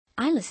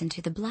I listen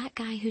to the Black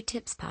Guy Who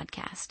Tips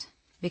podcast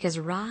because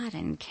Rod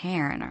and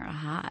Karen are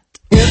hot.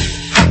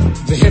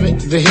 The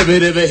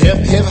hip,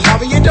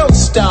 hopper, you don't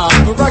stop.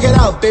 Rock it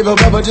out, baby,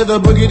 bubba to the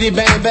boogity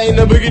bang bang,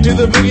 the boogie to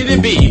the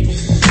boogity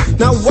beat.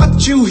 Now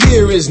what you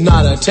hear is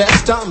not a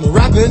test, I'm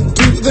rapping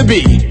to the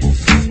beat.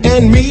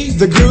 And me,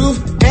 the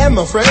groove, and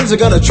my friends are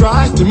gonna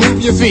try to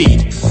move your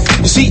feet.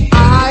 You see,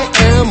 I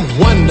am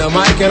Wonder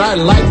Mike, and I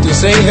like to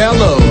say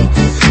hello.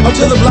 Up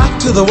to the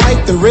black, to the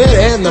white, the red,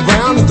 and the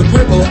brown, and the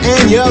purple,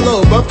 and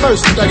yellow. But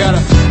first, I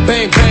gotta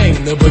bang,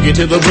 bang, the boogie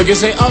to the boogie.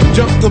 Say up,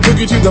 jump the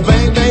boogie to the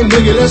bang, bang,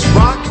 boogie. Let's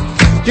rock.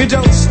 You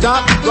don't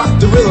stop, rock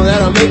the rhythm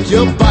that'll make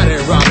your body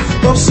rock.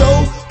 Well, so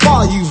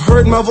far you've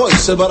heard my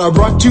voice, but I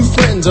brought two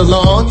friends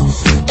along.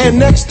 And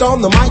next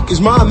on the mic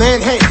is my man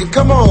Hank.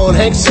 Come on,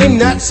 Hank, sing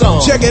that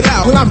song. Check it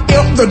out. When I'm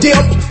imp the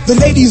dimp, the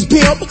ladies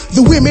pimp,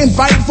 the women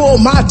fight for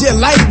my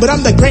delight. But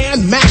I'm the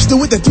grand master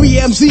with the 3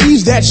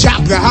 MCs that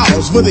shop the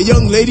house for the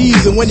young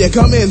ladies. And when you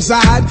come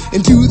inside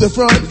and to the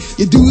front,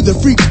 you do the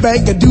freak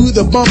spank and do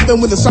the bump.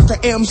 And when the sucker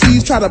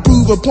MCs try to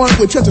prove a point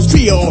with Trent's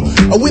trio,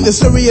 or with the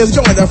serious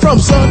joiner from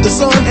sun to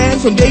sun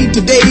and from day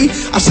to day,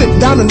 I sit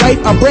down and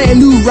write a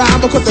brand new rhyme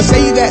because they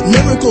say that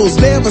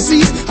miracles never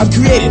cease. I've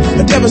created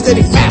a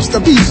devastating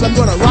masterpiece. I'm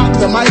gonna rock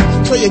the mic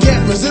so you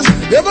can't resist.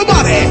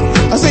 Everybody,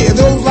 I say it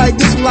goes like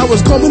this. While I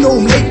was coming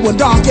home late one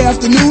dark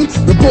afternoon,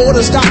 reporter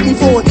stopped me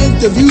for an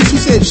interview.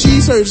 She said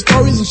she's heard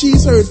stories and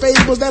she's heard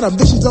fables that are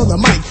vicious on the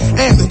mic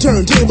and the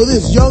turntable.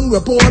 This young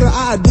reporter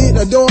I did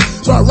adore,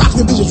 so I rocked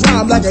the vicious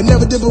rhyme like I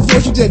never did before.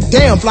 She said,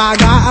 damn fly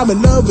guy, I'm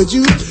in love with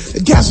you.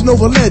 The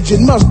Casanova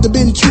legend must have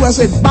been true. I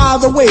said, by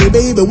the way,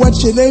 baby, what's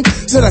your name?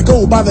 Said I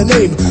go by the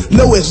name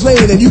Lois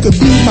Lane, and you can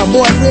be my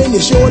boyfriend, you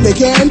surely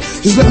can.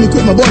 Just let me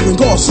quit my boyfriend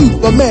called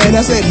Superman.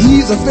 I said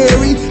he's a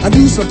fairy, I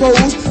do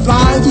suppose,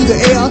 flying through the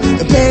air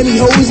in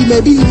pantyhose. He may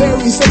be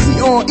very sexy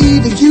or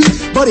even cute,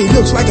 but he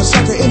looks like a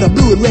sucker in a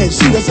blue and red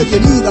suit. I said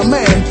you need a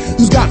man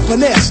who's got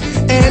finesse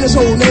and his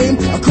whole name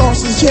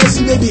across his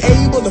chest. He may be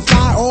able to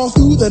fly all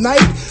through the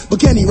night, but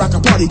can he rock a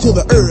party till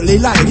the early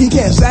light? He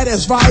can't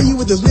satisfy you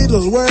with his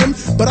little worm,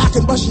 but I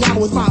can bust you out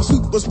with my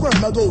super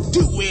sperm. I go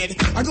do it,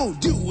 I go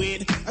do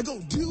it, I go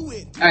do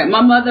it. All right,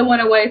 my mother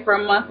went away for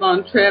a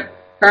month-long trip.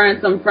 Her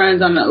and some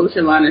friends on the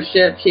ocean liner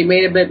ship. She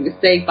made a big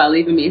mistake by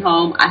leaving me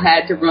home. I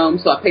had to roam,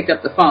 so I picked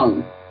up the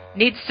phone.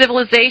 Needs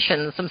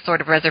civilization, some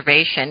sort of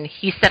reservation.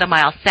 He said a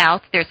mile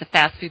south, there's a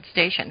fast food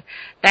station.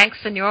 Thanks,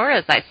 senor.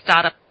 As I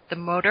start up the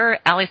motor,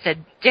 Allie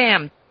said,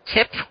 damn,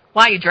 Tip,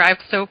 why you drive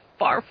so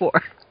far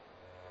for?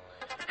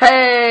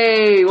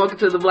 Hey, welcome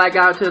to the Black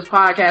Guy Who Tips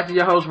podcast. It's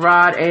your host,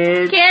 Rod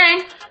and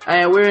Karen.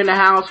 And we're in the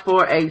house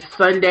for a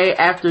Sunday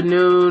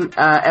afternoon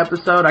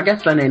episode. I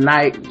guess Sunday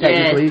night,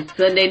 technically. Yes,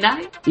 Sunday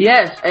night?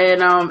 Yes,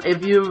 and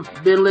if you've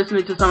been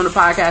listening to some of the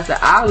podcasts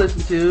that I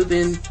listen to,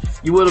 then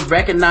you would have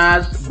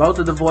recognized both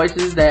of the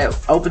voices that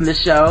opened the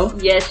show.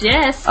 Yes,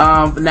 yes.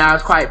 But now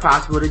it's quite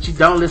possible that you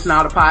don't listen to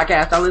all the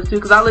podcasts I listen to,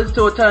 because I listen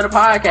to a ton of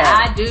podcasts.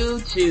 I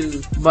do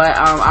too. But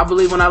I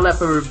believe when I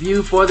left a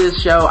review for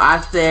this show, I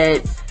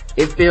said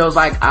it feels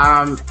like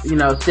I'm,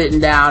 sitting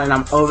down and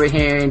I'm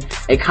overhearing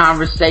a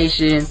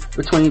conversation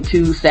between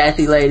two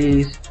sassy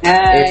ladies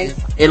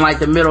in like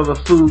the middle of a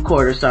food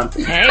court or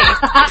something. Hey.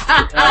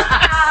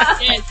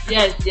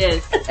 Yes.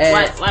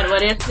 What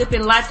they're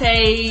sipping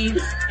lattes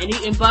and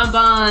eating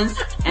bonbons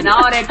and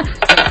all that.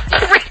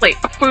 Really,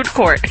 a food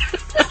court.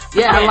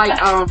 Yeah,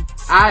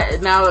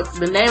 now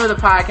the name of the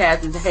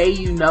podcast is Hey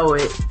You Know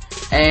It.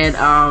 And,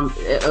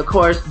 of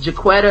course,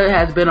 Jaquetta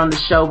has been on the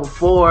show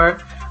before.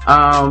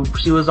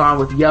 She was on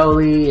with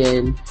Yoli,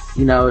 and,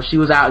 she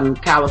was out in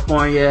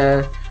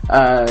California,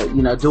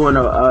 doing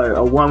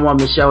a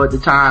one-woman show at the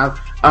time.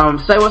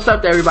 Say what's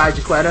up to everybody,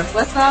 Jaquetta.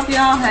 What's up,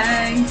 y'all?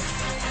 Hey.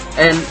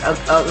 And,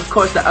 of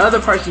course, the other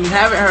person you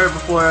haven't heard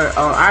before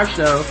on our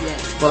show,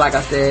 well, like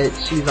I said,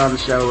 she's on the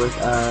show with,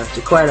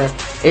 Jaquetta.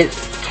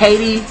 It's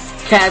Katie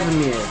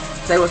Casimir.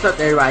 Say what's up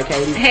to everybody,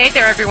 Katie. Hey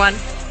there, everyone.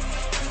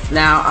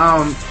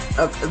 Now,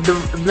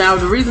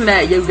 the reason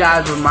that you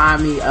guys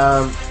remind me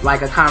of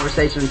like a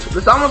conversation,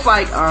 it's almost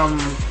like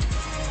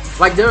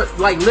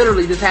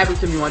literally this happened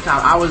to me one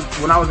time.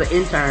 When I was an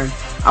intern,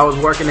 I was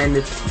working in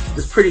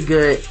this pretty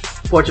good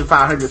Fortune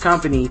 500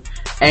 company,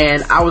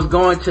 and I was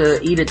going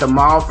to eat at the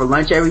mall for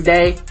lunch every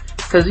day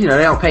because they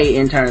don't pay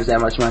interns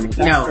that much money.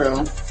 That's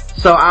true.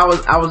 So I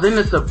was in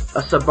a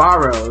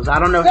Sbarro's. I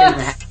don't know if they even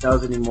have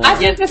those anymore. I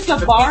think the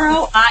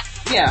Sbarro,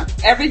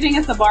 everything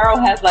in Sbarro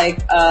has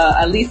like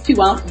at least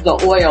 2 ounces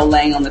of oil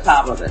laying on the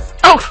top of it.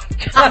 Oh!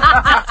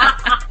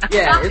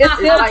 Yeah, it's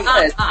still like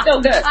good.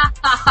 Still good.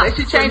 They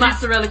should change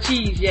mozzarella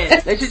cheese,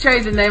 yes. They should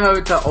change the name of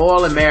it to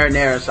oil and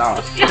marinara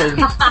sauce, because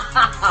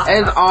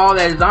that's all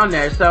that is on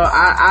there. So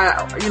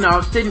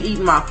I'm sitting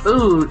eating my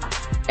food,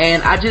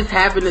 and I just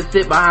happened to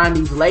sit behind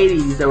these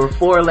ladies. There were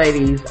 4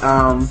 ladies,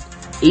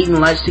 eating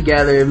lunch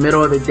together,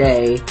 middle of the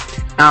day.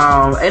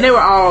 And they were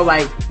all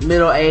like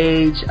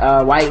middle-aged,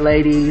 white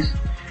ladies.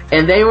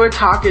 And they were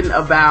talking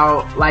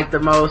about like the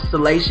most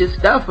salacious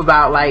stuff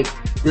about like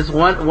this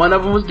one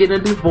of them was getting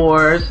a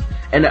divorce,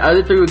 and the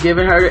other 3 were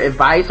giving her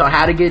advice on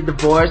how to get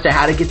divorced and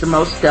how to get the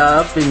most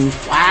stuff. And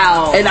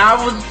wow. And I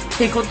was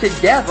tickled to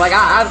death. Like,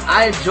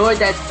 I enjoyed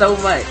that so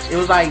much. It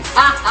was like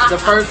the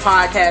first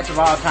podcast of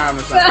all time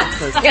or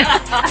something.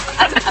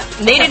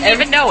 They didn't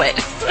even know it.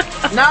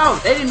 No,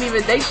 they didn't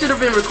even. They should have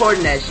been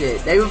recording that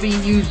shit. They would be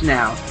huge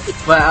now.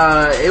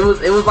 But it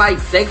was like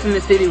Sex in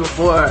the City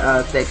before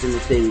Sex in the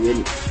City,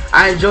 and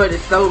I enjoyed it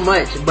so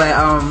much. But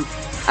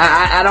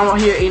I don't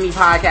hear any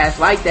podcasts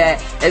like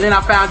that. And then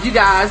I found you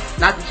guys.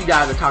 Not that you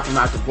guys are talking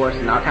about divorce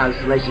and all kinds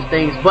of salacious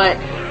things, but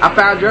I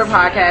found your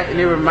podcast, and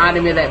it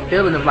reminded me of that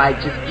feeling of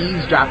like just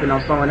eavesdropping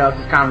on someone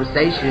else's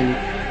conversation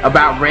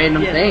about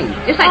random things.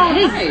 It's like,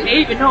 hey,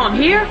 they even know I'm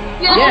here.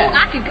 Yeah.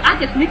 I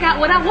can sneak out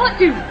when I want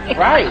to.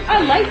 Right.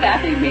 I like that.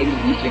 I think maybe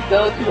we should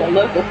go to a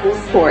local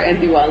food court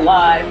and do a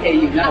live Hey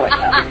You Know It.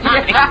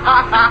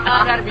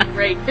 That'd be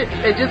great.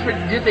 And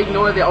just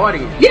ignore the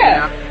audience.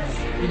 Yeah.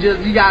 You know?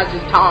 You guys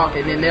just talk,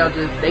 and then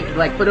they can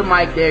like put a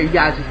mic there, you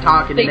guys just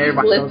talk, and then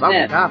everybody goes, oh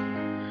my God.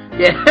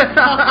 Yeah.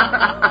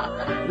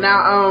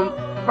 Now,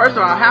 first of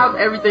all, how's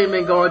everything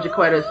been going,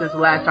 Jaquetta, since the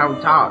last time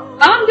we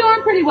talked? I'm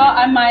doing pretty well.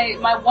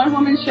 My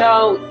one-woman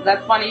show,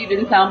 That's Funny You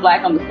Didn't Sound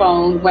Black on the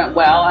Phone, went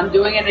well. I'm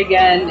doing it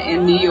again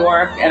in New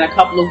York in a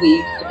couple of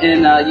weeks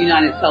in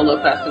United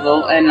Solo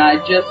Festival. And I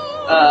just,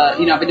 I've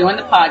been doing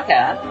the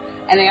podcast.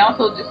 And I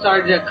also just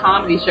started a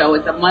comedy show.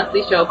 It's a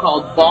monthly show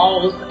called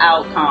Balls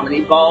Out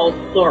Comedy. Balls,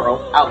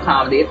 plural, Out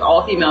Comedy. It's an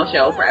all-female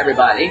show for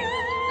everybody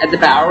at the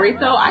Bowery,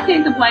 so I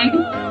can't complain.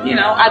 You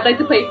know, I'd like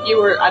to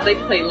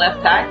pay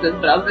less taxes,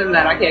 but other than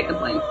that, I can't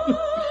complain.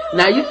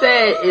 Now, you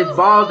said it's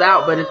balls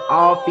out, but it's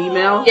all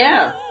female?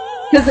 Yeah.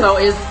 So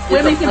it's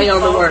a play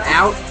on the word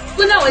out?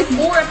 Well, no, it's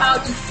more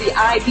about just the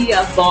idea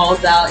of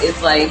balls out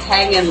is like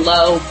hanging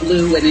low,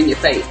 blue, and in your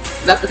face.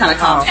 That's the kind of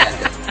comedy I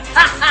do.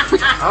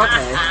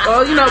 Okay.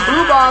 Well,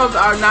 blue balls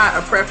are not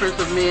a preference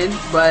of men,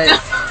 but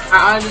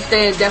I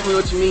understand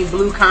definitely what you mean,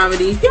 blue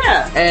comedy.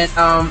 Yeah. And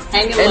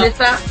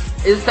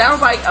it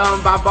sounds like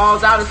by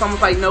balls out, it's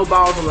almost like no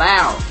balls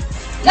allowed.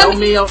 No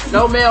male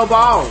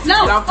balls.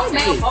 No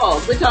male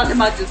balls. We're talking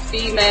about just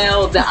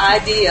female. The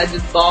idea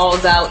just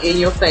balls out in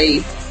your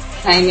face,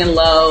 hanging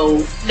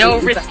low. No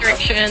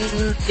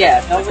restrictions.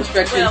 Yeah, no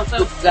restrictions. Well,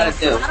 what you gotta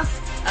do.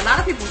 A lot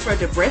of people refer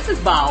to breasts as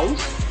balls,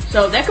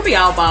 so that could be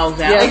all balls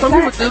out. Yeah, some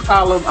people do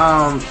call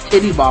them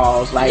titty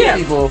balls, like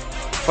people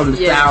from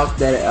the South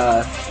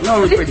that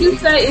normally pretty.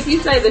 If you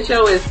say the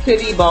show is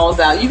titty balls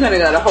out, you're gonna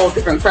get a whole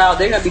different crowd.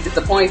 They're gonna be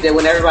disappointed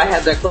when everybody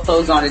has their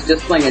clothes on and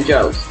just slinging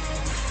jokes.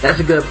 That's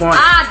a good point.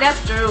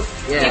 That's true.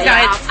 Yeah. You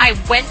guys, I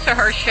went to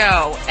her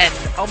show, and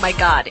oh my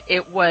God,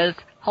 it was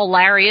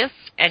hilarious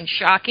and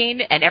shocking,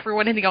 and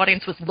everyone in the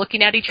audience was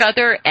looking at each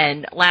other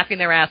and laughing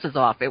their asses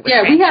off. It was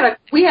fantastic.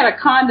 we had a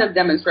condom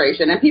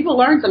demonstration, and people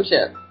learned some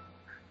shit.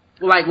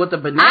 Like with the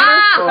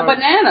banana? A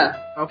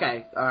banana.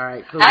 Okay, all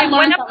right, cool. I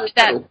went up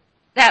to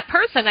that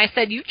person. I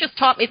said, "You just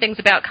taught me things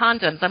about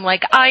condoms." I'm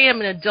like, I am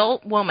an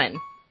adult woman,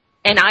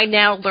 and I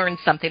now learned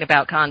something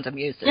about condom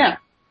usage. Yeah.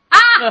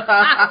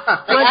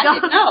 I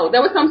didn't know.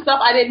 There was some stuff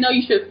I didn't know.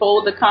 You should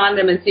fold the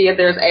condom and see if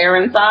there's air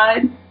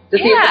inside to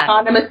see if the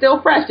condom is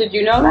still fresh. Did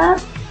you know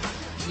that?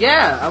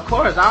 Yeah, of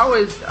course. I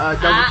always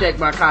double check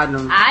my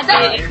condoms. I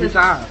did every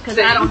time because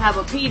I don't have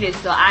a penis,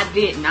 so I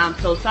didn't. I'm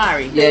so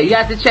sorry. Yeah, you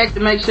have to check to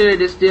make sure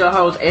that it still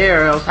holds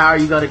air, else how are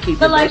you going to keep it?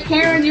 But like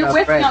Karen, you're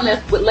with me on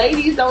this. But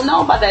ladies don't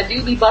know about that.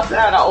 You be busting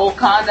out an old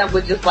condom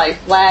with just like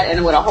flat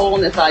and with a hole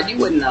in the side. You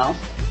wouldn't know.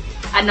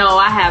 I know.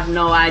 I have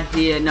no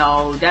idea.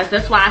 No,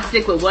 that's why I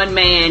stick with one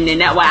man, and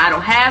that's why I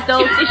don't have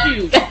those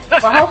issues.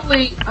 But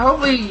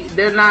hopefully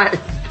they're not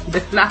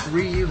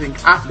reusing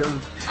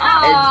condoms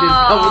and just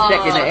double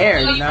checking the air.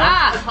 You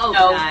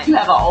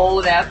have an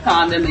old ass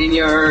condom in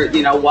your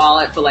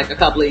wallet for like a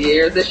couple of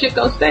years. The shit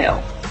goes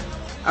stale.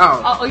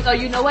 Oh,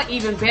 you know what?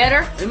 Even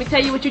better. Let me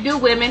tell you what you do,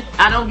 women.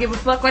 I don't give a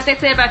fuck what they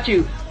say about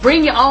you.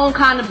 Bring your own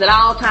condoms at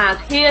all times.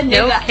 Here, nigga,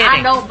 no kidding.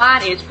 I know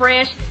mine is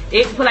fresh.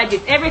 It's like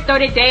this every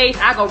 30 days.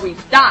 I go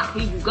restock.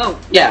 Here you go.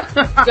 Yeah.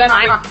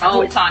 I'm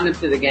own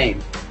condoms to the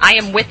game. I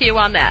am with you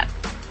on that.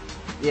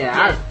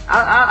 Yeah,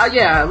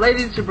 yeah.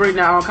 Ladies should bring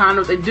their own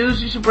condoms, and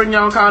dudes, you should bring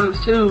your own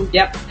condoms too.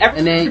 Yep.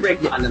 Everyone should bring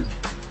condoms.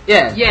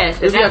 Yeah.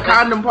 Yes. It'll be a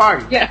condom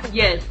party. Yeah.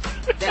 Yes.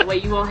 That way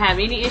you won't have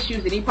any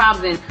issues, any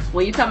problems. And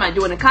when you're talking about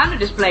doing a condom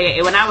display,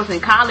 and when I was in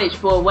college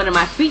for one of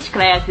my speech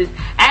classes,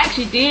 I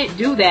actually did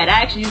do that.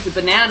 I actually used a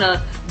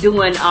banana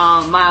doing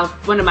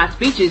one of my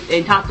speeches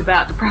and talked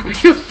about the proper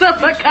use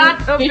of a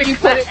condom. Did you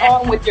put it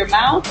on with your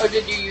mouth or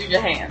did you use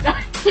your hands?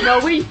 No,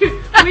 we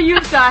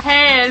used our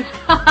hands.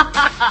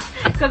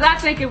 Because I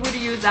think if we'd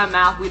have used our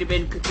mouth, we'd have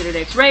been considered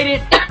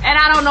X-rated. And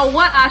I don't know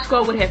what our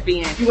score would have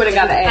been. You would have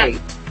got an A.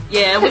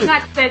 Yeah, it was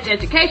not sex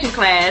education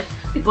class,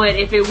 but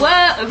if it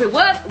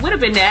would have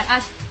been that, I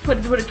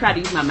would have tried to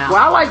use my mouth.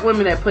 Well, I like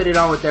women that put it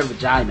on with their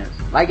vaginas.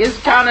 Like it's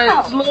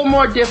a little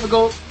more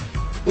difficult,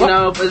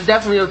 but it's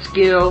definitely a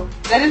skill.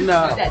 That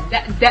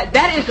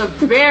is a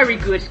very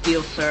good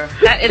skill, sir.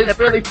 That is a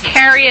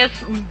precarious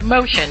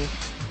motion.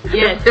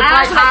 Yes, It's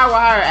like Hire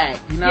Wire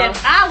Act, you know? Yes,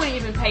 I would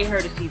even pay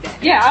her to see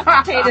that. Yeah, I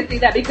would pay to see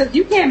that because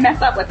you can't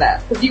mess up with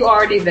that because you're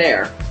already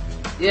there.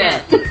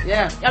 Yeah,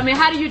 yeah. I mean,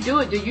 how do you do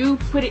it? Do you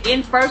put it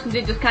in first and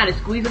then just kind of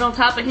squeeze it on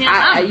top of him?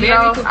 I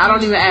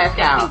don't even ask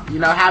how. You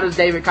know, how does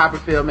David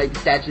Copperfield make the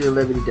Statue of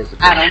Liberty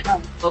disappear? I don't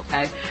know.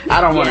 Okay.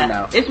 I don't want to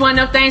know. It's one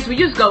of those things where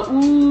you just go,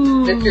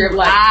 ooh, Mystery of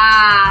life.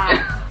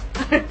 ah.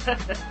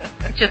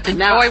 Just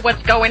enjoy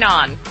what's going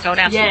on. Don't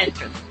ask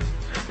questions.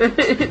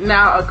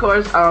 Now, of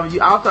course,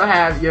 you also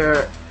have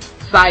your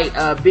site,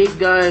 Big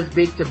Guns,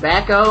 Big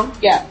Tobacco.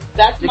 Yeah,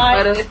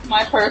 it's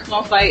my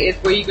personal site. It's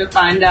where you can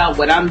find out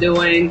what I'm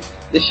doing,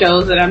 the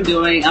shows that I'm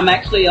doing. I'm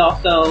actually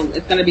also,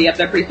 it's going to be up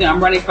there pretty soon.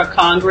 I'm running for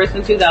Congress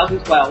in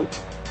 2012.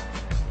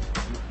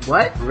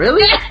 What?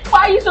 Really?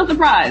 Why are you so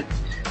surprised?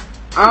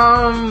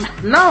 No,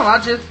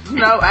 I just,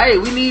 hey,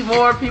 we need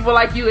more people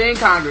like you in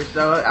Congress,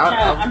 so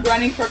I'm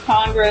running for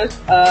Congress,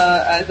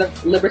 as a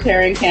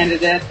Libertarian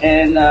candidate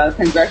in,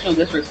 Congressional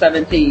District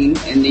 17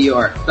 in New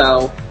York,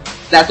 so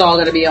that's all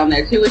going to be on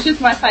there too. It's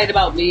just my site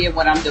about me and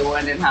what I'm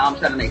doing and how I'm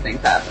trying to make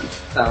things happen.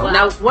 So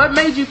now, what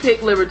made you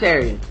pick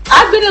Libertarian?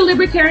 I've been a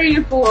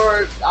Libertarian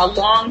for a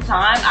long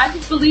time. I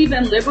just believe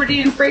in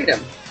liberty and freedom.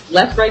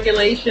 Less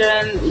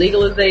regulation,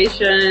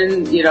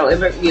 legalization,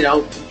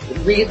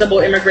 reasonable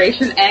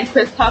immigration, and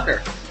Chris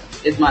Tucker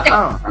is my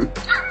platform.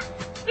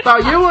 So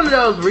you're one of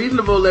those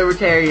reasonable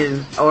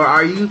libertarians, or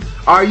are you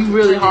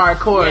really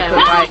hardcore?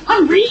 Yeah,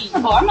 I'm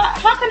reasonable. I'm not.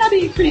 How can I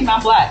be extreme?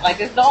 I'm black. Like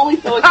it's the only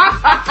so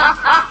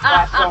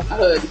black on the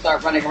hood and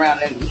start running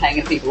around and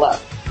hanging people up.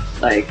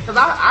 Like, because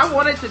I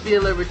wanted to be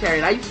a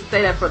libertarian. I used to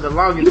say that for the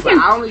longest, but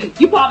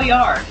you probably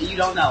are, and you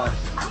don't know it.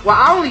 Well,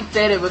 I only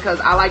said it because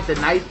I like the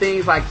nice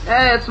things, like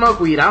smoke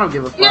weed. I don't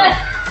give a fuck.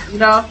 Yeah.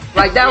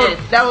 Like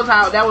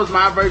that was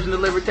my version of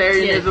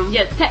libertarianism.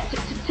 Yes.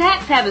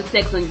 Tax having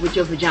sex with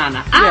your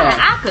vagina.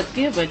 I could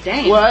give a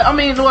damn. Well, I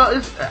mean,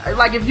 it's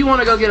like if you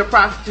want to go get a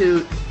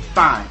prostitute,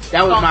 fine.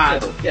 That was my.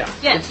 Yes.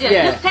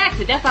 Just tax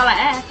it. That's all I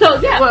asked. So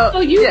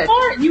you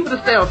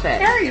the sales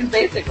tax. Libertarians,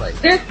 basically.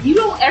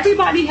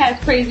 Everybody has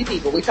crazy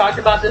people. We talked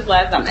about this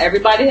last time.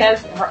 Everybody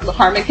has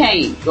Herman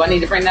Cain. Do I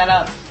need to bring that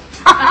up?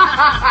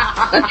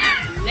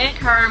 Let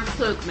Herm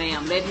cook,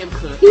 ma'am. Let him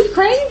cook. He's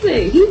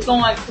crazy. He's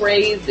going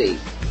crazy.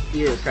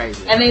 He is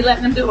crazy. And they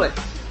letting him do it.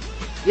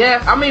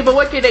 Yeah, I mean, but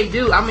what can they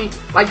do? I mean,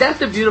 like, that's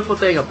the beautiful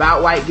thing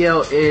about white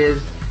guilt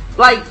is,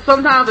 like,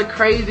 sometimes a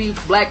crazy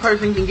black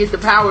person can get the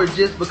power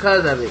just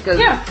because of it. Cause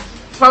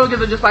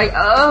Republicans are just like,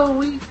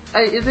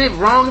 is it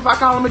wrong if I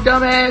call him a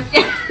dumbass?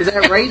 Is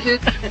that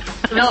racist?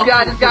 No,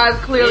 this guy's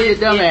clearly a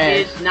dumbass.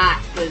 It's not,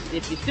 because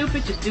if you're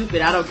stupid, you're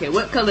stupid. I don't care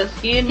what color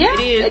skin it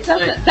is.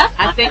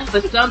 I think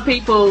for some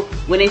people,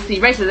 when they see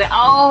racism, they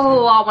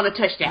I want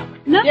to touch that one.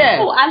 No,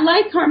 I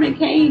like Herman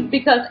Cain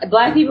because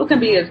black people can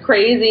be as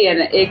crazy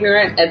and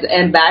ignorant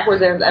and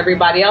backwards as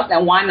everybody else,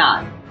 and why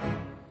not?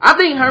 I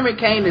think Herman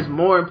Cain is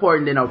more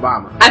important than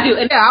Obama. I do,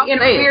 in a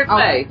weird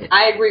way.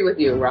 I agree with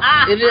you, Ruff.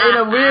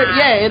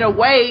 In a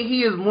way,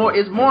 he is more.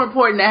 It's more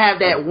important to have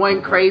that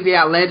one crazy,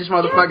 outlandish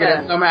motherfucker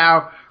that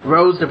somehow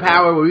rose to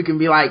power, where we can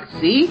be like,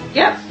 see,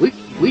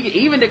 we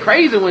even the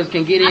crazy ones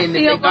can get in and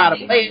they know how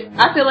to play it.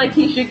 I feel like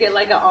he should get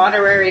like an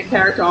honorary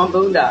character on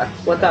Boondocks.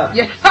 What's up?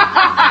 Yeah,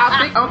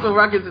 I think Uncle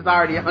Ruckus is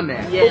already on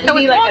there. Yeah. So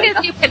as long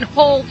as you can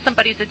hold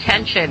somebody's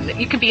attention,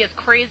 you can be as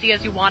crazy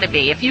as you want to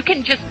be. If you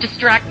can just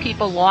distract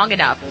people long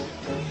enough,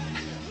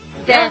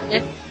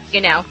 then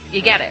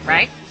you get it,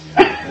 right?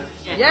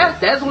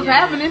 Yes, that's what's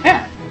happening. He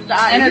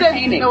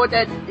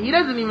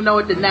doesn't even know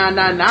what the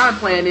 999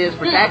 plan is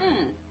for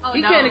taxes.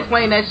 He can't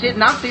explain that shit,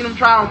 and I've seen him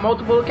try on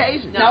multiple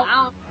occasions.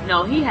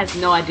 No, he has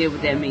no idea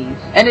what that means.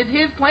 And it's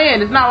his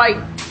plan. It's not like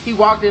he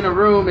walked in a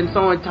room and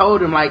someone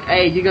told him, like,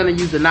 hey, you're going to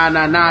use the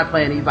 999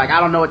 plan. He's like, I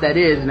don't know what that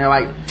is. And they're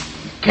like,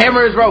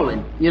 camera is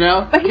rolling,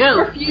 But he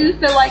refused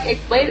to, like,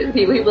 explain it to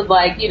people. He was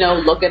like,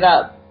 look it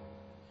up.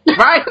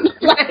 Right?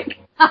 Like, he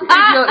said,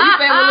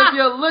 well, if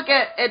you look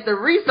at the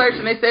research,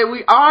 and they said,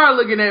 we are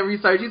looking at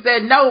research. He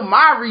said, no,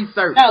 my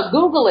research. No,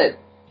 Google it.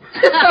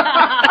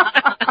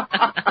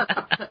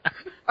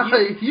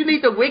 You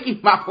need to wiki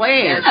my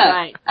plan. That's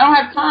right. I don't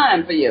have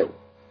time for you.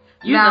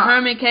 Use the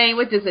Herman Cain,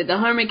 what is it, the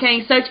Herman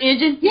Cain search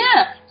engine?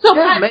 Yeah. So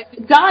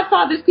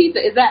Godfather's Pizza,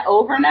 is that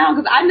over now?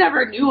 Because I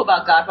never knew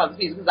about Godfather's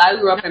Pizza because I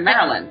grew up in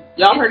Maryland.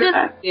 Y'all heard of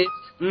that?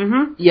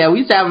 Mm-hmm. Yeah, we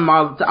used to have them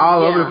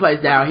all over the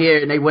place down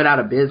here, and they went out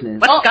of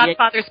business. What's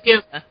Godfather's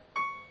Pizza?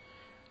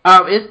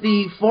 It's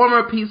the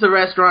former pizza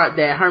restaurant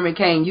that Herman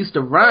Cain used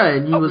to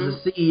run. He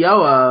was the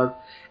CEO of,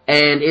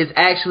 and it's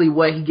actually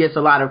what he gets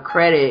a lot of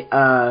credit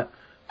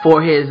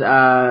for his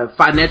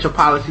financial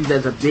policies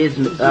as a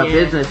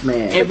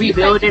businessman. And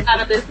rebuilding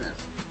out of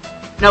business.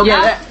 No,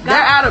 they're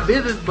out of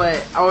business,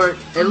 or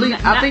at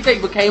least I think they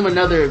became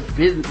another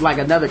business, like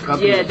another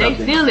company. Yeah, they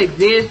still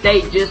exist.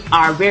 They just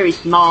are very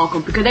small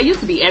because they used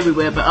to be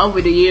everywhere, but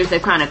over the years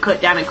they've kind of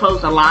cut down and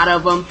closed a lot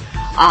of them.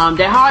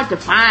 They're hard to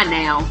find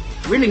now.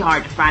 Really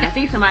hard to find. I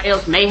think somebody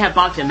else may have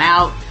bought them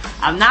out.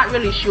 I'm not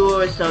really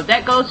sure. So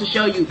that goes to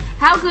show you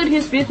how good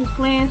his business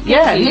plans.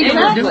 Yeah, he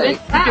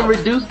can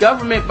reduce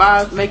government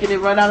by making it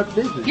run out of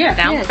business. Yeah,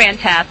 sounds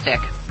fantastic.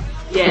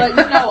 Yeah,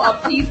 but a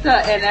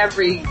pizza in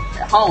every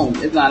home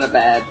is not a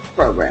bad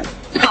program.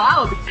 So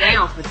I would be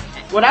down for that.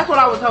 Well, that's what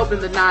I was hoping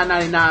the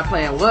 $9.99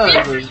 plan was.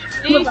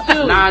 Me too.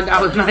 $9.99.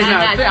 I was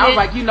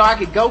like, I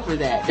could go for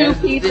that. 2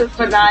 pizzas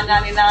for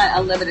 $9.99,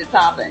 unlimited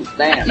toppings.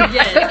 Bam.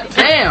 Yeah.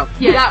 Damn.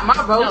 You got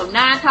my vote. No,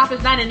 9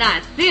 toppings,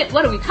 99 cents.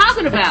 What are we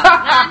talking about?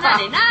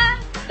 $9.99?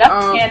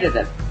 That's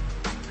Canada.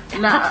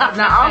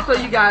 Now, also,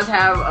 you guys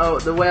have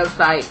the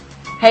website,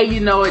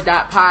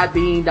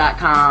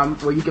 heyyouknowit.podbean.com,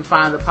 where you can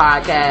find the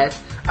podcast.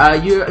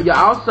 You're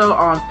also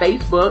on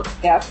Facebook.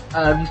 Yes.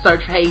 You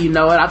search Hey You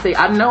Know It. I think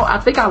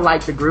I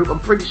like the group. I'm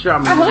pretty sure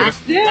I'm in I like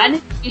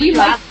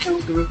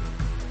the group.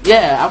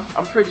 Yeah,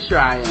 I'm pretty sure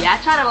I am. Yeah,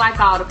 I try to like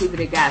all the people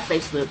that got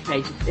Facebook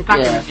pages, if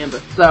I can remember.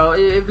 So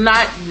if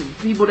not,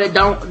 people that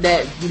don't,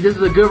 this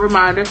is a good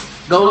reminder.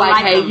 Go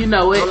like Hey You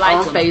Know It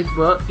on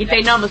Facebook. Get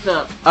their numbers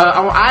up.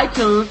 On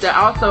iTunes, they're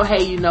also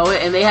Hey You Know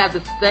It, and they have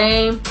the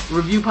same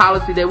review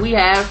policy that we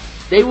have.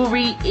 They will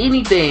read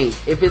anything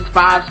if it's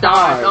 5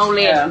 stars.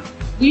 Only. Yeah.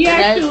 We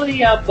actually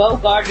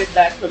bogarted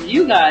that from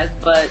you guys,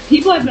 but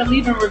people have been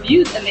leaving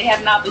reviews and they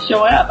have not been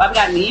showing up. I've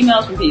gotten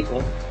emails from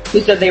people who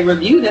said they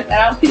reviewed it, and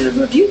I don't see the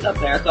reviews up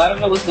there, so I don't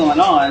know what's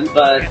going on,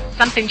 but...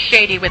 Something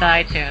shady with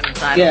iTunes.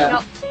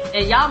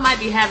 And y'all might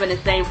be having the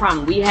same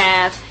problem we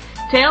have.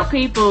 Tell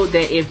people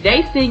that if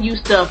they send you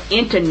stuff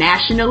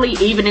internationally,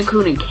 even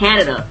including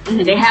Canada,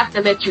 they have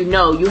to let you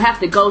know. You have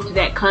to go to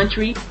that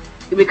country,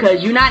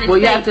 because United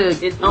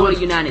States is only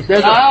United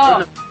States.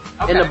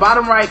 In the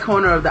bottom right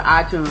corner of the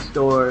iTunes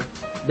store,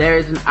 there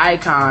is an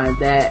icon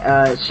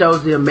that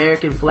shows the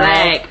American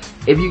flag.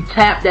 If you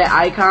tap that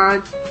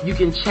icon, you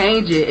can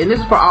change it, and this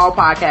is for all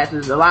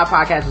podcasters. A lot of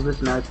podcasters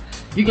listen to us.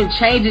 You can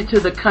change it to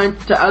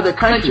other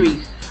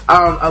countries.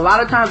 A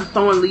lot of times if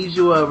someone leaves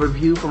you a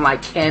review from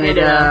like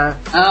Canada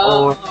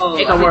or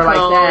somewhere like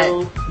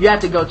that, you have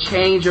to go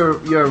change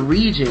your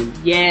region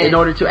in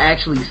order to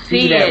actually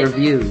see that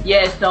review.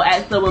 Yes, so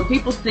when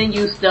people send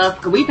you stuff,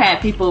 because we've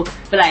had people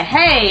be like,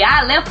 hey,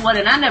 I left one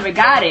and I never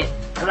got it.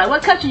 I'm like,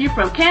 what country you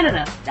from?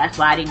 Canada. That's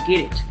why I didn't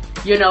get it.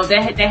 They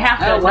have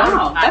to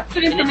wow, that's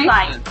good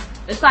information.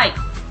 It's like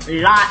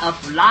a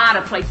lot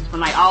of places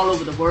from like all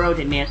over the world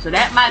in there, so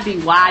that might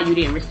be why you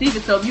didn't receive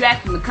it. So if you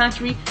ask them the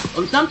country,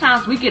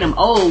 sometimes we get them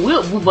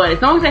but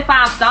as long as they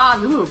 5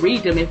 stars, we will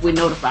read them if we're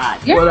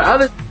notified.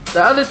 Well,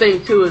 the other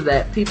thing too is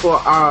that people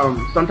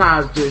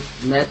sometimes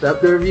just mess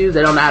up the reviews.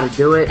 They don't know how to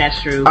do it. That's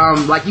true.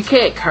 Like you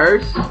can't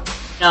curse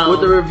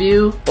with the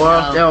review, or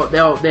else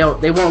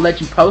they won't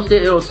let you post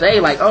it. It'll say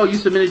like, oh, you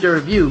submitted your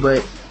review,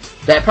 but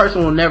that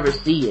person will never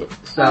see it.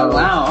 So,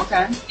 wow,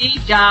 okay.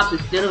 Steve Jobs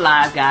is still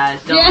alive,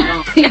 guys.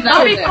 Don't be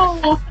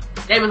cool.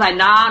 They was like,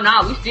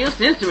 nah, we still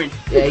censoring.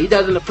 Yeah, he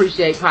doesn't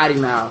appreciate potty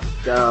mouth.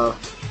 So,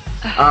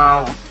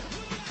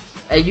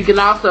 and you can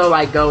also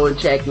like go and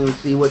check and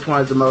see which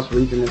one's the most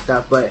recent and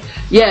stuff. But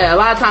yeah, a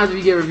lot of times if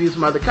you get reviews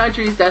from other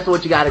countries, that's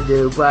what you got to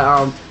do.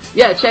 But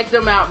yeah, check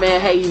them out,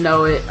 man. Hey, you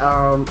know it.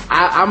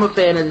 I'm a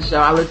fan of the show.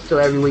 I listen to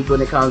it every week when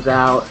it comes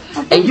out.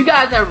 And you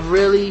guys have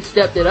really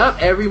stepped it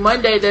up. Every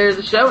Monday there's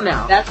a show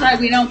now. That's right.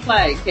 We don't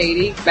play.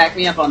 Katie, back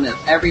me up on this.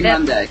 Every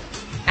Monday.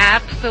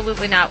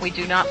 Absolutely not. We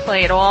do not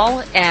play at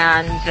all,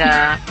 and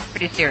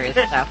pretty serious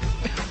stuff.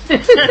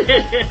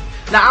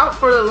 Now,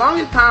 for the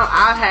longest time,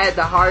 I've had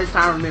the hardest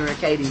time remembering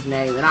Katie's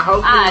name, and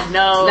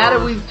now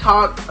that we've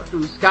talked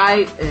through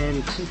Skype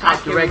and she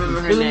talked directly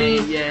to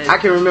me, I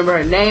can remember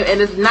her name.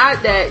 And it's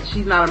not that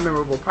she's not a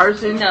memorable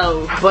person,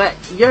 but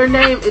your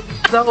name is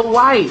so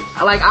white.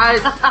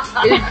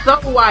 It's so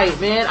white,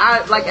 man.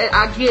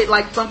 I get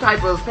like some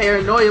type of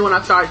paranoia when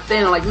I start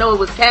saying it. Like, no, it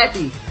was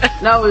Kathy.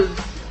 No, it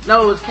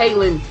was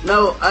Caitlin.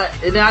 No,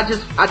 and then I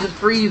just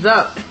freeze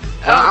up.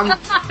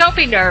 Don't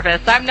be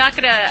nervous. I'm not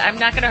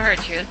gonna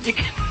hurt you.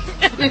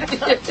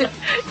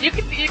 You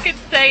can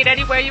say it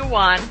any way you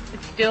want.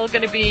 It's still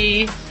gonna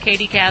be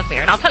Katie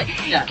Casimir. And I'll tell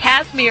you,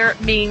 Casimir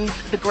means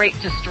the Great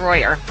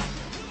Destroyer.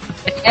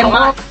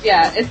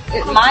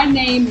 My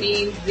name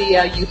means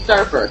the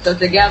usurper. So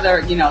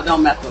together,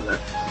 don't mess with her.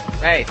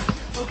 Right.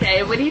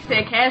 Okay, when he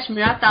said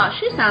cashmere, I thought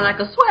she sounded like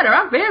a sweater.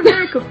 I'm very,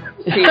 very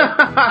confused here.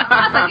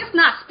 I was like, it's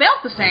not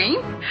spelled the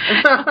same.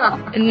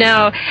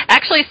 No,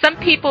 actually, some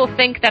people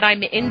think that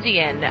I'm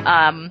Indian.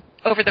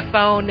 Over the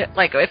phone,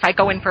 like if I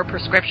go in for a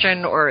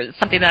prescription or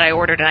something that I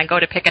ordered and I go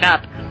to pick it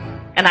up,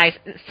 and I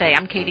say,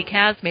 I'm Katie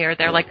Casimir,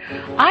 they're like,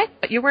 I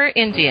thought you were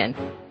Indian.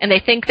 And they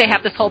think they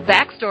have this whole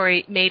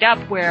backstory made up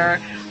where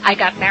I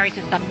got married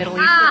to some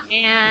Middle Eastern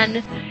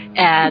man,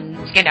 and,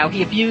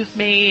 he abused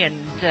me, and,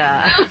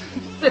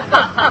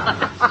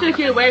 took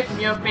you away from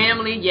your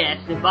family,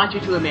 yes, and brought you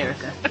to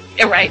America.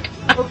 Right.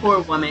 Poor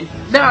woman.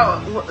 No,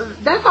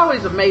 that's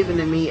always amazing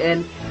to me,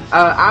 and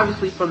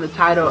obviously from the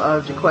title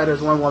of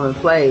Jaquetta's One Woman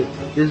Play,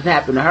 this has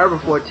happened to her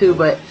before too,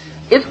 but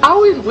it's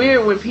always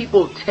weird when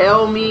people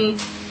tell me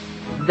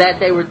that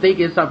they were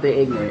thinking something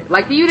ignorant.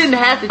 Like, you didn't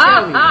have to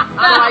tell me.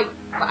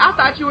 I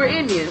thought you were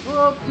Indian.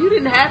 Well, you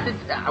didn't have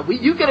to.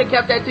 You could have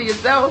kept that to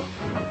yourself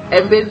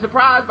and been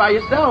surprised by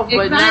yourself.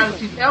 But now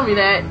that you tell me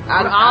that,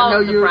 I know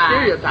you're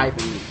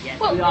stereotyping. Yes,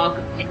 well,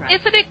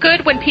 isn't it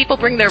good when people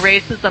bring their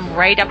racism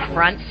right up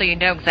front so you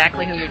know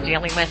exactly who you're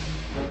dealing with?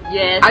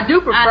 Yes, I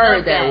do prefer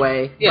it that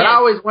way, yes. But I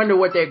always wonder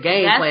what their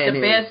game plan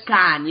is. That's the best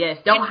kind, yes.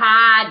 Don't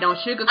hide, don't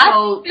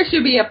sugarcoat. There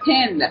should be a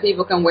pin that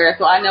people can wear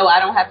so I know I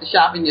don't have to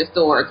shop in your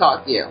store or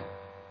talk to you.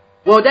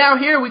 Well, down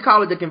here we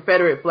call it the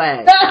Confederate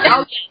flag.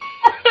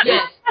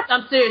 Yes,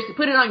 I'm serious.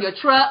 Put it on your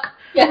truck,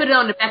 put it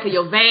on the back of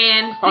your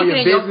van, stick it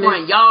in business. your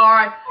front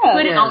yard,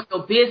 put it on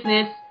your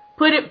business.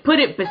 Put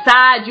it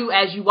beside you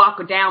as you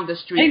walk down the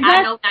street. Exactly.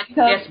 I know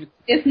that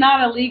it's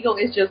not illegal,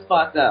 it's just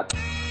fucked up.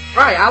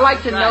 Right, I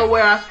like to know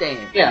where I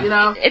stand. Yeah. You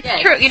know? It's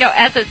true. You know,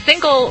 as a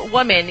single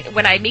woman,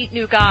 when I meet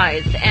new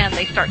guys and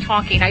they start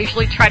talking, I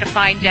usually try to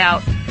find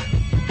out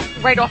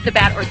right off the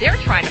bat, or they're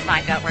trying to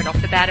find out right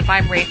off the bat if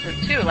I'm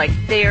racist too. Like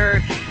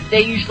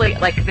they usually,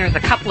 like there's a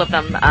couple of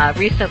them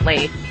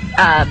recently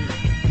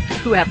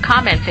who have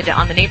commented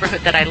on the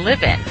neighborhood that I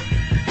live in.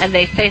 And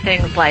they say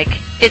things like,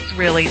 "It's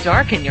really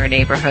dark in your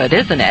neighborhood,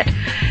 isn't it?"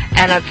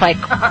 And it's like,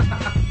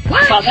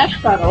 what? Well, that's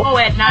subtle. Oh,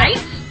 at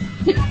night?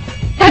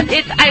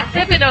 I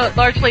live in a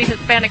largely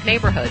Hispanic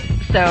neighborhood,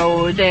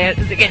 so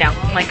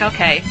like,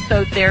 okay,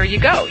 so there you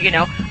go. You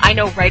know, I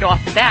know right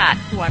off the bat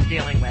who I'm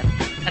dealing with,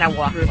 and I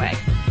walk away.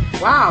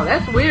 Wow,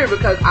 that's weird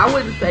because I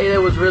wouldn't say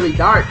it was really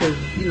dark because,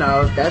 you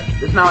know,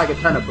 it's not like a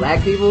ton of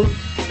black people.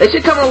 They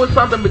should come up with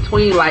something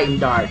between light and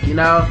dark, you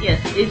know?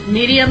 Yes, it's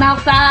medium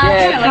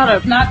outside. Yeah,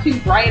 it's not too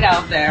bright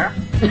out there.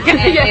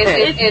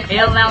 It's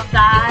pale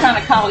outside. It's kind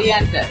of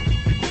caliente.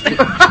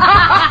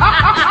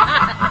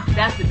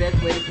 That's the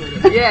best way to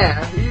put it.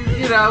 Yeah,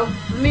 you know,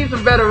 we need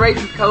some better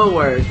racist code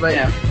words. But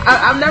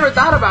I've never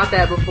thought about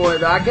that before,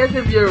 though. I guess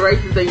if you're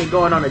racist and you're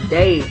going on a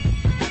date,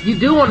 you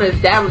do want to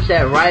establish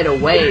that right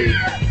away.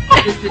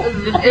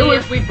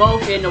 If we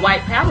both in the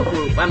white power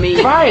group. I mean,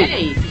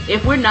 hey,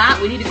 if we're not,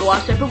 we need to go our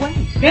separate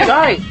ways. Yeah.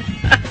 Right.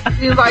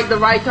 Seems like the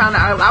right time.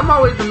 I'm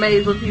always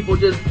amazed when people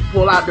just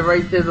pull out the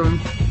racism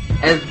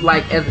as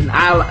an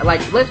ally.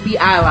 Like, let's be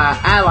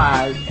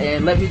allies,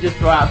 and let me just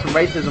throw out some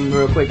racism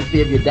real quick and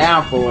see if you're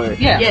down for it.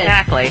 Yeah,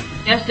 exactly.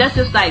 That's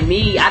just like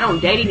me. I don't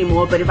date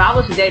anymore, but if I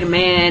was to date a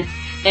man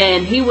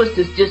and he was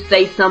to just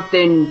say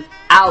something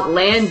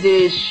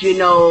outlandish, you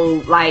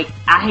know, like,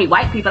 I hate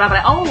white people, I'd be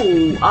like,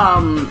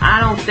 I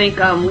don't think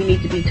we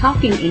need to be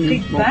talking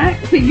anymore.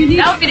 Exactly. You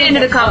need to get into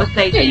the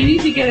conversation. Yeah, you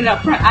need to get it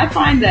up front. I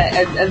find that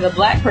as a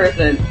black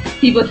person,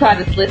 people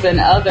try to slip in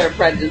other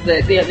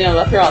prejudices. You know,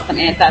 they'll throw out some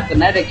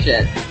anti-Semitic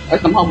shit or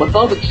some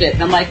homophobic shit,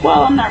 and I'm like,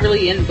 well, I'm not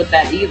really in with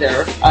that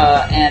either,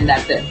 and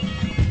that's it.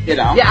 You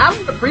know? Yeah, I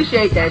don't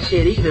appreciate that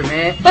shit either,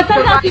 man. But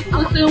sometimes people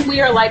assume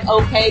we are, like,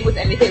 okay with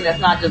anything that's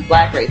not just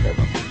black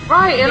racism.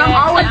 Right, and I'm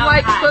always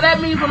like, so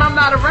that means when I'm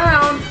not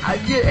around,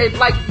 it's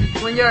like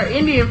when your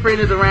Indian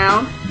friend is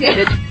around,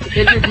 that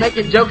you're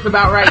making jokes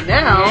about right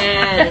now,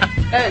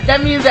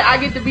 that means that I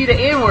get to be the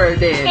N-word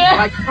then.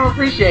 Like, I don't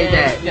appreciate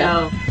that.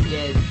 No,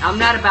 I'm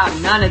not about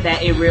none of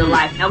that in real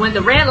life. Now, when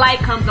the red light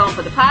comes on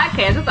for the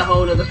podcast, it's a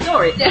whole other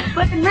story.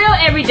 But in real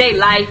everyday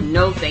life,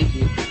 no thank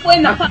you. Well,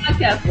 in the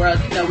podcast world,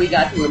 you know, we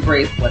got to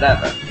embrace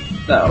whatever.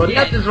 So, well,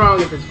 nothing's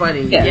wrong if it's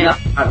funny. Yeah.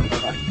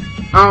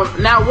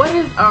 Now, what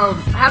is,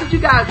 how did you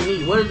guys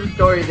meet? What is the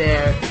story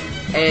there?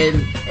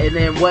 And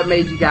then what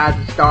made you guys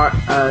decide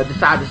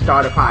to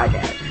start a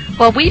podcast?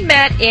 Well, we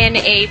met in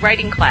a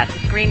writing class, a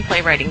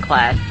screenplay writing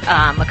class,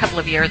 a couple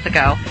of years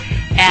ago.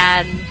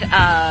 And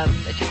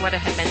Chiquita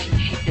had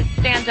mentioned she did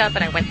stand-up,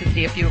 and I went to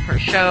see a few of her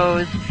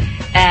shows.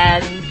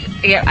 And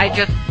I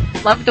just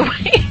loved the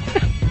way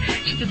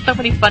she did so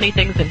many funny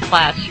things in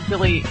class. She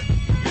really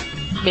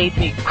made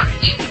me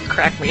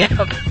crack me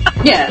up.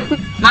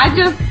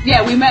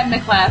 We met in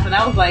the class, and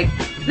I was like,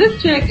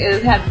 this chick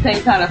has the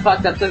same kind of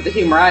fucked up sense of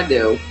humor I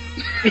do.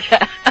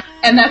 Yeah.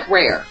 And that's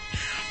rare.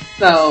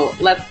 So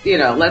let's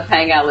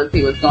hang out, let's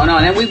see what's going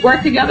on. And we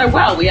work together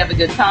well. We have a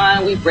good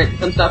time. We've written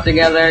some stuff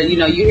together. You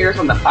know, you hear us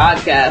on the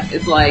podcast.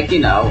 It's like, you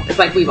know, it's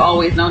like we've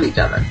always known each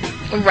other.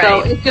 Right.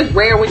 So it's just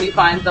rare when you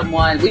find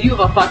someone, when you have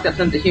a fucked up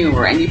sense of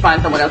humor and you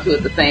find someone else who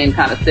has the same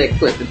kind of sick,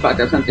 twisted, fucked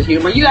up sense of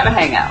humor, you gotta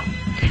hang out.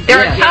 There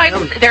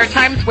are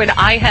times when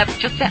I have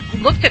just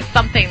looked at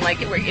something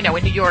like, you know,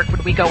 in New York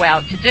when we go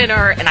out to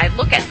dinner and I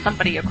look at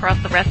somebody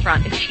across the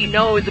restaurant and she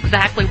knows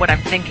exactly what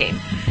I'm thinking.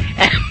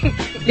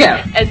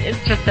 And it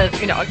just says,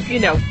 you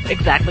know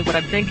exactly what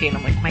I'm thinking.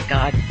 I'm like, my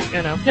God,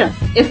 you know. Yeah.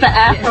 It's the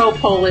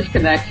Afro-Polish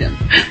connection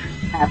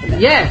happening.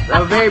 Yes,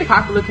 a very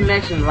popular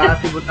connection a lot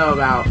of people know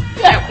about.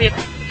 Yeah,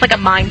 it's like a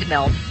mind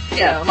meld.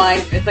 Yeah,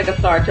 it's like a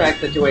Star Trek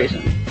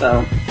situation.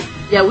 So.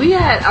 Yeah, we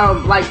had,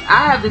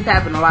 I have this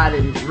happen a lot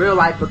in real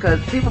life because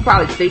people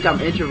probably think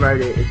I'm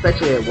introverted,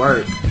 especially at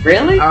work.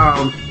 Really?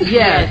 I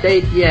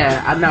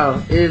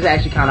know. It is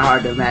actually kind of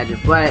hard to imagine,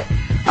 but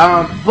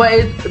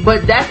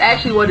that's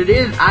actually what it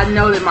is. I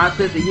know that my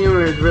sense of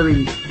humor is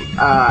really,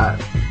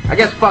 I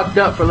guess fucked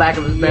up for lack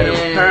of a better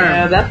term.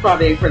 Yeah, that's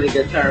probably a pretty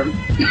good term.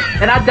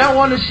 And I don't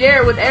want to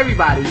share it with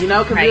everybody, you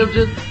know, because it'll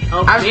just,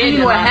 I've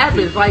seen what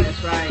happens. Like,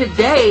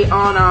 today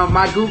on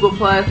my Google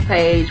Plus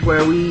page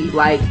where we,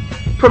 like,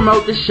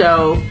 promote the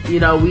show, you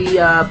know, we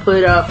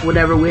put up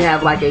whenever we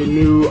have, like, a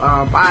new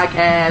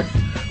podcast,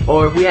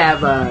 or if we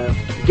have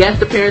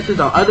guest appearances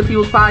on other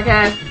people's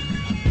podcasts,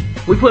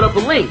 we put up a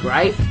link,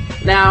 right?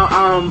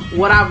 Now,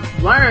 what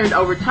I've learned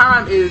over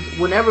time is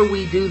whenever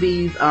we do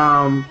these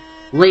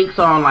links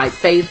on like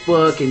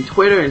Facebook and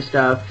Twitter and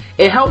stuff,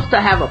 it helps to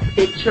have a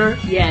picture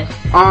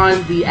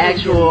on the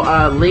actual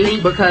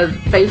link, because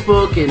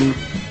Facebook and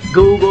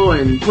Google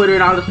and Twitter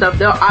and all the stuff,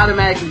 they'll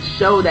automatically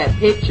show that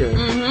picture.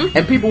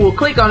 And people will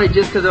click on it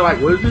just because they're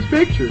like, what is this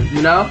picture,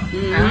 you know?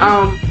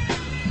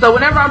 So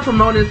whenever I'm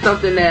promoting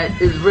something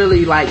that is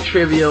really like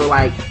trivial,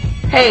 like,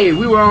 hey,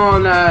 we were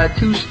on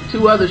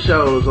two other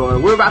shows, or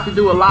we're about to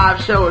do a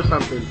live show or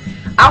something,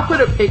 I'll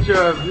put a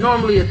picture of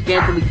normally a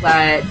scantily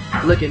clad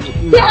looking. You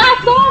know. Yeah,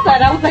 I saw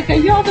that. I was like, are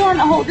y'all doing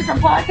a whole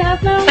different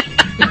podcast now?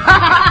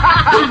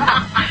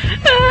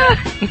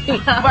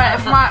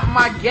 But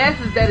my guess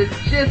is that it's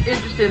just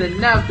interesting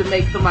enough to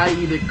make somebody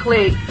either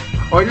click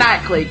or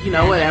not click, you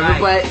know, whatever.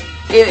 Right.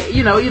 But it,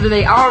 you know, either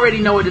they already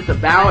know what it's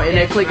about and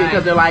they're clicking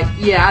because they're like,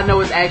 yeah, I know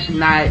it's actually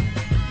not.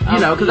 You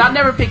know, because I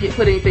never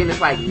put anything that's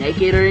like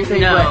naked or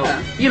anything. No.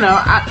 But, you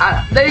know,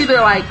 they're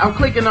either like, I'm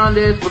clicking on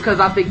this because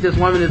I think this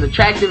woman is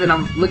attractive and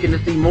I'm looking to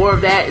see more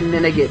of that, and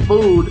then they get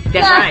food.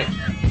 That's right.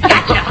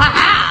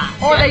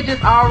 Gotcha. Or they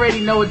just already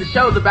know what the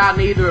show's about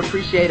and either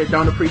appreciate or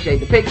don't appreciate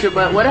the picture,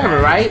 but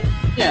whatever, right?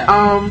 Yeah.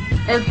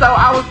 And so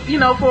I was, you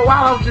know, for a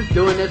while I was just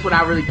doing this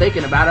without really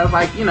thinking about it. I was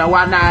like, you know,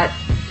 why not?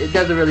 It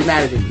doesn't really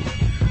matter to me.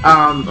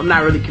 I'm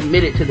not really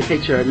committed to the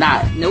picture or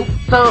not. Nope.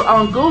 So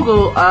on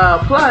Google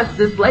Plus,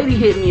 this lady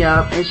hit me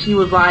up and she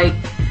was like,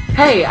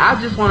 hey,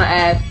 I just want to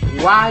ask,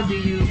 why do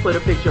you put a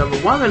picture of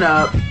a woman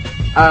up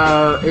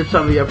in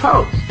some of your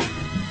posts?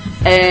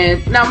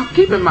 And now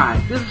keep in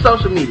mind, this is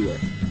social media.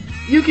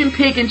 You can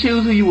pick and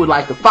choose who you would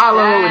like to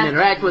follow and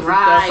interact with and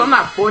stuff. So I'm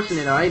not forcing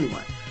it on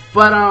anyone.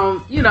 But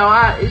you know,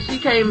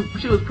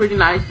 she was pretty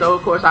nice, so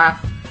of course I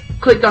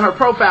clicked on her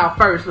profile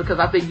first, because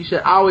I think you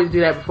should always do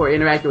that before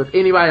interacting with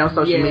anybody on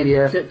social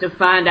media. To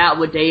find out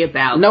what they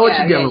about. Know what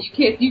you're doing.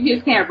 You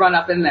just can't run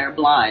up in there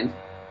blind.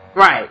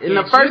 Right. And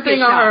the first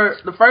thing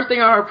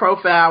on her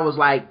profile was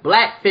like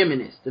black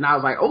feminist, and I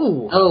was like,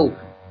 oh,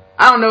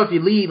 I don't know if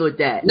you lead with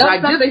that. No,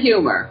 like, sense of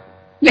humor.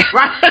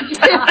 Right.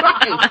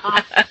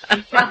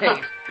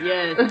 Right.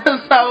 Yes.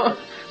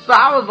 So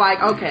I was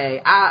like,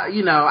 okay,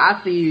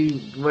 I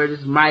see where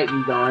this might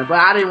be going, but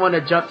I didn't want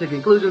to jump to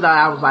conclusions.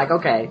 I was like,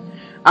 okay.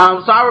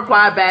 So I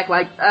replied back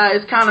like,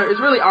 it's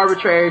really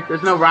arbitrary.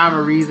 There's no rhyme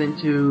or reason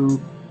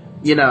to,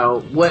 you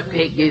know, what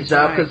pic gets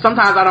up, because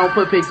sometimes I don't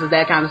put pics of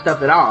that kind of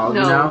stuff at all,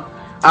 you know?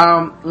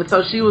 And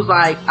so she was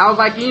like, I was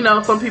like, you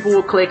know, some people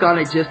will click on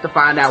it just to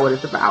find out what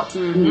it's about.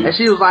 And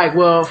she was like,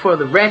 well, for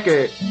the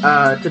record,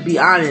 to be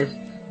honest,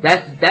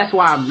 that's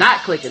why I'm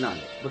not clicking on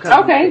it. Because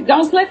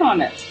don't click on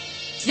it.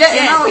 Yeah,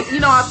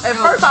 and at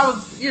first I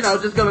was, you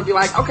know, just gonna be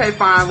like, okay,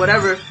 fine,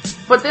 whatever.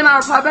 But then I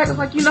replied back, I was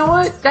like, you know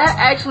what? That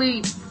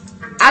actually,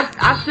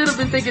 I should have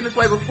been thinking this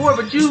way before,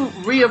 but you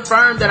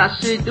reaffirmed that I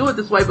should do it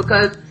this way,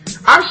 because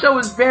our show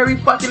is very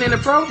fucking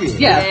inappropriate.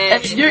 Yeah.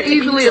 And if you're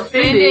easily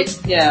offended,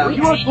 you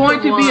are going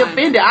to be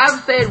offended.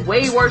 I've said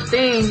way worse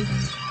things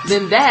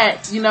than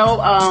that, you know.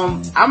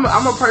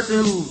 I'm a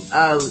person who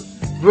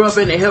grew up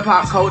in the hip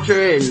hop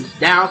culture and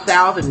down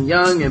south and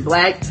young and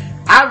black.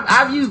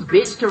 I've used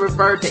bitch to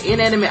refer to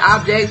inanimate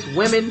objects,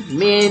 women,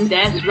 men.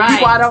 That's right.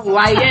 People I don't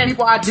like,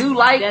 people I do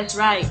like. That's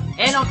right.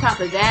 And on top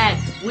of that,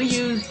 we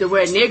use the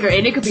word nigger,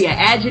 and it could be an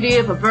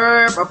adjective, a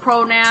verb, a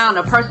pronoun,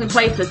 a person,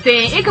 place, a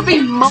thing. It could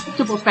be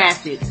multiple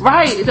facets.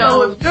 Right.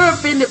 So if you're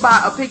offended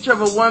by a picture of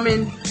a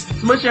woman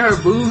smushing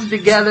her boobs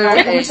together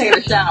and taking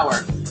a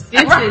shower,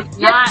 this is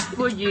not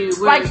for you.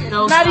 We're like,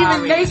 so not sorry.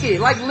 even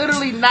naked. Like,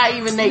 literally not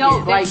even naked.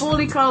 No, they're like,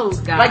 fully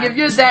clothed, guys. Like, if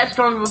you're that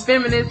strong of a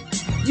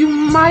feminist, you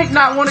might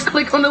not want to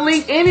click on the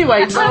link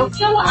anyway. So,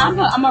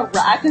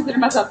 I consider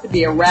myself to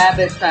be a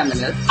rabid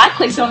feminist. I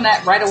clicked on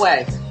that right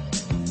away.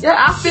 Yeah,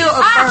 I feel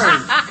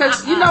affirmed.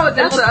 Because, you know,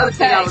 that's the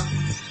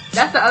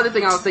other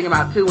thing I was thinking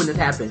about, too, when this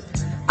happened.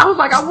 I was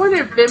like, I wonder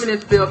if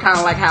feminists feel kind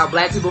of like how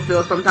black people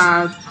feel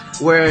sometimes,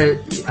 where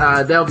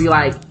they'll be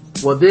like,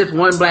 well, this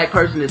one black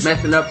person is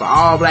messing up for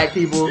all black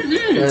people.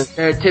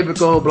 They're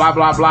typical, blah,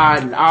 blah, blah,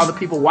 and all the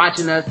people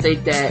watching us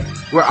think that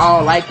we're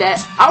all like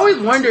that. I always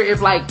wonder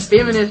if, like,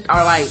 feminists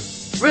are like,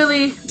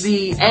 really?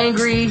 The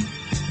angry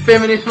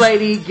feminist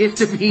lady gets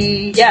to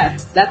be...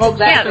 Yes, that's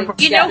exactly... Yeah,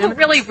 you know who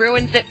really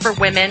ruins it for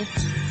women?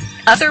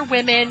 Other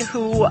women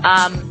who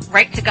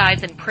write to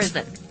guys in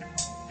prison.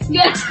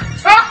 Yes.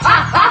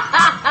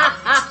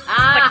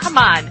 Like, come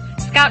on.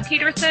 Scott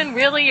Peterson,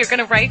 really? You're going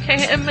to write to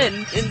him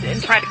and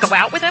try to go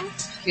out with him?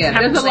 Yeah,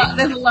 there's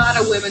a lot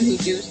of women who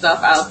do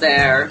stuff out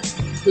there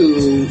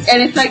who,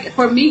 and it's like,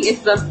 for me,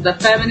 it's the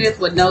feminists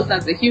with no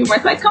sense of humor.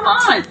 It's like, come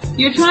on,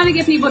 you're trying to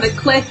get people to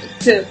click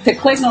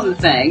on the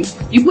thing.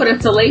 You put a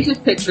salacious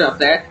picture up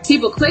there,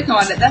 people click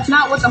on it. That's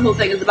not what the whole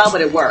thing is about,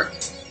 but it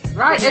works.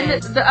 Right,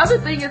 and the other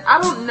thing is,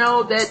 I don't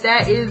know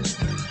that is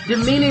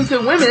demeaning to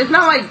women. It's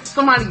not like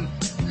somebody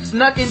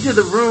snuck into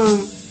the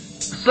room,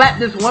 slapped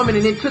this woman,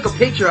 and then took a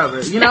picture of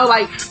her. You know,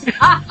 like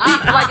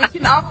it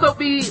can also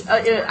be.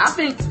 I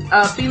think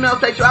female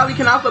sexuality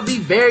can also be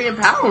very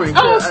empowering.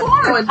 Oh, of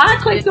course. I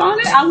clicked on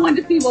it. I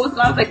wanted to see what was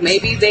going on. Like,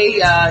 maybe they,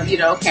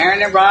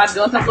 Karen and Rod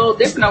doing something a little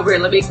different over here.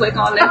 Let me click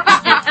on this.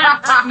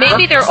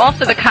 Maybe they're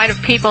also the kind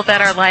of people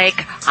that are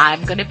like,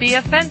 I'm going to be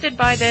offended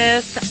by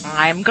this.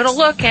 I'm going to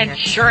look, and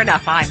sure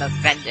enough, I'm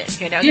offended.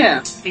 You know?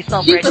 Yeah. Be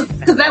self-righteous.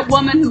 Because that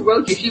woman who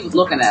wrote you, she was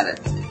looking at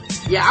it.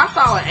 Yeah, I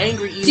saw an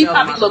angry email. She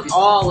probably looked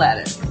all at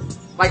it.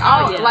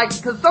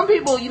 Cause some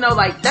people,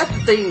 that's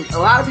the thing, a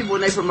lot of people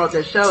when they promote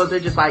their shows,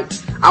 they're just like,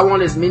 I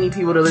want as many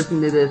people to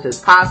listen to this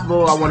as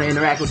possible, I want to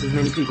interact with as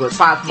many people as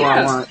possible,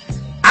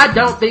 I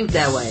don't think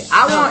that way.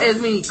 I want as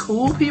many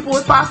cool people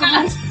as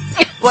possible,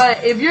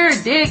 but if you're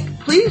a dick,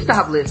 please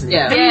stop listening.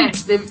 Yeah.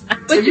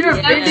 If you're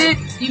offended,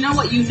 you know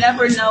what, you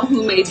never know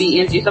who may be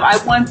into you. So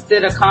I once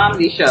did a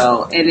comedy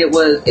show, and it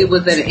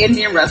was at an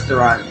Indian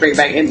restaurant, Bring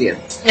Back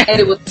Indians, and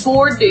it was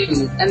 4 dudes,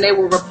 and they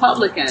were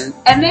Republicans,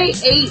 and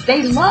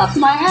they loved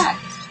my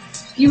act.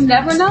 You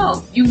never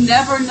know. You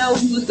never know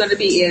who's going to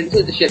be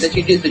into the shit that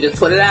you do, so just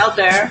put it out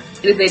there,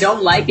 and if they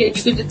don't like it,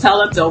 you can just tell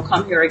them, don't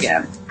come here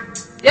again.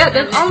 Yeah,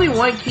 there's only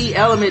one key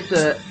element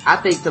to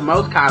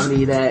most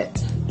comedy that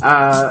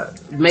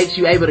makes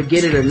you able to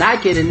get it or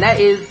not get it, and that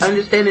is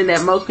understanding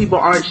that most people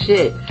aren't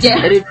shit.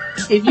 Yeah. And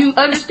if you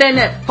understand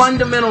that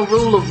fundamental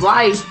rule of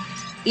life,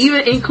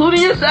 even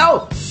including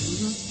yourself,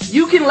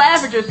 you can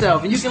laugh at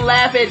yourself, and you can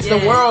laugh at the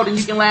world, and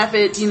you can laugh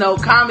at,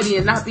 comedy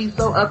and not be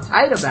so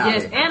uptight about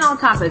it. And on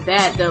top of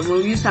that,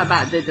 when you talk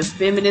about the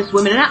feminist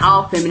women, and not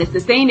all feminists, the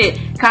thing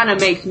that kind of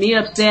makes me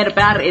upset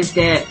about it is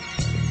that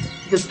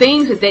the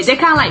things that they're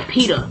kind of like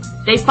PETA.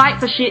 They fight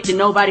for shit that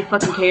nobody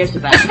fucking cares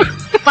about.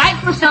 Fight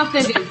for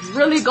something that's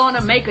really gonna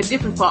make a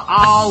difference for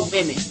all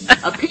women.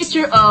 A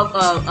picture of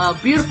a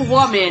beautiful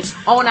woman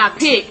on our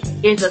pic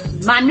is a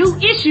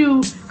minute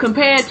issue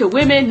compared to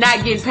women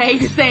not getting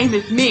paid the same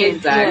as men.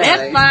 Exactly.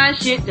 Let's find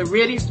shit to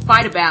really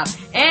fight about.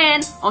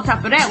 And on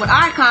top of that, with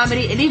our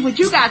comedy, and even with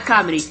you guys'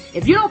 comedy,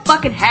 if you don't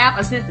fucking have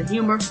a sense of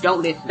humor,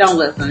 don't listen. Don't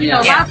listen. You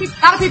know, a lot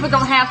of people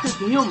don't have sense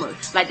of humor.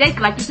 Like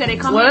you said, they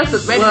come in ready to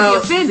be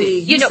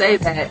offended. You say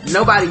that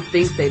nobody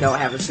thinks they don't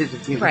have a sense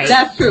of humor. Right.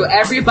 That's true.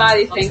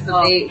 Everybody thinks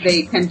that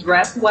they can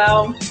dress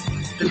well,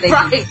 that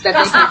they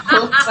can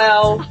cook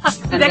well,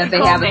 and that they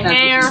have a sense of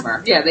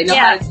humor. Yeah, they know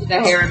how to do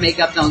their hair and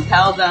makeup. Don't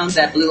tell them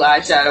that blue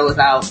eyeshadow is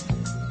out.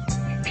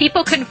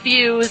 People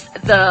confuse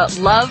the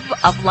love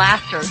of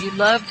laughter. You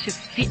love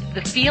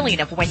the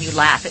feeling of when you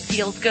laugh. It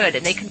feels good,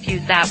 and they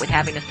confuse that with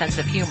having a sense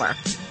of humor.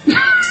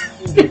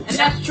 And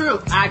that's true.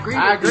 I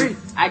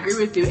agree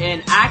with you.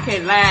 And I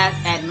can laugh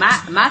at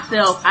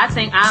myself. I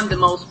think I'm the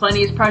most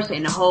funniest person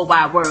in the whole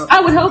wide world.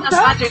 I would hope so.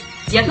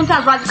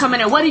 Sometimes Roger come in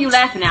there, what are you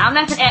laughing at? I'm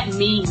laughing at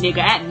me, nigga,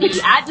 at me.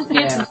 I just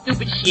did some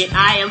stupid shit.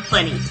 I am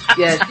funny.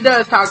 Yeah, she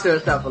does talk to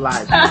herself a lot.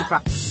 She should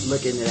probably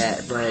look into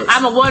that, but...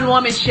 I'm a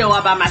one-woman show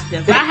all by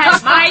myself. I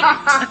have Mike.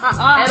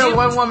 And a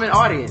one-woman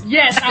audience.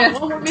 Yes, I'm a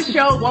one-woman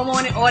show,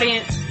 one-woman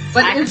audience.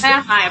 But I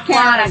laugh, I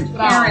applaud.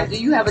 Karen, do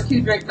you have a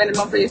 2-drink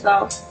minimum for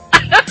yourself?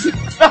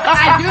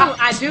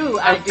 I do.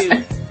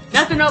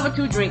 Nothing over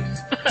 2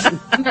 drinks.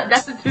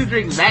 That's a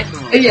 2-drink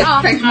maximum.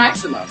 Yes, drink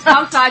maximum.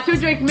 I'm sorry, 2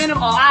 drinks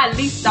minimum, or I at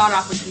least start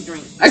off with 2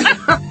 drinks.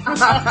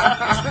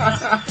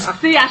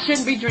 See, I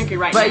shouldn't be drinking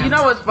right now. But you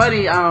know what's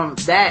funny?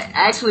 That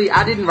actually,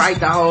 I didn't write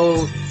the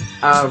whole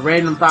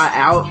random thought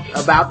out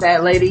about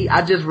that lady.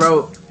 I just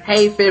wrote,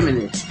 "Hey,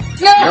 feminist."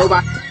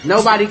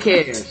 Nobody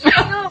cares.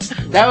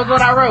 That was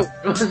what I wrote.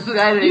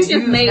 You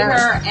just made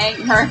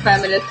her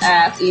feminist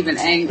ass even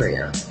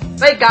angrier.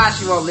 Thank God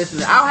she won't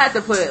listen. I'll have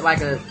to put like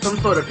some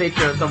sort of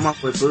picture of someone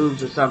with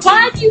boobs or something.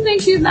 Why do you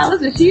think she's not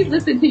listening? She's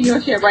listening to your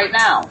shit right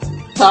now.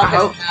 Talking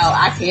about,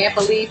 I can't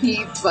believe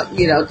he,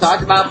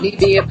 talked about me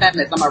being a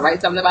feminist. I'm gonna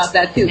write something about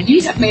that too. You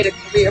just made a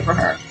career for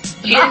her.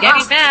 She's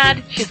getting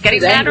mad. She's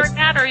getting madder and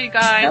madder, you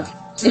guys.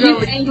 She's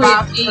angry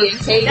at me and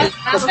Katie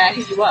for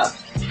backing you up.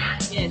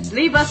 Yes,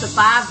 leave us a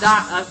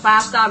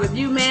 5-star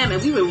review, ma'am,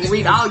 and we will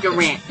read all your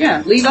rant.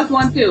 Yeah, leave us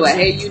one too.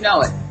 Hey, you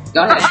know it.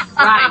 Go ahead.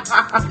 Right.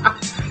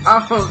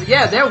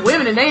 Yeah, they're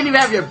women and they didn't even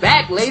have your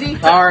back, lady.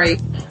 Sorry.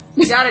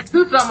 You gotta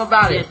do something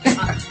about it.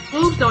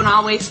 Boobs don't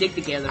always stick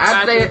together.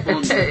 I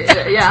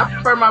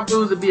prefer my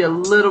boobs to be a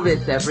little bit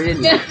separate,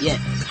 isn't it? Yeah.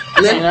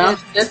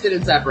 Listed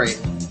and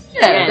separated.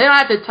 Yeah, they don't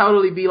have to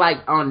totally be like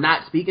on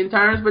not speaking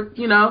terms, but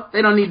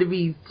they don't need to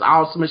be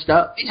all smushed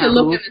up. They should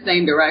look in the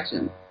same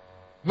direction.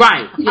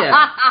 Right,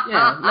 yeah.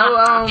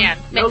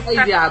 No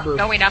lazy eye boobs.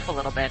 Going up a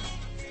little bit.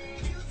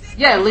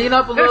 Yeah, lean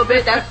up a little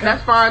bit.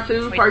 That's fine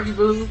too. Perky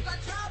boobs.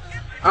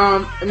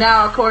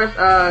 Now of course,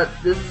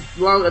 this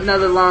is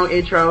another long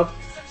intro,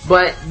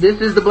 but this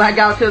is the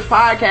Blackout Tips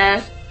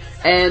podcast,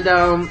 And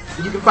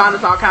you can find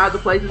us all kinds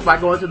of places by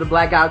going to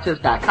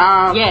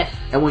theblackguywhotips.com. Yes.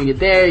 And when you're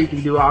there, you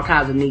can do all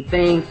kinds of neat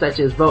things, such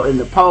as vote in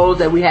the polls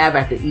that we have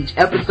after each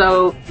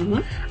episode.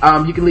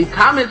 Mm-hmm. You can leave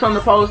comments on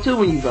the polls too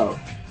when you vote,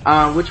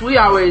 which we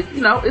always,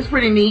 it's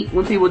pretty neat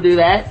when people do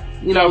that.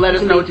 Let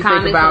us know what you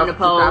think about the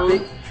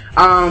topic.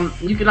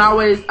 You can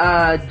always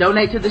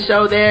donate to the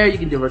show there. You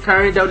can do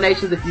recurring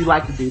donations if you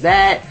like to do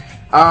that.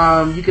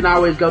 You can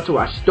always go to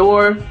our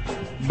store,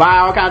 buy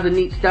all kinds of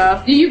neat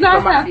stuff. Do you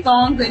guys have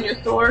songs in your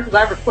store? Because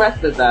I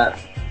requested that.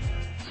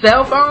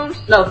 Cell phones?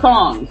 No,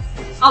 songs.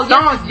 Oh,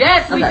 songs,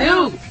 yes, we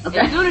do. Okay.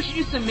 As soon as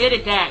you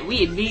submitted that,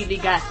 we immediately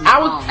got some I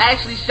was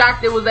actually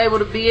shocked it was able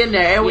to be in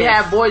there, and we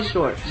have boy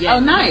shorts. Yes. Oh,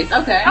 nice.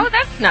 Okay. Oh,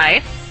 that's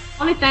nice.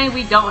 Only thing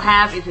we don't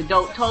have is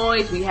adult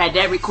toys. We had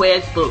that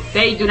request, but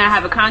they do not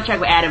have a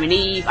contract with Adam and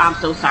Eve. I'm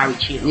so sorry,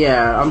 Chill.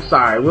 Yeah, I'm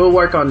sorry. We'll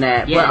work on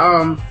that.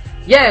 Yeah.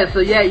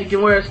 But, you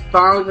can wear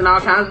songs and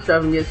all kinds of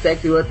stuff and get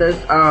sexy with us.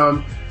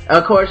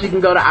 Of course, you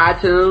can go to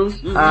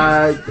iTunes.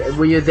 Mm-hmm.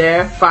 When you're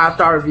there,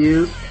 5-star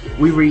reviews.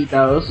 We read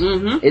those.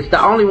 Mm-hmm. It's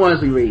the only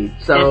ones we read.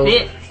 So,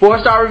 that's it.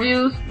 4-star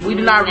reviews, we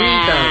do not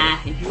read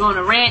those. If you want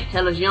to rant,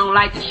 tell us you don't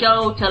like the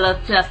show.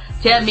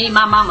 Tell me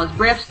my mama's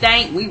breath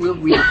stank. We will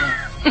read them.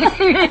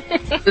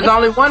 There's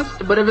only one,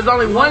 but if it's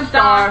only one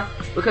star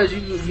because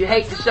you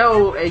hate the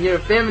show and you're a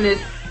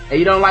feminist and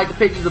you don't like the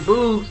pictures of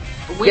boobs,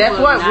 guess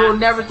what? We'll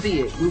never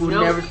see it. We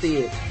will never see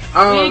it.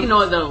 We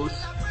ignore those.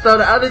 So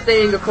the other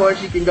thing, of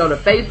course, you can go to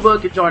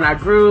Facebook and join our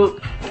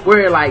group.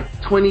 We're at like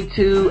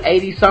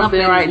 2280 something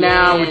right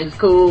now, which is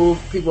cool.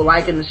 People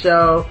liking the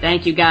show.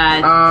 Thank you,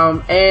 guys.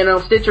 And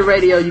on Stitcher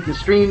Radio, you can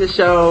stream the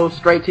show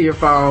straight to your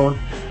phone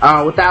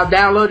without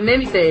downloading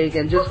anything,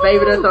 and just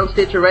favorite us on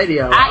Stitcher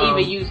Radio. I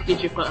even use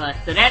Stitcher for us,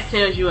 so that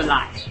tells you a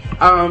lot.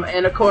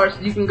 And of course,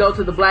 you can go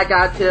to the Black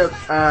Guy Tips,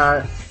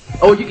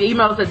 or you can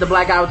email us at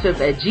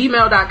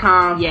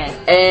theblackguywhotips@gmail.com. Yes.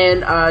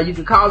 And you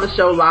can call the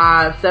show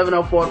live,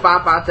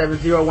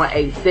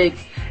 704-557-0186,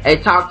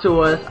 and talk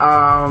to us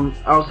on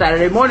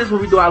Saturday mornings when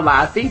we do our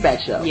live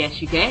feedback show.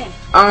 Yes, you can.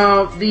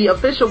 The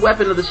official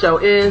weapon of the show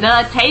is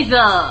the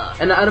taser.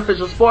 And the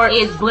unofficial sport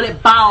is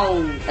bullet ball.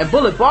 And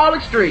bullet ball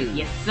extreme.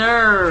 Yes,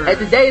 sir. And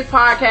today's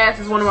podcast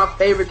is one of my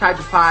favorite types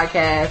of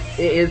podcasts.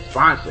 It is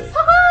sponsored.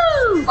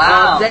 Woohoo!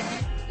 Wow.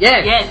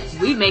 Yes,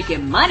 we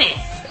making money.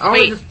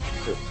 Only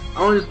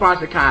the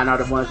sponsored kind are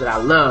the ones that I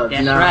love.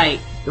 That's right.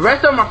 The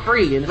rest of them are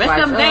free. And the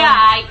rest of them, they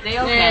alright. They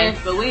okay.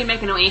 But we ain't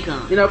making no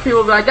income.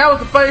 People be like, that was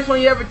the funniest one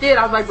you ever did.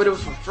 I was like, but it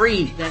was for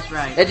free. That's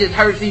right. That just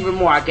hurts even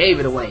more. I gave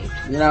it away.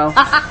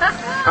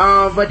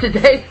 But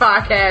today's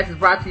podcast is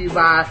brought to you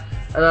by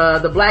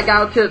the Black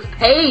Guy Tips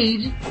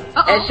page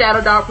at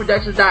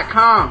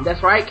ShadowDogProductions.com.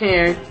 That's right,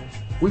 Karen.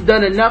 We've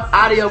done enough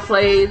audio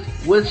plays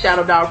with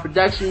Shadow Dog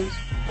Productions.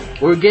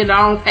 We're getting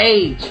our own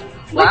page.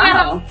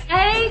 Wow.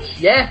 Page?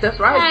 Yes, that's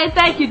right. Hey,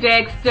 thank you,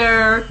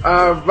 Dexter.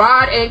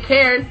 Rod and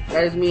Karen,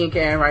 that is me and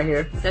Karen right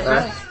here. That's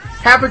right.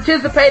 Have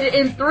participated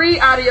in 3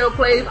 audio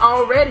plays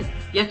already.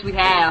 Yes, we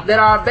have. That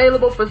are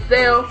available for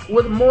sale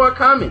with more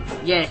coming.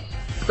 Yes.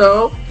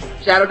 So,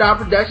 Shadow Dog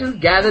Productions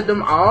gathered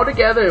them all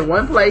together in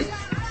one place.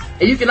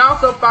 And you can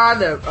also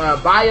find the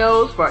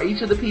bios for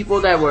each of the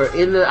people that were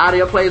in the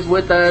audio plays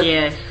with us.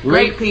 Yes,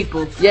 great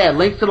people. Yeah,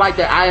 links to like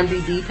their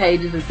IMDb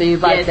pages and things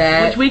like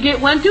that. Which we get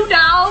one too,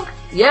 dog.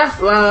 Yeah,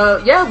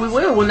 we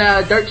will. When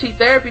Dirt Cheap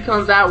Therapy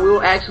comes out,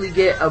 we'll actually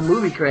get a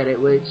movie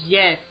credit, which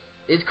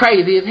is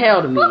crazy as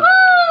hell to me. Woo-hoo!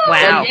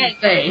 Wow.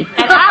 And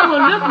I will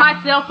look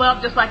myself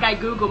up just like I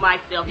Google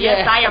myself.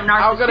 Yes, I am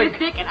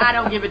narcissistic and I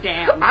don't give a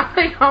damn. I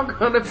think I'm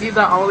going to be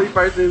the only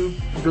person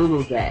who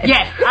Googles that.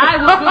 Yes, I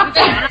will Google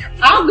that.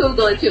 I'll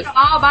Google it too.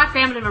 All my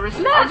family members.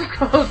 I'm just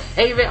going to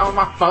save it on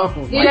my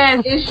phone.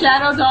 Yes. Is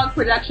Shadow Dog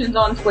Productions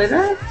on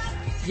Twitter?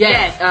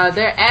 Yes,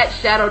 they're at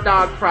Shadow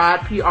Dog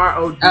Prod,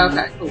 Prod.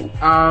 Okay, cool.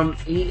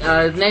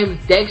 His name is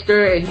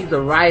Dexter, and he's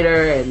a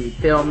writer and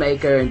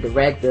filmmaker and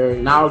director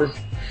and all this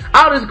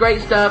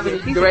great stuff,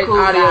 and he directs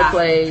audio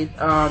plays.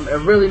 A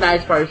really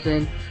nice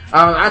person.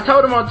 I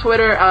told him on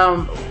Twitter,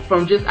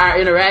 from just our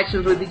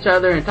interactions with each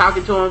other and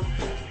talking to him,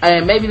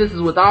 and maybe this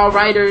is with all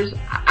writers,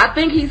 I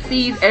think he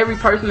sees every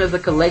person as a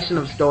collection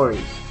of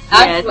stories.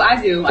 I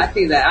do. I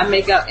see that. I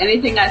make up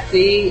anything I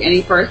see,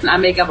 any person, I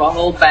make up a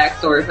whole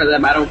backstory for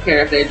them. I don't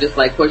care if they're just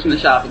like pushing the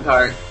shopping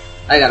cart.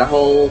 I got a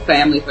whole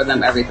family for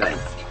them, everything.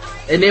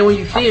 And then when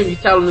you see him, you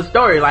tell him the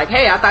story. Like,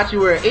 hey, I thought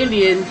you were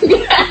Indian,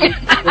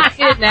 was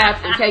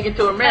kidnapped and taken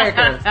to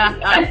America.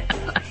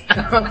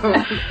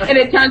 And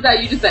it turns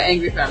out you're just an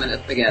angry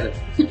feminist together.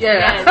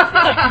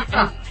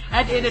 Yeah.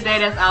 At the end of the day,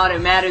 that's all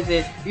that matters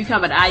is you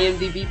talking about the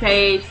IMDb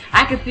page.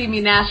 I can see me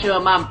now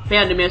showing my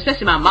family members,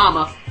 especially my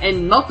mama,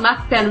 and most of my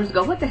family members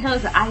go, what the hell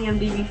is an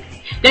IMDb?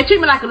 They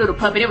treat me like a little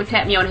puppy. They would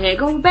tap me on the head,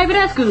 go, baby,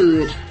 that's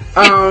good.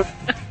 Now,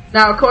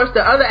 of course,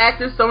 the other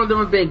actors, some of them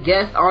have been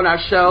guests on our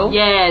show.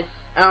 Yes.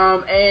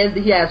 And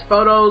he has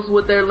photos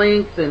with their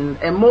links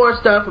and more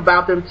stuff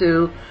about them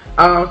too.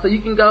 So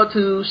you can go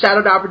to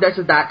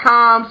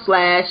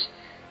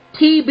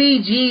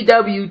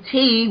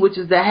ShadowDogProductions.com/TBGWT, which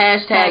is the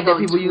hashtag that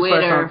people use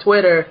for us on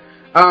Twitter.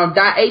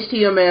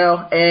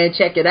 .html and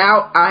check it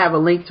out. I'll have a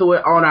link to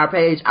it on our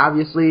page,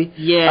 obviously.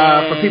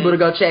 Yeah. For people to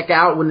go check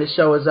out when the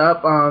show is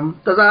up.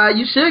 Cause,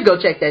 you should go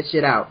check that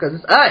shit out, cause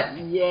it's us.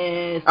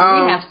 Yes.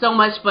 We have so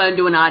much fun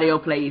doing audio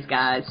plays,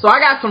 guys. So I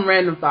got some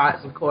random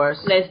thoughts, of course.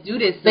 Let's do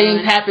this.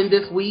 Things happened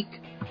this week.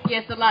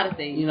 Yes, a lot of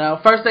things. You know,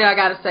 first thing I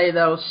gotta say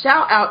though,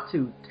 shout out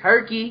to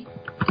Turkey.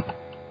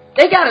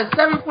 They got a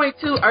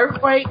 7.2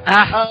 earthquake,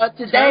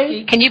 today.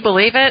 Turkey. Can you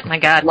believe it? My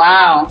God.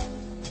 Wow.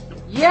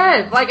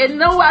 Yes, like, and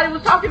nobody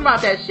was talking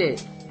about that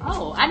shit.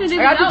 Oh, I didn't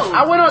even know.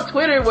 I went on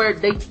Twitter where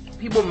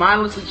people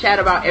mindlessly chat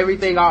about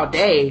everything all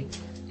day,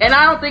 and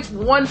I don't think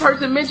one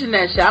person mentioned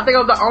that shit. I think I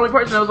was the only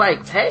person that was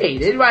like, hey,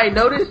 did anybody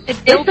notice? It's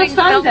a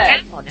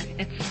Sunday.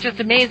 It's just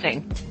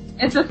amazing.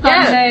 It's a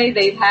Sunday. Yes.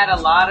 They've had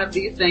a lot of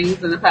these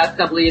things in the past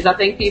couple of years. I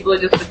think people are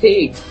just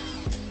fatigued.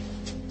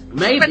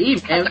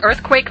 Maybe.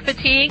 Earthquake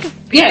fatigue?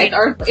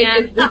 Yeah,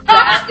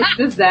 it's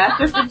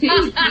disaster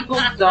fatigue.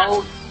 People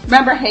don't...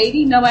 Remember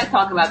Haiti? Nobody's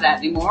talking about that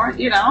anymore,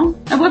 you know?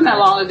 It wasn't that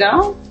long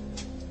ago.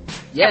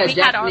 Yeah, we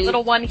had our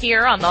little one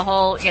here on the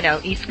whole,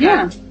 East Coast.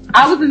 Yeah.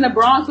 I was in the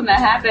Bronx when that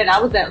happened. I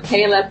was at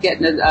KLF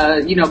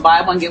getting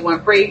buy one, get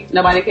one free.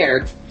 Nobody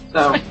cared.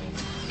 So...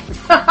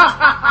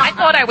 I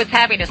thought I was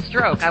having a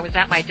stroke. I was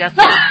at my desk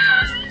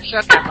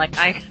shook. I'm like,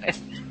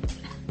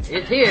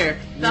 it's here.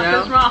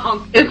 Something's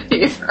wrong. It's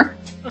here.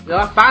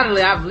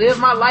 Finally, I've lived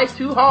my life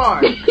too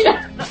hard.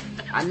 Yeah.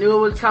 I knew it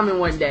was coming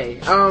one day.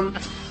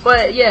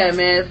 But yeah,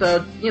 man,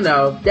 so,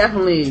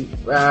 definitely,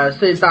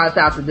 send thoughts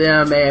out to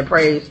them and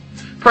praise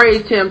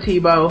Tim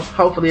Tebow.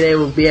 Hopefully they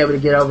will be able to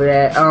get over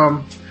that.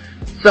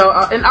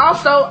 And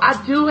also,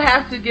 I do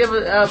have to give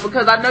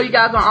because I know you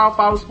guys don't all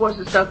follow sports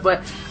and stuff,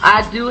 but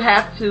I do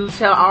have to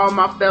tell all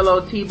my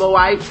fellow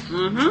Tebowites,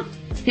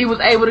 he was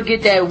able to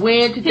get that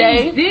win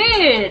today. He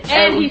did!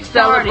 And we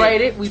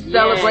celebrated. We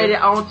celebrated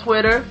on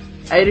Twitter.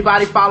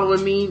 Anybody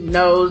following me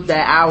knows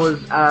that I was,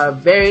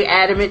 very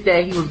adamant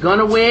that he was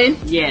gonna win.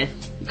 Yes.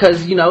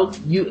 Because,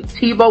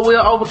 Tebow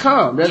will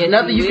overcome. There's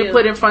nothing you can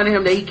put in front of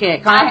him that he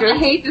can't conquer. I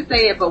hate to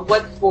say it, but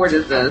what sport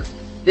is this?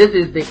 This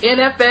is the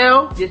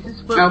NFL. This is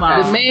football.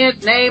 Okay. The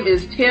man's name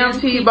is Tim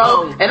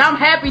Tebow. And I'm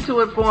happy to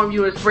inform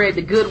you and spread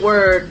the good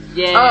word of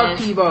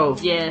Tebow.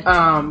 Yes.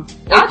 I'll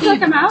check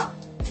him out.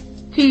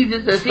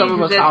 Teases, as some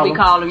of us call him. We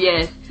call him,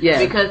 yes.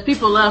 Because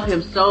people love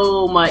him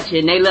so much,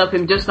 and they love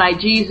him just like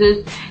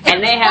Jesus.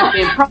 And they have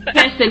been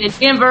protesting in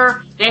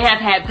Denver. They have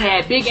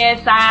had big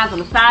ass signs on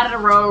the side of the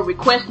road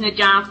requesting that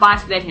John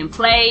Fox let him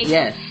play.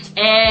 Yes.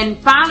 And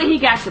finally he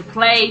got to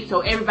play,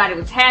 so everybody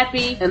was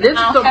happy. And this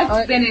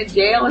has been in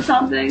jail or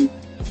something?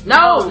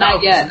 No,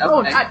 not yet. No,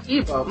 okay. not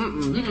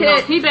Tebow. You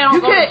can't. Tebow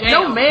don't go to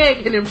jail. No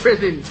man can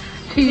imprison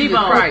Jesus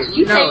Christ.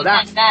 You say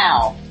that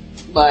now,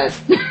 but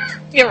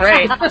you're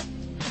right.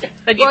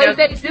 Well, if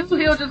they do,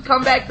 he'll just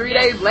come back 3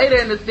 days later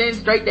and ascend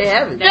straight to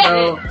heaven.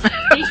 So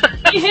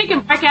he can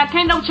break out.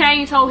 Can't no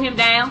chains hold him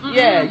down. Mm-hmm.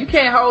 Yeah, you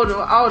can't hold him.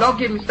 Oh, don't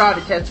get me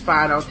started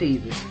testifying on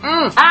TV.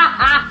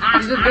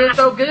 He's just been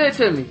so good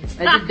to me.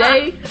 And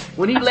today,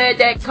 when he led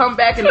that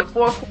comeback in the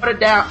fourth quarter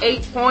down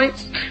 8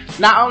 points,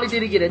 not only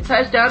did he get a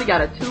touchdown, he got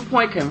a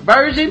 2-point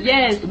conversion.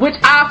 Yes. Which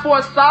I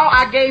foresaw.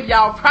 I gave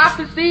y'all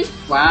prophecy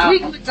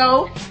weeks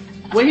ago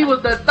when he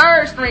was the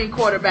third string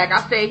quarterback.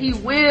 I said he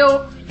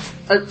will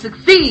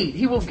succeed.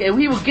 He will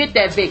get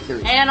that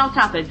victory. And on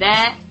top of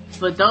that,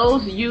 for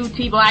those of you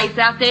Tebowites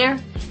out there,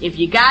 if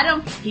you got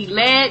him, he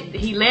led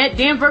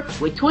Denver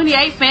with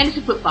 28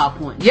 fantasy football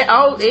points.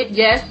 Yeah,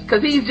 yes,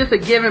 because he's just a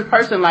given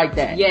person like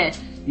that.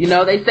 Yes.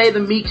 They say the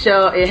meek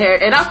shall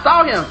inherit, and I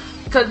saw him,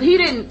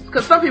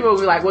 because some people will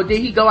be like, well, did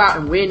he go out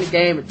and win the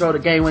game and throw the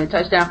game-winning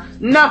touchdown?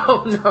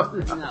 No.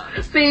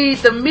 See,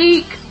 the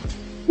meek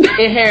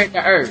inherit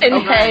the earth,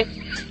 okay?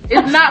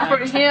 It's not for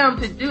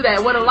him to do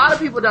that. What a lot of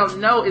people don't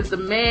know is the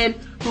man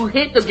who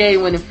hit the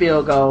game-winning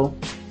field goal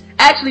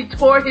actually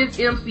tore his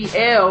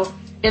MCL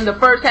in the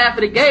first half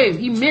of the game.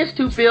 He missed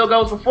 2 field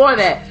goals before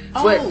that.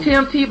 But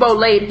Tim Tebow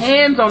laid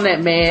hands on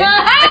that man.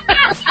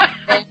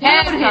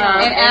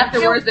 and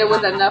afterwards there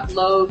was enough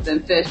loaves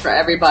and fish for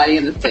everybody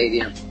in the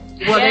stadium.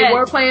 Well, they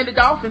were playing the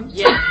Dolphins.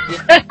 Yes.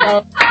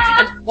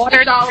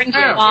 Water turned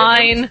to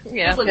wine.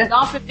 It was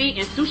dolphin meat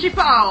and sushi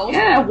balls.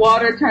 Yeah,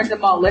 water turned to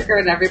malt liquor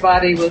and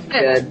everybody was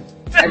good.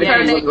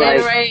 Everybody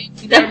was right.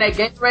 He turned that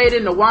Gatorade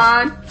into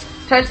wine,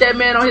 touched that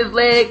man on his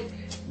leg.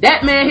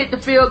 That man hit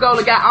the field goal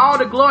and got all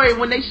the glory.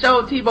 When they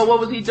showed Tebow, what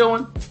was he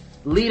doing?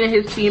 Leading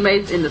his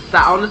teammates on the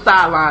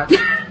sideline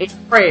in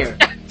prayer.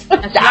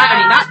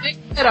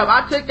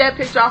 I took that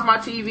picture off my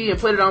TV and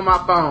put it on my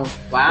phone.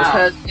 Wow.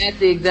 Because that's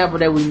the example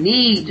that we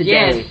need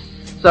today.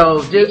 Yes.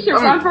 So he should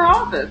run for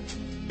office.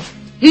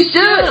 He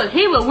should.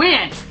 He will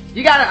win.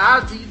 You gotta,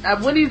 after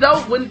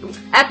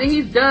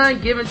he's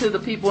done giving to the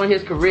people in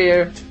his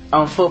career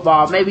on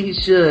football, maybe he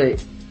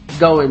should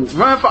go and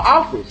run for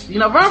office.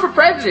 Run for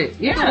president.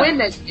 He can win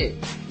that shit.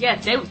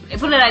 Yes, they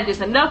put it like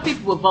this. Enough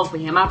people will vote for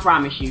him, I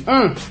promise you.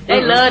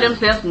 They love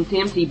themselves some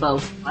Tim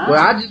Tebow. Wow.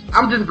 Well,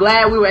 I'm just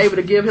glad we were able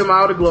to give him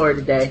all the glory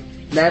today.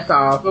 That's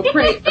all. Well,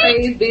 praise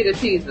be to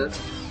Jesus.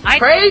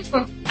 Praise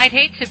him. I'd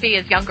hate to be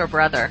his younger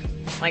brother.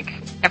 Like,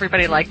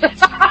 everybody liked it.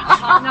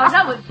 Oh, no,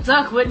 that would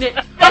suck, wouldn't it?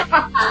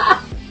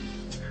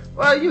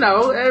 Well, you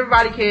know,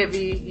 everybody can't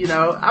be, you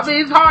know, I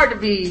mean, it's hard to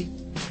be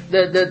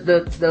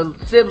the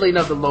sibling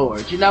of the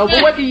Lord, you know,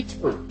 but what do you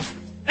do?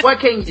 What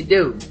can you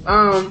do?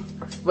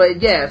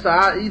 But yeah, so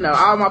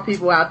all my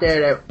people out there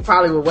that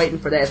probably were waiting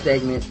for that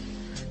segment,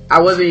 I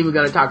wasn't even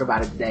going to talk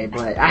about it today,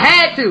 but I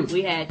had to.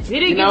 We had to. He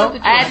didn't give us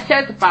the I had to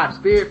testify. The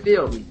Spirit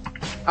filled me.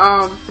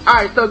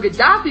 Alright, so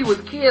Gaddafi was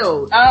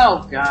killed.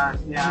 Oh, God,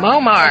 yeah.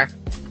 Muammar.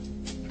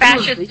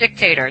 Fascist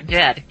dictator,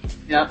 dead.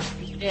 Yep.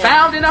 Yeah.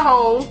 Found in a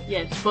hole.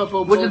 Yes,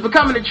 which is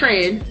becoming a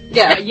trend.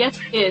 Yeah, yes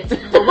it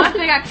is. But one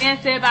thing I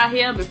can say about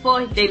him,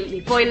 before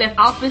he left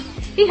office,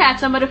 he had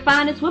some of the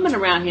finest women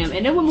around him,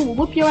 and them women will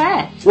whoop your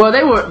ass. Well,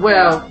 they were,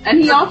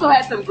 and he also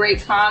had some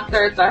great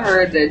concerts. I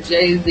heard that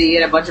Jay-Z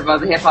and a bunch of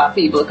other hip-hop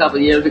people a couple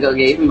of years ago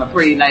gave him a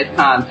pretty nice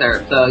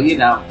concert, so, you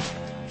know.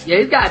 Yeah,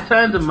 he's got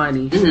tons of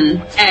money.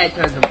 Mm-hmm. And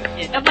tons of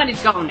money. Yeah, that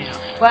money's gone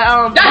now.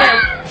 But,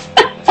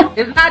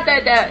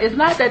 it's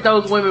not that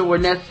those women were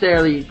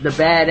necessarily the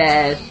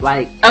badass,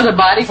 like... As a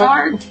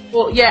bodyguard?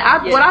 Well,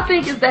 what I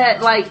think is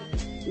that, like,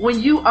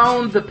 when you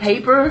own the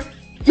paper,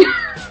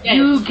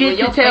 you get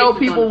to tell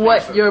people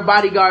what your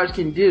bodyguards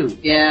can do.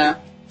 Yeah.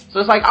 So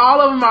it's like all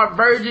of them are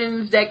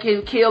virgins that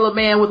can kill a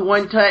man with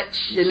one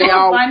touch, and they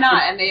all... Why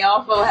not? And they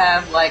also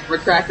have, like,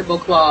 retractable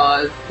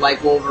claws,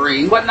 like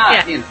Wolverine. What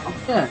not, you know?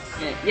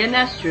 Yeah,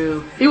 that's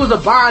true. He was a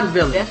Bond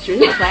villain. That's true.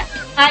 He was like,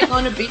 I'm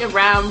not gonna be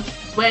around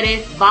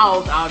sweaty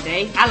balls all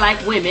day. I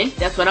like women.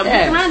 That's what I'm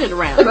surrounded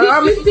around. But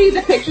did you see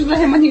the pictures of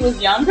him when he was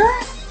younger?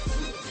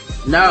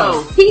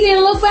 No. He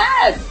didn't look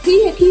bad.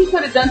 He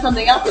could have done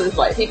something else with his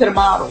life. He could have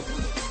modeled.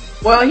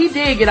 Well, he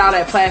did get all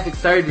that plastic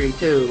surgery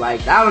too.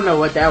 Like, I don't know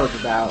what that was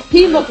about.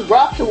 He looked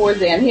rough towards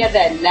the end. He had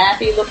that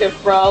nappy looking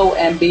fro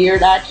and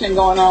beard action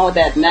going on with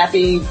that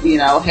nappy,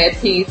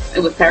 headpiece. It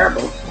was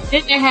terrible.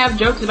 Didn't they have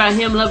jokes about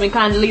him loving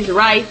Condoleezza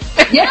Rice?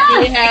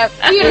 Yeah, he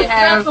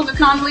had with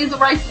Condoleezza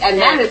Rice, and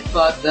that is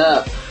fucked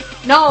up.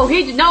 No,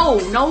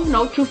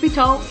 truth be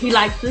told, he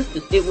likes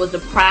sisters. It was a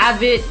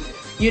private,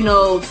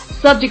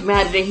 subject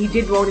matter that he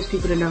didn't want his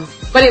people to know.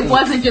 But it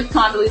wasn't just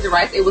Condoleezza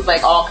Rice, it was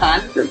like all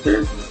kinds of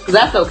sisters. Because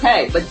that's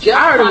okay, but just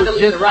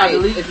Condoleezza Rice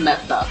is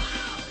messed up.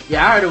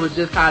 Yeah, I heard it was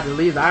just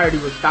Condoleezza. I heard he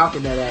was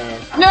stalking that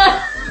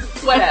ass.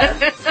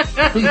 Whatever.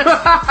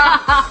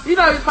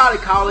 He's probably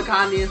calling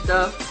Condi and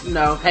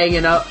stuff,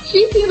 hanging up.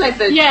 She seems like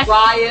the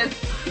driest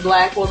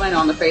black woman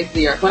on the face of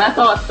the earth. When I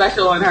saw a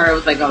special on her, it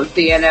was like on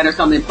CNN or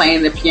something,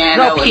 playing the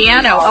piano. No,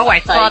 piano. Oh,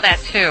 I saw that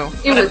too.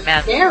 It was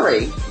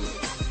scary.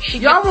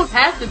 You almost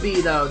have to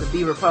be, though, to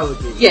be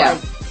Republican. Yeah.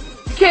 Like,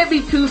 you can't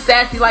be too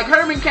sassy. Like,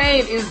 Herman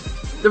Cain is...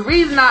 The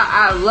reason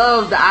I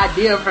love the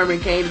idea of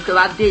Herman Cain is because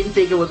I didn't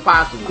think it was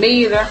possible.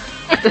 Me either.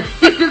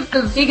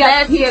 He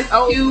has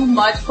too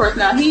much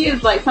personality. He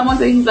is like someone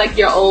said he's like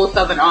your old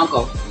Southern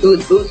uncle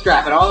who's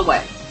bootstrapping all the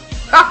way.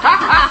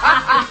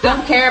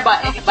 Don't care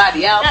about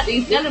anybody else.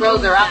 These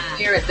girls are out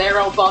here at their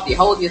own fault. You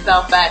hold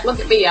yourself back.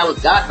 Look at me. I was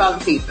Godfather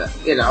pizza.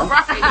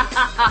 Right.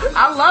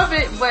 I love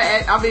it, but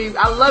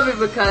I love it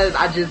because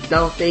I just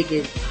don't think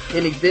it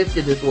can exist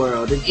in this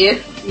world.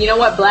 You know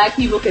what? Black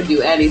people can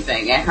do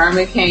anything, and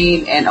Herman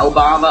Cain and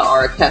Obama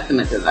are a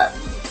testament to that.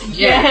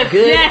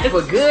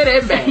 For good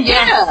and bad.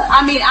 Yeah.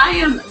 I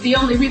am the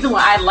only reason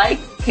why I like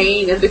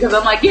Cain is because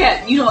I'm like,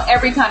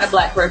 every kind of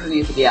black person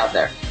needs to be out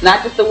there.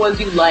 Not just the ones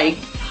you like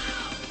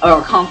or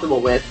are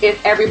comfortable with. It's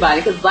everybody,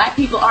 because black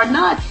people are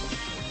nuts.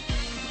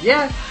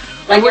 Yeah.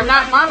 Like, we're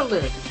not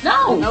monolith.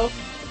 No.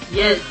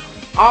 Yes.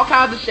 All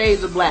kinds of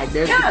shades of black.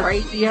 There's the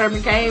crazy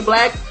Herman Cain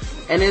black,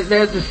 and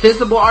there's the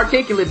sensible,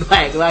 articulate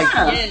black. Like,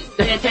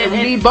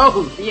 we need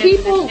both.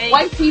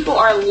 White people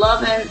are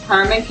loving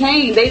Herman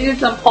Cain. They did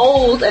some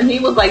polls, and he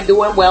was like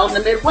doing well in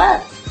the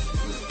Midwest.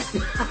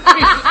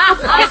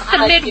 It's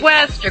the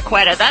Midwest,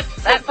 Jaquetta. That's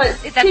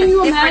a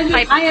different type of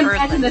person. I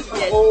imagine this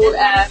old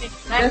ass.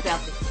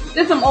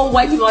 There's some old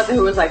white people out there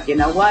who was like, you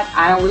know what?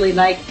 I don't really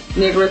like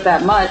niggers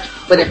that much,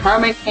 but if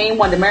Herman Cain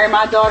wanted to marry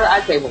my daughter,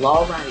 I'd say, well,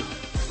 all right.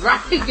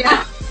 Right,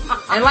 yeah.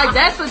 And like,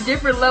 that's a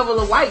different level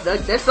of white.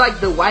 That's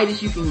like the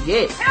whitest you can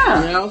get.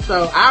 Yeah.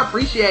 So I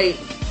appreciate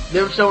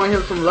them showing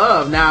him some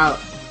love. Now,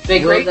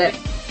 they crazy?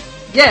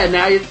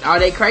 Are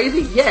they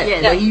crazy?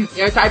 Yes. But he's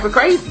their type of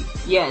crazy.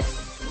 Yes.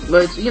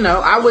 But,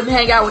 I wouldn't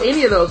hang out with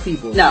any of those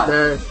people. No.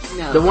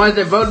 The ones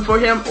that voted for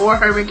him or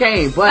Herman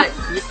Cain. But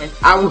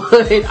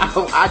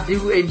I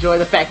do enjoy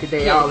the fact that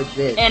they all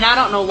exist. And I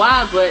don't know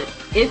why, but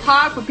it's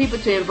hard for people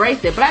to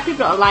embrace it. Black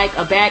people are like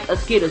a bag of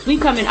Skittles. We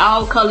come in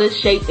all colors,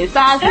 shapes, and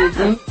sizes.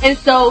 Mm-hmm. And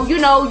so, you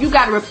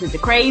gotta represent the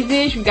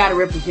crazies, you gotta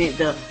represent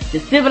the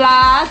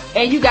civilized,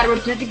 and you gotta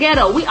represent the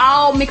ghetto. We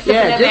all mix up in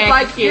that just bag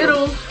like of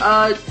Skittles.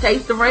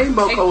 Taste the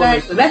Rainbow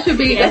Coalition. That should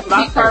be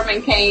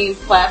Herman Cain's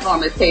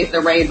platform is Taste the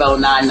Rainbow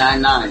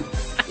 999.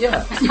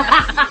 Yeah.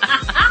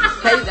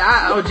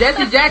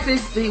 Jesse Jackson,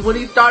 when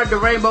he started the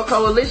Rainbow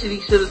Coalition, he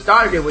should have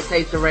started it with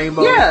Taste the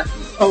Rainbow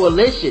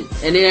Coalition.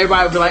 And then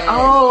everybody would be like,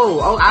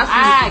 I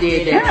see what you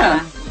did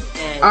there.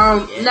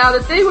 Now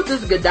the thing with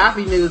this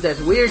Gaddafi news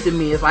that's weird to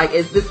me is like,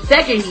 it's the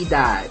second he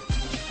died.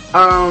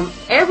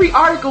 Every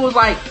article was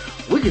like,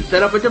 we can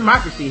set up a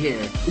democracy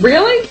here.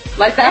 Really?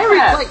 Like that?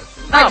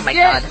 Oh my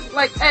God.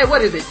 Like, hey,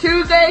 what is it,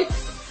 Tuesday?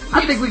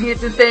 I think we can get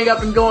this thing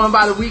up and going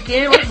by the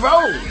weekend. Let's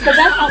roll. So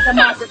that's how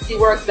democracy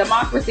works.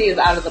 Democracy is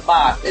out of the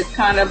box. It's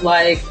kind of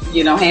like,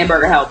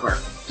 Hamburger Helper.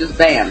 Just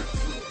bam.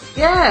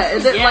 Yeah.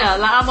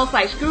 Like almost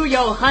like screw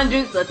your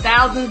hundreds of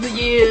thousands of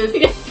years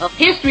of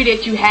history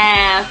that you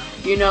have.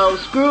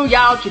 Screw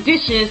y'all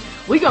traditions.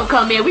 We gonna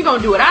come in. We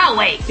gonna do it our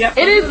way. Yep.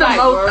 It is the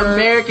most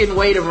American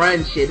way to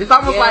run shit. It's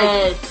almost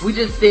like we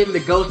just send the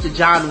ghost of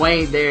John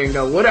Wayne there and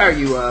go, what are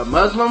you,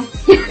 Muslim?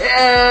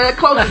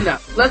 Close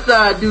enough. Let's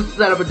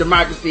set up a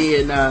democracy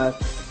and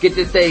get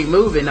this thing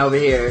moving over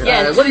here.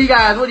 Yes. What are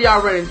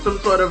y'all running? Some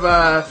sort of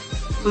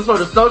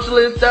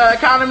socialist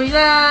economy?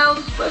 Yeah,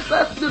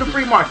 let's do the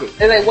free market.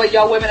 They're like, what,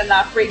 y'all women are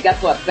not free?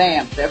 Guess what?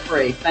 Bam, they're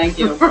free. Thank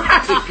you.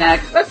 Right.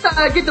 Next. Let's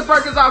get the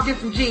burgers off, get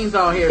some jeans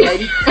on here,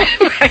 ladies.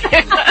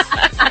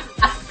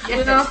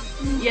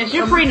 Yes,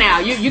 you're free now.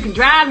 You can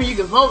drive and you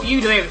can vote.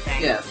 You do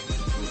everything. Yeah.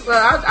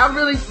 Well, I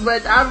really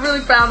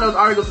found those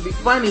articles to be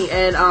funny,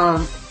 and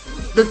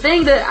the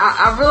thing that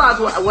I realized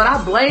what I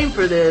blame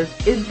for this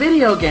is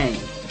video games.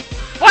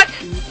 What?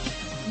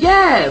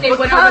 Yeah. They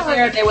went over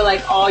there and they were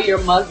like, all your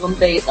Muslim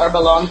base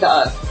belong to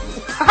us.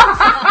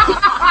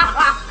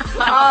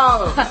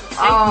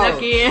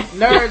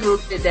 Nerds will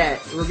get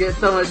that. We'll get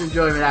so much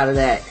enjoyment out of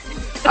that.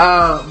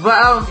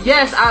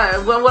 Yes,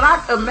 what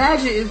I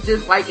imagine is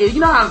just like,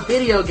 how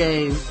video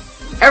games,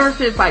 ever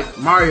since like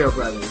Mario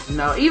Brothers,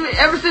 even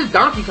ever since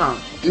Donkey Kong,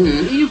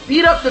 you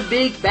beat up the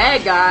big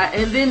bad guy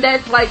and then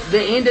that's like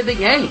the end of the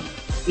game.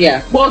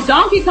 Yeah. Well,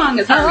 Donkey Kong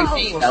is not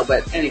repeat though,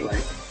 but anyway.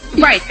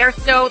 Right, there's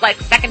no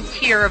second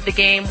tier of the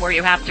game where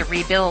you have to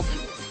rebuild.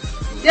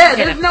 Yeah,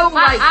 there's no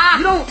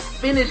you don't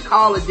finish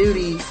Call of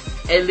Duty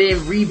and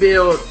then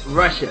rebuild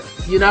Russia.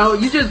 You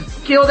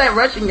just kill that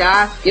Russian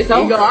guy and you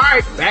go,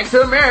 alright, back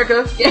to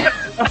America. Yeah.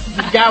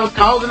 This guy was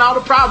causing all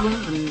the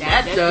problems and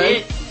that's done.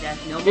 It.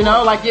 That's no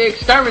more. Like the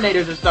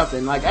exterminators or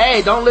something. Like,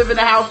 hey, don't live in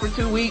the house for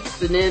 2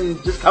 weeks and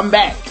then just come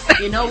back.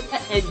 And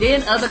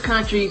then other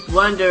countries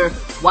wonder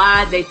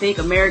why they think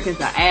Americans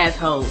are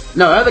assholes.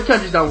 No, other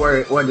countries don't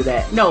wonder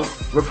that. No.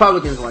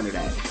 Republicans wonder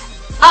that.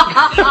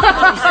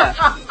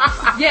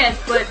 Yes,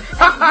 but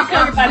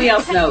everybody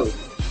else knows.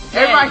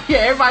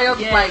 Everybody else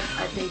is like,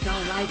 they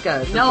don't like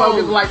us. No.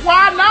 Republicans are like,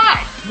 why not?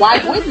 Why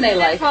wouldn't they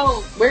like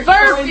us? We're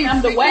showing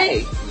them the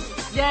way.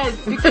 Yes,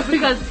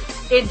 because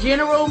in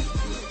general,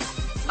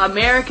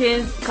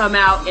 Americans come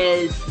out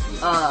as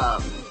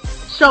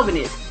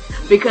chauvinists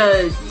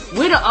because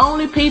we're the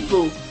only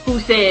people who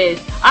says,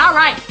 all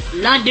right,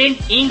 London,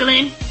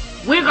 England,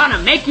 we're gonna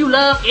make you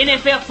love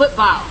NFL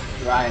football.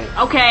 Right.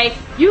 Okay,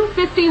 you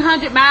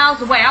 1,500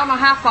 miles away. I don't know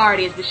how far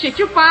it is, but shit,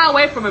 you're far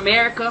away from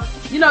America.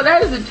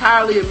 That is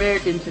entirely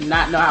American to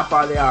not know how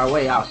far they are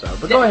away also.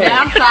 But go ahead.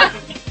 I'm sorry.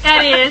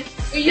 That is.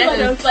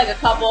 It's like a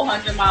couple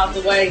 100 miles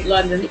away,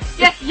 London.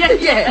 Yeah.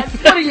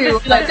 What are you,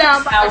 like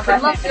down by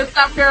Columbia,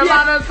 South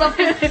Carolina or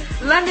something?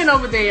 London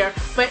over there.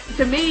 But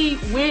to me,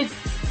 we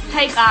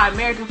take our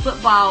American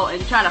football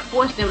and try to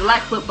force them to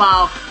like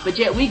football, but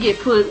yet we get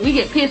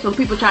pissed when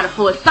people try to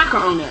force soccer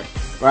on us.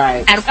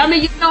 Right. And I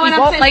mean, we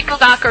won't like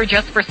soccer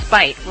just for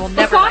spite. We'll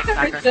never like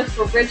soccer. It's just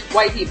for rich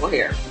white people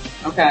here.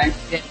 Okay.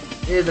 It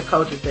is a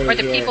culture thing. For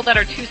the people that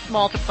are too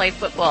small to play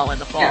football in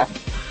the fall. Yeah.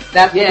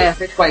 That's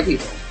rich white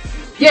people.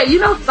 Yeah,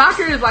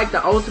 soccer is like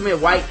the ultimate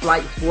white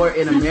flight sport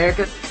in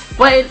America.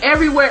 But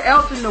everywhere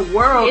else in the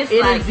world, it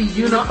is the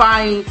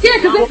unifying. Yeah,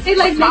 because they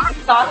make a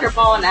soccer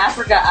ball in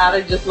Africa out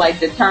of just like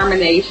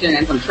determination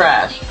and some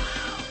trash.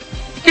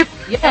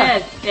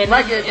 Yes, and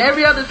like in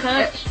every other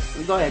country.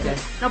 Go ahead,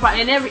 guys. No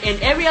problem. In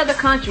every other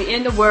country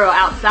in the world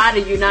outside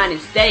of the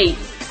United States,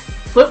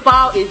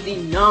 football is the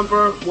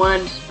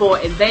 #1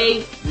 sport, and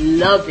they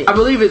love it. I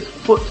believe it's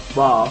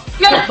football.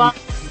 Yeah.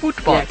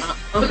 Football.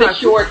 Yeah. With a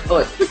short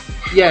foot.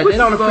 Yeah, they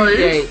don't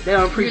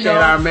appreciate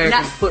our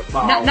American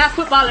football. Not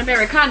football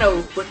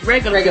Americano, but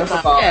regular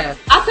football. Yeah.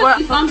 I'll tell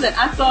you something.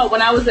 I saw when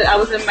I was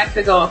in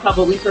Mexico a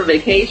couple of weeks for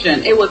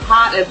vacation. It was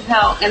hot as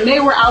hell, and they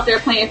were out there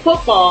playing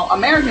football,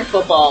 American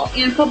football,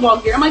 in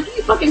football gear. I'm like,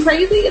 you fucking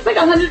crazy? It's like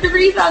 100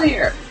 degrees out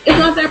here. It's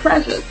not that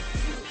precious.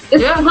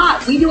 It's so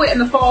hot. We do it in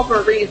the fall for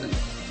a reason.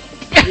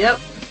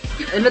 Yep.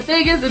 And the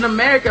thing is, in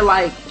America,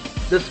 like,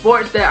 the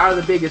sports that are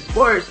the biggest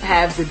sports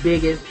have the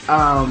biggest,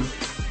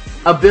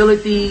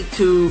 ability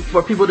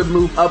for people to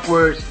move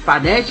upwards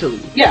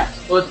financially. Yeah.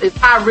 So it's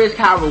high risk,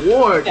 high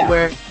reward,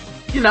 where,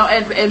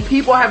 and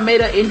people have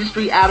made an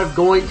industry out of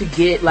going to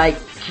get, like,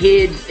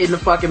 kids in the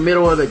fucking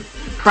middle of the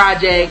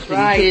projects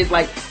and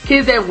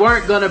kids that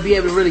weren't gonna be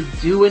able to really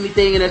do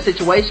anything in that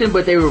situation,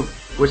 but they were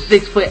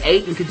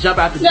 6'8" and could jump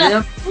out the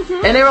gym.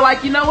 Mm-hmm. And they were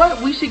like, you know what?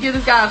 We should give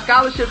this guy a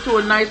scholarship to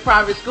a nice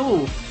private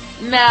school.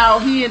 Now,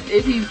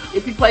 if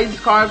he plays his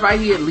cards right,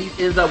 he at least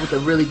ends up with a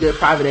really good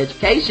private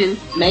education.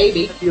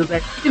 Maybe. You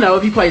know,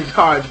 if he plays his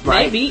cards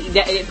right. Maybe.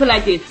 Put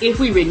like this, if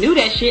we renew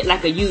that shit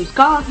like a used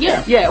car,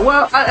 yeah. Yeah,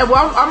 well,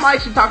 I'm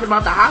actually talking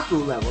about the high school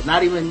level,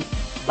 not even,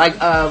 like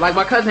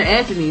my cousin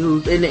Anthony,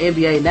 who's in the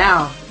NBA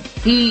now.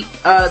 He,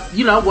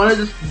 you know, one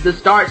of the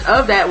starts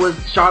of that was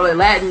Charlotte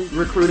Latin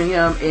recruiting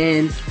him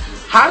in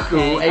high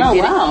school and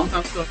getting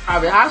him to a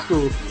private high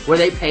school where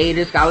they paid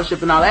his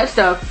scholarship and all that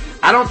stuff.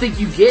 I don't think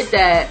you get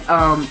that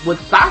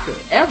with soccer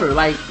ever.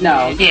 Like,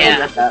 no,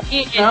 yeah, and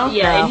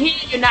here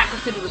you're not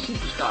considered a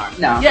superstar.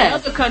 No, yeah. In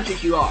other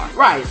countries you are.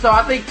 Right. So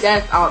I think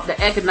that's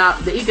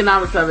the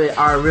economics of it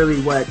are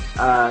really what's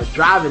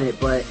driving it.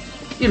 But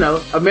you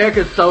know,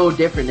 America's so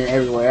different than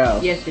everywhere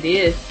else. Yes, it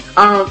is.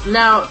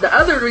 Now the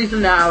other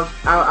reason that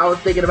I was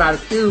thinking about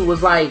it too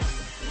was like,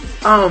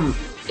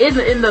 in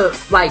the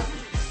like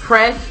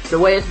press, the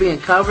way it's being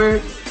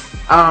covered.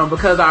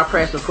 Because our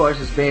press, of course,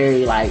 is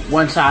very, like,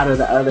 one side or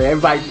the other.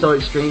 Everybody's so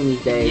extreme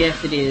these days.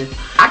 Yes, it is.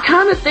 I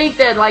kind of think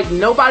that, like,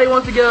 nobody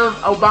wants to give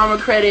Obama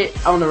credit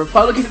on the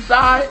Republican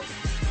side.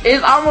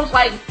 It's almost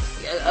like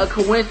a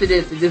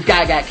coincidence that this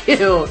guy got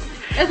killed.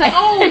 It's like,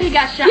 oh, he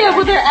got shot. Yeah,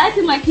 well, they're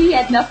acting like he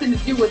had nothing to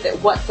do with it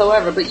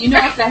whatsoever. But you know,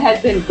 if there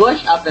had been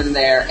Bush up in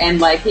there and,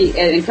 like,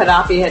 and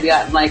Gaddafi had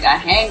gotten, like, a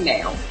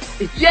hangnail,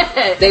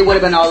 yeah, they would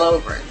have been all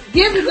over it.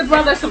 Give the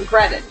brother some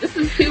credit. This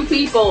is 2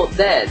 people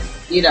dead,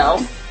 you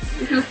know?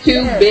 This is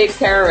 2 big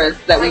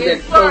terrorists that we've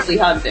been closely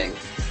hunting.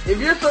 If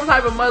you're some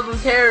type of Muslim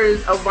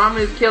terrorist, Obama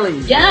is killing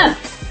you. Yes!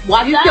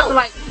 Watch out! Killing,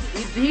 like,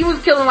 he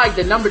was killing, like,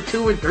 the number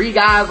 2 and 3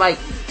 guys. Like,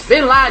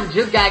 Bin Laden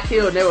just got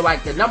killed, and they were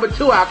like, the number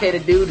 2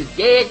 Al-Qaeda dude is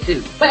dead,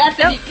 too. But at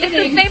the It's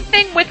the same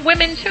thing with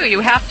women, too.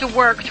 You have to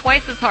work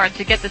twice as hard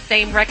to get the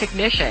same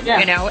recognition,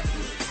 you know?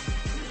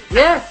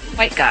 Yeah.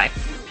 White guy.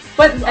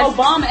 But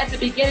Obama at the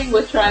beginning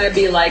was trying to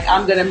be like,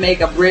 I'm going to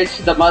make a bridge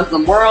to the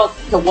Muslim world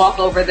to walk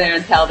over there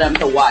and tell them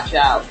to watch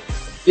out.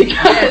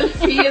 Because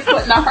he is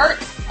putting a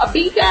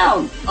beat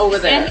down over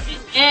there.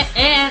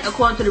 And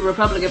according to the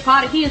Republican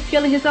Party, he is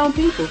killing his own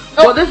people.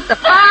 Well, this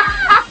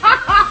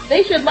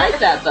they should like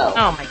that, though.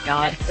 Oh, my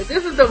God.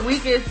 This is the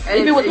weakest.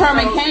 Even with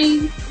Herman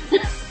Cain.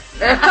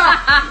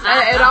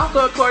 And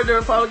also, according to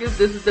Republicans,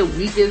 this is the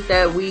weakest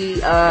that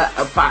we've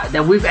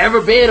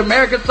ever been.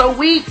 America's so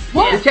weak.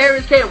 What? The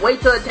terrorists can't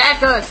wait to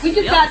attack us. We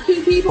just got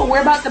 2 people.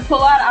 We're about to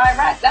pull out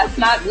Iraq. That's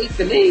not weak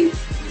to me.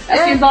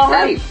 That seems all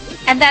right.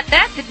 And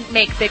that didn't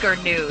make bigger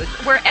news.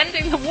 We're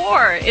ending the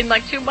war in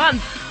like 2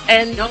 months,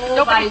 and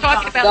nobody's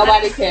talking about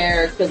Nobody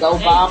cares, because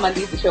Obama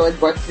needs to show his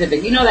birth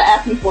certificate. You know, they're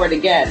asking for it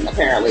again,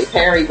 apparently.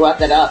 Perry brought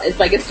that up. It's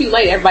like, it's too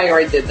late. Everybody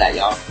already did that,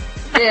 y'all.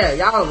 Yeah,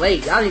 y'all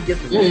late. Y'all need to get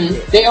some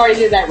shit. They already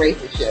did that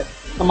racist shit.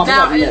 Come on,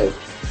 now, new.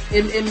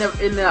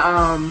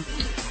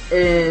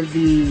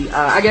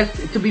 I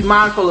guess, to be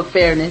mindful of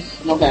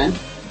fairness. Okay.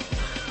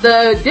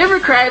 The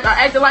Democrats are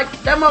acting like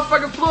that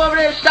motherfucker flew over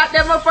there and shot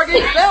that motherfucker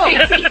himself.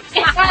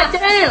 God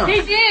damn.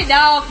 He did,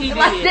 dog. He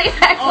did.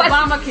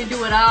 Obama can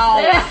do it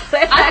all. They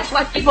act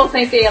like People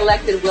think they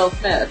elected Will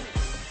Smith.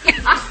 They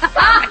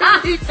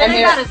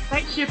got a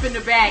spaceship in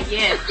the bag,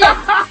 yes.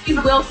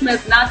 Will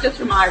Smith, not just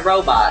from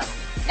iRobot,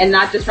 and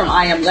not just from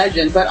I Am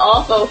Legend, but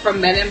also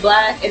from Men in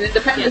Black and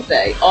Independence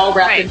Day, all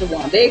wrapped into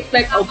one. They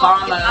expect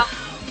Obama.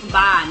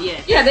 Combined,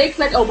 yes. Yeah, they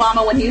expect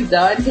Obama when he's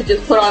done to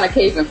just put on a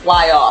cape and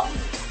fly off.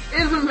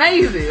 It's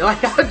amazing.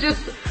 Like,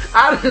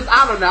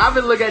 I don't know. I've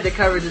been looking at the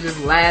coverage and just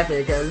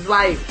laughing, because it's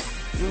like,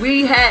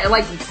 we had,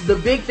 like, the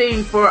big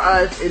thing for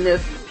us in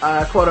this,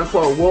 quote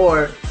unquote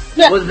war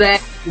was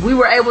that we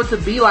were able to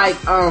be like,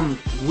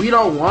 we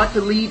don't want to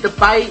lead the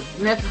fight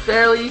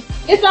necessarily.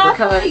 It's our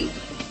fight.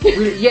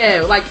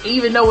 Like,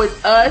 even though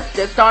it's us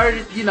that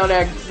started, you know,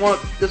 that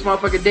want this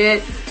motherfucker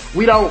dead,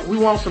 we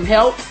want some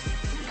help,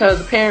 because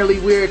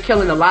apparently we're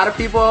killing a lot of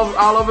people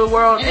all over the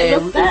world, and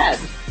it looks bad.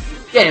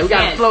 Yeah, we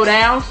gotta slow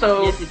down,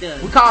 so yes, it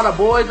does. We called our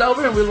boys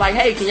over and we were like,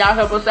 hey, can y'all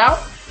help us out?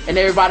 And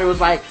everybody was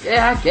like,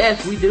 yeah, I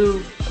guess we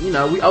do, you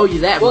know, we owe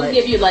you that We'll much.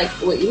 give you like,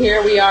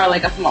 here we are,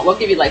 like we'll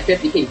give you like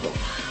 50 people.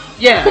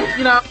 Yeah,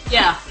 you know.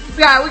 Yeah.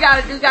 We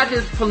got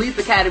this police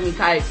academy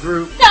type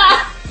group.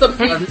 Some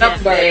brand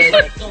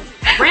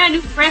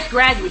new fresh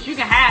graduates, you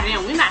can have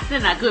them. We're not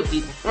sending out good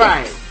people.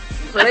 Right.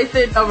 So they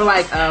sent over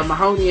like,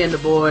 Mahoney and the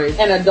boys.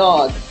 And a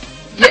dog.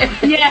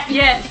 Yeah.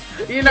 Yes.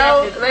 You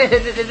know, somebody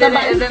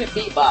can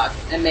beatbox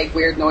and make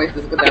weird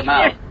noises with their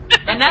mouth.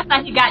 And that's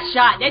like he got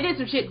shot. They did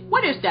some shit.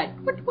 What is that?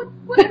 What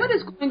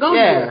is going on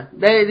here?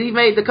 Yeah, he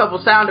made a couple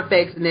sound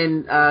effects, and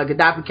then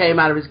Gaddafi came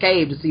out of his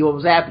cave to see what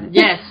was happening.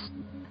 Yes.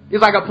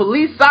 It's like a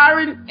police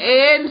siren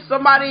and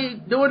somebody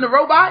doing the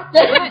robot.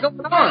 What's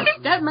going on?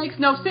 That makes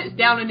no sense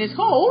down in this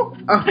hole.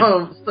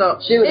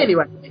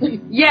 Anyway.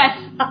 Yes.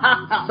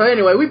 So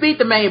anyway, we beat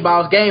the main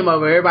boss. Game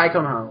over. Everybody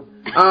come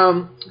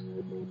home.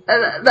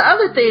 The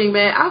other thing,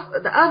 man,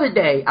 the other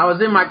day I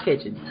was in my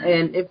kitchen,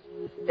 and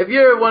if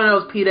you're one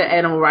of those PETA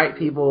animal rights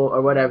people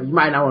or whatever, you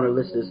might not want to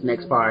listen to this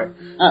next part.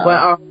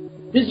 But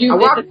did you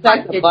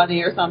disrespect a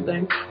bunny or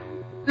something?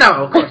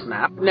 No, of course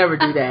not. I would never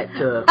do that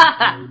to.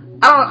 I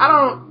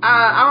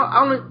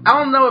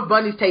don't know if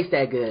bunnies taste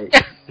that good.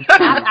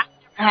 I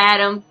had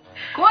them.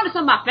 Going to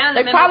some of my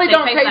family They members, probably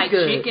don't taste taste like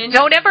good. chicken.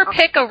 Don't ever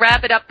pick a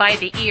rabbit up by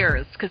the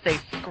ears because they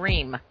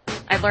scream.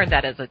 I learned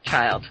that as a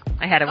child.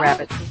 I had a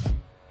rabbit.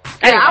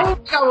 Yeah, Anyway.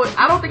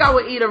 I don't think I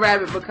would eat a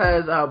rabbit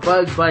because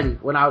Bugs Bunny.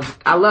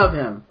 I love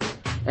him,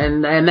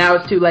 and now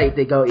it's too late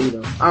to go eat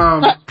him.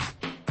 So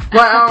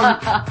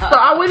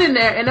I went in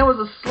there and there was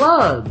a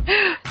slug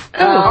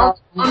on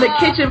the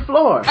kitchen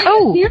floor.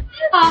 Oh.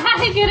 How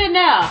he get in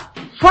there?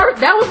 First,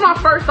 that was my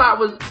first thought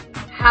was,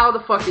 how the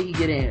fuck did he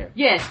get in here?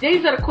 Yes,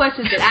 these are the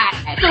questions that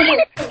I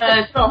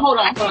asked. So hold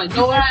on. You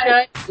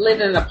guys live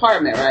in an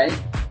apartment, right?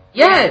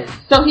 Yes,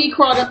 So he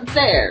crawled up the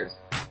stairs.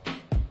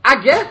 I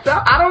guess so.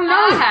 I don't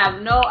I know.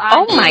 have no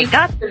idea. Oh my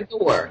God. The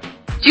door.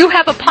 Do you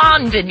have a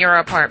pond in your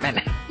apartment?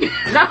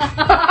 No.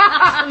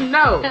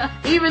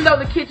 Even though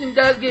the kitchen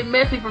does get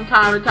messy from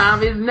time to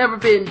time, it's never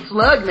been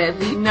slug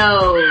messy.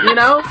 No. You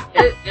know?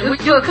 And when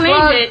you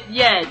cleaned it,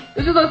 yes.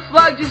 It's just a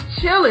slug just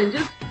chilling,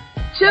 and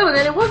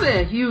it wasn't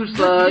a huge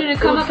slug. Did it It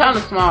come was up- kind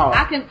of small.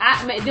 Does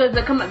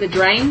it come up the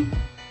drain?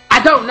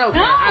 I don't know.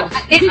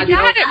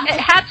 It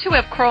had to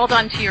have crawled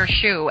onto your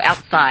shoe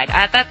outside.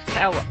 That's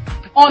how.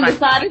 On the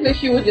side of his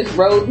shoe and just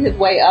rode his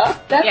way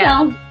up? That Yeah.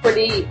 sounds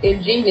pretty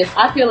ingenious.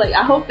 I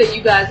hope that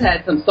you guys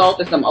had some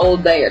salt or some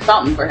Old Bay or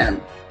something for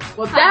him.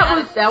 Well, that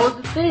was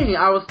the thing.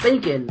 I was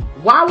thinking,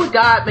 why would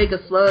God make a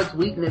slug's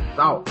weakness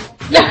salt?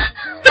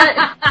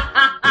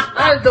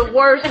 That is the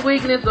worst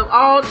weakness of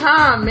all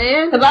time,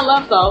 man. Because I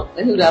love salt,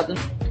 and who doesn't?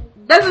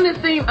 Doesn't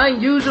it seem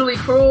unusually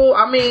cruel?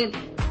 I mean,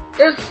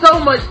 there's so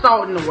much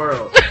salt in the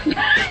world.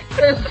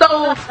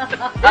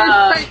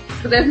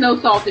 There's no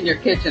salt in your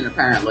kitchen,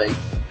 apparently.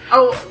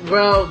 Oh,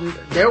 well,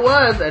 there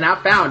was, and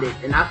I found it,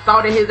 and I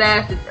salted his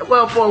ass.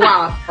 Well, for a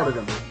while I salted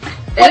him.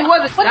 And it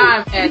wasn't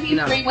dying fast Did he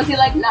enough. scream? Was he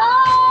like,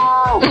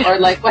 no? Or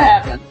like, what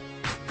happened?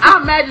 I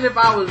imagine if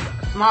I was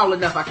small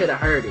enough, I could have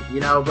heard it,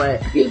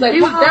 but He was like,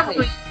 he was why?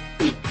 definitely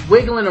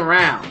wiggling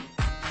around.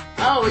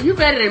 Oh, well, you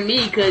better than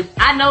me, because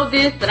I know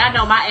this, but I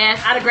know my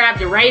ass. I'd have grabbed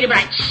the radio and be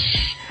like,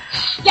 shh.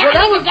 Well,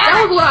 that was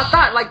what I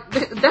thought. Like,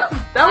 that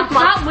was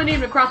my... Salt went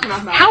even across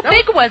my mouth. How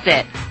big was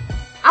it?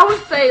 I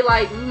would say,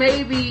 like,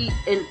 maybe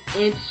an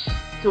inch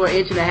to an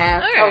inch and a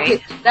half. All right.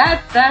 Okay,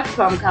 that's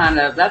some kind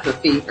of, that's a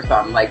thief or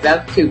something. Like,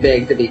 that's too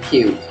big to be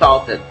cute.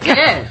 Salted.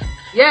 Yes.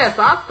 Yeah,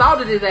 so I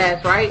salted his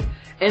ass, right?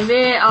 And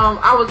then,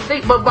 I was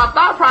thinking, but my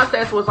thought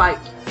process was like,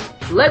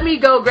 let me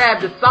go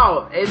grab the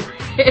salt. And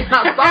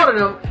I salted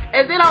him.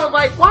 And then I was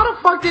like, why the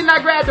fuck didn't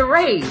I grab the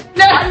rays?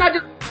 Why didn't I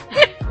just,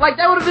 like,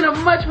 that would have been a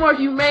much more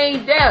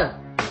humane death.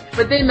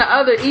 But then the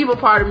other evil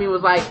part of me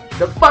was like,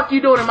 the fuck you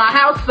doing in my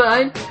house,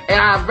 son? And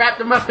I wrapped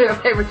him up in a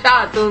paper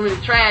towel and threw him in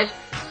the trash,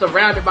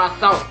 surrounded by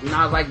salt. And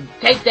I was like,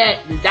 take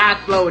that and die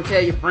slow and tell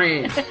your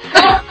friends.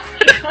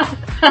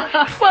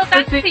 Well,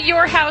 that's the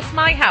your house,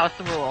 my house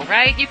rule,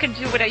 right? You can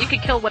do whatever, you can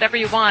kill whatever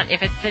you want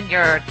if it's in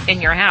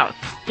your house.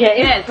 Yeah,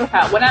 yes.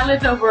 When I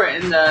lived over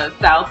in the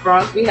South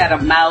Bronx, we had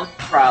a mouse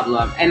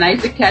problem. And I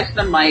used to catch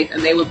the mice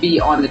and they would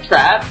be on the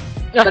trap.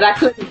 But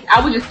I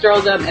would just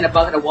throw them in a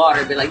bucket of water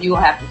and be like, you'll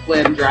have to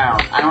swim,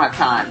 drown. I don't have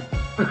time.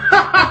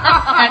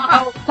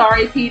 I know,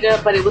 sorry, Peter,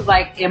 but it was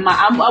like, I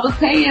was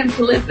paying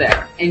to live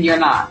there, and you're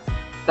not.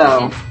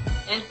 So.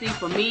 And see,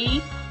 for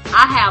me,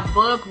 I have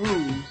bug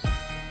rules.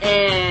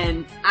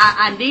 And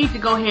I need to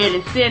go ahead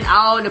and send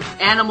all the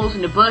animals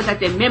and the bugs like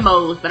their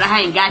memos, but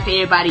I ain't got to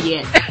everybody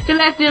yet. To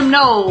let them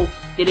know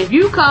that if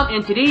you come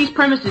into these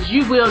premises,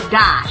 you will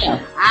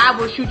die. I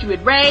will shoot you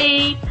with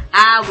raid.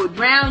 I will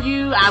drown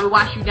you. I will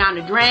wash you down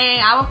the drain.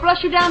 I will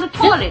flush you down the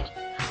toilet.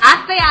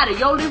 I stay out of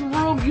your living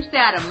room, you stay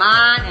out of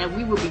mine, and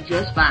we will be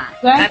just fine.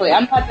 Exactly.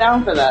 I'm not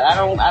down for that. I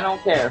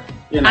don't care.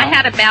 You know? I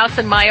had a mouse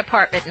in my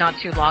apartment not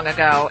too long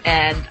ago,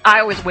 and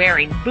I was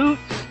wearing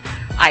boots.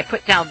 I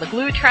put down the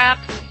glue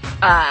traps.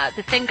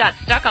 The thing got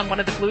stuck on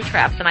one of the glue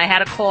traps, and I had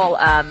to call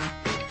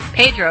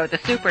Pedro, the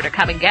super, to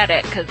come and get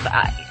it because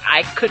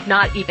I could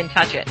not even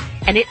touch it.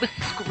 And it was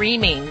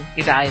screaming,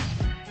 you guys.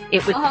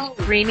 It was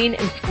screaming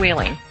and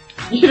squealing.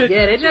 Yeah,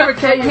 they never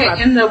tell you about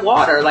in the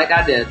water like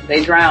I did.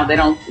 They drown. They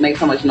don't make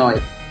so much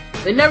noise.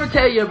 They never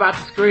tell you about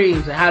the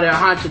screams and how they'll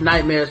haunt your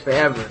nightmares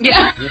forever.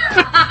 Yeah.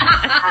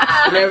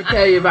 They never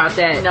tell you about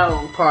that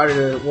part of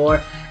the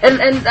war. And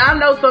I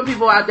know some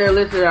people out there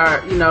listening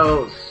are,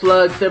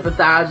 slug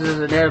sympathizers,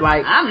 and they're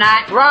like, I'm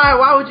not. Ryan,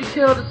 why would you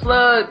kill the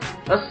slug?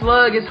 A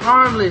slug is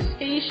harmless.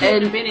 He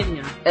should have been in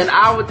here. And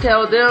I would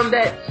tell them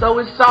that so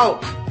is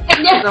salt.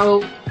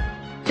 So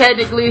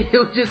technically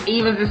it just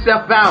evens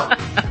itself out.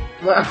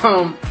 But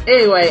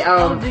anyway,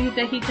 do you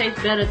think he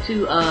tastes better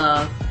to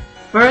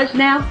birds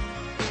now?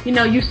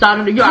 You saw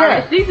them. You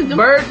already seasoned them.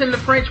 Birds in the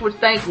French would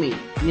thank me.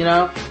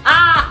 But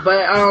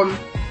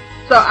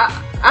so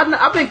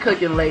I've been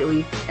cooking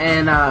lately,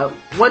 and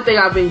one thing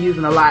I've been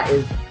using a lot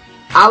is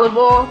olive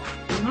oil.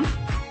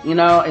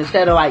 Mm-hmm.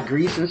 Instead of like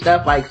grease and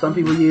stuff like some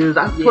people use,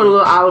 I put a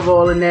little olive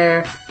oil in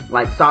there,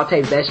 like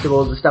saute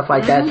vegetables and stuff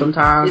like that.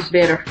 Sometimes it's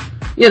better.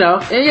 And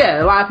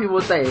a lot of people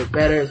will say it's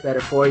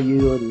better for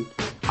you, and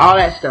all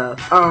that stuff.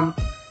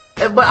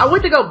 But I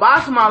went to go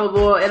buy some olive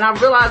oil, and I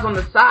realized on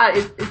the side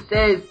it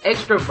says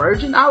extra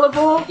virgin olive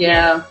oil.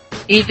 Yeah.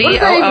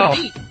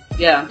 EVOO.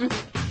 Yeah. Do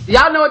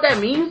y'all know what that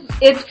means?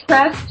 It's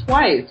pressed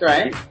twice,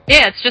 right?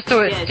 Yeah, it's just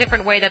a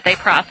different way that they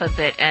process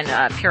it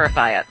and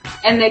purify it.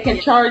 And they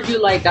can charge you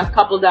like a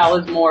couple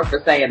dollars more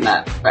for saying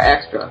that, for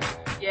extra.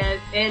 Yes,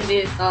 and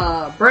its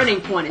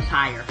burning point is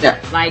higher. Yeah.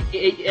 Like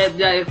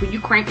when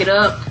you crank it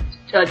up,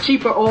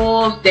 cheaper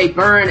oils they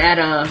burn at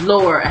a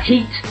lower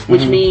heat,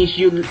 which means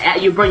you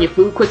burn your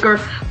food quicker.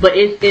 But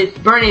its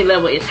burning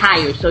level is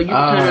higher, so you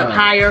can turn it up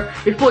higher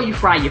before you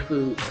fry your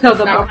food. So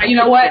you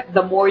know what?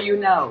 The more you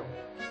know.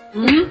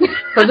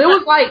 Cause it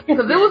was like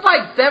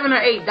 $7 or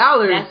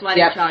 $8. That's why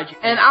they charge you.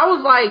 And I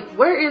was like,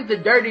 where is the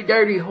dirty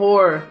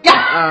whore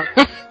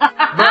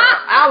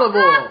olive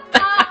oil?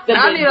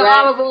 I need an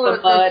olive oil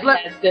that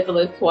had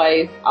syphilis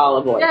twice,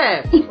 olive oil.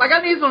 Yeah, like I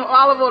need some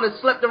olive oil that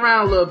slipped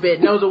around a little bit,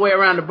 knows the way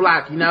around the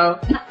block, you know?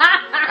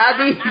 I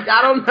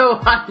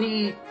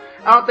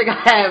don't think I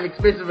have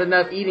expensive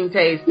enough eating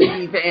taste to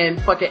be paying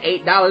fucking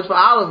 $8 for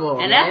olive oil.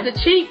 And man. that's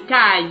the cheap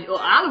kind.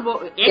 Olive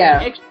oil,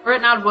 extra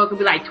virgin olive oil could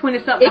be like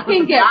 $20-something. It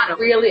can get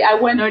really. I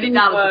went to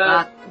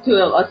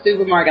a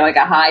supermarket, like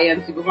a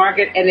high-end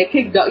supermarket, and it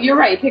could go. You're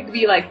right. It could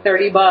be like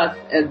 $30,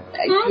 and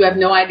you have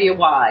no idea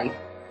why.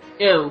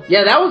 Ew.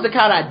 Yeah, that was the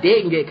kind I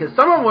didn't get because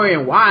some of them were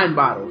in wine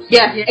bottles.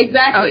 Yes,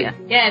 exactly. Oh yeah.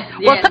 Yes.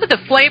 Well, some of the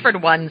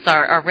flavored ones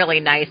are really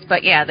nice,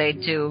 but yeah, they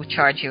do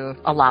charge you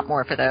a lot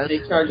more for those. They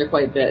charge you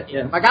quite a bit.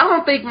 Yeah. Like I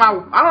don't think my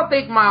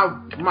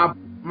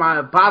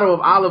bottle of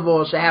olive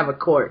oil should have a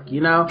cork.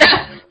 You know,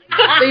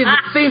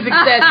 seems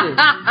excessive.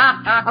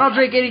 I don't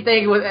drink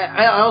anything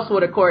else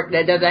with a cork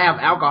that doesn't have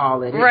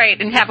alcohol in it. Right,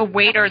 and have a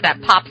waiter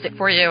that pops it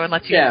for you and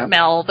lets you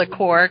smell the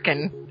cork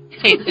and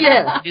taste it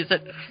and use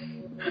it.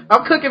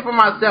 I'm cooking for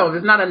myself.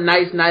 It's not a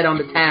nice night on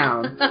the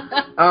town.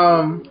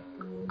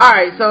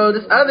 Alright, so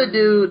this other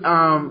dude,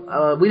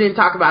 we didn't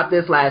talk about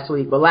this last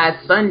week, but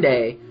last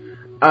Sunday,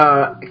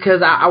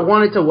 cause I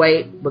wanted to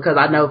wait because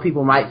I know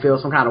people might feel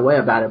some kind of way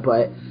about it,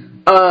 but,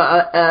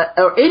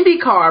 an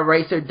IndyCar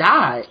racer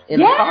died in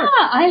a car.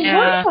 I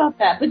heard about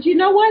that, but you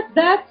know what?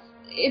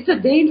 It's a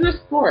dangerous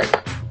sport.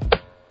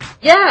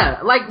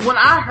 Yeah, like when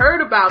I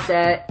heard about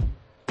that,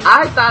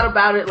 I thought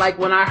about it like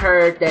when I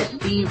heard that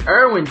Steve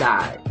Irwin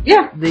died.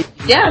 Yeah. The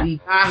guy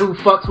who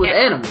fucks with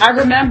animals. I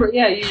remember,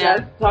 you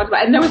guys talked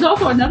about, and there was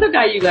also another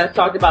guy you guys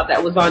talked about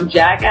that was on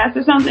Jackass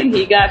or something.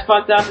 He got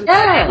fucked up in the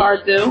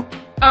car too.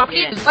 Oh,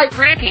 he was like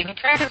drinking. He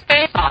turned his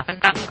face off and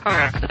got in a car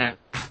accident.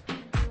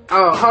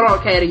 Oh, hold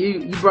on, Katie.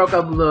 You broke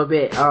up a little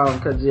bit,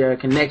 cause your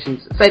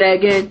connections. Say that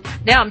again?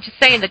 No, I'm just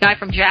saying the guy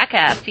from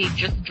Jackass, he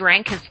just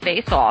drank his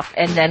face off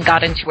and then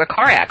got into a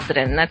car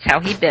accident, and that's how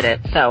he did it,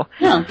 so.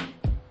 Yeah.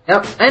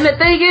 Yep. And the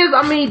thing is,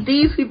 I mean,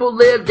 these people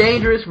live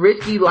dangerous,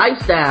 risky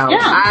lifestyles. Yeah.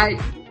 I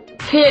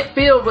can't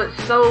feel but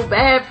so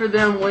bad for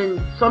them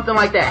when something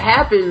like that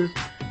happens.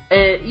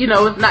 And, you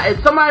know, it's not,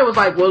 somebody was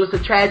like, well, it's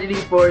a tragedy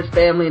for his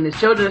family and his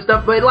children and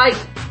stuff, but like,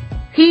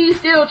 he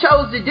still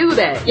chose to do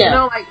that. Yeah. You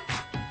know, like,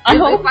 I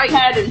hope he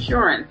had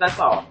insurance, that's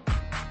all.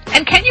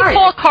 And can you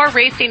call car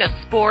racing a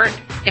sport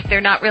if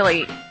they're not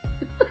really...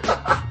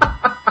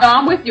 No,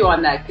 I'm with you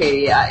on that,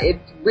 Katie. It's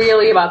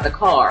really about the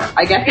car.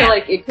 I feel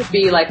like it could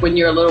be like when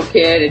you're a little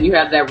kid and you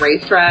have that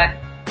racetrack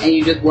and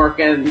you just work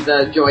in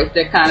the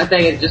joystick kind of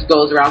thing. It just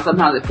goes around.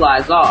 Sometimes it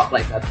flies off.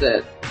 Like that's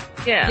it.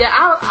 Yeah.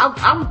 Yeah,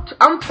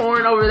 I'm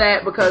torn over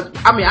that because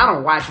I mean I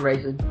don't watch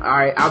racing. All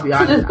right, I'll be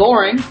honest. It's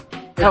boring.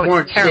 It's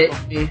boring shit.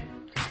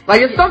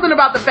 Like it's something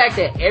about the fact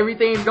that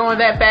everything's going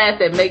that fast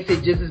that makes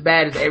it just as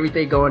bad as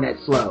everything going that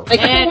slow. Like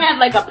if they had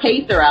like a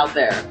pacer out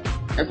there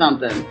or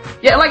something.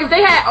 Yeah, like if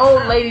they had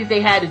old ladies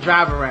they had to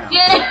drive around.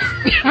 Yeah.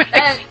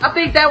 And I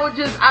think that would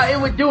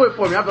it would do it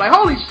for me. I'd be like,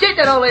 holy shit,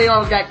 that old lady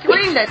almost got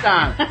creamed that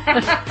time.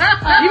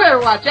 You better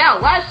watch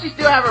out. Why does she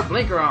still have her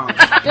blinker on?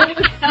 It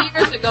was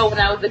years ago when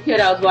I was a kid,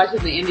 I was watching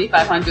the Indy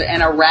 500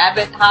 and a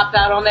rabbit hopped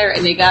out on there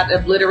and they got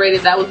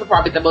obliterated. That was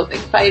probably the most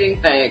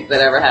exciting thing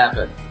that ever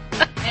happened.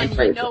 And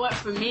you know what,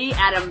 for me,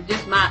 out of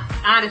just my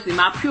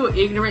pure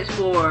ignorance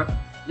for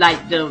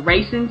like the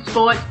racing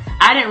sports,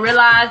 I didn't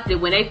realize that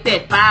when they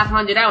said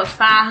 500, that was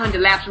 500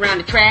 laps around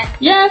the track.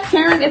 Yes,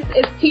 Karen, it's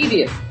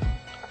tedious.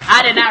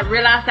 I did not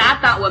realize that.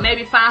 I thought, well,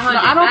 maybe 500 No,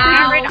 I don't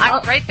think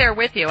miles. I'm right there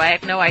with you. I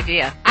have no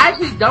idea. I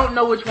actually don't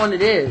know which one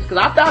it is because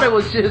I thought it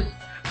was just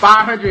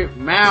 500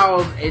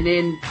 miles and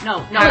then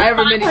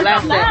however many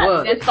laps that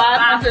was. It's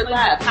 500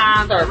 laps.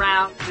 Times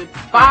around.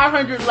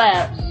 500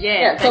 laps.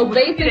 Yeah. So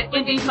basically, the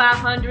Indy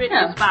 500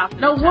 is 500.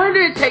 No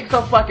wonder it takes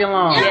so fucking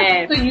long.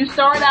 Yeah. So you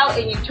start out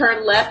and you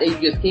turn left and you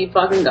just keep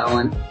fucking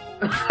going.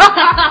 So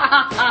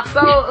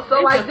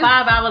like a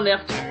 5-hour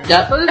left turn.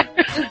 Yep. So this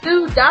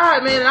dude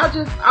died, man, and I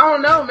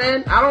don't know,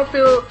 man. I don't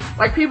feel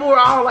like people were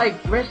all like,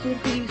 rest in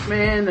peace,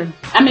 man, and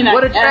I mean,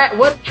 what a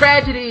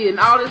tragedy and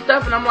all this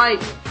stuff, and I'm like,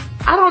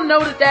 I don't know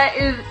that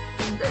is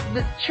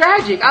the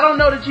tragic. I don't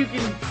know that you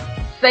can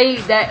say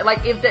that,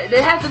 like, if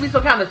there has to be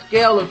some kind of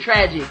scale of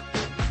tragic.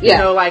 You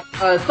know, like,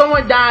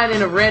 someone dying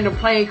in a random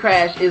plane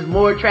crash is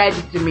more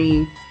tragic to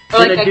me Or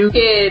like a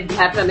kid,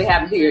 have something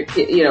happen to your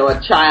kid, you know, a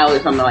child or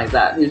something like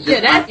that. Who's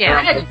just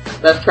tragic.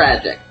 That's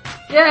tragic.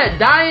 Yeah,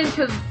 dying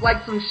because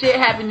like some shit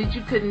happened that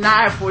you could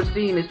not have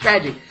foreseen is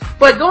tragic.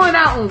 But going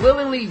out and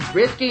willingly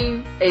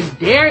risking and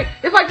daring,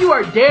 it's like you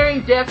are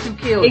daring death to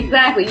kill you.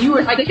 Exactly. You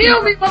were like,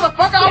 kill me,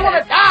 motherfucker, I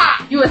want to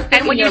die. You were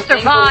and when you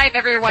survive,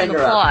 everyone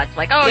applauds.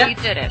 Like, oh, he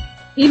did it.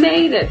 He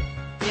made it.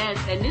 Yes,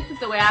 and this is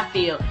the way I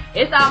feel.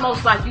 It's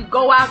almost like you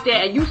go out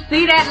there and you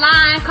see that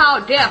line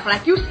called death.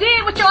 Like, you see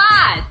it with your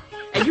eyes.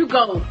 And you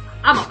go,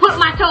 I'm going to put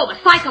my toe over,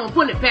 psych, I'm going to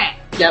pull it back.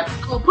 Yep.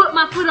 I'm going to put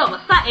my foot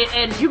over, psych,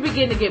 and you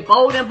begin to get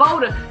bolder and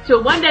bolder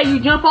till one day you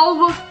jump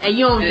over and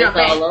you don't jump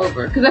back. It's all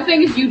over. Because the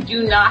thing is, you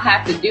do not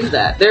have to do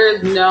that. There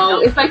is no,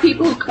 it's like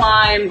people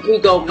who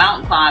go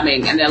mountain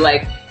climbing and they're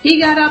like,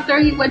 he got up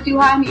there, he went too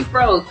high and he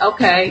froze.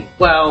 Okay,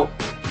 well,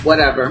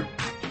 whatever.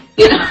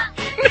 You know?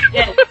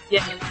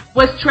 Yes.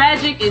 What's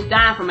tragic is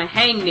dying from a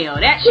hangnail.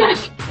 That shit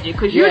is tragic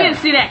because you didn't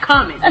see that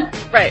coming.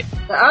 Right.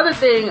 The other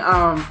thing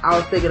I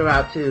was thinking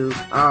about too,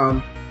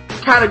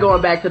 kind of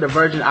going back to the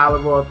virgin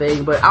olive oil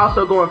thing, but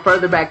also going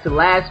further back to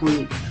last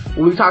week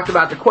when we talked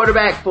about the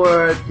quarterback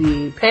for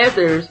the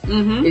Panthers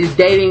is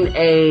dating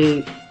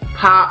a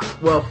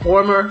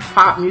former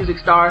pop music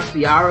star,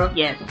 Ciara.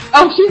 Yes.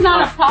 Oh, she's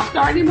not a pop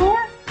star anymore?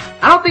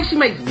 I don't think she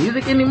makes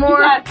music anymore.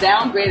 She got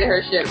downgraded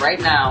her shit right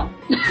now.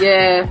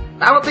 Yeah.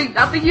 I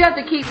think you have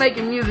to keep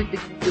making music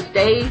to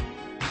stay.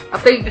 I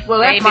think, well,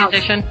 that's my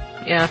musician.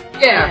 Yeah.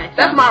 Yeah,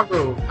 that's my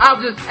rule.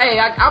 I'm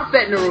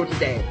setting the rule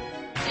today.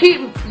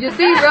 You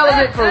be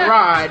relevant for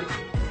Rod.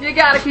 You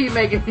gotta keep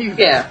making music.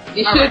 Yeah,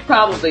 you should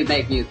probably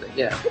make music,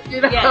 yeah.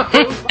 You know?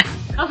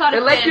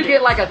 Unless you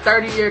get like a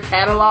 30-year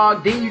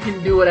catalog, then you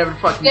can do whatever the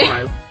fuck you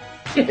want.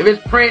 If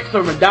it's Prince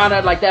or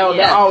Madonna, like that,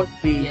 they'll always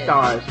be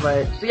stars.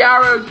 But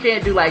Ciara, you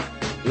can't do like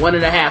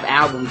 1.5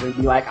 albums and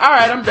be like,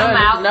 alright, I'm done.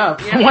 That's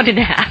enough. Yeah.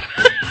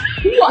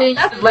 1.5. 10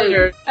 years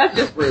later, that's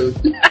just rude.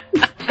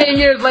 10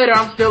 years later,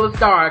 I'm still a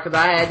star because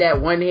I had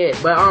that one hit.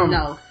 But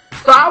no.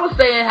 So I was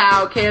saying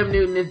how Cam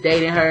Newton is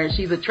dating her and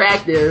she's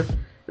attractive.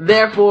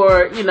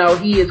 Therefore, you know,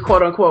 he is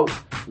quote unquote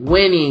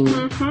winning.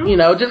 You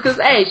know, just because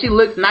she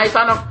looks nice.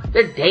 I know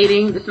they're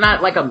dating. It's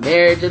not like a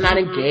marriage. They're not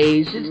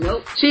engaged.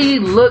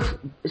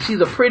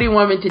 She's a pretty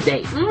woman to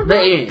date.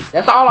 The end.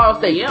 That's all I'll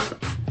say.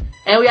 Yep.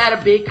 And we had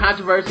a big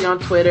controversy on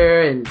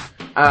Twitter, and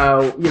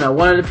you know,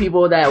 one of the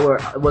people that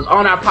was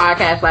on our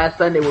podcast last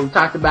Sunday when we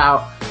talked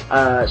about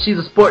she's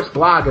a sports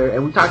blogger,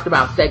 and we talked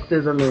about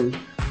sexism and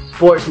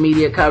sports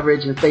media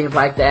coverage and things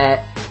like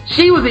that.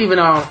 She was even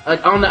on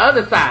the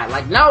other side,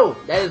 like, no,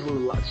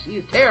 she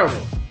is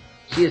terrible.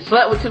 She has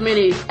slept with too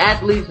many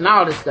athletes and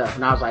all this stuff.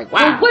 And I was like, wow.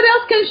 Well, what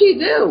else can she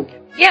do?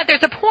 Yeah,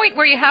 there's a point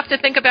where you have to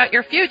think about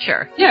your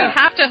future. Yeah. You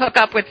have to hook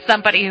up with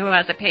somebody who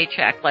has a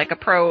paycheck, like a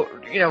pro,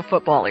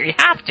 footballer. You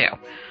have to.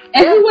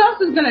 And who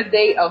else is going to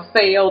date a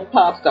failed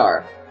pop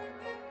star?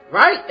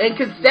 Right? And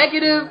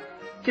consecutive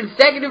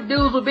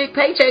dudes with big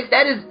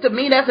paychecks, to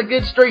me, that's a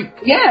good streak.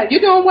 Yeah,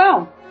 you're doing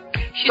well.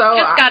 She's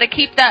just got to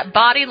keep that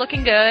body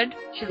looking good.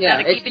 She's got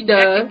to keep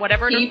injecting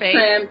whatever in her face. Keep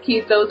trim,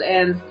 keep those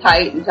ends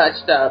tight and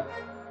touched up.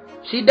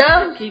 She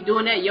does. Keep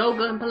doing that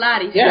yoga and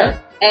Pilates. Yeah.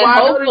 And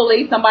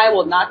hopefully somebody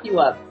will knock you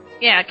up.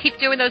 Yeah, keep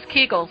doing those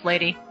Kegels,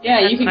 lady.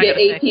 Yeah, you can get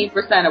 18%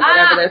 of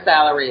whatever their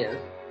salary is.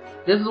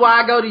 This is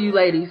why I go to you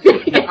ladies.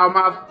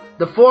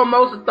 The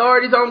foremost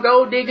authorities on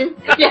gold digging.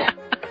 Yeah.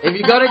 If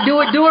you're gonna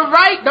do it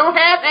right. Don't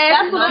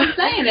half-ass. That's what I'm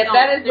saying. If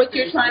that is what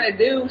you're trying to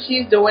do,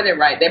 she's doing it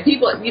right. There are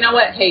people, you know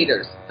what?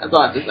 Haters. That's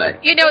all I have to say.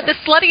 You know, the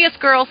sluttiest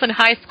girls in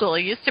high school,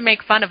 you used to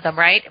make fun of them,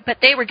 right? But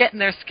they were getting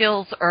their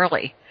skills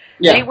early.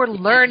 Yeah. They were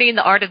learning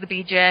the art of the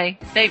BJ.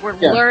 They were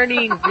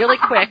learning really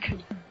quick.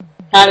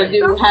 How to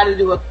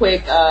do a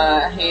quick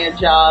hand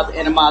job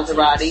in a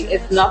Maserati.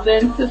 It's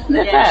nothing to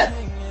sniff at.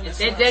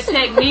 Their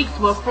techniques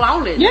were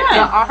flawless. Yeah.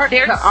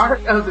 The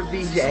art of the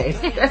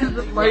BJ. That is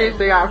the funniest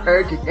thing I've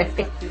heard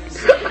today.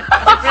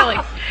 Really.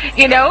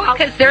 You know,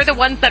 because they're the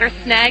ones that are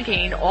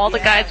snagging all the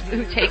guys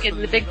who take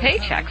in the big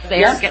paychecks.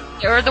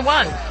 They're the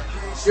ones.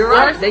 You're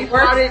right. They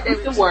started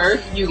at the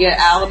worst. You get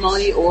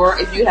alimony, or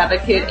if you have a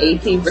kid,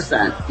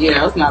 18%. You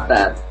know, it's not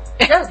bad.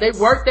 Yeah, they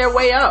work their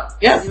way up.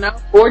 Yeah. You know?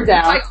 Or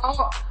down. Like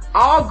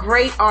all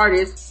great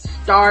artists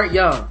start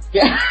young.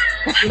 Yeah.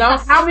 You know,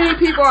 how many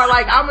people are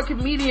like, I'm a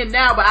comedian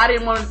now, but I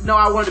didn't want to know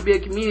I wanted to be a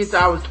comedian until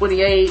I was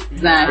 28. Exactly.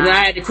 And then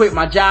I had to quit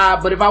my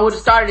job. But if I would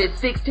have started at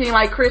 16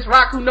 like Chris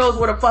Rock, who knows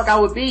where the fuck I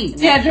would be.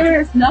 Yeah,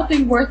 there's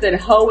nothing worse than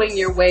hoeing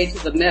your way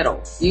to the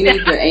middle. You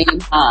need to aim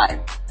high.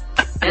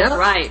 That's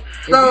right.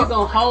 So, if you're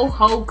going to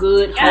hoe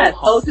good,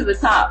 hoe to the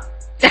top.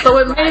 So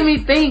it made me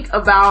think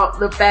about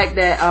the fact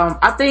that,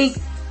 I think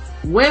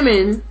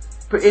women,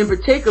 in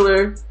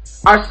particular,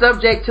 are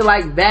subject to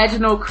like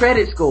vaginal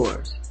credit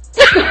scores.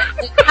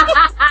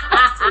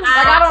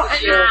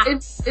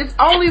 It's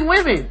only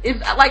women. It's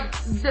like,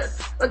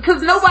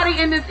 cause nobody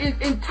in this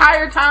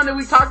entire time that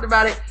we talked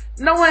about it,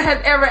 no one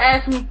has ever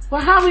asked me,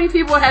 well, how many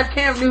people has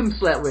Cam Newton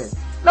slept with?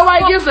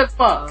 Nobody gives a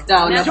fuck.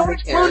 No,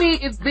 George Clooney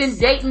has been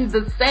dating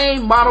the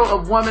same model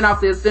of woman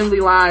off the assembly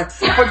line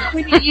for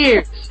 20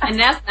 years.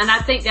 And I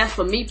think that's,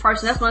 for me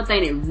personally, that's one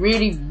thing that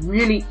really,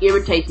 really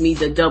irritates me,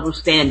 the double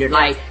standard.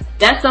 Like,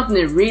 that's something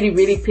that really,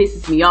 really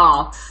pisses me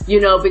off, you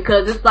know,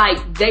 because it's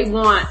like, they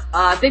want,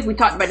 I think we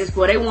talked about this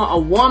before, they want a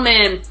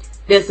woman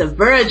that's a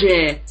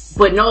virgin,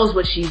 but knows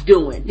what she's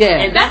doing.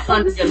 Yeah. And that's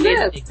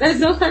unrealistic. There's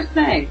no such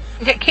thing.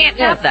 You can't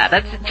have that.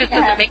 That just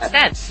doesn't make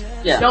sense.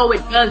 Yeah. No, it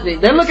doesn't.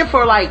 They're looking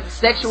for like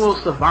sexual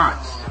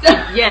savants.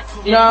 Yes.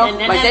 You know,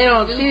 And like they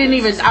don't, she didn't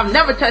even, I've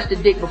never touched a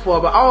dick before,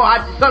 but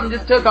something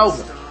just took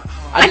over.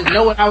 I just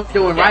know what I was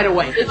doing right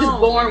away. They're just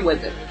born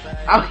with it.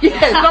 Oh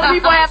yeah, some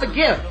people have a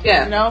gift.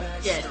 Yeah. You know?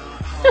 Yes.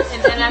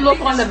 And you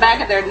look on the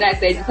back of their neck,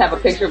 they just have a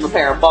picture of a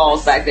pair of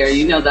balls back there.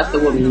 You know that's the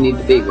woman you need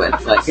to be with.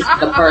 Like, it's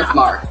the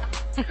birthmark.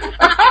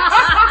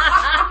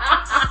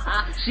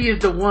 She is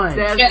the one.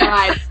 That's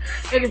right.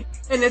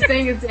 And the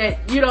thing is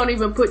that you don't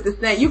even put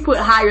you put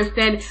higher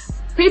standard.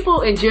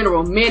 People in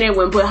general, men and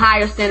women, put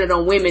higher standard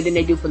on women than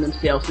they do for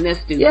themselves, and that's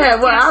stupid. Yeah,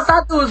 well, I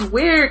thought it was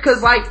weird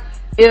because, like,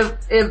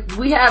 if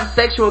we have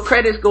sexual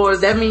credit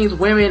scores, that means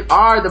women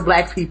are the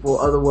black people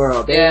of the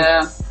world.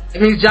 Yeah.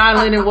 It means John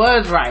Lennon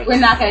was right. We're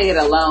not gonna get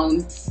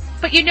alone.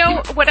 But you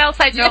know what else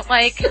I don't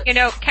like? You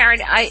know, Karen,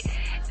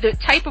 the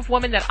type of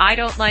woman that I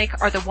don't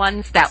like are the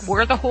ones that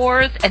were the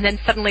whores, and then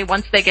suddenly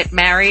once they get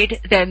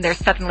married, then they're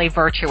suddenly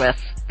virtuous.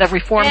 The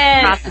reformed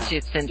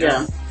prostitute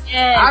syndrome.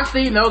 Yes. I've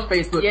seen those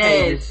Facebook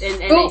pages. And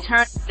they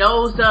turn their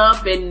nose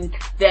up and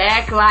they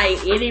act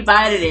like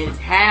anybody that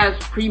has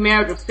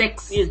premarital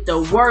sex is the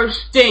worst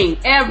thing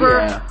ever.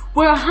 Yeah.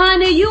 Well,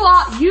 honey,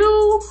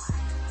 you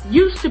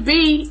used to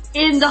be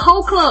in the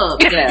whole club.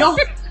 Yeah. Your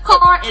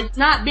car has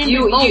not been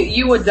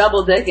You were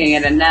double dicking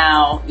it, and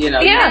now you're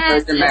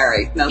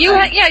married. No You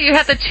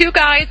had the two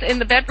guys in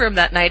the bedroom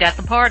that night at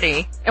the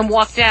party and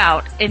walked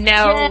out, and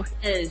now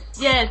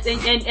yes,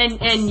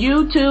 and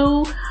you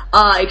two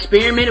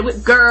experimented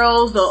with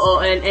girls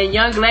and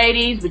young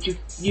ladies, but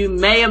you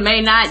may or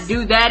may not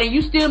do that, and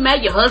you still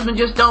may. Your husband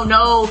just don't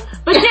know,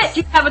 but yet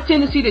you have a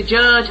tendency to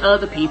judge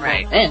other people.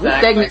 Right. Man, this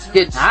segment's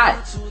getting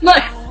hot.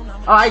 Look,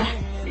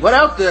 what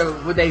else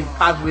would they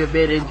possibly have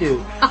been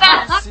into?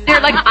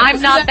 they're like,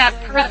 I'm not that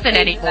person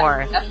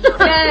anymore.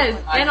 Yes,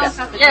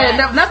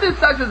 Nothing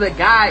sucks as a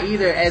guy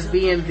either as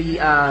being the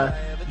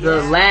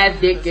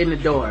last dick in the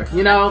door.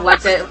 You know,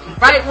 like that.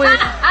 Right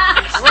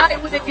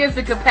when it gets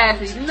to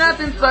capacity,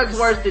 nothing sucks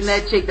worse than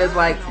that chick that's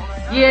like,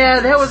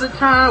 yeah, there was a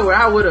time where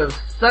I would have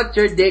sucked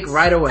your dick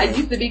right away. I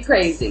used to be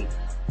crazy.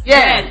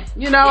 Yeah,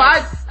 you know,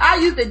 I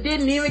used to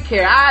didn't even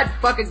care. I'd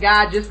fuck a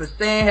guy just for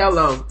saying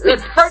hello.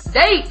 It's first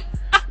date.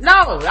 No,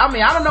 I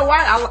mean, I don't know why.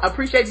 I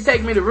appreciate you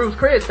taking me to Ruth's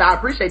Chris. I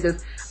appreciate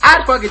this.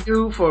 I'd fucking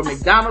do for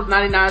McDonald's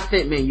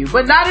 99-cent menu,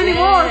 but not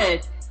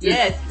anymore.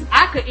 Yes.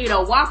 I could eat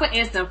a Whopper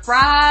and some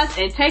fries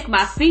and take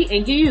my feet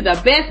and give you the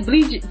best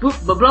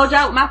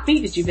blowjob with my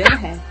feet that you've ever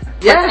had.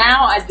 Yeah. But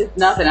now I just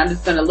nothing. I'm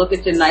just gonna look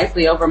at you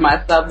nicely over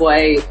my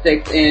Subway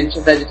 6-inch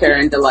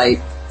vegetarian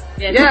delight.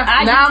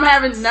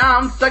 Now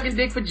I'm sucking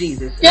dick for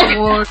Jesus. No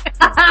more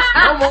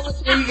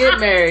until you get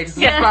married.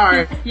 I'm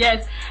sorry.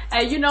 Yes.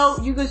 And you know,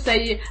 you could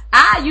say,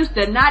 I used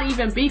to not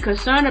even be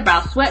concerned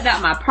about sweating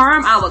out my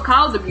perm. I would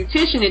call the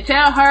beautician and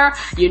tell her,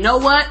 you know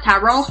what,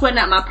 Tyrone sweating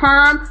out my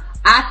perm.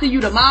 I see you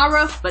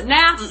tomorrow. But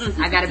now,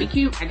 I gotta be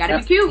cute.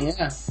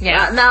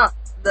 Yeah. Now,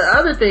 the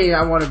other thing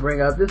I want to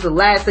bring up, this is the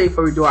last thing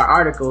before we do our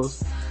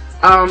articles.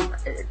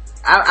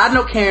 I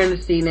know Karen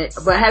has seen it,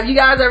 but have you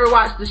guys ever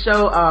watched the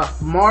show,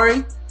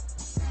 Maury?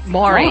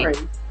 Maury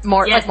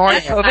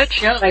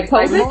Povich? Like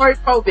Maury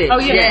Povich. Oh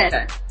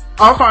yeah.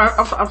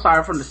 I'm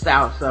sorry, from the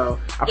South, so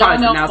I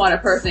probably don't know on a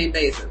first name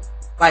basis.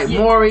 Like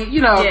Maury, you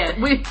know,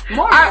 we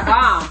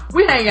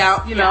hang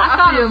out, you know.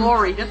 I see him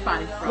Maury, that's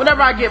fine.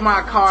 Whenever I get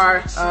my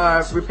car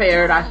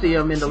repaired, I see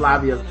him in the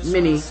lobby of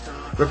many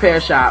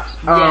repair shops.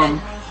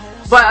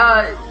 But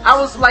I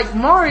was like,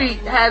 Maury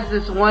has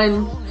this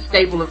one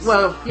staple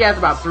of, he has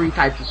about 3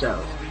 types of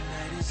shows.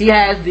 He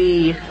has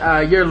the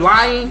You're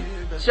Lying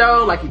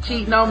show, like you're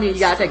cheating on me and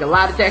you gotta take a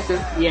lie detector.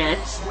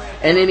 Yes.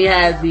 And then he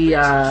has the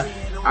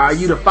Are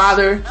You the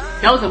Father?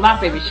 Those are my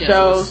favorite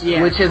shows.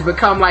 Which has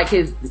become like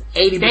his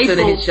 80% of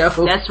his shows.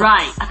 That's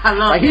right. I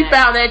love like, he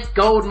found that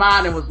gold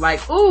mine and was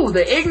like, ooh,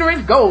 the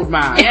ignorance gold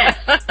mine. Yes.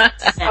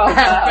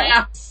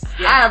 I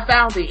have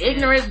found the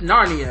ignorance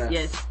Narnia.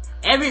 Yes.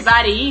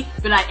 Everybody,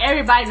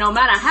 no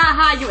matter how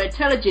high your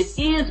intelligence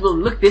is, will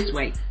look this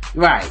way.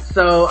 Right.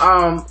 So,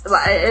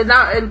 and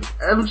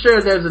I'm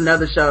sure there's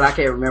another show I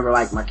can't remember,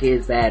 like My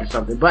Kid's Bad or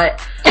something, but,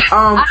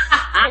 I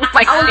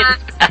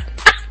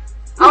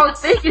was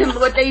thinking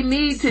what they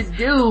need to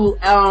do,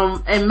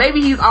 and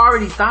maybe he's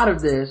already thought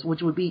of this,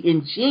 which would be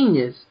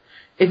ingenious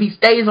if he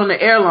stays on the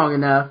air long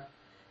enough.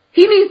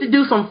 He needs to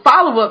do some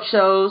follow-up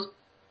shows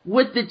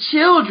with the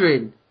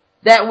children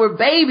that were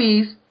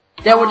babies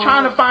that were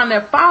trying to find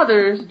their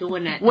fathers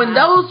when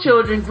those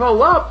children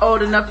grow up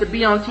old enough to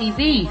be on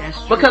TV.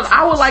 Because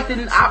I would like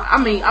to,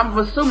 I'm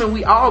assuming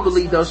we all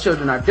believe those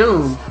children are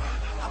doomed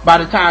by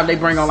the time they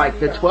bring on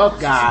like the 12th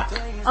guy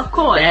Of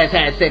course. that has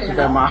had sex with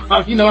her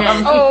mom. You know what I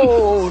mean?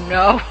 Oh,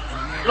 no.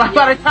 Like,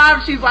 by the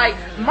time she's like,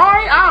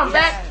 Maury, I'm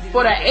back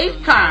for the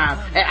 8th time,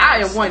 and I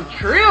am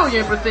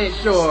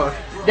 1,000,000,000% sure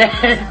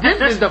that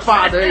this is the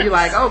father. You're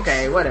like,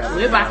 okay, whatever.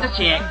 We're about to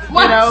check. You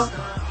know?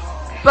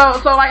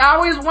 So like, I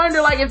always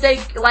wonder, like, if they,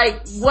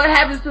 like, what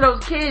happens to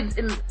those kids?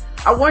 And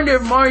I wonder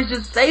if Maury's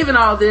just saving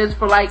all this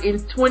for, like, in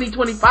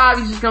 2025,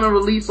 he's just gonna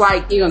release,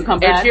 like, He gonna come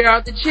and back? cheer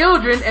out the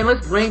children, and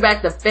let's bring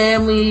back the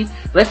family.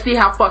 Let's see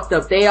how fucked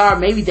up they are.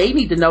 Maybe they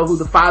need to know who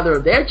the father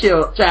of their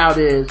child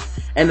is,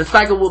 and the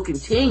cycle will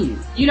continue.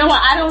 You know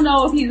what? I don't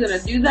know if he's gonna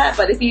do that,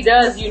 but if he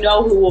does, you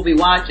know who will be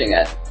watching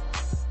it.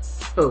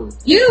 Who?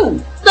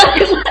 You!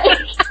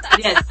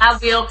 Yes, I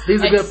will.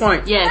 These are good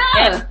points. Yes,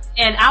 Yeah.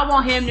 and I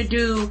want him to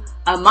do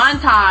a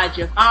montage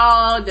of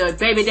all the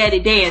baby daddy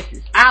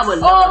dances. I would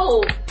love.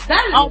 Oh,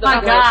 that is Oh my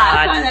good. God.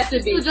 I find that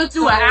to be Just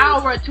do an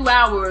hour or 2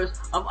 hours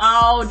of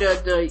all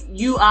the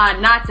you are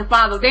not the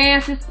father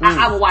dances.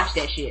 I will watch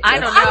that shit. I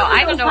don't know.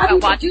 I don't know how how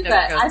people watching do those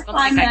that. shows. I don't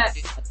find think I that,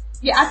 could do that.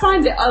 yeah, I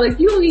find that, like,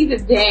 you don't need to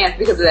dance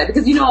because of that.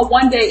 Because you know,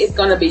 one day it's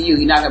gonna be you.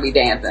 You're not gonna be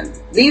dancing.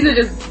 These are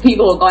just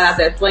people who are going out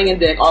there slinging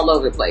dick all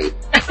over the place.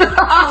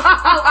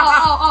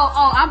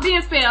 oh, I'm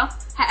being fair.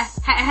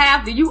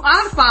 Have the you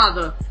are the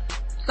father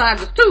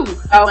sagas too.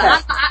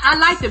 But I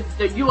like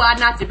the you are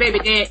not the baby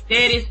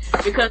daddies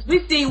because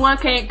we seen one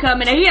came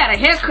coming and he had a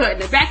haircut. In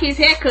the back of his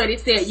haircut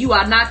it said you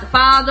are not the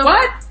father.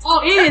 What?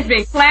 Oh, it has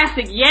been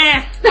classic.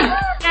 Yes.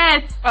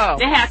 Yes. Oh.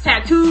 They have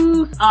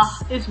tattoos. Oh,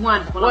 it's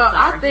wonderful. Well,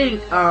 I'm sorry.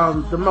 I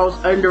think the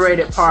most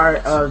underrated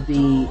part of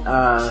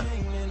the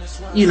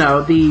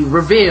the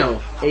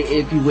reveal,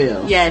 if you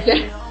will, Yes.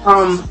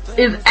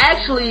 is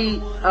actually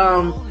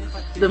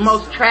the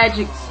most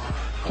tragic,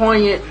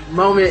 poignant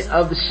moment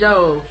of the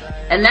show,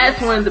 and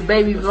that's when the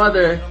baby's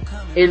mother,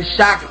 in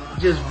shock,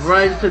 just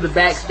runs to the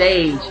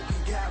backstage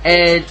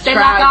and They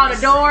lock all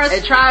the doors.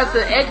 and tries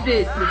to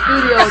exit the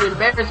studio in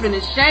embarrassment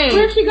and shame.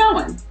 Where's she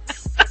going?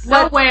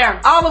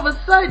 Nowhere. All of a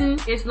sudden,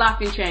 It's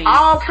locked and chained.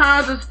 all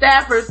kinds of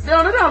staffers,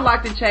 no, they're not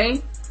locked in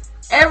chain.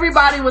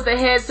 Everybody with a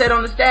headset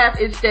on the staff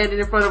is standing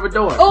in front of a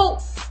door.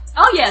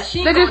 Oh yeah,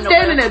 she. They're just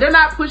standing there. They're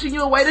not pushing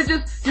you away. They're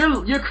just,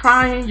 you're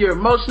crying, you're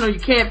emotional, you're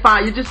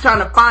just trying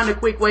to find a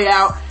quick way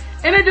out.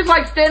 And they're just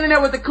like standing there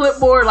with the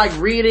clipboard, like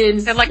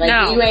reading. They're like, Like,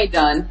 no, you ain't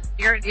done.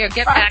 you're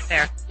get back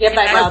there. Get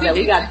back out there.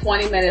 We got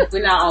 20 minutes.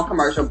 We're not on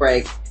commercial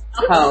break.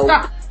 Ho.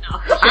 I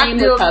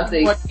Shameless feel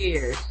hussy. more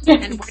tears.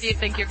 And where do you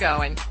think you're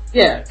going?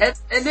 Yeah.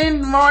 And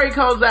then Maury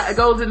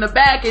goes in the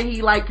back and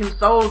he like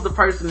consoles the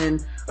person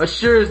and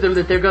assures them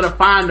that they're gonna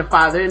find the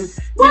father. And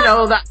you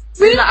know, cause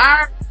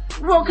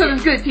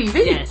it's good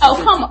TV. Yes. Oh,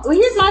 come on. Well,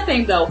 here's my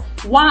thing though.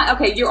 Why,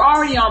 okay, you're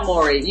already on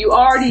Maury. You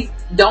already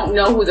don't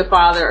know who the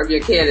father of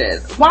your kid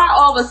is. Why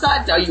all of a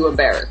sudden are you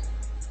embarrassed?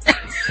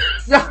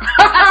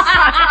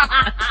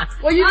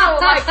 Well, you know,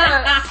 like,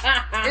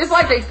 it's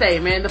like they say,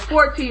 man, the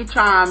 14th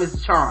charm is the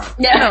charm.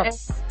 Yeah.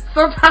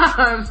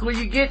 Sometimes when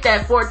you get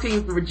that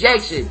 14th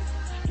rejection,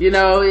 you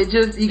know,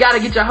 you gotta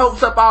get your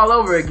hopes up all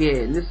over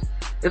again.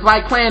 It's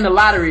like playing the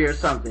lottery or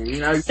something, you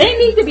know. They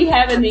need to be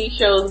having these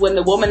shows when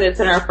the woman is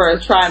in her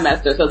first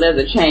trimester, so there's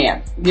a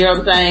chance. You know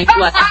what I'm saying?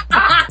 Like,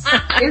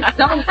 it's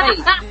so late.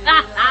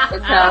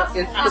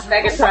 It's the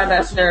second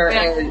trimester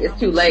and it's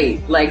too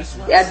late. Like,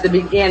 at the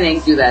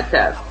beginning, do that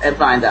test and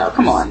find out.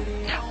 Come on.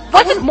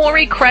 Wasn't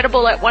Maury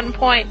credible at one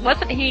point?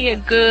 Wasn't he a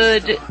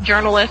good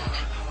journalist?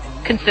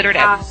 Considered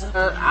as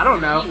I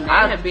don't know.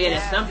 I have been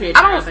at some period.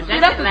 I don't. but See,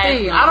 that's the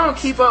thing. I don't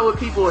keep up with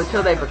people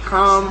until they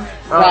become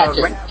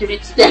ratchet.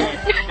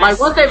 Like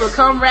once they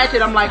become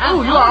ratchet, I'm like,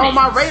 oh, you are on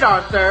my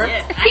radar, sir.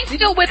 Yes. Is he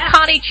still with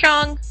Connie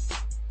Chung?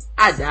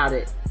 I doubt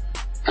it.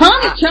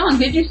 Connie Chung,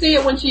 did you see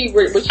it when she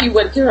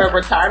went to her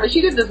retirement? She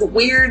did this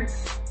weird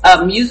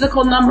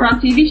musical number on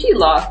TV. She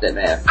lost it,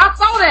 man. I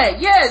saw that.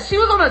 Yeah, she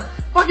was on a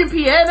fucking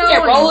piano. Yeah,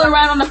 rolling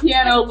around on the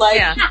piano like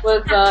Yeah. she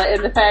was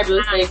in the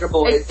Fabulous Baker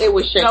Boys. It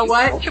was shaky. You know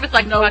what? She was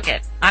like, fuck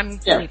it, I'm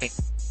leaving.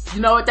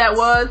 You know what that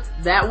was?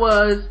 That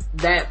was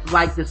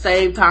like the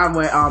same time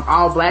when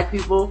all black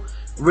people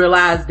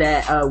realized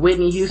that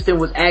Whitney Houston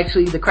was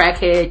actually the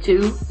crackhead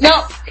too.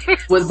 No.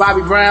 Was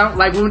Bobby Brown.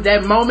 Like when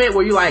that moment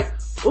where you're like,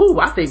 ooh,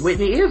 I think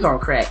Whitney is on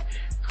crack.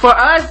 For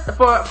us,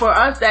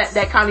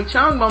 that Connie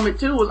Chung moment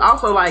too was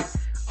also like,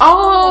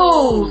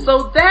 oh,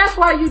 so that's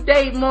why you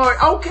date more.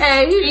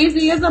 Okay.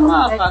 Easy as a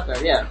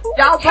motherfucker, yeah.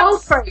 Y'all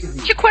both crazy.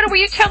 Chiquita, were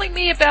you telling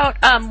me about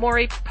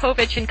Maury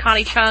Povich and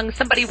Connie Chung?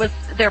 Somebody was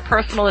their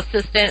personal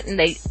assistant and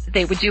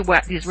they would do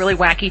these really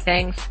wacky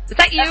things. Is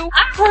that you?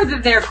 I've heard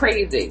that they're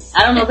crazy.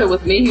 I don't know if it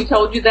was me who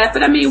told you that,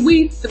 but I mean,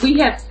 we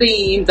have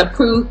seen the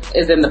proof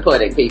is in the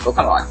pudding, people.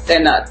 Come on. They're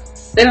nuts.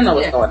 They don't know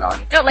what's going on.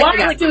 No, Why like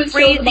are we doing shows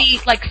crazy,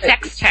 about- like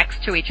sex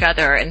text to each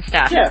other and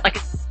stuff. Yeah. Like,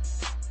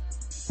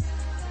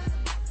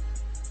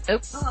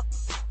 oops.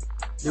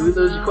 Did we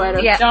lose you quite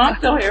a? Yeah. No, I'm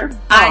still here.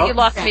 You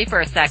lost me for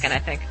a second, I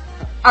think.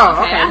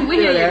 Oh, okay. we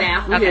hear you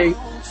now. We Okay. hear you.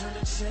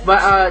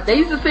 But they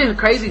used to send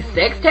crazy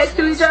sex texts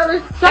to each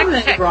other.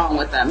 Something's wrong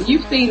with them.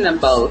 You've seen them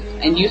both,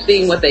 and you've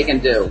seen what they can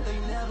do.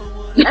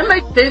 That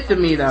makes sense to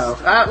me though.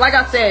 Like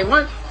I said,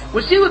 once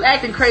when she was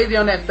acting crazy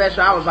on that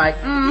special, I was like,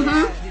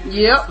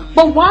 yep.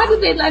 But why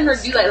would they let her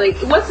do that?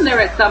 Like, wasn't there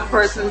at some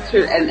person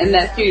in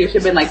that studio should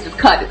have been like, just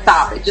cut it,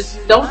 stop it.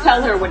 Just don't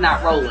tell her we're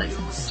not rolling.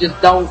 Just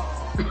don't.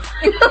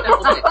 Like,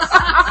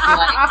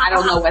 I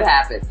don't know what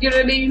happened. You know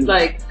what I mean?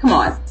 Like, come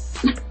on.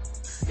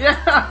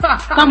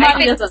 Yeah.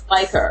 Somebody doesn't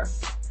like her.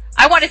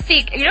 I want to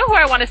see, you know who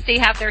I want to see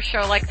have their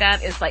show like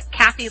that is like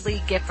Kathy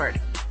Lee Gifford.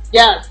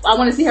 Yes, I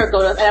want to see her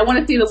go to, and I want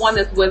to see the one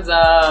that's with,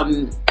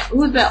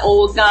 who's that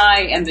old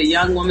guy and the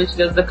young woman, she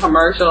does the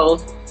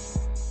commercials.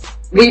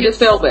 Regis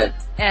Philbin.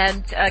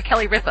 And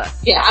Kelly Ripa.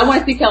 Yeah, I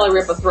want to see Kelly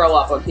Ripa throw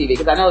up on TV,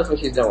 because I know that's what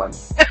she's doing.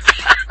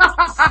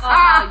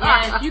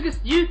 Yes,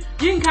 you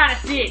can kind of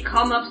see it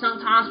come up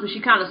sometimes, but she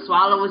kind of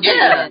swallows it.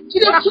 Yeah, she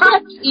has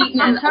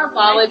eaten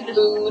solid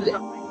food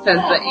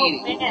since the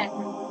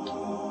 80s.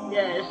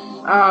 Yes.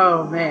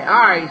 Oh man.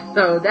 Alright,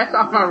 so that's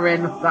all my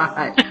random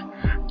thoughts.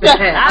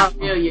 I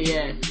feel you,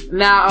 yes.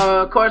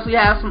 Now, of course, we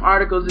have some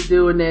articles to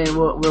do, and then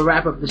we'll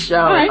wrap up the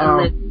show. All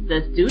right,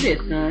 let's do this,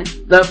 son.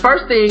 The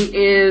first thing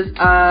is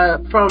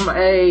from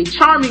a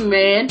charming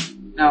man.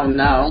 Oh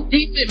no.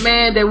 Decent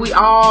man that we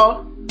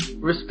all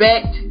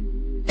respect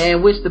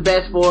and wish the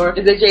best for.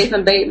 Is it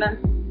Jason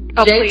Bateman?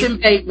 Oh, Jason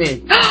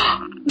Bateman.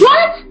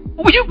 What?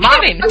 Were you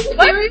kidding?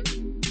 What?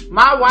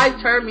 My wife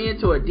turned me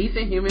into a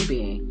decent human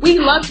being. We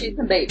love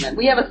Jason Bateman.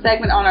 We have a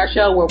segment on our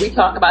show where we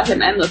talk about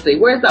him endlessly.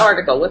 Where's the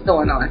article? What's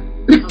going on?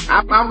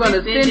 I'm going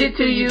to send it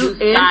to you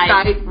in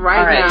Skype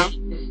right now.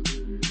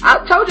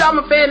 I told you I'm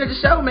a fan of the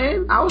show,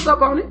 man. I was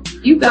up on it.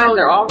 You guys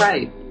are all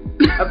right.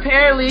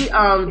 Apparently,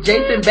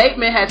 Jason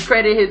Bateman has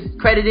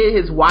credited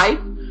his wife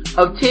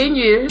of 10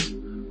 years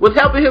with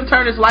helping him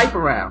turn his life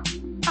around.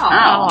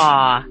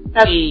 Aww.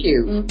 That's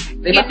cute.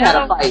 They must have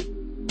had a fight.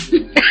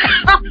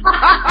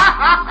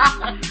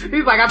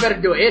 He's like, I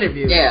better do an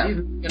interview. Yeah. He's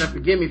gonna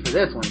forgive me for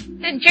this one.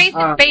 And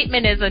Jason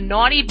Bateman is a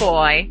naughty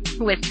boy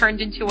who has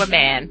turned into a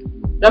man.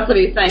 That's what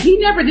he's saying. He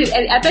never did.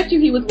 I bet you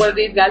he was one of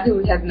these guys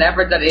who has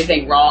never done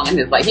anything wrong in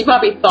his life. He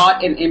probably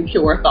thought an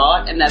impure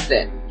thought, and that's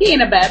it. He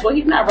ain't a bad boy.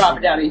 He's not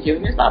Robert Downey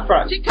Jr. Stop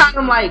front. She caught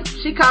him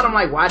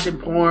like watching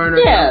porn or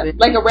something.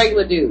 Like a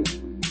regular dude.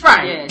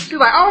 Right. Yeah. She's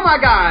like, oh my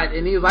God.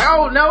 And he was like,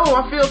 oh no,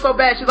 I feel so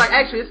bad. She's like,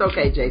 actually, it's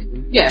okay,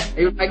 Jason. Yeah.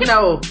 He was like,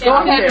 no, Go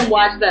ahead and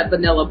watch that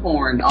vanilla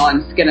porn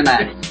on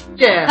Skinemax.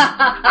 Yeah.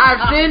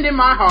 I've sinned in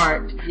my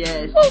heart.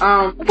 Yes.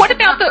 What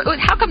about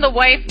how come the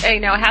wife,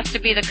 has to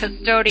be the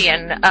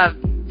custodian of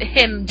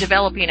him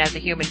developing as a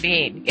human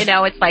being?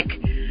 It's like,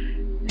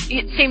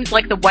 it seems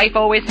like the wife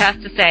always has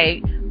to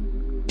say,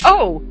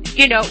 oh,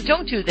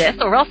 don't do this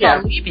or else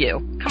I'll leave you.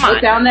 Come on.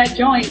 Put down that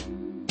joint.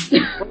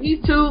 He's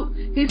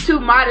too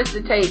modest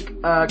to take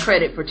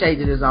credit for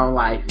changing his own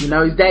life. He's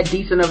that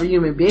decent of a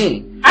human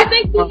being. I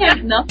think he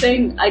has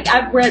nothing. Like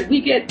I've read,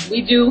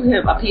 we do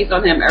him a piece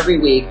on him every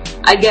week.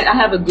 I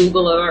have a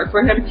Google alert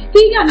for him.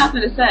 He got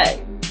nothing to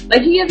say.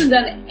 Like he hasn't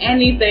done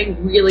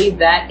anything really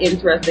that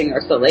interesting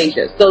or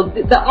salacious. So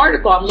the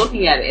article I'm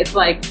looking at, it's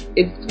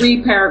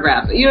 3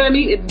 paragraphs. You know what I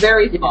mean? It's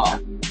very small.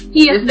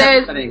 He has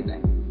never done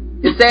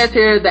anything. It says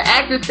here, the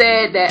actor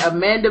said that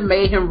Amanda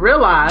made him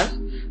realize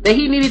that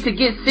he needed to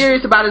get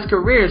serious about his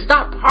career and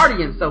stop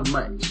partying so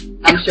much.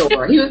 I'm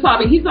sure. He's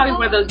probably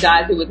one of those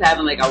guys who was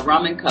having like a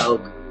rum and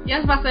coke. Yeah, I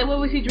was about to say, what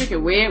was he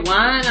drinking? Red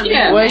wine? Some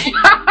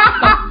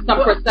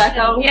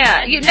Prosecco.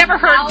 Yeah, you've never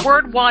heard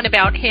word one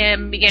about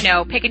him, picking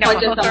up a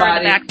hooker in the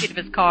backseat of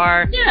his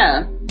car.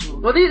 Yeah.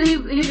 Well,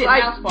 he's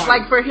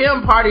like for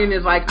him, partying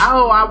is like,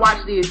 oh, I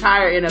watched the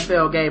entire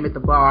NFL game at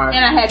the bar.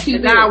 And I had 2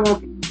 beers.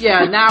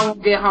 Now I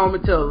won't get home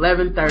until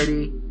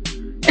 11:30.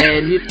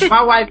 And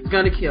my wife is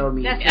gonna kill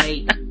me. That's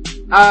late.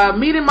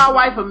 Meeting my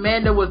wife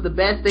Amanda was the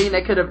best thing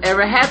that could have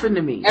ever happened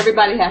to me.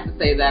 Everybody has to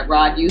say that.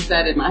 Rod, you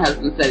said it. My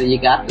husband said it. You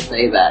got to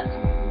say that.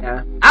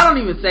 Yeah. I don't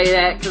even say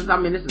that because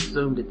it's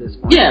assumed at this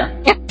point. Yeah.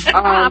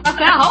 I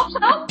hope so.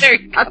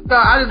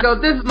 I just go,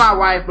 this is my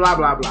wife, blah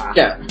blah blah.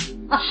 Yeah.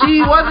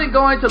 She wasn't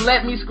going to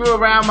let me screw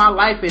around my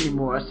life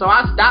anymore, so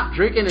I stopped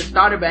drinking and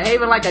started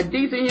behaving like a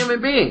decent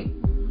human being.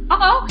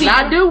 Now,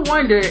 I do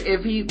wonder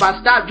if by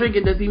stop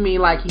drinking, does he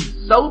mean like he's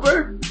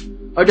sober?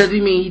 Or does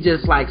he mean he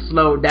just like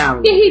slowed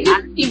down?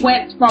 Yeah, he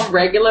went from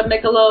regular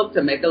Michelob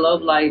to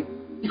Michelob Light.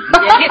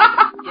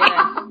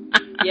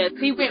 Yes,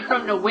 he went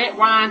from the wet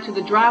wine to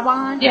the dry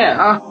wine.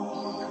 Yeah.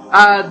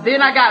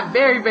 Then I got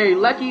very, very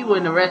lucky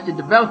when Arrested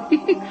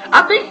Development.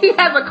 I think he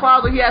has a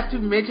clause where he has to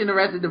mention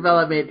Arrested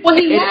Development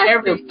in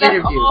every interview.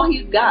 That's all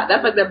he's got.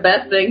 That's like the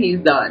best thing he's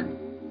done.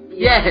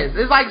 Yes,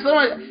 it's like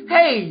someone,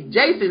 hey,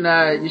 Jason,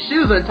 your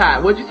shoes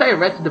untied. What'd you say,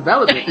 Arrested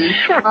Development?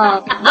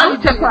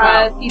 I'm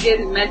surprised he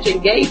didn't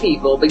mention gay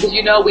people because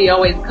we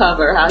always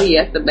cover how he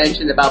has to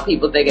mention about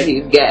people thinking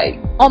he's gay.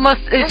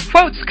 Almost his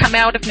quotes come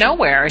out of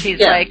nowhere. He's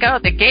like, oh,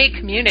 the gay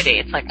community.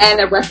 It's like, and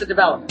Arrested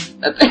Development.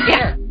 That's it.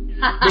 Yeah.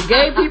 The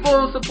gay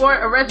people support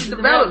Arrested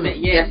Development.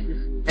 Yes.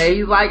 And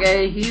he's like,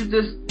 he's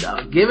just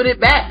giving it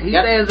back. He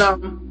says,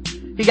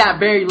 he got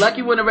very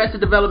lucky when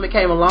Arrested Development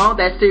came along.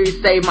 That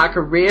series saved my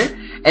career,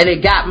 and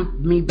it got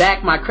me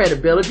back my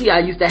credibility I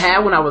used to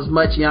have when I was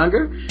much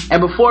younger.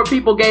 And before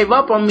people gave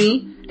up on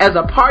me as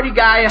a party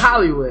guy in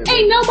Hollywood.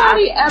 Ain't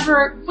nobody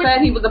ever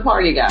said he was a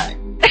party guy.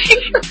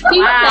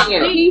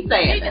 He's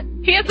saying it.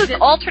 He has this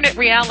alternate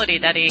reality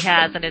that he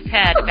has in his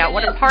head about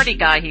what a party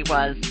guy he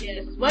was.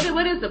 Yes.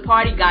 What is the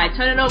party guy?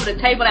 Turning over the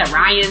table at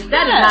Ryan's.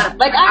 That is not a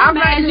like. I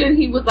imagine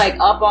he was like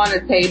up on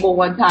a table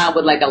one time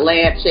with like a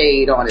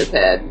lampshade on his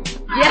head.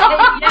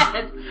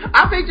 Yes.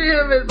 I picture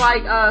him as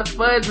like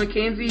Spuds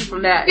McKenzie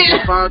from that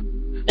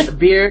the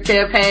beer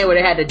campaign where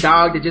they had the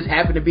dog that just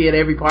happened to be at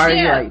every party.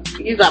 Yeah. Like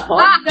he's a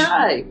party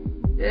guy.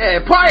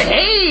 Yeah, party.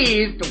 Hey,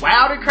 he's the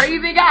wild and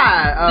crazy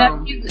guy.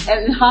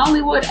 In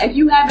Hollywood, if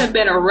you haven't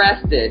been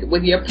arrested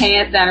with your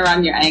pants down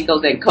around your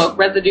ankles and coke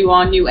residue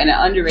on you and an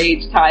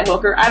underage tie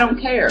hooker, I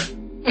don't care.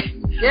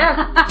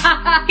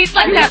 Yeah. He's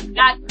like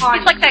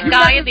that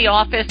guy in the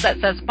office that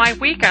says, my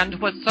weekend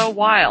was so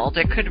wild,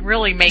 it could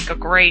really make a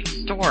great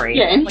story.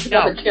 Yeah, and he's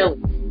got to kill.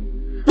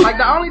 Like,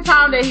 the only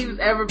time that he's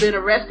ever been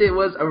arrested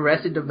was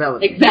Arrested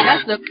Development.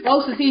 Exactly. That's the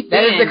closest he's been.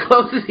 That is the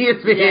closest he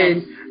has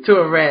been to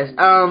arrest.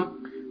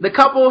 The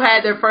couple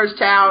had their first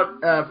child,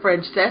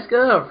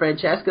 Francesca,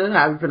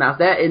 however you pronounce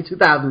that, in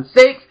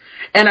 2006,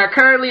 and are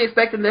currently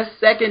expecting their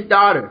second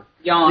daughter.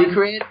 Yawn.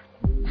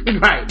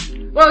 Right.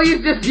 Well,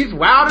 he's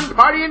wild and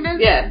partying this.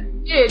 Yeah.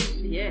 Kids.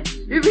 Yeah.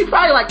 He's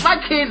probably like,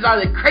 my kids are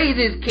the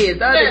craziest kids.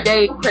 The other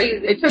day,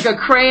 they took a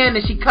crayon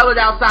and she colored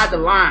outside the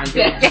lines.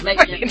 Yeah.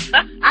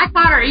 I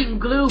caught her eating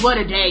glue. What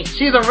a day.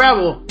 She's a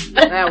rebel.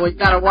 That one, you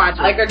gotta watch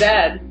her. Like her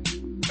dad.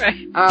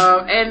 Right.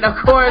 And of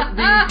course,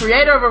 the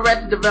creator of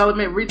Arrested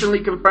Development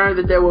recently confirmed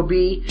that there will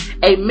be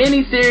a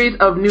mini-series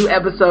of new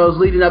episodes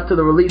leading up to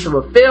the release of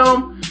a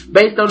film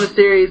based on the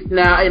series.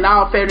 Now, in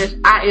all fairness,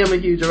 I am a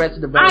huge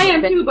Arrested Development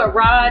fan. I am too, but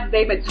Rod,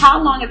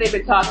 how long have they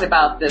been talking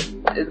about this is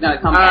going to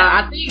come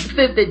out? I think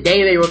since the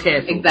day they were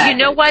canceled. Exactly. You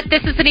know what?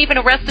 This isn't even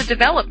Arrested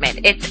Development.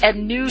 It's a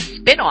new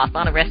spin-off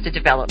on Arrested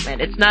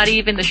Development. It's not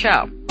even the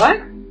show.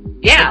 What?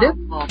 Yeah.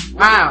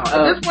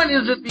 This one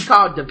is just be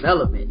called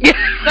Development.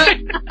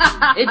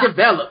 It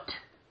developed.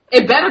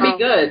 It better be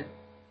good,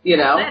 you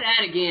know. Say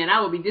that again. I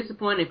would be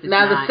disappointed if it's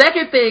now not. The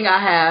second thing I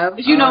have,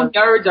 because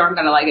nerds aren't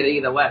going to like it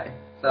either way.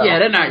 So. Yeah,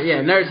 they're not.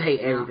 Yeah, nerds hate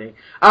everything.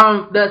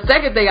 The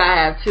second thing I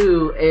have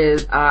too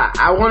is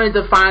I wanted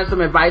to find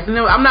some advice, and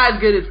I'm not as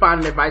good at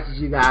finding advice as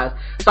you guys,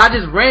 so I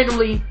just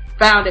randomly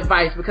found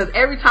advice because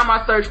every time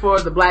I search for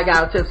the Black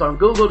Guy Tips on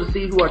Google to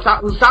see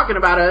who's talking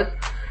about us,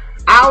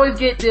 I always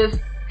get this.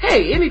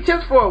 Hey, any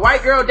tips for a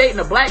white girl dating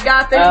a black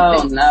guy thing?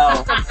 Oh,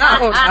 no.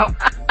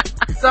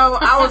 So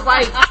I was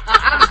like,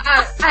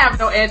 I have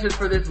no answers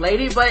for this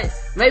lady, but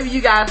maybe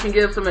you guys can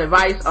give some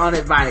advice on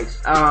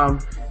advice.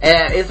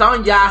 It's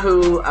on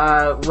Yahoo,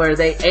 where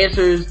they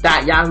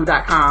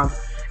answers.yahoo.com.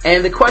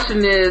 And the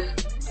question is,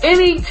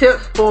 any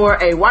tips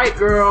for a white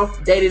girl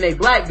dating a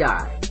black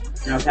guy?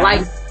 Okay.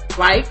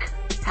 Like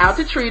how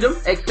to treat them,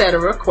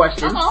 etc.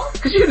 Question.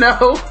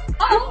 Cause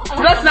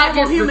let's not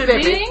get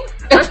specific.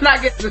 Let's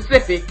not get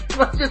specific.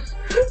 Let's just,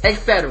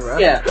 etc.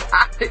 Yeah.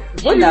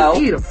 What do you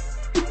feed them?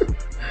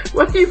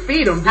 What do you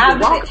feed them?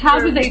 How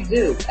do they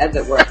do, as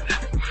it were?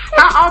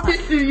 How often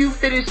do you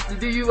change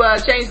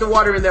the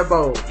water in their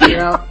bowl? You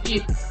know?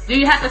 Do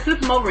you have to flip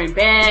them over in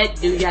bed?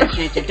 Do you have to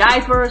change your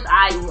diapers?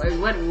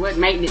 What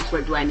maintenance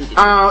work do I need to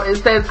do? It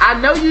says, I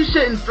know you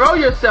shouldn't throw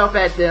yourself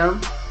at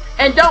them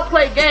and don't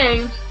play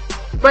games,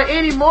 but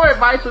any more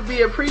advice would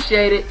be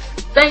appreciated.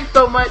 Thanks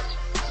so much,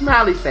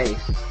 smiley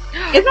face.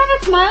 Is that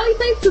a smiley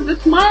face? Because the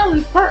smile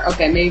is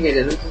okay, maybe it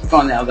is. This is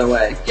going the other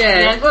way.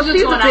 Yeah, well,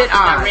 she's a bit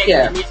odd.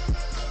 Yeah.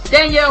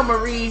 Danielle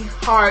Marie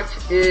Hart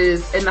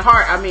is, in the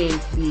heart, I mean,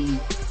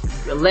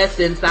 the less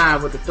than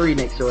sign with the 3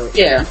 next to it.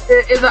 Yeah.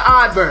 Is an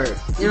odd bird,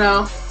 you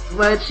know?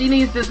 But she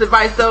needs this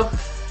advice. So,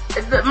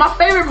 my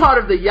favorite part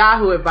of the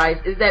Yahoo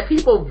advice is that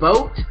people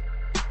vote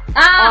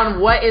on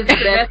what is the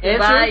best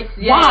answer.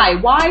 Yeah.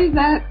 Why is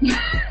that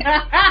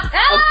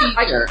a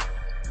feature?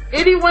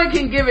 Anyone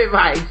can give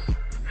advice.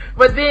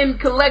 But then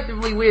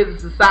collectively we as a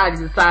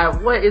society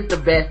decide what is the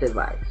best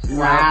advice.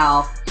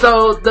 Wow.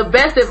 So the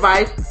best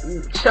advice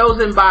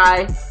chosen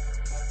by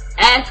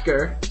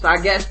asker, so I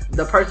guess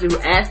the person who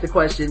asked the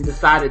question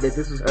decided that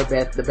this was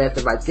the best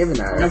advice given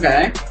to her.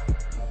 Okay.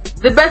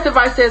 The best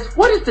advice says,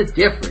 what is the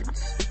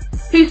difference?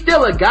 He's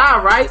still a guy,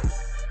 right?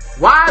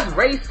 Why is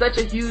race such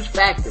a huge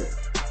factor?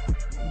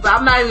 But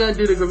I'm not even gonna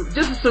do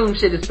just assume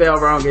shit is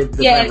spelled wrong. And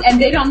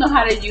they don't know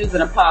how to use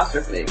an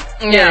apostrophe.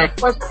 Yeah.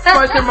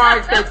 Question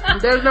mark says,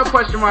 there's no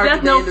question mark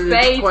at the end of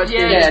this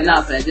question. Yeah,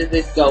 nothing.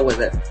 Just go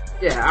with it.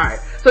 Yeah, alright.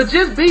 So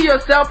just be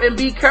yourself and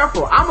be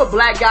careful. I'm a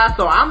black guy,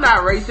 so I'm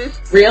not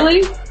racist.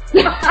 Really? Those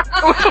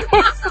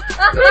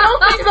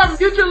things are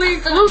mutually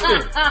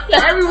exclusive.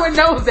 Everyone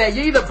knows that.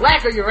 You're either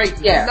black or you're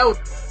racist. Yeah. You know.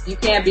 You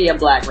can't be a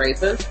black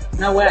racist.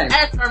 No way.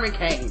 Ask Herman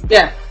Cain.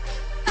 Yeah.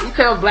 He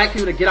tells black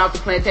people to get off the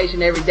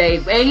plantation every day.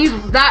 And he's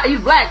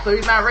black, so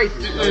he's not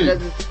racist.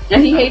 So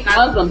and he hates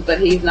Muslims, but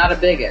he's not a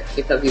bigot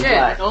because he's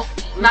black. Nope.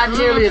 Not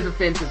nearly as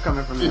offensive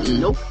coming from him.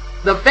 Nope.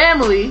 The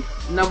family,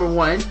 number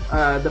one,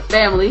 a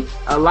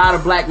lot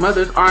of black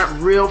mothers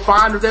aren't real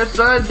fond of their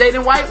sons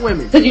dating white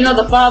women. Because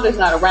the father's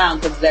not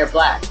around because they're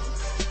black.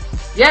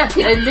 Yes,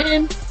 and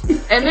then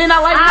And then I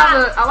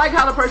like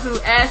how the person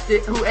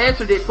who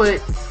answered it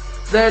put,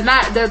 their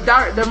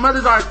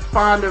mothers aren't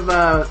fond of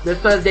their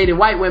sons dating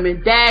white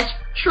women.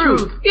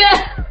 Truth.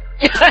 Yeah.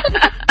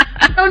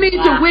 No need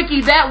to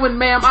wiki that one,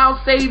 ma'am.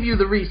 I'll save you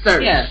the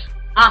research. Yeah.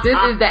 This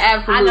is the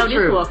absolute I know this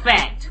truth. for a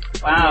fact.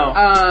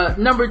 Wow.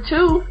 Number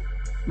 2,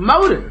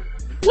 motive.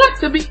 What?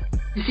 To be,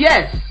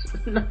 yes.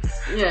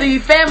 See,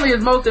 family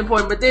is most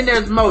important, but then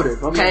there's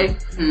motive, okay?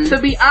 Mm-hmm. To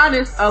be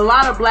honest, a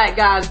lot of black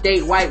guys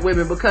date white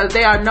women because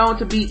they are known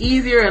to be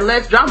easier and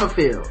less drama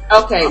filled.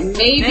 Okay,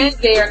 maybe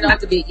they are known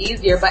to be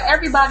easier, but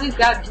everybody's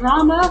got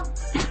drama.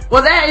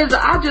 Well,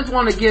 I just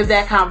want to give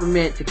that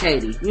compliment to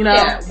Katie, you know?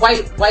 Yeah,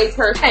 white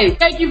person. Hey,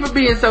 thank you for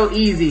being so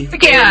easy.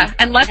 Yeah,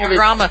 and less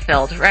drama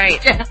filled,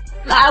 right. Yeah.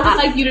 I would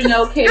like you to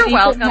know, Katie, you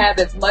can have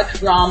as much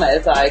drama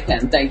as I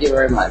can. Thank you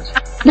very much.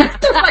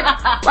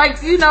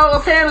 like, you know,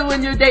 apparently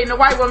when you're dating a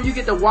white woman, you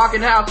get to walk in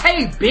the house,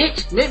 hey,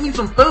 bitch, make me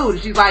some food.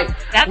 And she's like,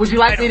 would you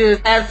like me to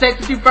have sex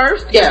with you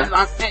first? Yeah.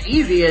 I'm that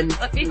easy, and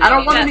I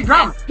don't want any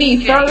drama.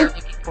 Me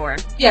first.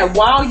 Yeah,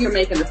 while you're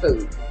making the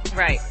food.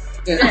 Right.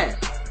 Yes.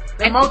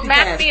 And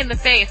smack me in the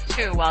face,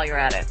 too, while you're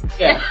at it.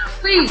 Yeah.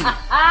 Please.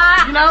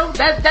 You know,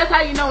 that's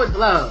how you know it's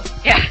love.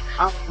 Yeah.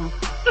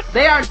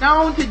 They are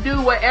known to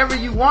do whatever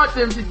you want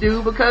them to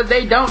do because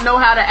they don't know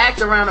how to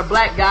act around a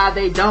black guy.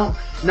 They don't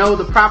know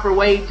the proper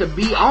way to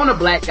be on a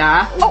black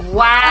guy. Oh,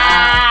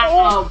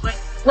 wow.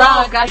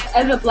 Ron, guys,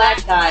 as a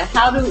black guy,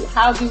 how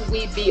do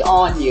we be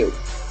on you?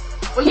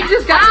 Well, you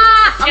just got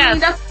I mean,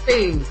 that's the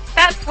thing.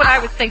 That's what I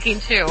was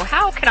thinking, too.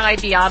 How can I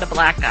be on a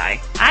black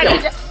guy? I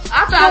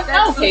don't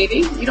know, Katie.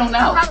 You don't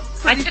know.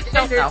 I just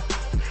don't know.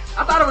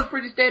 I thought it was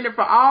pretty standard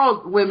for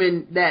all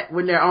women that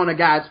when they're on a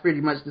guy, it's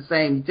pretty much the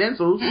same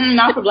utensils.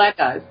 Not for black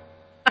guys.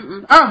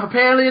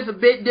 Apparently it's a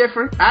bit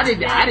different. I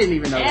didn't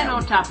even know that. And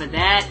on top of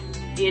that,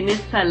 and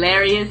it's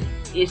hilarious,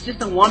 it's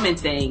just a woman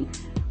thing.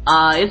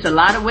 It's a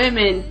lot of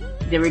women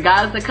that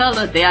regardless of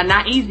color, they are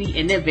not easy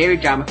and they're very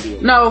drama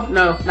filled. No,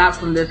 not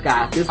from this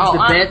guy. This is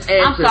the best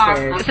answer.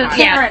 I'm sorry.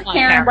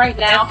 Karen, right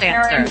now,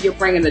 Karen, you're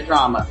bringing the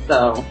drama,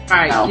 so.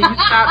 Alright, can you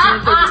stop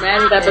being so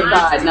dramatic? Step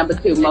aside. Number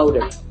 2,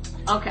 motive.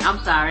 Okay,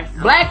 I'm sorry.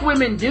 Black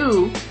women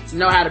do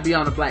know how to be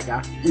on a black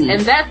guy.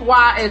 And that's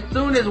why as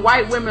soon as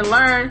white women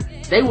learn,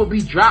 they will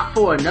be dropped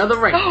for another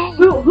race.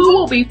 Who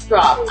will be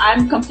dropped?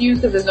 I'm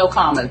confused because there's no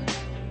commas.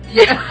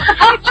 Yeah.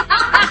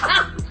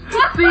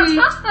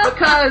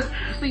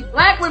 See,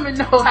 black women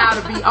know how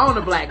to be on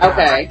a black guy.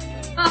 Okay.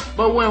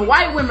 But when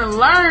white women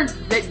learn,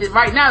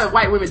 right now the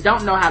white women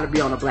don't know how to be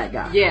on a black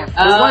guy. Yeah.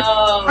 But once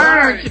they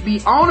learn to be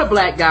on a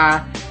black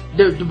guy,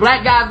 the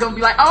black guy's gonna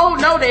be like, oh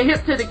no, they're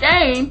hip to the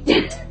game.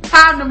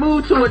 Time to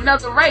move to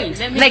another race.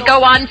 They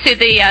go on to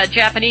the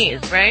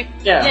Japanese, right?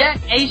 Yeah.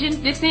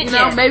 Asian descent. You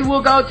know, maybe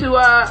we'll go to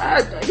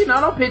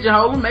don't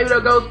pigeonhole them. Maybe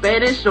they'll go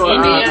Spanish or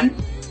Indian.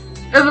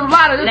 There's a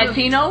lot of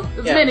Latino.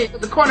 There's many.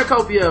 There's a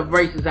cornucopia of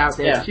races out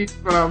there to choose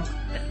from.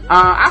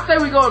 I say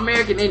we go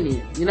American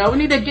Indian. You know, we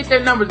need to get their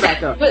numbers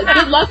back up. But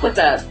good luck with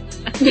that.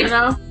 You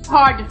know,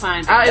 hard to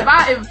find.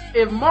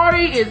 If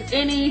Marty is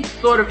any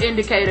sort of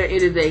indicator,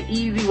 it is an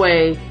easy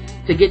way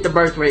to get the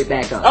birth rate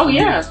back up. Oh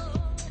yeah.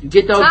 You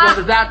get those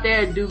brothers out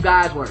there and do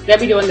God's work. They'll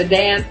be doing the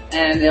dance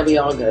and they'll be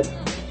all good.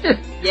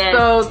 Yeah.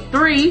 So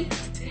 3,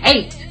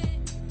 hate.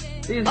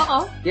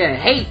 Yeah,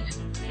 hate.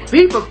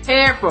 Be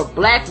prepared for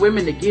black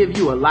women to give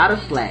you a lot of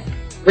slack.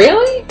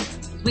 Really?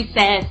 We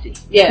sassy.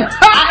 Yeah.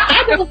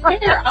 I don't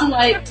care. I'm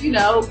like,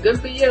 good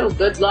for you.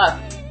 Good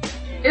luck.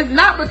 It's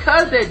not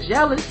because they're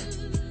jealous,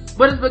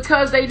 but it's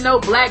because they know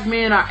black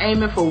men are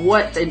aiming for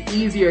what's an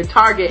easier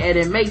target, and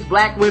it makes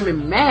black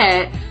women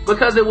mad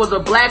because it was a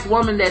black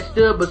woman that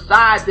stood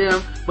beside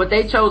them, but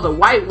they chose a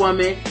white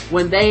woman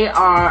when they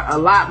are a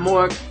lot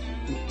more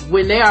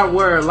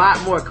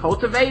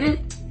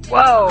cultivated.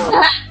 Whoa.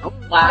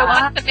 Wow. So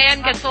once the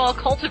man gets all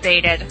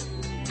cultivated.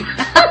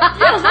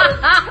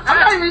 I'm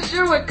not even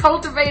sure what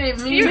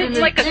cultivated means. It's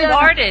like a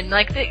garden.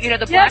 Like,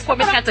 the black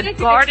woman has a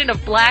garden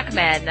of black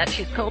men that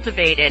she's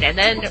cultivated, and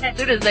then as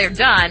soon as they're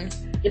done,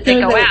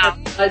 they go out.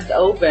 It's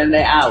open,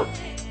 they're out.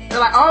 They're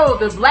like, oh,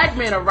 the black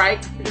men are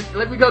right.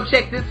 Let me go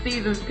check this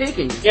season's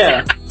pickings.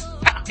 Yeah.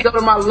 Go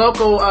to my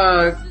local,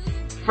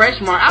 Fresh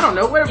Mart. I don't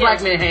know where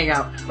black men hang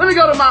out. Let me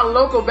go to my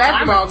local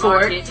basketball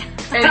court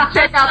and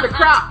check out the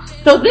crops.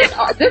 So this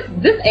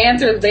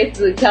answer is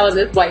basically telling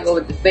this white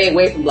woman to stay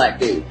away from black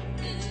dudes.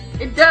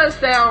 It does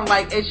sound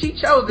like, and she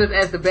chose this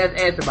as the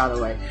best answer, by the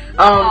way.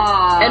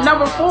 And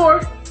number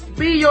 4,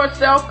 be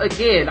yourself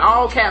again.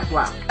 All caps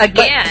lock.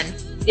 Again.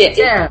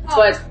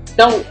 But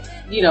don't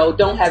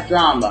have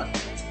drama.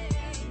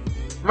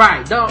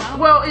 Right.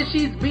 Well, if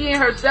she's being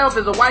herself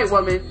as a white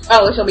woman,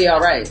 she'll be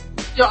alright.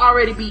 She'll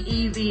already be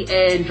easy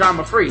and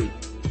drama free.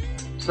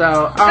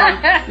 So,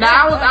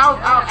 now I'll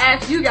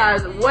ask you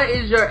guys, what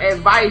is your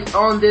advice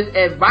on this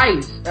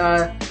advice?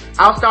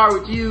 I'll start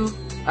with you,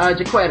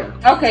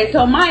 Jaquetta. Okay,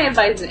 so my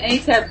advice is any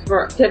tips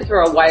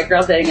for a white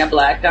girl dating a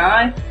black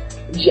guy?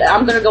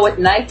 I'm gonna go with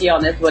Nike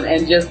on this one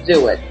and just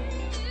do it.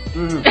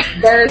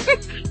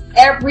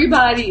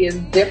 Everybody is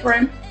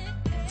different.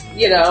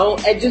 you know,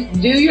 and just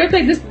do your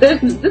thing. This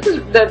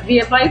is the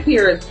advice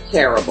here is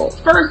terrible.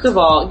 First of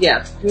all,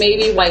 yes,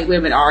 maybe white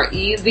women are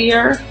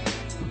easier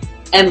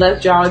and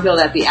less jargon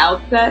at the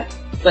outset,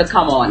 but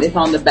come on, it's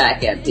on the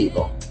back end,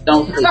 people.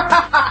 Don't sleep.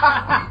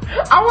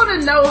 I want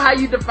to know how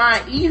you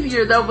define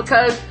easier though,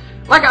 because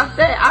like I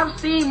said, I've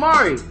seen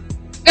Maury.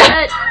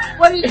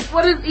 What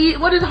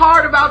is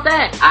hard about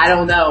that? I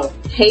don't know.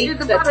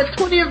 There's about a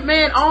 20th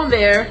man on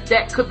there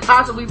that could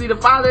possibly be the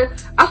father.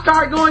 I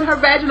started going, her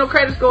vaginal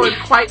credit score is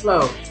quite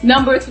low.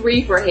 Number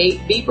 3 for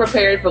hate, be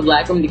prepared for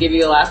black women to give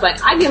you a laugh.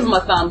 Like, I give them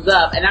a thumbs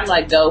up, and I'm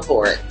like, go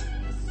for it.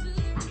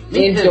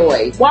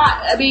 Enjoy.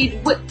 Why? I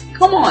mean,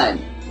 come on.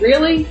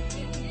 Really?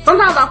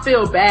 Sometimes I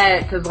feel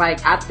bad because,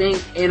 like, I think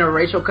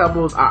interracial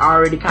couples are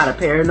already kind of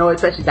paranoid,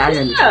 especially down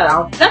here in the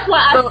South. That's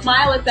why I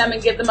smile at them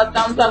and give them a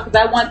thumbs up because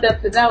I want them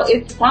to know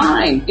it's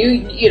fine.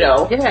 You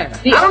know. Yeah.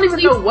 I don't even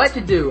know what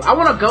to do. I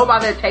want to go by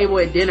their table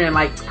at dinner and,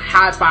 like,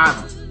 high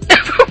five them.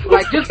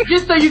 Like,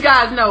 just so you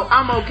guys know,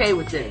 I'm okay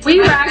with this.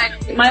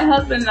 My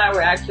husband and I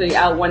were actually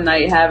out one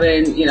night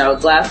having, you know, a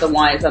glass of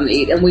wine, something to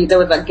eat, and there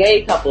was a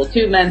gay couple,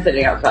 2 men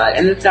sitting outside,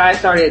 and this guy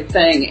started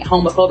saying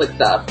homophobic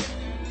stuff.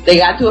 They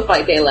got to a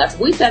fight, they left.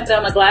 We sat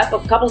down a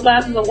couple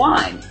glasses of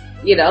wine.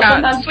 You know,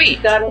 sometimes sweet.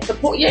 You gotta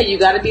support. Yeah, you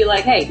gotta be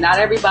like, hey, not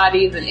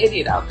everybody is an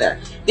idiot out there.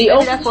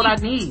 That's what I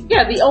need.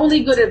 Yeah, the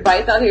only good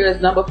advice out here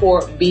is number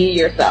 4: be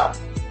yourself.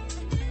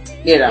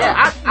 You know.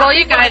 Yeah, well,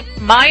 you guys,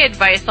 my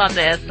advice on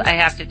this, I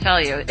have to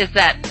tell you, is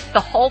that the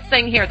whole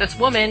thing here, this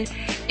woman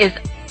is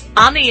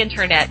on the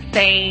internet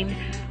saying,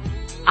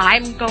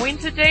 I'm going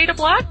to date a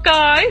black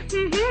guy,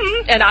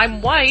 and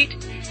I'm white.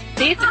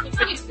 Basically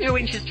what she's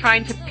doing, she's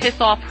trying to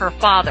piss off her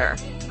father,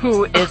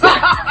 who is...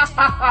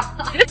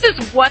 This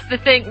is what the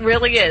thing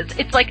really is.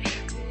 It's like,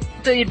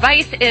 the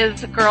advice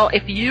is, girl,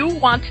 if you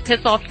want to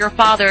piss off your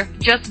father,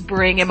 just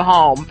bring him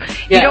home.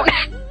 Yeah.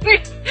 You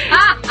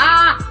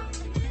don't...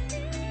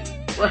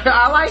 Well,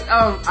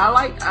 I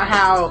like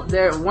how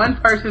there one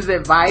person's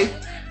advice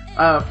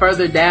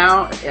further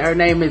down. Her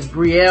name is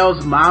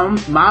Brielle's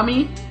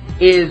mommy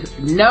is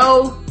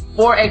no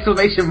 4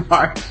 exclamation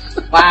marks.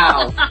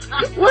 Wow.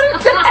 What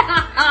is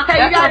that?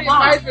 Hey, you got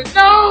advice for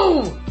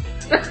no.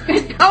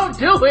 Don't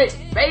do it,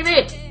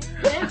 baby.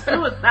 It's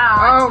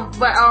suicide.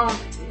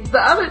 The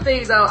other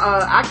thing though,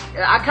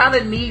 I kind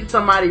of need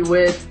somebody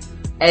with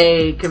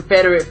a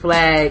Confederate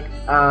flag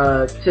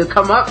to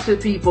come up to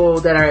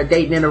people that are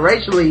dating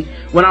interracially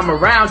when I'm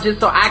around, just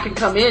so I can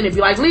come in and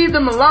be like, leave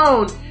them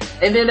alone,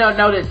 and then they'll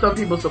know that some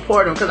people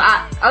support them. Because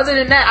other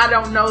than that, I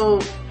don't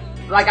know.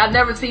 Like, I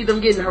never see them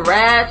getting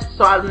harassed,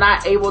 so I'm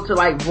not able to,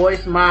 like,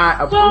 voice my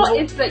approval. Well,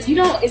 it's that, you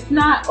know, it's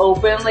not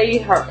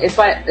openly,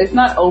 it's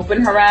not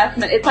open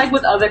harassment. It's like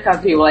with other kinds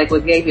of people, like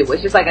with gay people.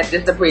 It's just like a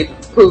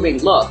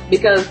disapproving look.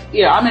 Because,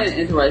 you know, I'm in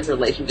an interracial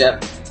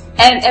relationship.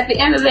 And at the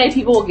end of the day,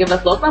 people will give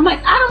us looks. I'm like,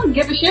 I don't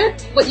give a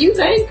shit what you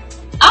think.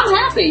 I'm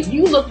happy.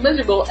 You look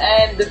miserable,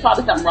 and there's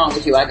probably something wrong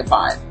with you I can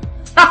find.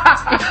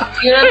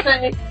 You know what I'm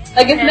saying?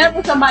 Like, it's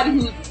never somebody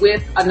who's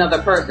with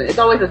another person. It's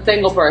always a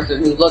single person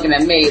who's looking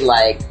at me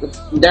like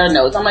their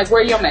nose. I'm like,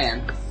 where your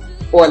man?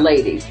 Or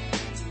lady?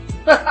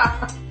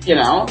 You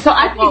know? So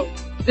I think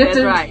this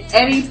is right.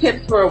 Any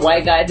tips for a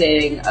white guy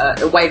dating,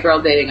 a white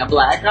girl dating a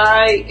black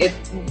guy?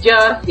 It's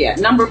just,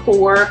 number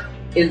 4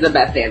 is the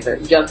best answer.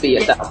 Just be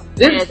yourself.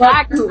 This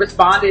black who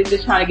responded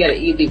just trying to get an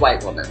easy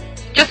white woman.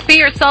 Just be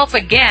yourself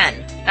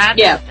again. That's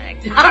the thing.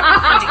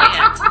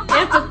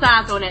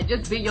 Emphasize on that.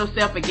 Just be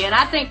yourself again.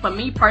 I think for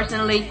me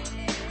personally,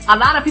 a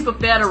lot of people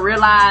fail to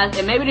realize,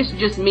 and maybe this is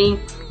just me,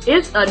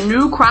 it's a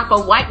new crop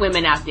of white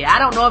women out there. I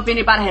don't know if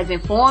anybody has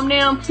informed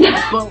them,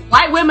 but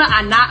white women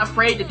are not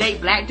afraid to date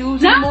black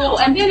dudes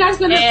anymore. And they're not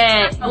going to...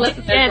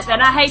 Yes,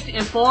 and I hate to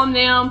inform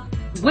them.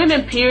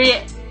 Women,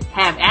 period,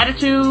 have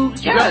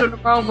attitudes. You go the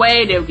wrong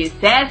way, they'll get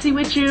sassy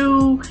with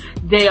you.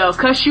 They'll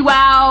cuss you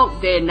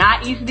out. They're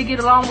not easy to get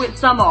along with.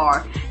 Some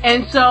are.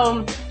 And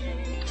so,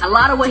 a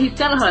lot of what he's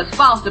telling her is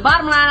false. The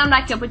bottom line, I'm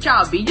not care with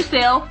y'all. Be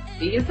yourself.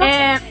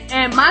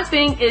 And my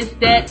thing is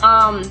that,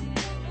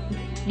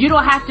 you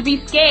don't have to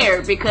be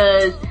scared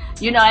because,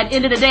 you know, at the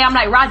end of the day, I'm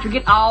like, Roger,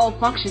 get all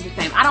functions the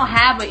same. I don't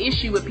have an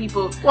issue with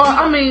people. Well,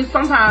 I mean,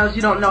 sometimes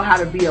you don't know how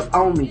to be up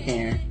on me,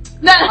 Karen.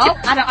 No,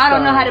 I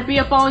don't know how to be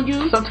up on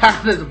you.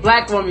 Sometimes as a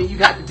black woman, you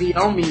got to be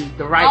on me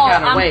the right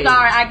kind of way. I'm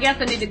sorry. I guess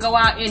I need to go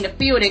out in the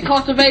field and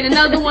cultivate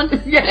another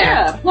one.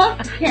 Yeah.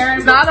 Plus,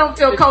 Karen. No, I don't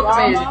feel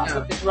cultivated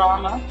enough. The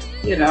drama,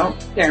 you know,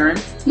 Karen.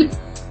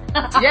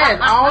 Yes,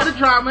 all the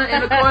drama,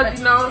 and of course,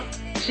 you know,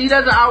 she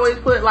doesn't always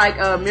put like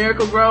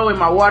Miracle Grow in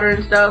my water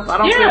and stuff. I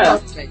don't feel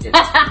cultivated.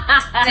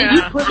 And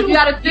you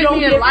gotta sit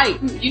me in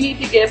light. You need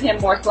to give him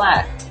more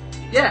slack.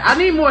 Yeah, I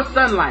need more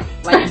sunlight.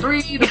 Like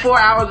 3 to 4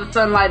 hours of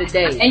sunlight a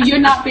day. And you're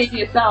not being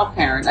yourself,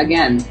 Karen,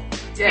 again.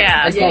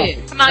 Yeah.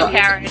 Come on,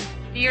 Karen.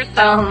 Be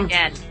yourself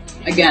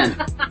again.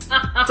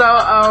 So,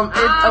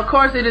 of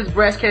course it is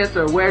Breast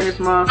Cancer Awareness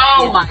Month.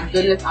 Oh my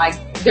goodness,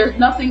 there's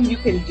nothing you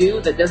can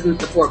do that doesn't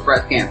support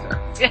breast cancer.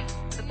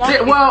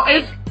 Well,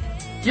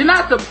 you're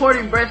not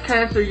supporting breast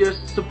cancer, you're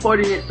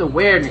supporting its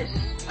awareness.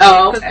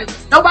 Oh, okay.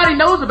 Nobody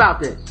knows about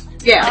this.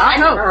 Yeah, I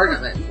never heard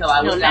of it until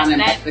I was down in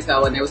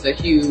Mexico and there was a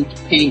huge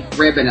pink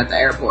ribbon at the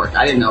airport.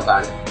 I didn't know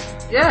about it.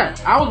 Yeah,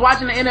 I was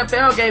watching the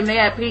NFL game. They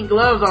had pink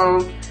gloves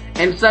on,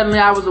 and suddenly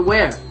I was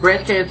aware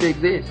breast cancer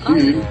exists.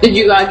 Mm-hmm. Did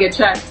you get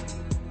checked?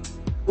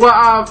 Well,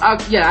 I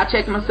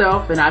checked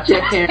myself, and I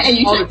checked Karen. And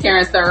you checked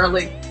Karen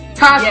thoroughly?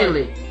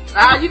 Constantly.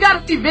 Yes. You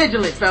gotta be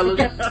vigilant, fellas.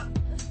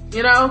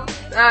 You know,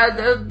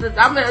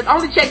 I'm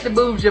only check the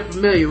boobs you're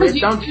familiar with.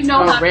 Don't you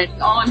know how to be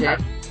on her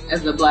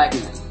as a black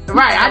man?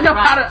 Right, I know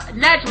how to.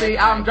 Naturally,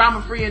 I'm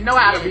drama free and know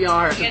how to be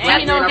on her.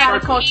 And you know how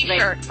to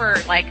T-shirt for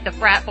like the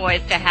frat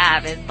boys to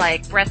have is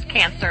like breast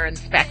cancer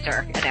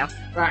inspector. You know.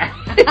 Right.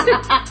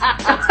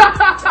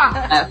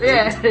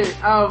 Yeah.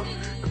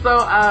 So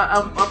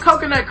a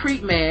Coconut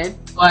Creek man.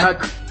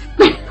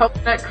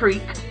 Coconut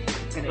Creek.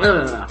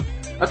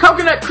 A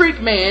Coconut Creek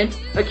man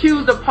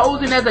accused of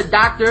posing as a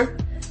doctor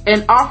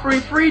and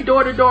offering free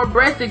door-to-door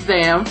breast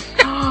exams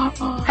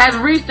has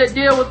reached a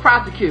deal with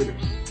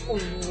prosecutors.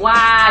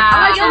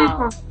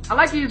 Wow. I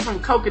like he's from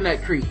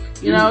Coconut Creek,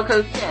 you know,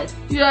 cause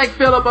you like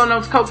fill up on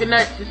those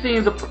coconuts, it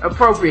seems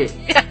appropriate.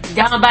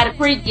 Down by the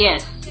creek,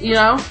 yes. You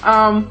know,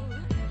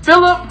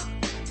 Philip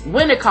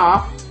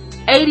Winikoff,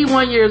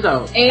 81 years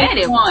old.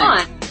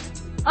 81.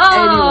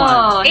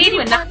 Oh, 81. He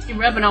would not be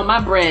rubbing on my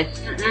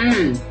breast.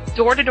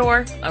 Door to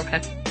door.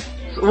 Okay.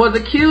 Was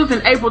accused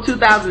in April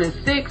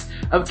 2006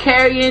 of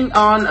carrying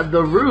on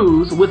the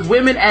ruse with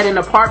women at an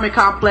apartment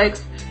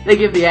complex. They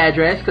give the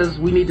address because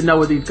we need to know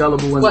where these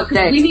gullible women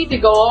stay. We need to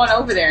go on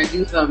over there and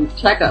do some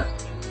checkups.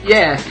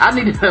 Yeah, I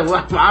need to.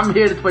 Well, I'm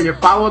here for your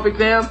follow-up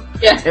exam.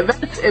 Yeah.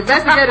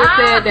 Investigators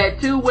said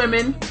that 2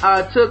 women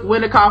took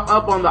Winikoff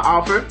up on the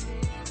offer.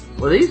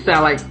 Well, these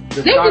sound like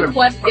the they start just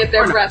want to get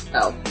their breasts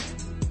out.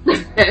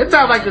 It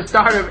sounds like the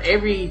start of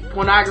every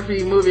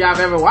pornography movie I've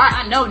ever watched.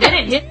 I know, they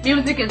didn't hit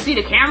music and see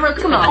the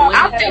cameras. Come on.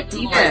 I'll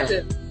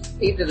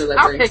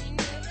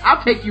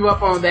take you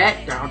up on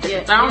that. Down.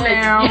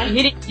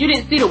 You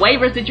didn't see the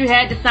waivers that you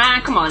had to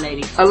sign? Come on,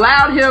 lady.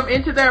 Allowed him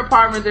into their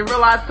apartments and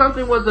realized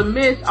something was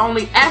amiss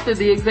only after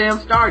the exam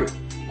started.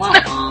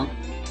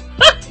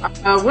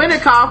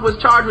 Winikoff was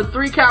charged with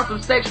 3 counts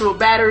of sexual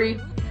battery,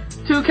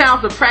 2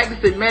 counts of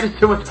practicing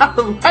medicine without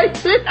a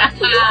license.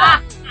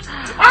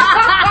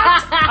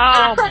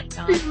 Oh my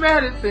God.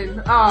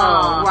 Medicine.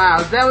 Oh, wow.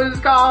 Is that what it's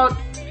called?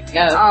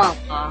 Yeah.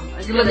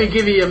 Let me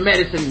give you your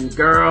medicine,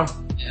 girl.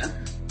 Yeah.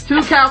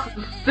 2 counts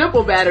of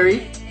simple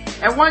battery,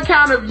 and 1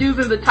 count of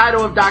using the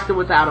title of doctor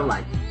without a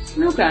license.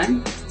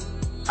 Okay.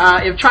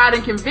 If tried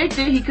and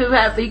convicted, he could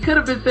have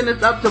been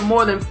sentenced up to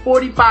more than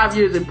 45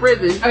 years in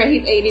prison. Okay,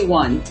 he's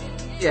 81.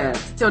 Yeah,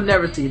 he'll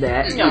never see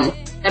that. No.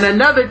 And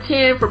another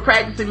 10 for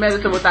practicing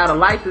medicine without a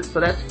license, so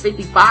that's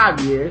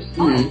 55 years.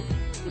 Mm-hmm.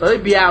 So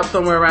he'd be out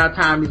somewhere around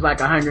time he's like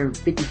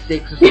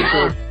 156 or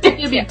something.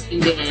 He'll be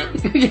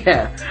dead.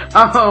 Yeah.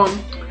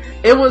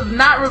 It was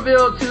not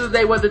revealed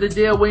Tuesday whether the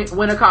deal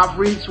Winikoff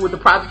reached with the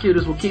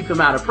prosecutors will keep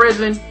him out of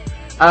prison.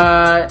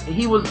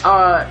 He was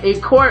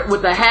in court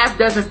with a half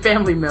dozen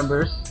family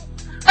members,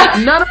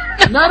 none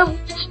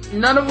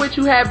of which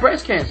who had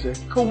breast cancer.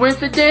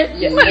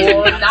 Coincidence?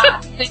 Or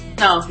not.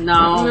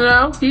 No. You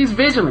know, he's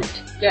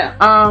vigilant.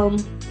 Yeah.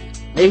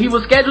 He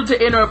was scheduled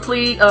to enter a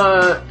plea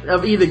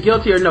of either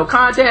guilty or no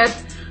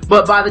contest,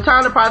 but by the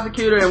time the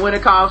prosecutor and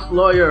Winikoff's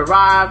lawyer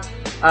arrived,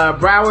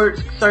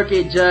 Broward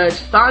Circuit Judge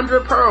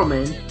Sandra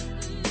Perlman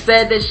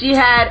said that she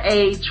had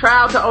a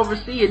trial to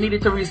oversee and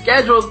needed to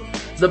reschedule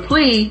the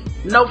plea.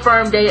 No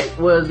firm date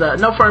was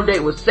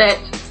set.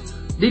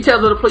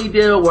 Details of the plea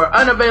deal were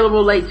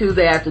unavailable late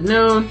Tuesday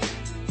afternoon.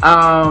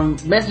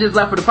 Messages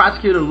left for the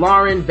prosecutor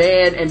Lauren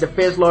Baird and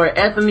defense lawyer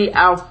Anthony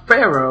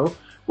Alfaro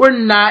were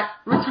not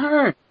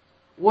returned.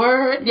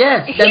 Word?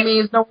 Yes. That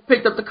means no one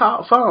picked up the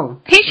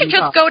phone. He should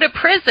just go to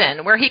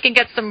prison where he can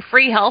get some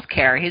free health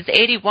care. He's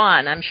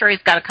 81. I'm sure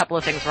he's got a couple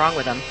of things wrong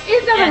with him.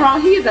 He's nothing wrong.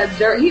 He's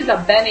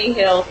a Benny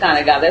Hill kind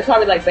of guy. There's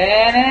probably like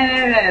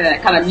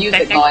that kind of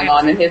music going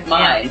on in his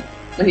mind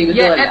when he was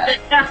doing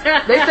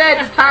that. They said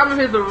at the time of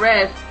his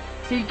arrest,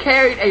 he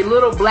carried a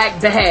little black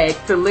bag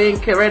to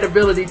lend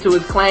credibility to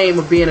his claim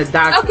of being a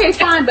doctor. Okay,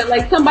 fine, but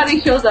like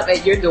somebody shows up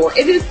at your door.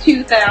 It is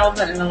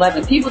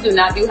 2011. People do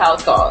not do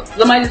house calls.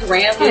 Somebody just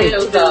randomly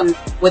shows up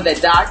with a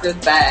doctor's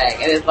bag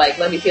and it's like,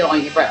 let me feel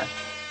on your breast.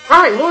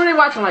 Right, what were they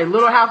watching? Like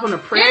Little House on the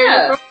Prairie?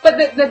 Yeah, but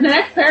the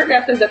next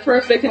paragraph says the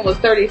first victim was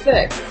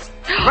 36.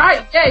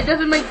 Right, yeah, it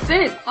doesn't make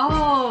sense.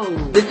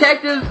 Oh.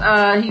 Detectives,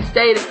 he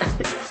stated,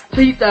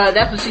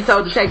 that's what she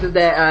told detectives,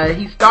 that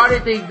he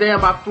started the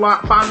exam by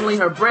fondling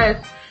her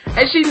breast,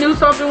 and she knew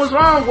something was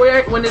wrong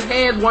when his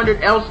hands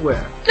wandered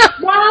elsewhere.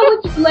 Why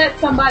would you let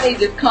somebody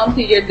just come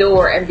to your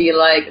door and be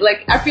like,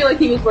 I feel like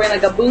he was wearing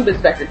like a boob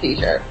inspector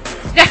t-shirt.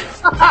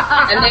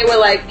 And they were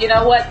like, you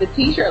know what, the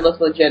t-shirt looks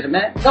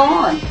legitimate. Go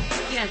on.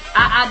 Yes,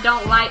 I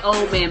don't like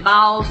old man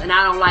balls, and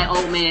I don't like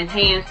old man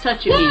hands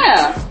touching me.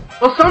 Yeah.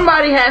 Well,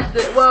 somebody has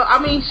to, well, I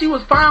mean, she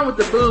was fine with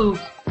the boobs,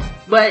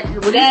 but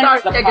when he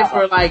started checking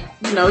for, like,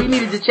 you know, he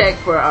needed to check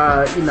for,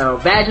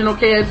 vaginal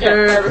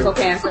cancer. Yeah, cervical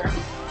cancer.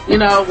 You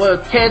know,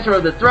 cancer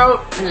of the throat.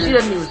 Mm-hmm. She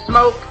doesn't even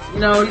smoke. You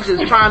know, he's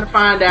just trying to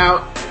find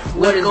out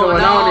what is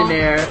going on in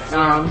there.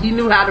 He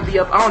knew how to be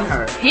up on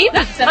her. He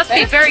must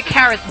be very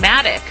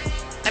charismatic.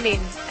 I mean,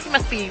 he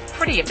must be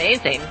pretty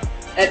amazing.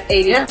 At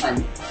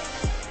 81.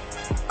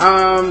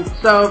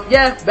 So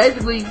yeah,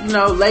 basically, you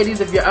know, ladies,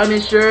 if you're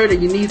uninsured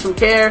and you need some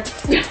care,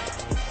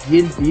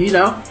 you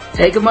know,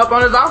 take him up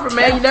on his offer,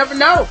 man. You never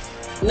know.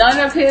 None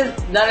of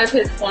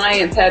his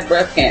clients had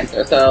breast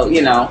cancer, so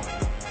you know.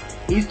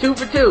 He's 2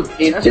 for 2.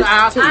 That's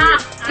how I see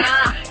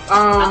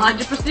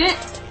it.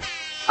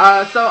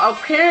 100%. So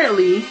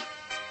apparently,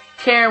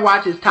 Karen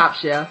watches Top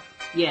Chef.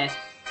 Yes.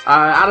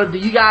 Do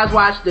you guys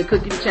watch the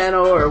cooking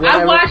channel or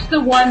whatever? I watched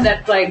the one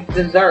that's like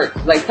desserts,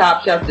 like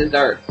Top Chef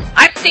desserts.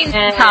 I've seen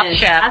Top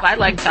Chef. I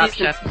like Top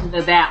Chef.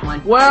 That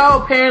one.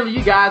 Well, apparently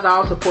you guys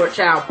all support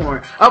child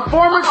porn. A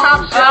former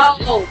Top Chef.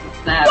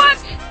 What?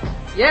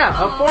 Yeah,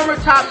 a former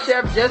Top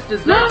Chef just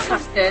dessert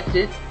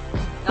contestant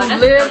who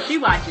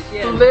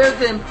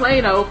lives in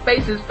Plano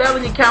faces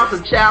felony counts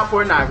of child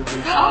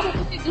pornography. Oh,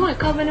 what's he doing?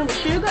 Covering it with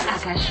sugar?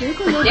 I got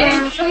sugar.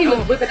 Yeah, he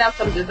was whipping out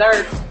some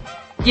desserts.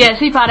 Yes,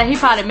 he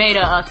probably made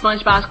a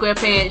SpongeBob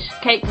SquarePants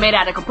cake made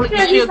out of completely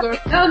sugar.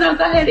 No,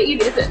 go ahead and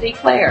eat it. It's an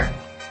eclair.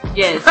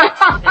 Yes.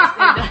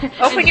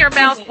 Open your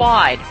mouth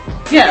wide.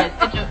 Yes.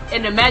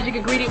 And the magic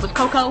ingredient was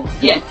cocoa.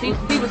 Yes, he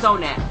was on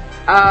that.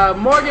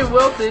 Morgan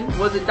Wilson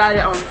was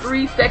indicted on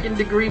 3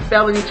 second-degree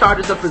felony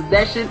charges of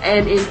possession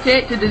and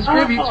intent to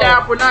distribute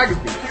child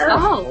pornography.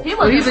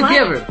 He's a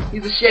giver.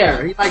 He's a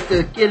sharer. He likes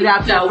to get it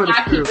out there for the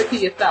crew. Keep it to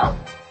yourself.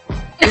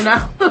 You know?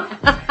 He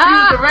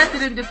was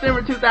arrested in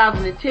December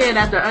 2010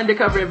 after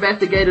undercover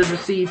investigators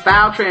received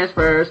file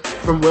transfers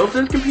from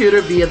Wilson's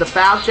computer via the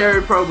file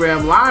sharing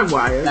program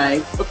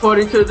LimeWire,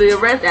 according to the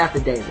arrest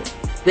affidavit.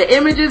 The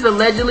images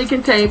allegedly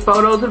contain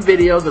photos and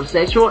videos of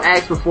sexual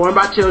acts performed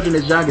by children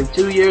as young as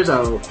 2 years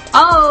old.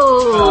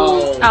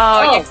 Oh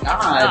God.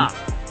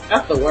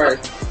 That's the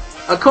worst.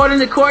 According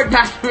to court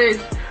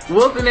documents,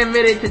 Wilson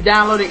admitted to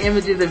downloading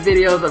images and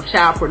videos of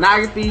child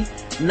pornography.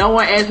 No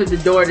one answered the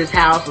door at his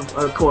house,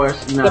 of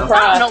course. No.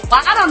 I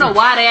don't know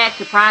why they act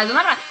surprised.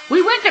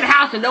 We went to the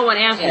house and no one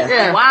answered.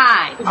 Yeah.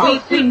 Why?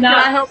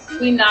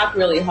 We knocked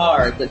really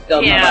hard, but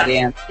still nobody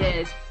answered.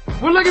 Yes.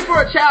 We're looking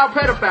for a child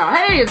pedophile.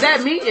 Hey, is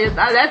that me?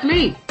 That's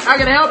me. How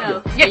can I help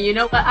you? Yeah, you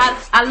know what?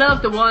 I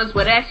love the ones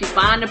where they actually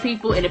find the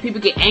people and the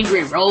people get angry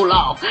and roll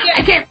off. Yeah.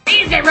 I can't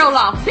believe they roll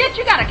off. Bitch,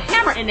 you got a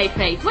camera in their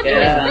face. What do you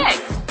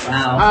expect?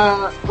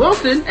 Wow.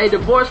 Wilson, a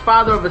divorced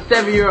father of a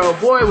 7-year-old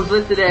boy, was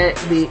listed as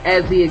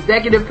the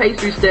executive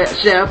pastry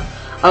chef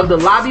of the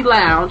Lobby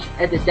Lounge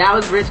at the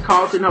Dallas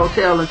Ritz-Carlton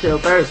Hotel until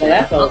Thursday.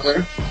 Well, that's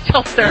over.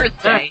 Till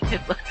Thursday.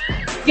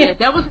 Yeah,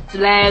 that was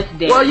his last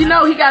day. Well, you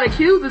know, he got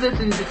accused of this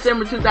in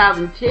December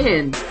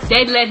 2010.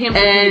 They let him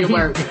continue to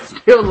work.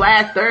 Till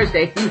last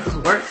Thursday, he was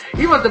work.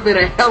 He must have been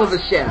a hell of a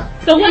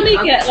chef. So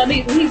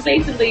he's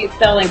basically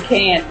selling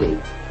candy.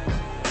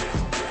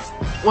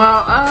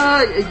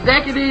 Well,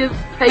 executive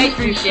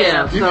pastry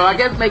chef. So I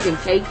guess making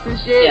cakes and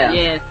shit. Yeah.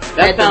 Yes.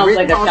 That sounds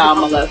like a child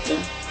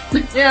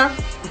molester. Yeah.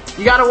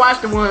 You gotta watch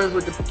the ones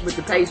with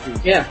the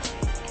pastries. Yeah.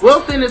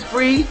 Wilson is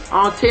free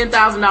on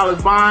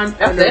 $10,000 bond.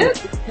 That's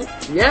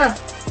it? Yeah.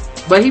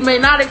 But he may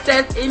not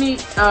access any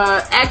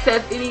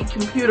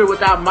computer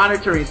without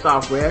monitoring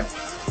software.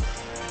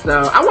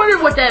 So I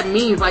wonder what that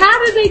means. Like,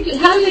 how do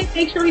they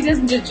make sure he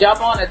doesn't just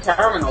jump on a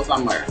terminal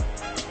somewhere?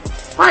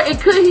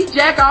 Like, could he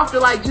jack off to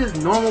like just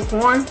normal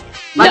porn?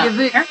 Like, is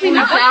it? I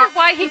wonder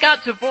why he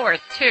got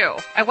divorced too.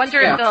 I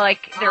wonder if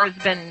there has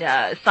been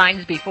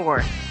signs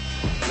before.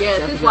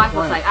 Yeah, his wife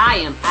was like, "I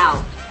am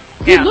out."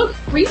 He looks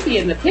creepy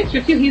in the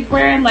picture too. He's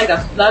wearing like a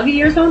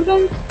Snuggie or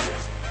something.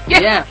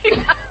 Yeah.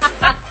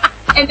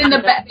 And then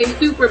they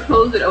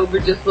superimpose it over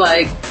just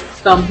like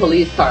some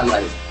police car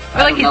lights. Or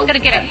like he's gonna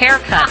get a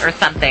haircut or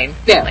something.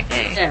 Yeah. Like,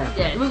 yeah.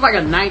 It looks like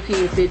a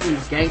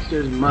 1950s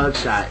gangster's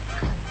mugshot.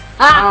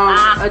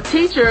 A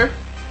teacher,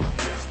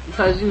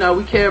 because you know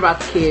we care about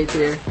the kids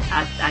here,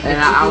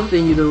 I'll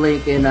send you the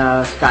link in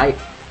Skype.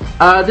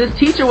 This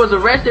teacher was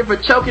arrested for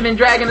choking and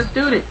dragging a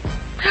student.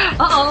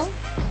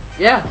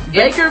 Yeah,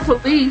 Baker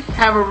police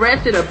have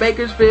arrested a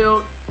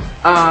Bakersfield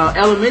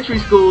elementary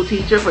school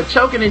teacher for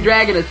choking and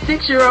dragging a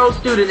 6-year-old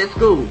student at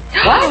school.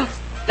 What?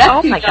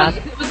 That's my God.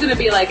 If it was gonna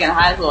be like in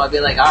high school, I'd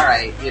be like, all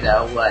right, you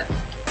know what?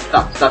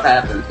 Stuff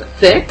happens. But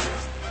 6?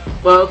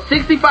 Well,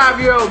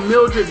 65-year-old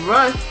Mildred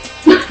Russ.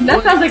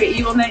 That sounds like an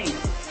evil name.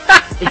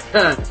 It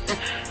does.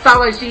 Sounds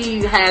like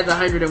she has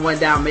 101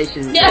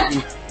 Dalmatians. Yes.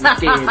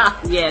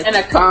 Yes. And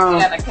a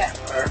coat and a cat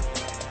fur.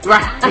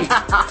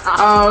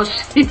 Right.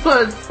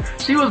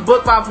 She was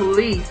booked by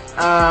police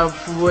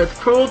with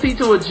cruelty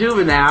to a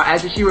juvenile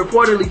after she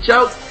reportedly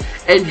choked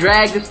and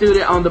dragged the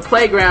student on the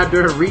playground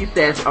during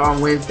recess on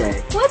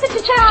Wednesday. What did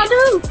the child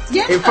do?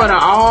 Yeah. In front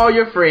of all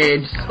your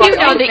friends. You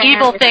know the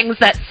evil things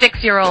that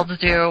 6-year-olds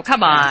do.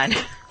 Come on.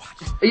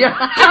 Yeah.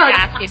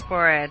 Asking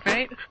for it,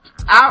 right?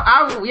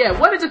 Yeah,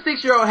 what did the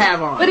 6-year-old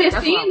have on? But it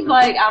seems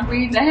like I'm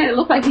reading ahead. It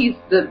looks like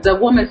the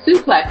woman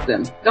suplexed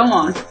him. Go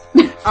on.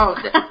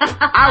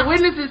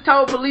 Eyewitnesses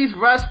told police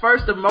Russ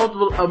first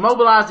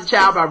immobilized the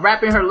child by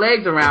wrapping her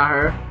legs around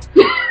her.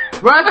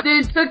 Russ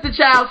then took the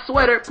child's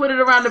sweater, put it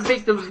around the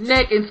victim's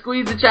neck, and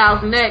squeezed the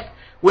child's neck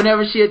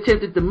whenever she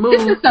attempted to move.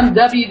 This is some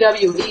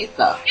WWE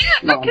stuff.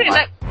 Yeah, okay,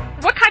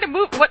 what kind of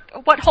move?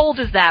 What hold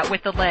is that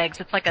with the legs?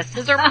 It's like a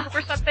scissor move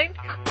or something?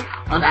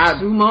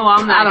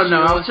 Sumo, I don't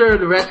know. I'm sure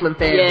the wrestling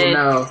fans will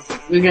know.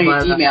 We're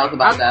gonna get emails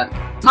about that.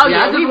 Oh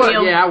yeah, we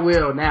will. Yeah, I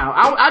will now.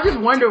 I just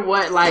wonder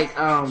what, like,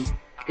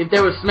 if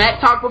there was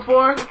smack talk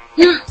before.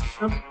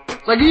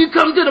 Like, you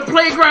come to the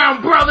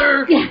playground,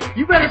 brother.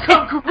 You better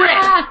come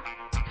correct.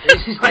 And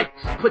she's like,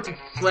 put the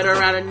sweater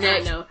around her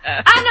neck.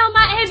 I know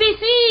my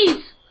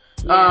ABCs.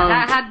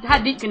 How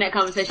deep can that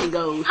conversation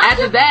go?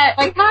 After that,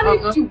 like, how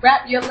did you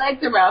wrap your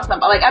legs around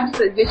something? Like, I'm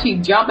just, did she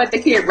jump at the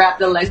kid, wrap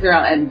the legs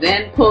around, and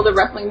then pull the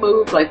wrestling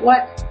move? Like,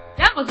 what?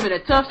 That must have been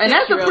a tough. And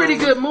that's a pretty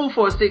good move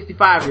for a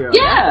 65-year-old.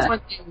 Yeah.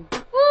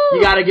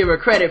 You gotta give her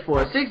credit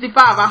for it. 65,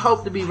 I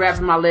hope to be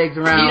wrapping my legs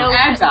around. You know,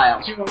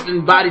 agile.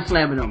 And body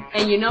slamming them.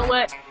 And you know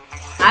what?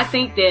 I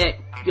think that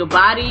your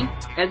body,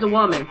 as a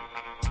woman,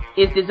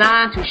 is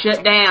designed to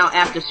shut down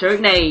after a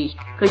certain age,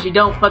 because you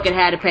don't fucking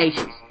have the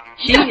patience.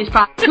 She is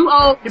probably too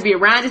old to be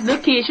around this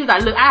little kid. She was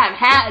like, look, I have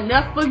had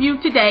enough of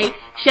you today.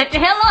 Shut the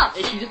hell up.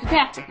 And she just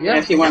attacked her.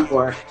 Yeah, she went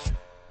for it.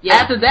 Yeah.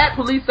 After that,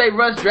 police say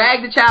Russ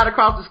dragged the child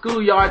across the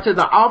schoolyard to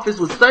the office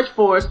with such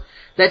force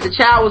that the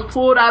child was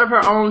pulled out of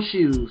her own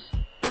shoes.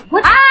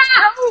 What?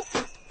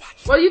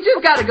 Well, you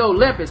just gotta go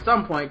limp at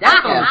some point. That's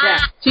all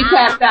that. She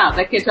tapped out.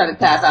 That kid tried to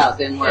tap out.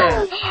 Didn't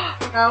work.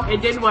 No,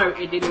 it didn't work.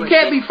 It didn't work. You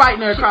can't be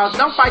fighting her across.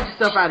 Don't fight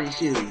yourself out of your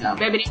shoes. No.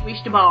 Baby didn't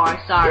reach the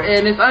bar. Sorry.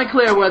 And it's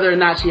unclear whether or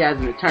not she has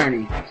an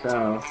attorney.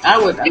 So I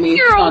mean,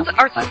 6-year-olds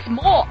are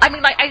small. I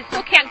mean, like, I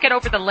still can't get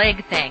over the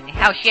leg thing.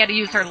 How she had to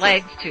use her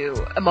legs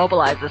to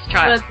immobilize this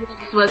child.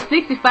 Well,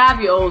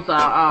 65-year-olds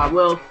are,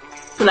 well,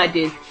 put like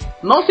this.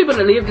 Most people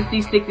that live to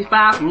see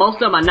 65, most of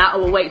them are not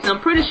overweight. So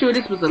I'm pretty sure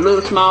this was a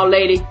little small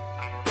lady.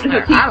 It's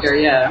a teacher,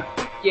 yeah.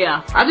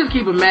 Yeah. I just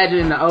keep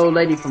imagining the old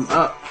lady from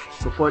Up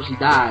before she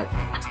died.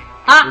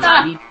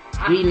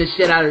 Beating the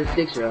shit out of the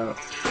 6-year-old.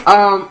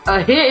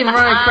 A hit and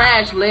run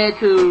crash led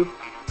to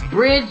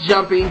bridge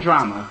jumping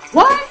drama.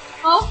 What?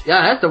 Oh.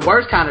 Yeah, that's the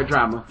worst kind of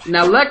drama.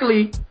 Now,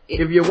 luckily,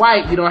 if you're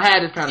white, you don't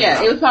have this kind of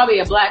drama. Yeah, it was probably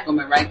a black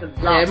woman, right?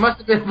 Yeah, it must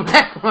have been a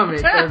black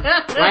woman.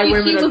 White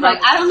women she was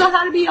like, I don't know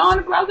how to be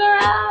on, brother.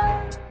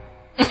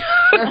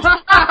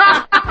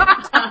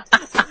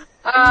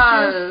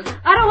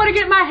 I don't want to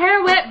get my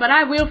hair wet, but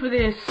I will for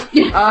this.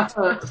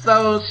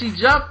 So she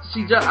jumped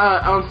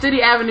on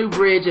City Avenue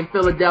Bridge in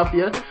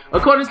Philadelphia,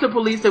 according to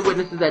police and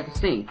witnesses at the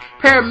scene.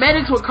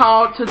 Paramedics were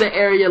called to the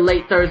area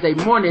late Thursday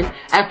morning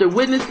after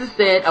witnesses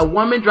said a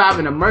woman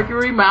driving a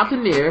Mercury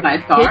Mountaineer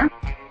nice car.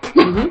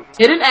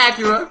 hit an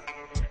Acura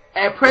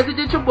at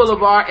Presidential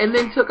Boulevard and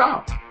then took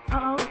off.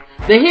 Uh-oh.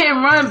 The hit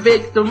and run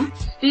victim,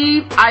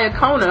 Steve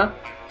Iacona,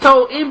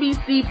 told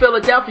NBC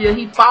Philadelphia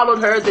he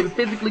followed her then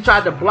physically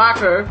tried to block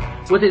her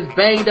with his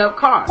banged up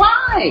car.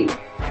 Why?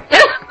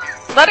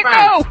 Let it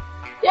go!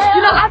 Yeah.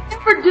 You know, I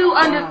never do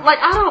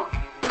I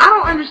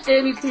don't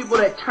understand these people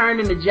that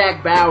turn into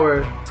Jack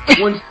Bauer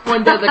when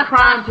someone does a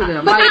crime to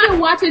them. But Like, they've been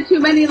watching too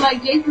many,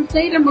 like, Jason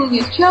Statham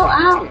movies. Chill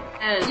out.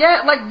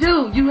 yeah, like,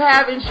 dude, you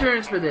have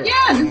insurance for this.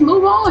 Yeah, just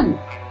move on.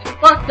 It's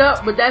fucked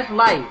up, but that's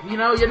life. You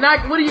know, you're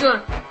not, what are you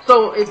gonna,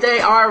 so if they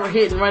are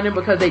hit and running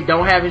because they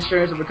don't have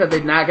insurance or because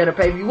they're not gonna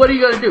pay you, what are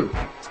you gonna do?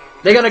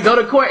 They're gonna go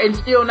to court and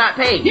still not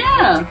pay.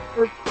 Yeah.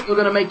 They're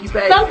gonna make you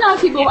pay.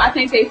 Sometimes people, I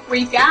think they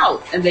freak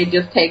out and they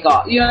just take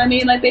off. You know what I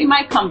mean? Like, they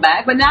might come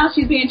back, but now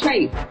she's being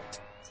chased.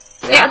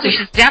 Yeah, so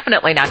she's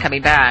definitely not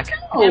coming back.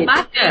 No. And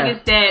my thing is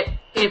that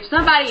if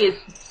somebody is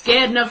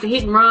scared enough to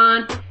hit and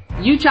run,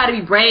 you try to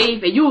be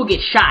brave and you will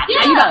get shot. Yeah.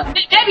 Now, you know,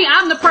 maybe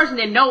I'm the person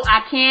that know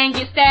I can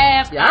get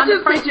stabbed. Yeah, I I'm the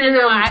just person picture that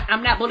know him-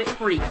 I'm not bullet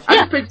free. I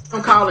just picture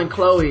him calling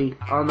Chloe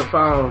on the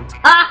phone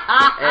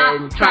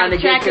and trying to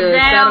get track the him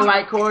down.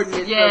 satellite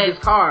coordinates Yes. of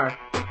his car.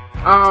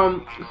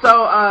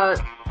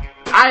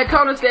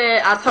 Iacona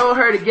said, I told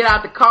her to get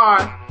out the car.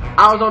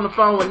 I was on the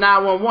phone with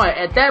 911.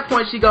 At that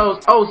point, she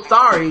goes, oh,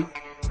 sorry,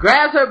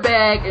 grabs her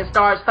bag and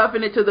starts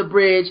huffing it to the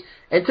bridge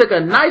and took a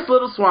nice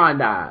little swan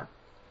dive.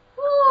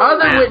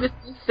 Other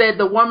witnesses said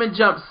the woman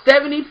jumped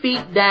 70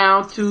 feet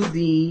down to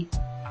the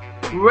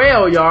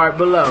rail yard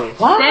below.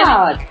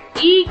 Wow.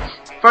 Eat.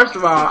 First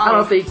of all, I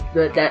don't think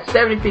that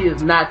 70 feet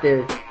is not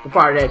the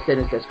part of that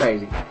sentence that's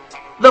crazy.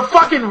 The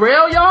fucking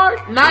rail yard?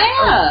 Not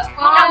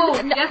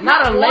That's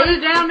not a water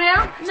lake down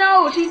there?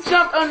 No, she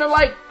jumped under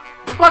like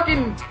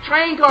fucking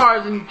train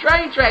cars and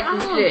train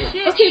tracks and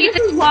shit. Okay, this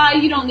is why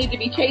you don't need to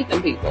be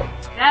chasing people.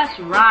 That's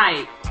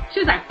right. She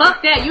was like,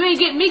 fuck that, you ain't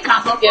getting me,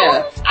 copper.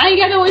 Yeah. I ain't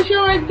got no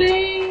insurance,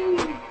 thing.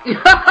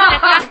 At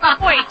that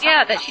point,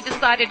 yeah, that she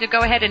decided to go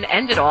ahead and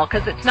end it all,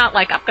 because it's not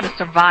like I'm going to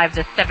survive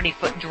this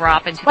 70-foot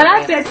drop into But the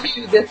I rail. bet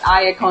you this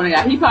Iacona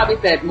guy, he probably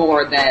said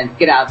more than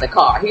get out of the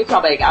car. He was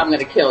probably like, I'm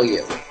gonna kill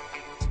you.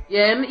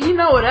 Yeah, and you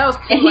know what else?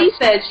 Too, And he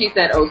said, she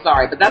said, oh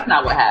sorry, but that's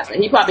not what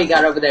happened. He probably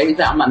got over there, he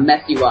said, I'm gonna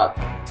mess you up.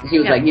 And she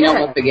was like, you know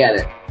what, forget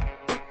it.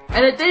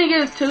 and the thing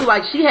is too,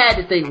 like she had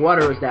to think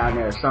water was down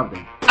there or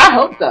something. I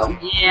hope so.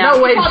 Yeah.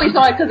 No way. We probably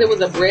saw it because it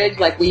was a bridge,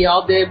 like we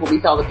all did when we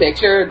saw the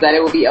picture, that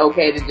it would be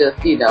okay to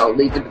just, leave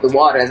it to the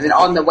water. And then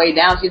on the way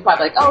down, she's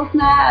probably like, "Oh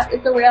snap,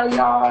 it's a rail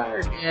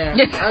yard." Yeah.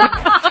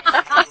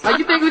 Like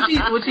you think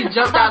when she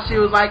jumped out, she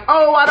was like,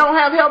 "Oh, I don't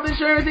have health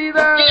insurance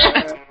either."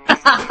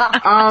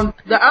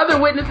 The other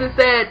witnesses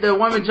said the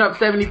woman jumped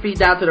 70 feet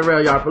down to the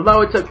rail yard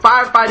below. It took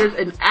firefighters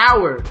an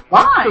hour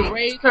to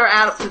raise her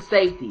out to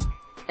safety.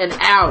 An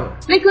hour.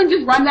 They couldn't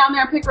just run down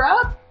there and pick her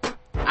up?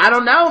 I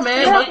don't know,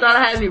 man. Yeah. Must not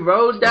have had any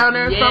roads down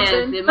there or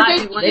something. It But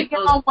might be they get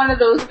on one of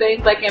those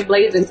things like in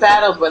Blazing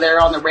Saddles where they're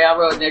on the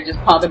railroad and they're just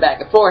pumping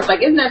back and forth.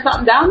 Like, isn't there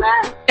something down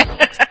there?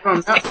 I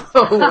don't know.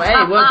 Hey,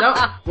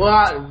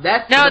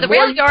 that's No, the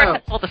rail yard know.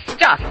 has all the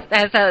stuff.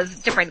 It has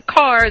different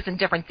cars and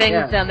different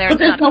things down there. But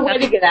there's no way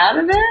to get out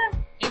of there?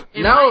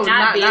 It No, might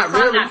not It's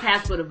really. not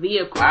passed with a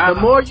vehicle. The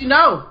more you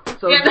know.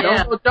 So Yeah.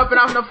 don't go jumping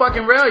off no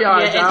fucking rail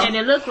yard, Yeah, and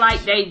it looks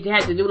like they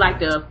had to do like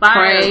the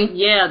fire. crane.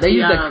 Yeah, They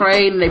used a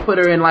crane and they put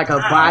her in like a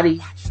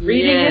body.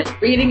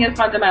 Reading is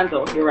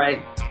fundamental. You're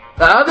right.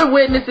 The other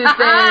witnesses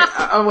said,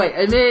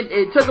 and then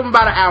it took them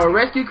about an hour.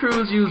 Rescue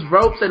crews used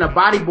ropes and a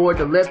bodyboard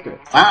to lift her.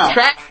 Wow.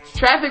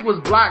 Traffic was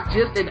blocked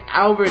just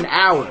over an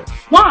hour.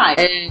 Why?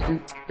 And,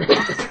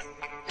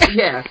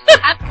 yeah.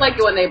 I like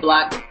it when they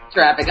block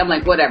traffic. I'm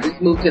like, whatever,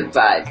 just move to the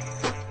side.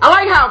 I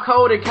like how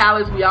cold and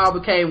callous we all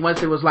became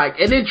once it was like,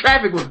 and then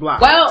traffic was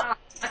blocked. Well,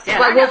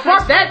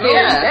 Fuck that then.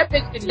 Yeah. That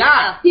bitch can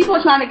die. people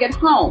are trying to get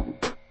home.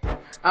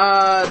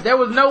 There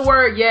was no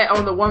word yet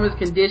on the woman's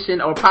condition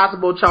or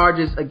possible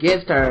charges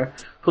against her.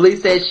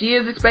 Police said she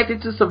is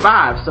expected to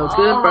survive, so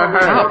good for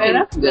her. Okay,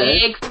 that's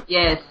good.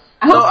 Yes.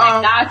 I hope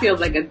that guy feels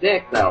like a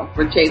dick, though,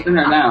 for chasing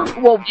her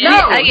down. Well,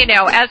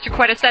 as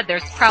Jaquetta said,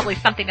 there's probably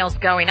something else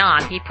going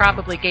on. He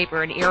probably gave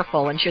her an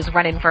earful and she was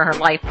running for her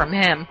life from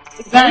him.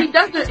 He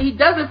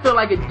doesn't feel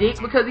like a dick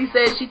because he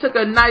said she took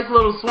a nice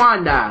little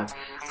swan dive.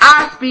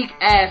 I speak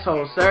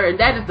asshole, sir, and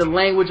that is the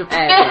language of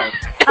asshole.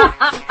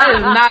 That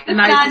is not This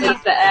nice. guy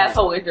needs the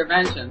asshole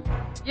intervention.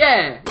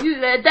 Yeah,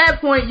 at that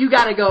point you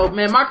gotta go,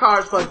 man, my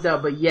car's fucked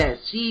up, but yes,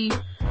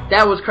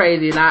 that was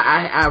crazy, and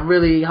I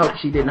really hope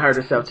she didn't hurt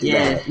herself too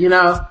bad, you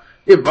know?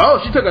 She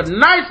took a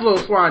nice little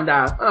swan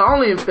dive,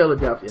 only in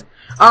Philadelphia.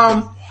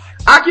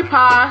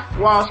 Occupy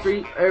Wall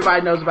Street,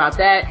 everybody knows about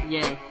that.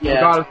 Yeah.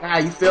 Regardless of how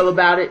you feel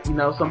about it,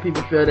 some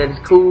people feel that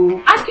it's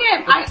cool.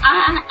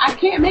 I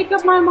can't make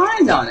up my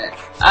mind on it.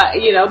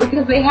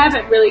 Because they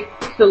haven't really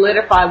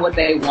solidified what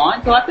they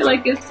want, so I feel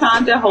like it's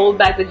time to hold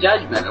back the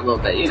judgment a little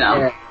bit,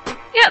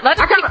 Yeah, let's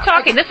keep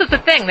talking. This is the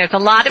thing. There's a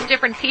lot of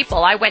different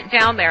people. I went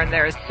down there and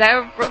there's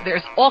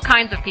all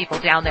kinds of people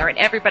down there and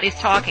everybody's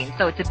talking.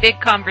 So it's a big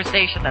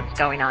conversation that's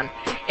going on.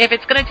 If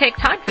it's going to take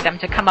time for them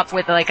to come up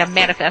with like a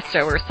manifesto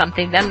or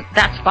something, then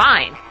that's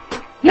fine.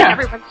 Yeah.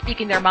 Everyone's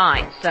speaking their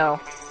mind, so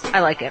I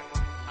like it.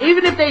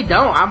 Even if they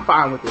don't, I'm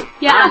fine with it.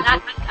 Yeah,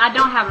 I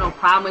don't have no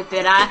problem with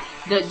it. I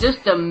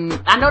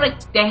know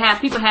that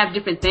people have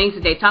different things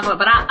that they talk about,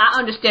 but I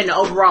understand the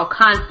overall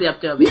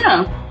concept of it.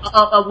 Yeah.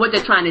 Of what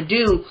they're trying to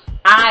do.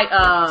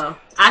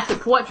 I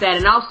support that,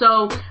 and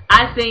also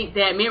I think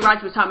that me and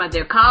Roger was talking about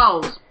their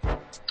cause.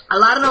 A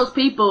lot of those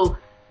people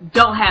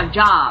don't have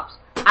jobs.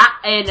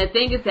 And the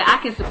thing is that I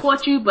can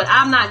support you, but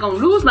I'm not gonna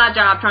lose my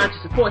job trying to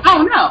support you.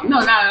 Oh no,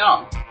 not at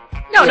all.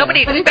 No,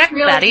 nobody But expects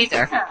that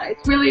either. Yeah,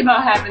 it's really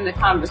about having the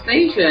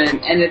conversation,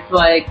 and it's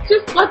like,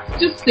 let's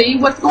just see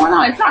what's going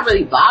on. It's not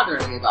really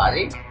bothering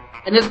anybody.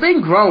 And it's been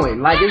growing.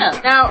 Yeah.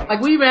 It's now,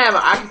 we even have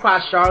an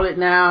Occupy Charlotte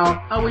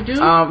now. Oh, we do?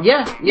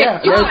 Yeah.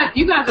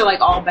 You guys are like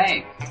all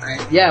banks,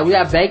 right? Yeah, we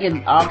have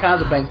banking, all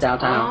kinds of banks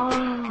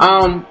downtown.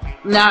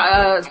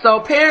 Oh. So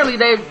apparently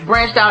they've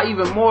branched out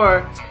even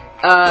more.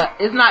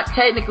 It's not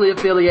technically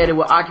affiliated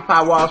with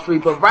Occupy Wall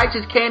Street, but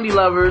righteous candy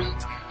lovers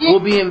will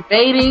be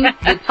invading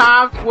the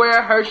Times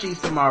Square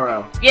Hershey's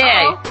tomorrow.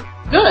 Yay.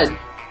 Good.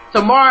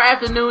 Tomorrow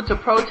afternoon to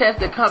protest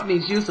the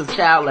company's use of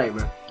child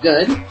labor.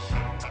 Good.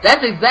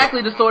 That's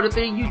exactly the sort of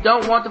thing you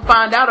don't want to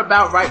find out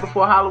about right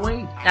before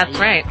Halloween. That's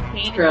right.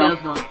 True.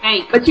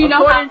 Hey, But you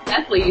know how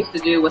Nestle used to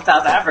do with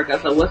South Africa,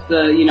 so what's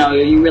are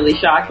you really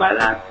shocked by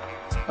that?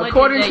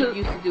 According what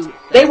did to they used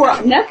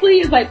to do?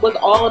 Nestle was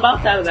all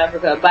about South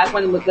Africa. Back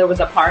when there was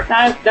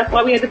apartheid, that's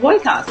why we had to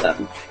boycott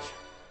them.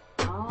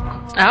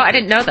 Oh, I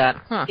didn't know that.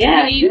 Huh.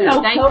 Yeah,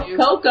 Thank you.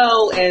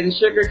 cocoa and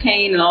sugar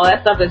cane and all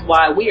that stuff is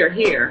why we are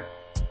here.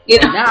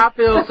 Now I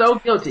feel so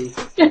guilty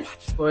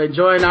for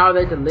enjoying all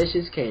that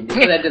delicious candy.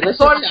 That delicious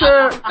According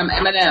to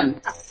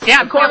M&M. Yeah,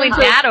 I'm According feeling to-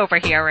 bad over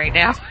here right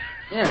now.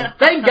 Yeah.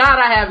 Thank God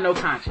I have no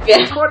conscience.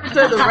 Yeah. According to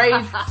the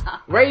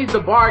Raise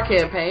the Bar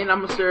campaign,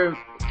 I'm gonna serve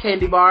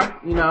candy bar,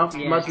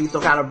 must be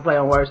some kind of play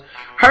on words.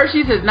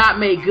 Hershey's has not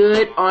made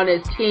good on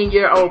its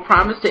 10-year-old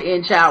promise to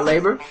end child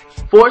labor,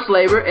 forced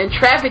labor, and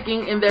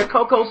trafficking in their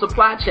cocoa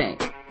supply chain.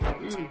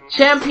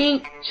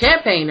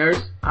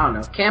 Campaigners. I'm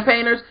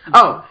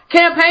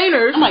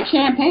like,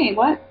 champagne,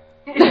 what?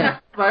 Yeah.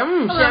 Like,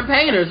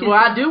 champagners. Well,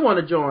 I do want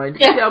to join.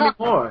 Tell me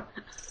more.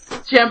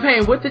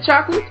 Champagne with the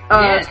chocolate?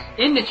 Yes,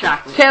 in the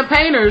chocolate.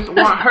 Campaigners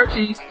want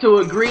Hershey's to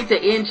agree to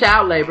end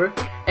child labor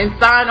and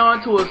sign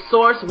on to a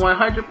Source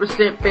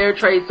 100% fair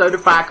trade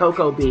certified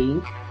cocoa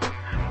beans.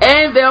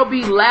 And they'll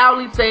be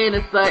loudly saying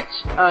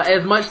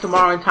as much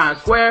tomorrow in Times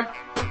Square.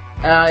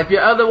 If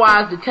you're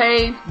otherwise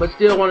detained but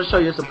still want to show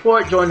your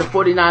support, join the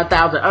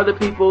 49,000 other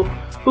people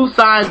who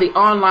signed the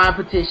online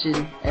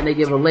petition, and they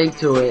give a link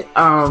to it.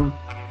 Now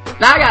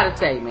I gotta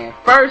say, man,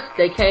 first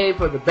they came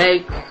for the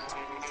banks,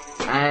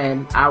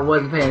 and I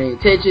wasn't paying any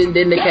attention.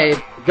 Then they came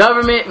for the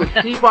government with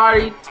the Tea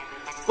Party.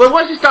 But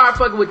once you start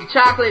fucking with the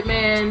chocolate,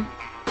 man,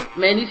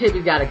 these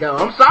hippies gotta go.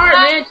 I'm sorry,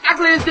 man.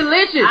 Chocolate is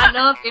delicious. I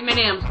love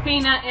M&M's.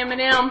 Peanut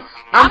M&M's.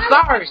 I'm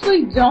sorry. I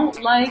actually don't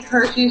like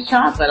Hershey's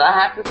chocolate, I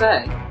have to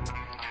say.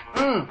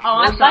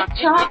 I like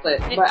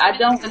chocolate, but I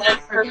don't like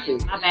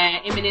Hershey's. My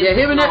bad. M&M's.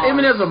 Yeah,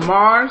 M&M's are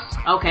Mars.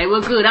 Okay, well,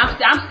 good. I'm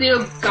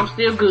still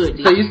good.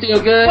 So you still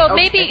good? Well, okay.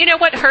 maybe, you know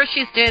what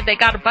Hershey's did? They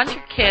got a bunch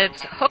of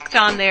kids hooked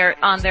on their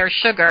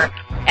sugar,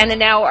 and then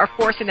now are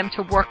forcing them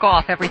to work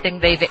off everything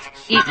they've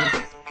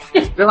eaten.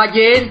 They're like,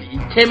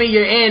 Timmy,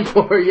 you're in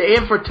for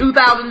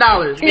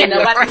 $2,000. Yeah,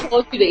 nobody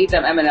told you to eat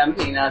them M&M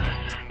peanuts.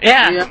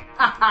 Yeah.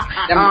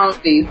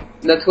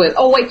 The Twizzlers.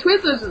 Oh wait,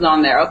 Twizzlers is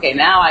on there. Okay,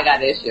 now I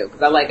got an issue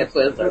because I like a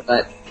Twizzler,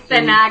 but So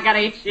now I got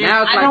an issue.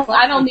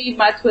 I don't need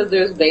my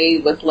Twizzlers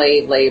bathed with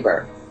slave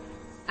labor.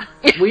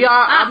 We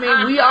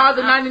are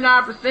the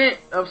 99%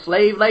 of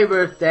slave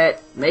labor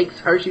that makes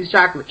Hershey's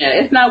chocolate.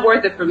 Yeah, it's not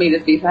worth it for me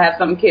to have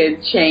some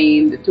kid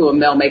chained to a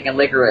mill making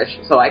licorice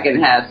so I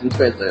can have some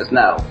Twizzlers.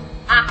 No.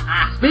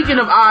 Speaking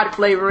of odd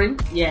flavoring,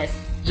 yes,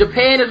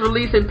 Japan is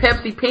releasing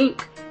Pepsi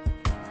Pink.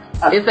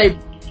 Breast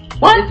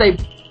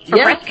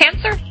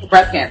cancer?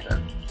 Breast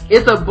cancer.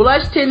 It's a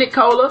blush-tinted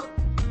cola,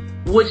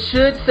 which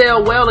should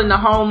sell well in the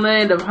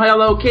homeland of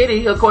Hello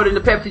Kitty, according to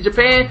Pepsi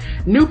Japan.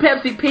 New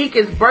Pepsi Pink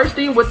is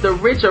bursting with the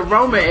rich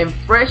aroma and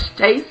fresh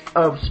taste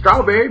of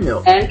strawberry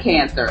milk. And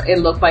cancer. It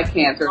looks like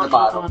cancer in the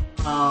bottle.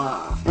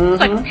 It's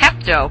like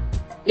Pepto.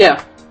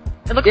 Yeah.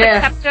 It looks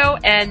like Pepto,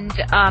 and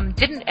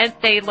didn't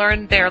they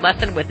learn their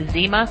lesson with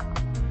Zima?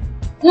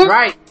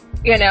 Right.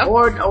 You know?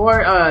 Or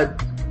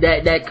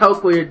that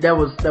Coke that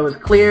was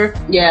clear.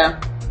 Yeah.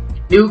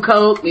 New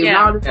Coke.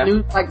 Yeah.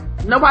 New, like,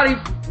 nobody,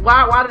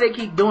 why do they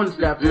keep doing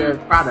stuff to their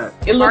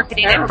product? It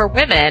marketing it for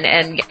women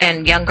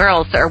and young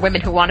girls, or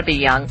women who want to be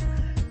young.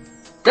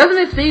 Doesn't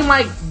it seem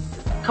like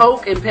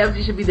Coke and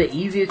Pepsi should be the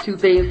easiest two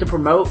things to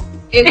promote?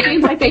 It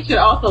seems like they should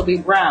also be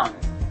brown.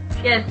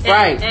 Yes.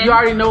 And you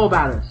already know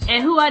about us.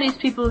 And who are these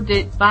people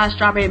that buy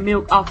strawberry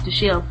milk off the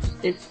shelf?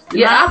 I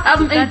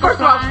mean, first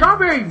of all,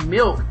 strawberry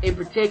milk in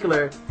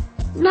particular,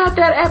 not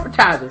that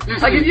appetizing.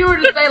 Like, if you were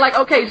to say, like,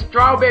 okay,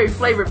 strawberry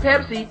flavored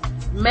Pepsi,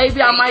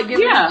 maybe I might give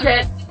it a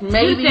check.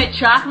 Maybe. You said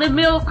chocolate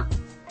milk?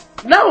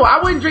 No, I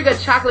wouldn't drink a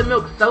chocolate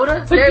milk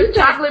soda. But there's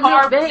chocolate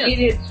milk there.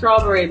 Carbonated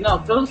strawberry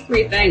milk. Those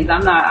three things,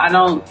 I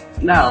don't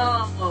know.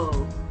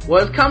 Oh.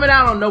 Well, it's coming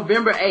out on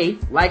November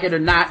 8th, like it or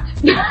not.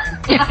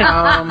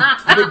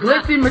 The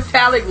glitzy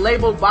metallic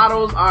labeled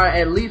bottles are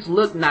at least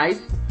look nice.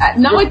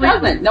 No, it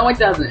doesn't.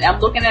 I'm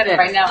looking at it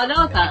right now. Oh,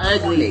 those are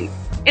ugly.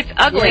 It's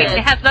ugly. Yes.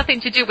 It has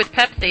nothing to do with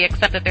Pepsi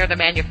except that they're the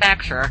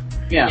manufacturer.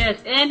 Yeah. Yes,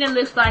 and it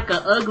looks like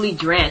an ugly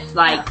dress.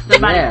 Like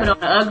somebody put on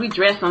an ugly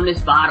dress on this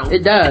bottle.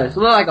 It does. It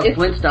looks like a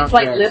Flintstone It's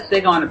like dress.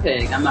 lipstick on a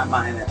pig. I'm not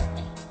buying it.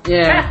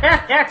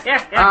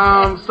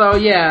 Yeah. So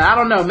yeah, I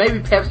don't know. Maybe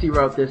Pepsi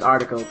wrote this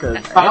article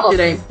because that shit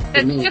ain't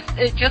to me.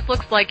 It just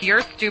looks like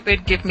you're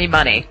stupid. Give me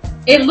money.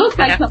 It looks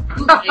like some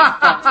stuff.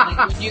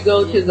 Like when you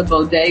go to the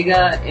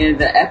bodega in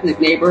the ethnic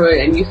neighborhood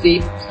and you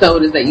see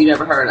sodas that you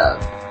never heard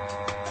of.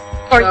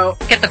 Or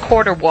get the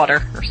quarter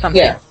water or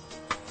something. Yeah.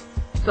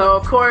 So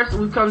of course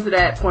we've come to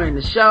that point in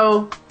the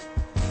show,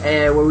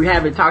 and where we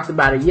haven't talked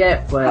about it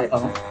yet, but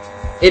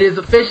it is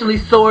officially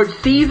sword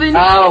season.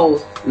 Oh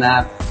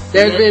snap!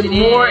 There's been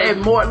more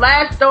and more.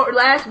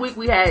 Last week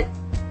we had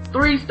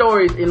 3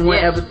 stories in one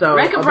episode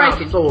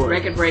about swords.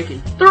 Record breaking.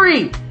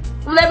 3.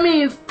 Well, that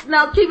means,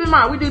 now keep in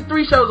mind, we do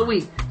 3 shows a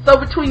week. So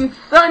between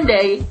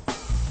Sunday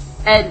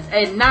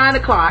at 9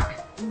 o'clock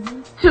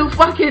to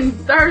fucking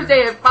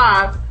Thursday at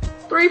 5,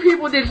 3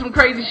 people did some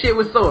crazy shit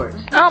with swords.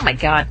 Oh my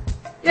god.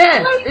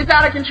 Yes, it's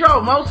out of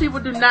control. Most people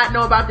do not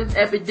know about this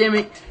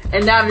epidemic,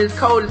 and now that this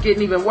cold is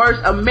getting even worse,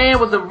 a man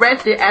was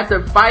arrested after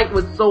a fight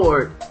with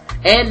sword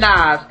and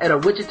knives at a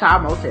Wichita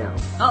motel.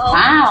 Uh-oh.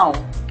 Wow.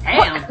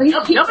 Damn. He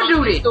Don't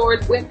do this.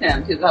 swords with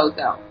him to the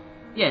hotel.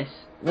 Yes.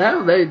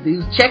 Well,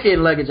 these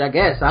check-in luggage, I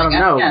guess. I don't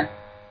know. Yeah.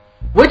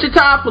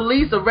 Wichita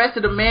police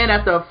arrested a man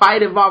after a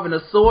fight involving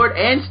a sword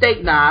and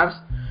steak knives.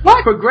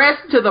 What?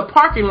 Progressed to the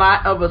parking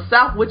lot of a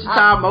South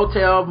Wichita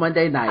motel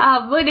Monday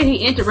night. What did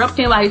he interrupt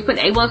him while he's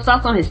putting A1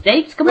 sauce on his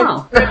steaks? Come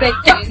on. Did they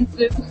change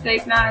to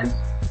steak knives?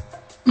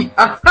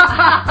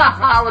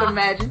 I would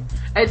imagine.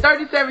 A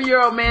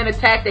 37-year-old man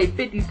attacked a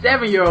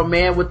 57-year-old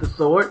man with a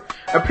sword,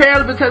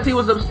 apparently because he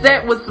was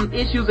upset with some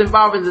issues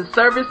involving the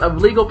service of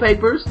legal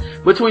papers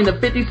between the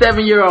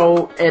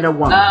 57-year-old and a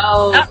woman.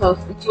 Oh, so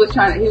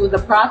he was a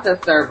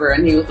process server,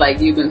 and he was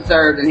like, "You've been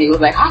served," and he was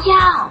like, "Oh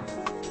yeah."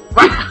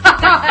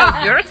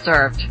 You're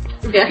served.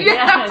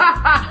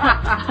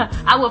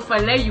 I will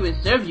fillet you and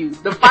serve you.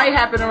 The fight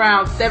happened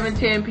around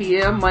 7:10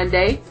 p.m.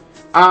 Monday.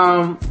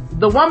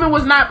 The woman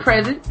was not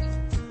present,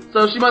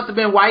 so she must have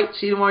been white.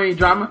 She didn't want any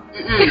drama.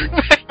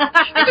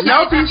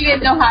 Nolte, she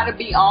didn't know how to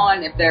be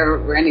on if there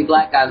were any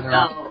black guys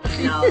around.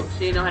 No, she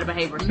didn't know how to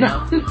behave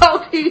herself.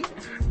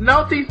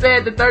 Nolte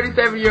said the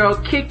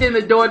 37-year-old kicked in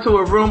the door to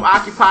a room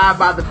occupied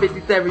by the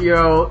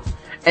 57-year-old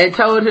and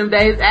told him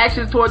that his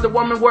actions toward the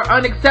woman were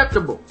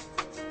unacceptable.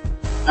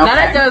 Okay. Now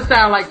that does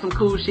sound like some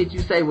cool shit you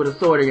say with a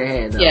sword in your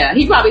hand, though. Yeah,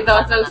 he probably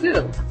thought so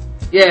too.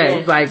 Yeah,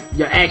 it's like,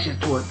 your actions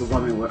towards the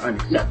woman were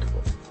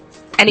unacceptable.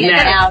 And he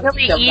said it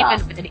really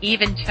even, with an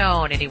even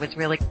tone, and he was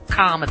really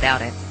calm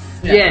about it.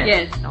 Yeah.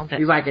 Yes.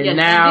 He's like, and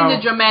now... And then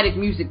the dramatic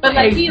music. But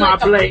like, he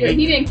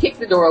didn't kick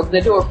the door open.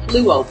 The door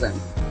flew open.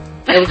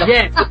 It was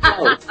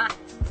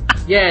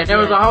there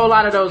was a whole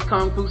lot of those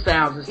kung fu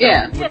sounds and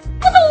stuff. Yeah.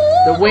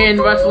 The wind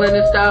rustling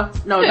and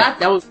stuff. No, not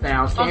those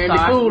sounds. Karen. The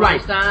food,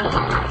 like,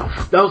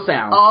 those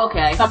sounds. Oh,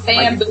 okay. Some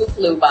bamboo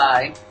flew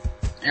by.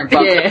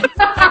 Yeah.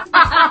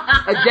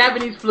 A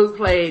Japanese flute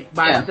played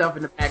by itself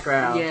in the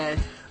background. Yes.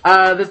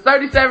 The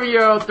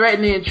 37-year-old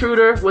threatened the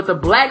intruder with a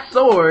black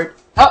sword.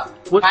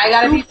 With I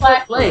gotta be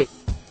black.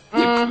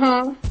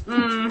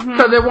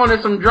 Because they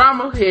wanted some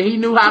drama. Yeah, he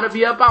knew how to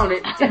be up on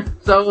it.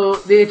 So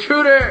the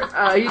intruder,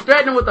 he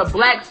threatened with a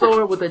black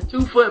sword with a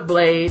 2-foot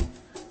blade.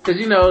 Because,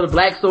 you know, the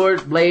black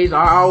sword blades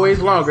are always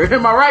longer.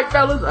 Am I right,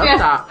 fellas? Up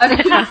top.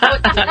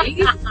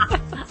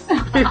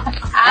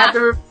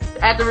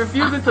 After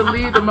refusing to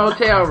leave the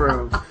motel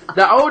room,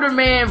 the older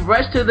man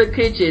rushed to the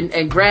kitchen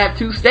and grabbed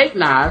 2 steak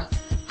knives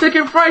to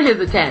confront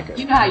his attacker.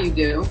 You know how you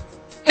do.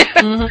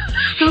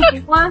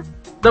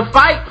 The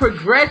fight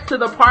progressed to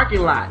the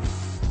parking lot.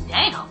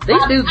 Damn.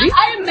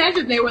 I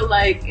imagine they were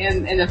like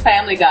in the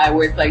Family Guy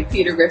where it's like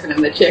Peter Griffin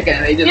and the chicken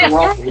and they just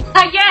roll.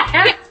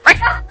 Yeah.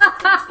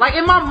 Like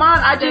in my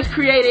mind, I just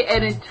created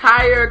an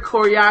entire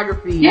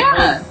choreography.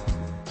 Yeah.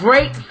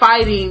 Great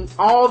fighting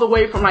all the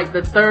way from like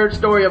the 3rd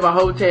story of a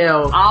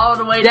hotel all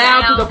the way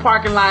down to the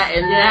parking lot,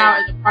 and now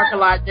in the parking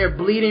lot they're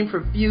bleeding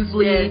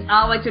profusely. Yes,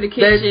 all the way to the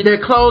kitchen. Their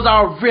clothes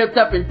all ripped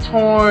up and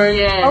torn.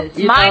 Yes.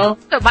 So my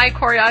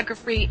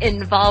choreography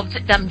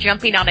involved them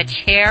jumping on a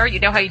chair. You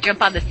know how you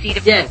jump on the seat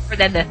of the chair,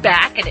 then the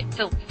back, and it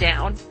tilts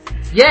down.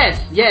 Yes.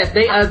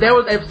 They there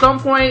was at some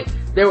point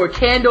there were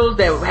candles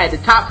that had the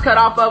tops cut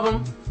off of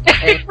them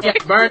and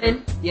kept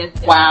burning. Yes.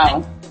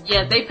 Wow.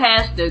 Yeah, they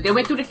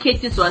went through the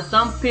kitchen, so at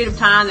some period of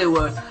time there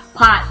were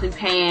pots and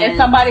pans. And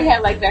somebody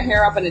had like their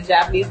hair up in a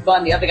Japanese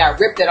bun, the other guy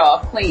ripped it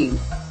off clean.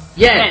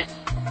 Yes.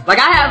 Like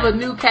I have a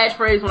new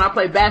catchphrase when I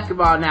play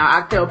basketball now.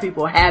 I tell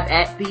people have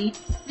at thee.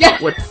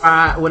 Yes.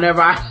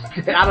 Whenever I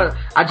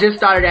just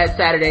started that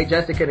Saturday,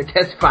 Justin could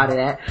testify to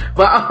that.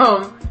 But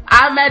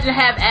I imagine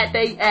have at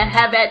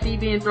thee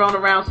being thrown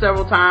around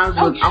several times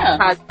with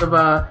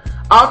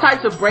all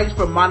types of breaks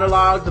from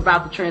monologues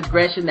about the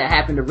transgression that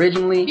happened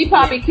originally. He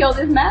probably killed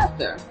his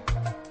master.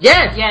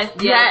 Yes.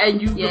 Yeah,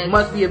 and you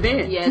must be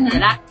avenged. Yes,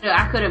 and I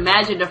could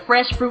imagine the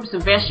fresh fruits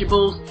and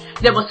vegetables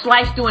that were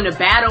sliced during the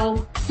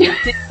battle.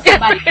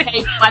 Somebody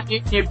paid for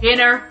their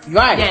dinner.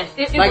 Right. Yes.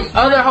 It like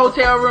other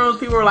hotel rooms,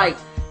 people were like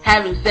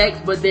having sex,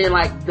 but then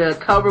like the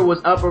cover was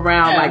up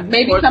around like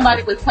maybe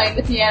somebody was playing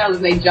the piano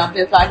and they jumped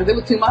inside because it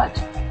was too much.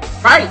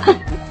 Right.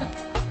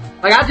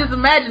 Like I just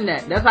imagine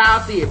that. That's how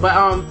I see it. But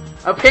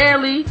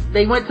apparently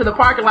they went to the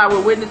parking lot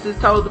where witnesses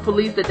told the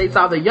police that they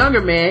saw the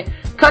younger man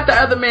cut the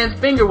other man's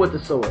finger with the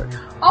sword.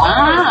 Oh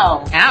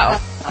wow. Ow.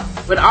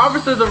 When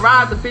officers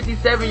arrived, the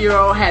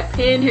 57-year-old had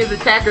pinned his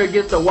attacker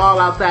against a wall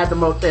outside the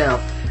motel.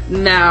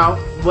 Now,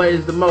 what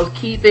is the most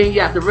key thing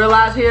you have to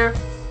realize here?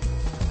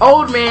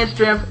 Old man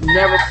strength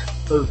never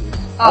loses.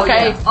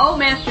 Okay? Old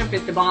man strength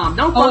is the bomb.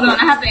 Don't hold on,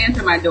 I have to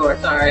answer my door,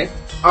 sorry.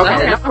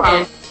 Okay, no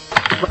problem.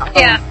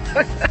 Yeah,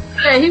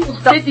 he was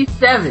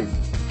 57.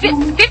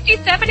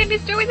 57 and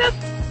he's doing this?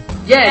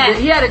 Yeah,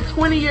 he had a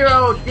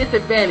 20-year-old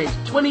disadvantage,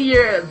 20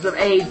 years of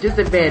age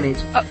disadvantage,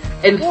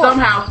 and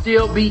somehow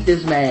still beat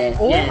this man.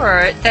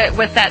 Or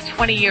with that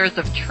 20 years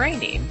of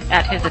training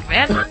at his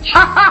advantage.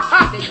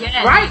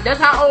 Right, that's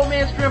how old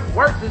man strength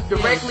works. It's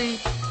directly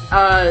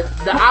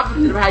the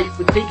opposite of how you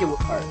would think it would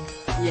work.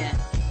 Yeah.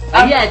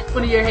 He had a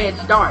 20-year head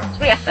start.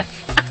 Yes.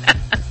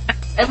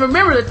 And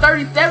remember, the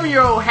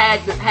 37-year-old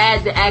had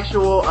the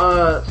actual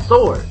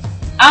sword.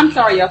 I'm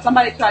sorry, y'all.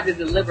 Somebody tried to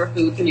deliver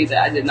food to me that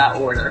I did not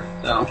order,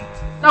 so.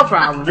 No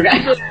problem. Do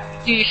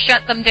you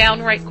shut them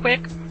down right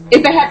quick?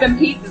 If it had been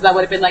pizzas, I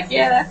would have been like,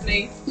 yeah, that's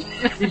me.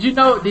 Did you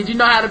know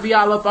how to be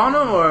all up on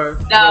them, or?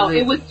 No,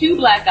 it was 2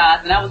 black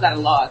guys, and I was at a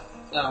loss,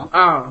 so.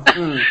 Oh.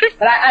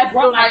 But I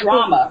brought my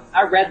drama.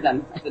 I read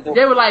them at the door.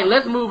 They were like,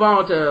 let's move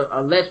on to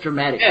a less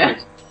dramatic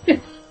place.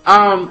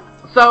 So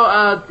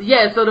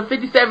the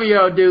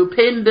 57-year-old dude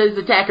pinned his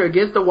attacker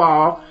against the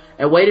wall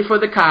and waited for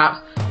the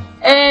cops.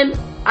 And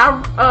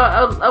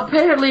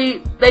apparently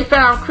they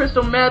found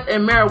crystal meth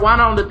and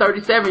marijuana on the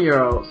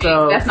 37-year-old.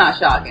 So that's not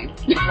shocking.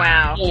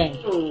 Wow.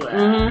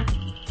 Mm-hmm.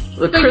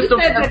 So you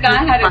said the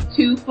guy had a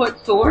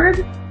 2-foot sword?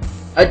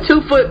 A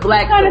 2-foot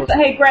black sword.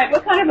 Hey, Greg,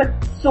 what kind of a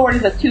sword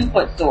is a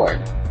 2-foot sword?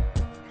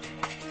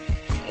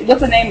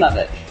 What's the name of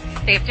it?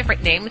 They have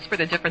different names for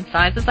the different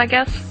sizes, I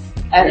guess.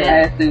 I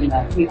assume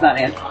that. He's not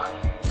answering.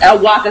 A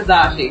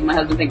wakizashi. My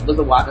husband thinks it was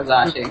a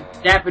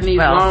wakizashi. Japanese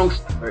long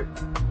sword.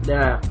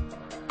 Yeah.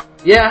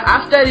 Yeah,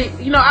 I study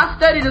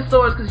the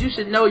swords because you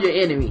should know your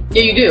enemy.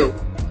 Yeah, you do.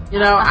 You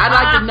know, I'd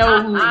like to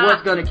know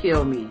what's gonna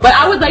kill me. But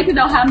I would like to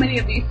know how many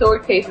of these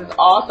sword cases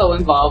also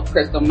involve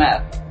crystal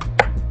meth.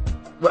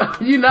 Well,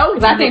 you know,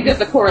 because I think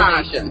there's a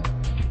correlation.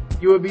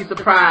 You would be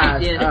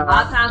surprised. Yeah, a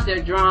lot of times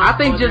they're drawn. I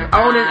think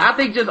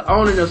just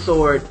owning a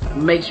sword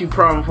makes you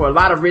prone for a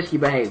lot of risky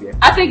behavior.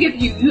 I think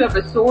if you have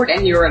a sword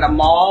and you're in a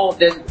mall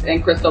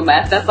and crystal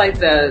meth, that's like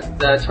the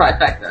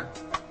trifecta.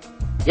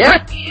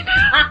 Yeah.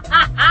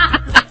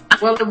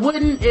 Well,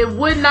 it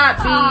would not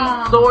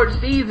be sword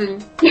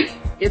season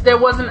if there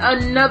wasn't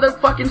another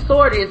fucking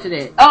sword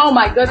incident. Oh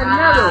my goodness.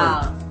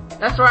 Another one.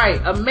 That's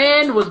right. A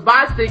man was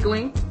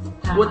bicycling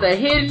with a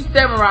hidden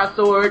samurai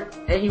sword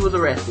and he was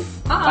arrested.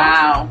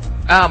 Wow.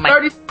 Oh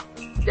my.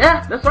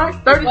 Yeah, that's right.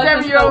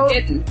 37-year-old.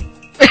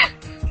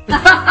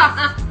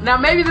 Now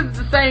maybe this is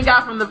the same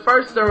guy from the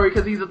first story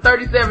because he's a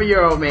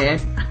 37-year-old man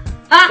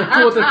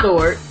with a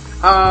sword.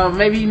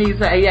 Maybe he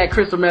had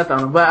crystal meth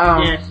on him,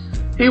 but yes.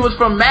 He was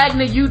from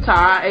Magna,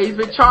 Utah, and he's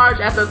been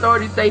charged after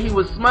authorities say he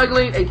was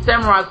smuggling a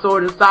samurai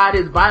sword inside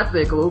his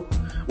bicycle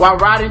while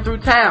riding through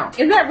town.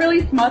 Is that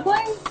really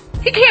smuggling?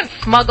 He can't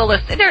smuggle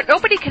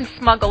nobody can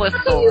smuggle a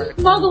sword. How can you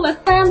smuggle a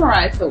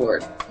samurai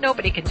sword?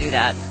 Nobody can do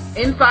that.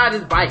 Inside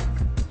his bike.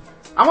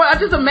 I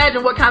just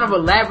imagine what kind of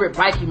elaborate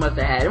bike he must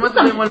have had. It must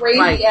have been one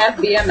crazy ass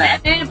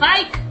BMX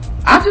bike.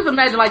 I just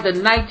imagine like the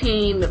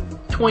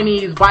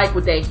 1920s bike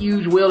with that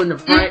huge wheel in the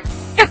front.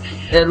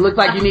 It looks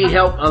like you need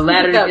help, a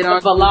ladder to get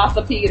on.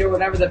 Velocipede or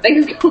whatever the thing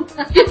is called.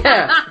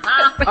 Yeah.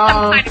 With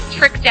some kind of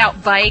tricked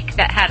out bike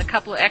that had a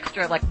couple of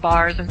extra like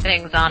bars and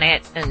things on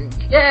it, and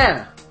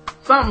yeah,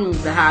 something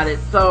to hide it.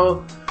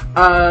 So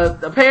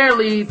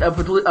apparently a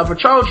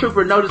patrol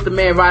trooper noticed the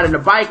man riding a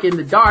bike in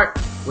the dark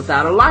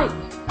without a light.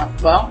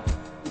 Well,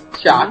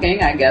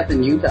 shocking, I guess,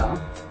 in Utah.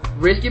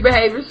 Risky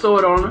behavior,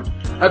 sword owner.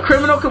 A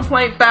criminal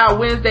complaint filed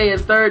Wednesday in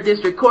 3rd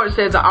District Court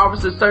says the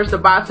officer searched the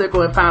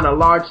bicycle and found a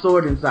large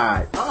sword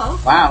inside.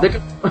 Oh, wow.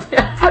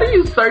 How do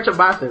you search a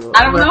bicycle?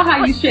 I don't know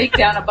how you shake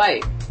down a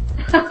bike.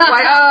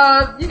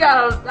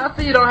 I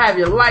see you don't have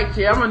your lights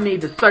here. I'm gonna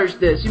need to search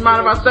this. You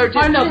mind if I search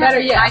it? Oh, no,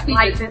 better yet, I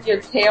think your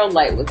tail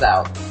light was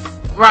out.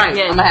 Right.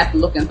 Yeah. I'm gonna have to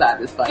look inside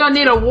this bike. You're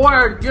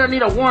gonna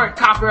need a warrant,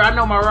 copper. I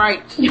know my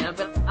rights. Yeah,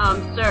 but,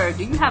 sir,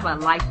 do you have a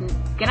license?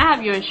 Can I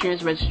have your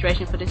insurance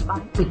registration for this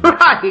bike?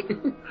 Right.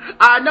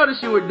 I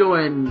noticed you were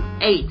doing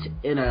 8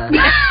 in a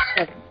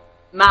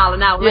mile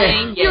an hour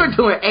range. You were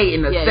doing 8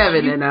 in a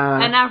 7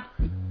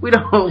 we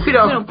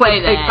don't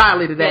play that. Take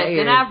kindly to that.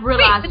 And I've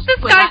realized. Wait, is this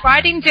guy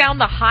riding down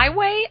the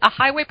highway? A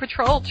highway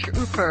patrol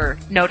trooper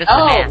noticed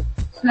the man.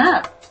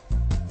 Snap.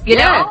 You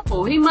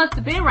know, he must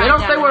have been right. They don't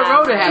say what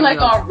road it has.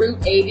 Like on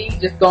Route 80,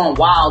 just going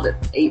wild at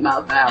 8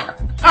 miles an hour.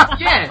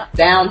 Yeah.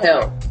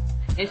 Downhill.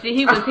 And see,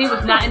 he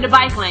was not in the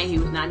bike lane. He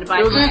was not in the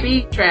bike lane. It was a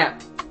speed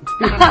trap.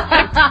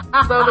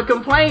 So the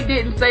complaint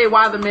didn't say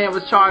why the man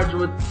was charged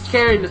with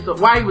carrying the sword,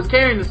 why he was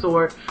carrying the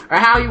sword, or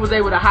how he was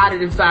able to hide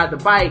it inside the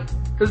bike.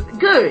 Cause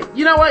good,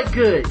 you know what?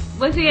 Good.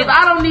 Cause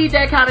I don't need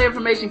that kind of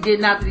information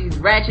getting out to these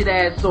ratchet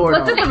ass swords.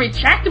 Was this a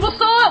retractable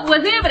sword?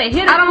 Was he able to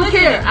hit it? I don't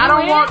care. I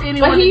don't want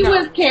anyone. But he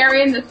was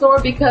carrying the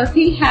sword because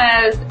he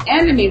has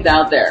enemies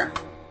out there.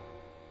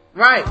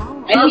 Right.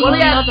 And he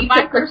needs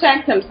to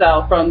protect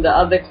himself from the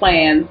other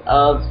clans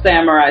of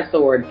samurai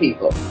sword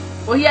people.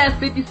 Well, he has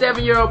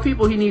 57-year-old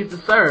people he needs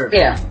to serve.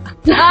 Yeah.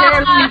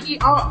 Apparently,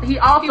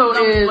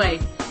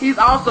 he's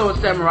also a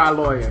samurai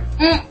lawyer.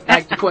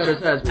 Like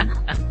Jaquetta's husband.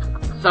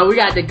 So we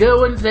got the good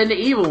ones and the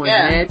evil ones,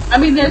 man. I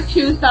mean, there's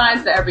 2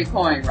 sides to every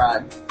coin,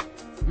 Rod.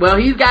 Well,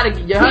 your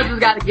husband's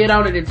got to get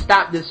on it and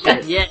stop this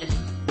shit. Yes.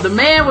 The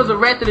man was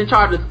arrested and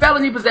charged with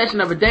felony possession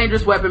of a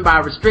dangerous weapon by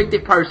a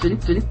restricted person.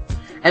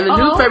 And the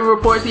newspaper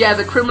reports he has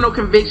a criminal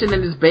conviction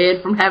and is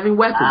banned from having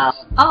weapons.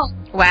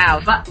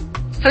 Wow.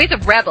 So he's a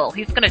rebel.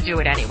 He's gonna do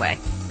it anyway.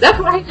 That's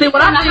why he's trying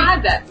to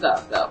hide that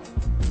stuff, though.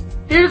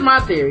 Here's my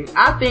theory.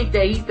 I think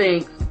that he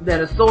thinks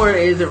that a sword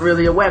isn't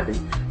really a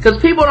weapon.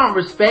 Because people don't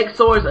respect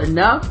swords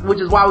enough, which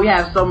is why we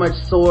have so much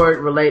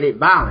sword-related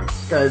violence.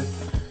 Because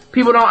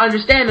people don't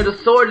understand that a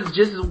sword is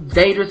just as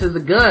dangerous as a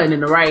gun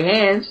in the right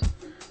hands.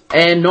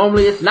 And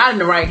normally it's not in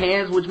the right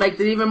hands, which makes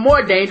it even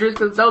more dangerous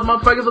because those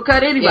motherfuckers will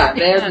cut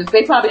anybody. Yeah,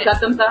 they probably cut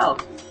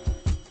themselves.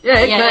 Yeah,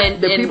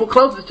 and the people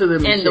closest to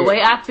them. And the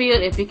way I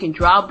feel, if it can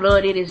draw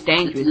blood, it is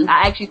dangerous. Mm-hmm.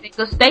 I actually think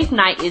a steak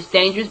knife is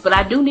dangerous, but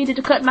I do need it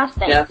to cut my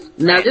steak. Yeah.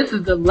 Now, this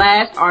is the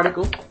last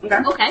article.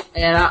 Okay.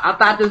 And I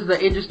thought this was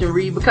an interesting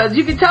read because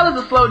you can tell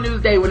it's a slow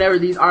news day whenever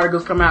these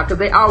articles come out because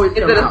they always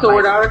come out. Is it a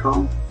sword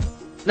article?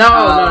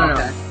 No.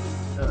 Okay.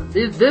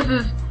 This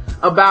is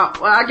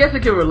about, well, I guess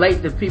it can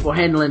relate to people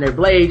handling their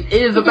blades.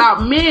 It is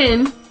about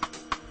men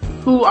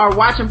who are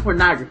watching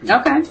pornography.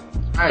 Okay.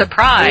 Right.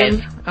 Surprise.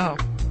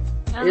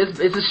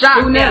 It's a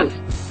shock. Who knew?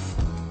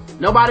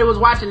 Nobody was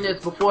watching this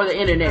before the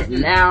internet.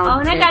 Now,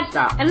 and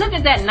look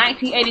at that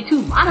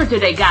 1982 monitor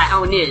they got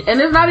on this. And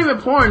there's not even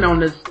porn on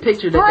this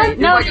picture that they.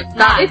 No, it's it's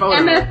not. It's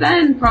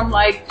MSN from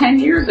like 10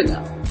 years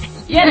ago.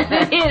 Yes,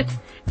 it is.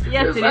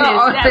 Yes, it is.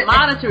 That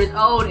monitor is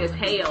old as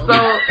hell.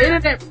 So,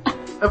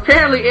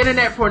 apparently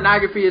internet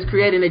pornography is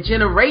creating a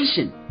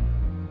generation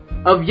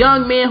of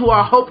young men who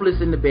are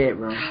hopeless in the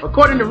bedroom,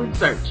 according to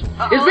research.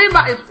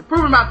 It's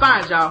proven by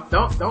science, y'all.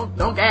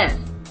 Don't gasp.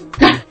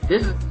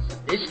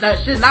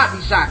 It should not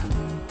be shocking.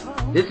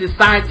 This is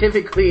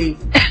scientifically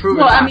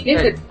proven. Well, I mean,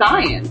 if it's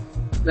science,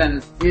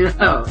 then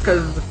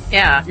because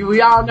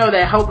we all know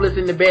that hopeless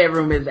in the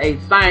bedroom is a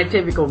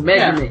scientific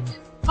measurement. Yeah.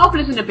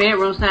 Hopeless in the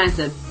bedroom sounds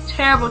a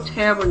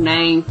terrible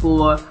name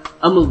for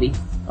a movie.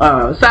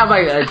 It sounds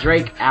like a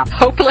Drake album.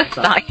 Hopeless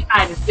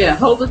science. Yeah,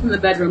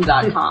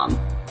 hopelessinthebedroom.com.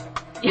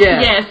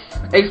 Yeah. Yes.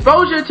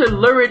 Exposure to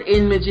lurid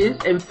images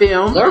and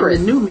films in the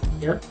new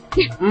media.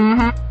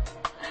 Mm-hmm.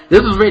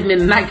 This was written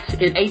in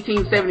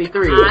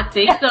 1873. I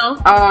think so.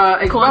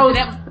 According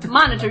to that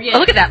monitor, yes. Oh,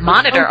 look at that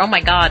monitor. Oh, my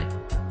God.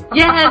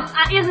 Yes.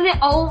 Isn't it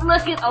old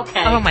looking?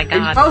 Okay. Oh, my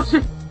God.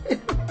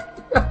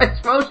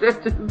 Exposure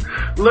to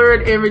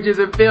lurid images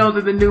and films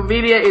in the new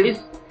media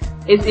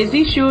is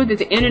he sure that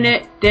the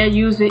internet they're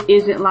using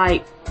isn't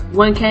like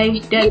 1K? He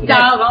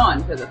dialed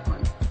on to this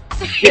one.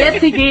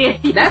 Yes, he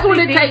did. That's what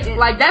it takes.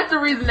 Like, that's the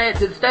reason that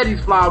the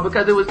study's flawed,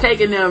 because it was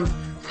taking them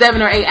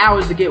 7 or 8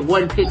 hours to get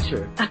one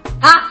picture.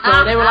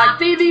 So they were like,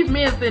 see, these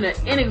men spend an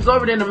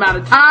inexorbitant amount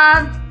of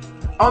time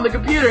on the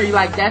computer. You're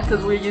like, that's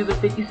because we're using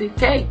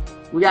 56K.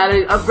 We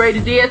gotta upgrade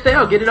to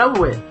DSL, get it over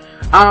with.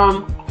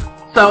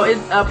 So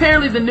it's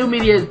apparently the new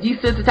media is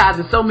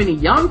desensitizing so many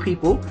young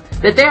people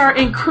that they are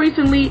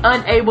increasingly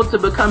unable to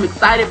become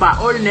excited by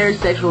ordinary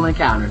sexual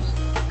encounters.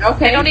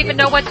 Okay. They don't even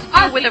know what to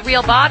do with a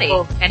real body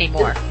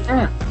anymore.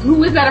 Yeah.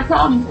 Who is that a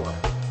problem for?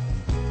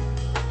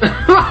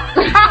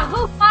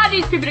 Who are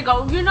these people to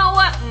go, you know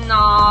what?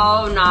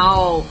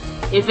 No.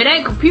 If it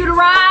ain't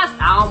computerized,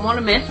 I don't want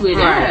to mess with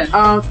it.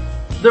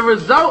 The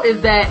result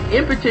is that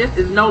impetus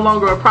is no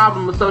longer a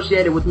problem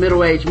associated with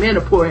middle-aged men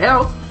or poor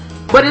health,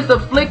 but it's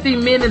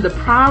afflicting men in the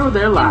prime of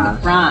their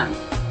lives. Right.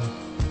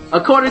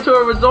 According to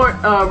a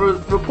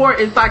report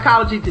in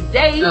Psychology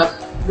Today,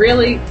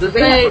 really? The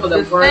same people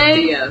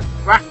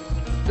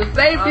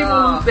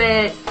who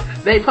said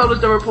they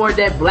published a report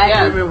that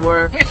black women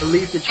were the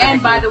least attractive.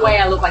 And by the way,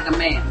 I look like a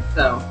man,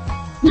 so.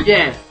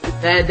 Yes,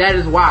 that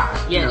is why.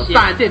 Yes,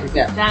 scientific.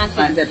 Yeah.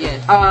 Scientific.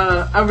 Yes.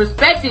 A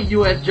respected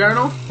U.S.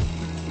 journal,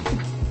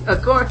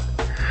 of course.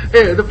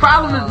 The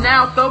problem is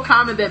now so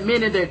common that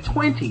men in their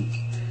 20s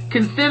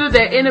consider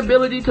their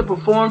inability to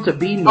perform to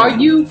be normal. Are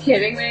you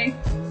kidding me?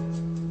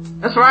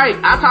 That's right.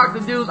 I talk to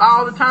dudes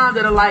all the time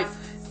that are like,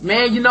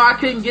 man, I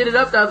couldn't get it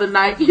up the other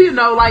night,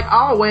 like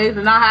always,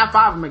 and I high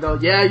five them and go,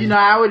 yeah, you know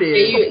how it is.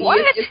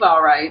 It's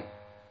alright.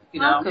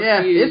 Yeah,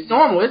 it's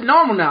normal. It's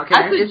normal now,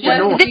 Karen. It's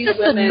normal. This is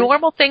the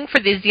normal thing for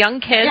these young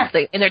kids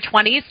in their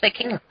 20s. They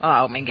can't.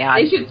 Oh my God.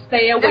 They should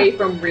stay away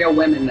from real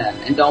women then,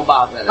 and don't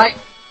bother them. Like,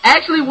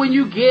 actually, when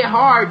you get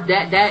hard,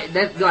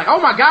 that's like,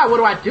 oh my God, what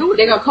do I do?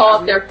 They're gonna call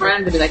up their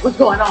friends and be like, what's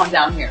going on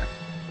down here?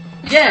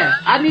 Yeah,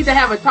 I need to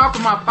have a talk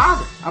with my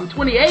father. I'm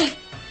 28,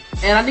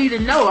 and I need to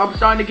know. I'm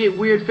starting to get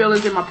weird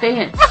feelings in my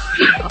pants.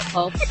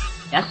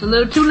 That's a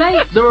little too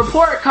late. The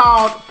report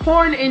called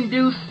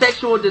Porn-Induced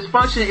Sexual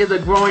Dysfunction is a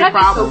growing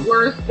problem. That's the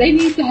worst. They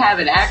need to have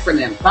an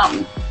acronym,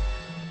 something.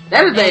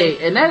 That is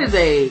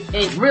a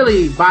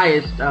really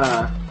biased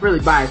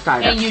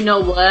title. And you know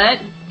what?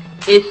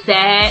 It's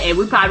sad, and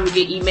we probably will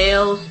get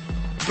emails,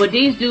 but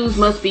these dudes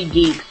must be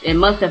geeks and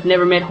must have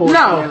never met horses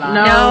in their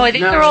lives.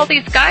 These are all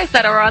these guys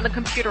that are on the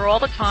computer all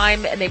the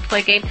time, and they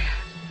play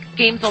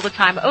games all the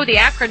time. Oh, the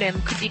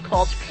acronym could be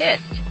called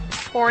PIST.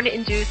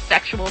 Porn-Induced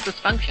Sexual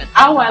Dysfunction.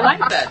 Oh, I like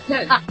that.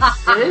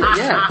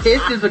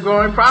 PIST is a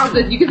growing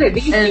problem. You can say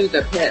these dudes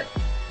are pissed.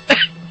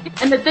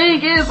 And the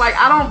thing is, like,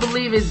 I don't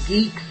believe it's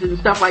geeks and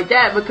stuff like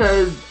that,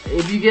 because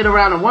if you get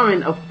around a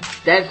woman,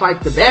 that's like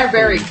the best. They're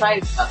very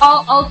excited.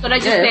 So they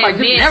just said like,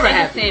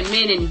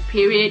 men in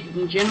period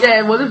in general?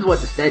 Yeah, well, this is what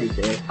the study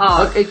said.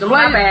 Explain.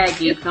 My bad,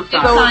 geeks. I'm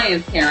sorry.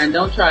 Science, Karen.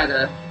 Don't try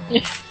to...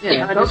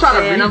 don't try to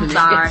reason I'm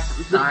sorry.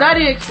 The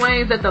study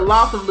explains that the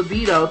loss of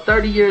libido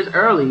 30 years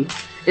early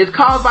is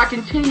caused by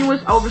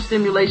continuous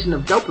overstimulation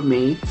of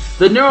dopamine,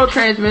 the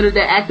neurotransmitter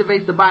that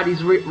activates the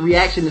body's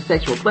reaction to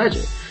sexual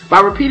pleasure, by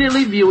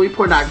repeatedly viewing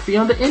pornography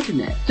on the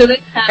internet. So they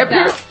have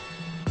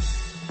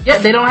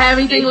they don't have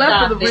anything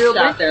left for the real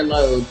thing. They shot their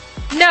load.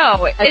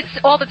 No, it's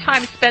all the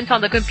time spent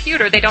on the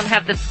computer. They don't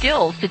have the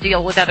skills to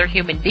deal with other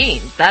human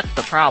beings. That's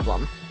the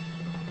problem.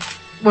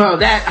 Well,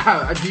 do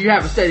you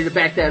have a study to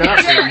back that up?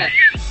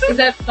 Is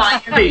that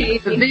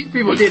science? These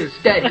people did a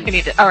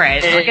study. All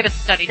right, we'll get a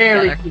study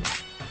together.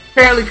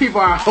 Apparently people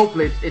are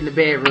hopeless in the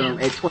bedroom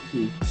at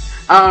 20.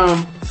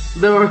 But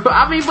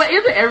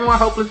isn't everyone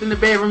hopeless in the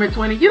bedroom at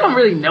 20? You don't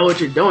really know what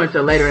you're doing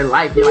till later in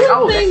life. You're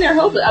like, saying they're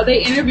hopeless. Are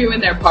they interviewing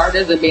their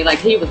partners and being like,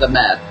 he was a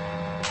mess?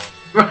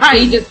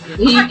 Right.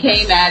 He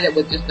came at it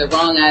with just the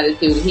wrong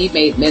attitude. He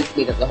made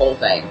mincemeat of the whole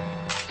thing.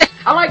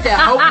 I like that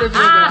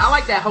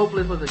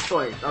hopeless was a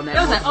choice on that. It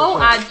was like,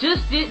 I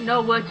just didn't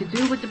know what to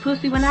do with the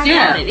pussy when I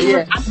got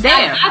it. I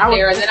got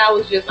there, and then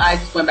I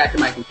just went back to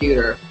my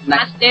computer.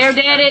 I stared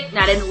at it, and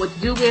I didn't know what to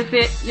do with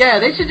it. Yeah,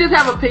 they should just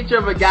have a picture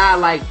of a guy,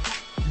 like,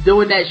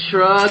 doing that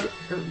shrug,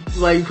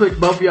 like you put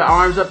both your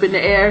arms up in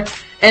the air,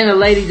 and a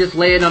lady just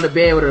laying on the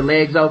bed with her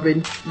legs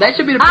open. That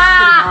should be the picture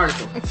of the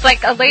article. It's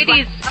like a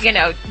lady's,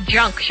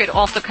 junk should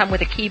also come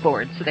with a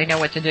keyboard so they know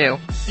what to do.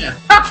 Yeah.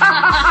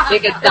 They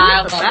can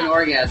dial up an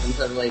orgasm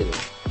for the lady.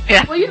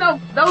 Yeah. Well,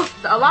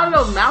 a lot of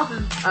those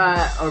mouses,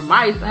 or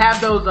mice have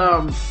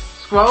those,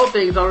 scroll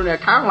things on there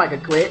kind of like a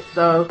clit,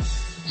 so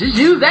just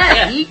use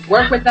that. Yeah.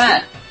 Work with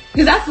that.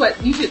 Because that's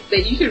what you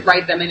should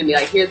write them in and be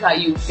like, here's how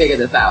you figure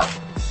this out.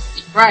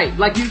 Right,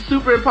 like you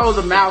superimpose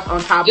a mouse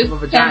on top of a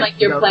vagina. Just like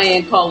you're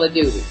playing Call of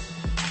Duty.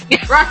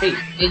 Right.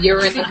 And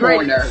you're in the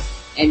corner,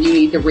 and you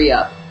need to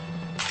re-up.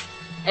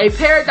 A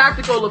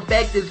paradoxical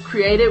effect is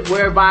created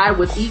whereby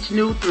with each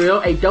new thrill,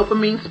 a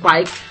dopamine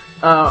spike,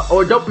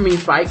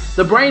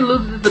 the brain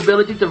loses its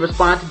ability to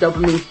respond to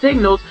dopamine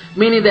signals,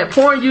 meaning that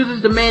porn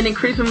users demand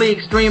increasingly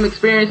extreme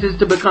experiences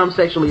to become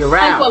sexually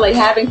aroused. Like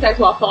having sex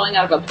while falling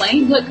out of a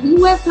plane? Look,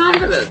 who has time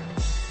for this?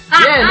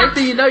 Yeah, next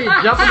thing you know,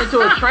 you're jumping into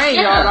a train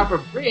yard off a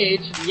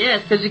bridge.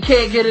 Yes, because you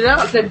can't get it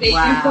up. It's a David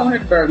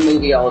Cronenberg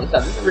movie all of a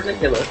sudden. It's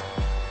ridiculous.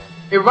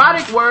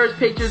 Erotic words,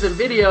 pictures, and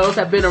videos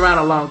have been around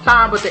a long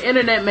time, but the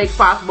internet makes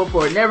possible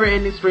for a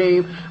never-ending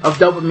stream of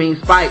dopamine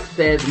spikes,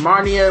 says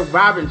Marnia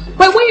Robinson.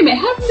 But wait a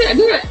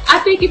minute, I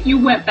think if you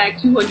went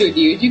back 200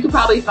 years, you could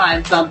probably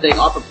find something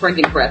off a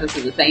printing press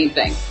that's the same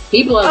thing.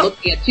 People are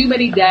looking at too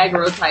many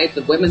daguerreotypes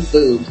of women's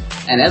boobs,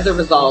 and as a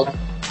result,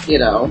 this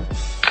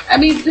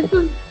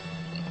is...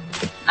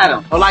 I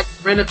don't know. Or like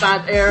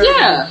Renaissance era.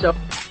 Yeah. So,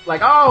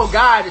 like, oh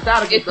God, it's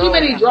out of control. It's too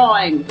many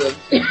drawings of...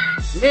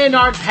 Men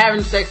aren't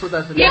having sex with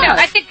us anymore.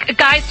 I think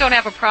guys don't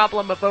have a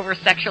problem of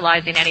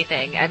over-sexualizing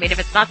anything. I mean, if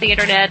it's not the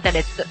internet, then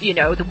it's,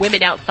 the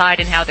women outside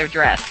and how they're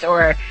dressed.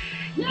 Or,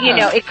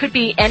 it could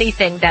be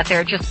anything that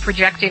they're just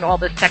projecting all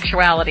this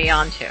sexuality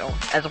onto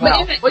as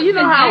well. Well, you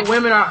know how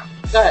women are...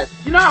 Go ahead.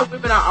 You know how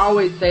women are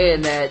always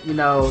saying that,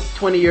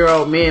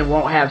 20-year-old men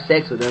won't have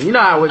sex with them. You know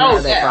how women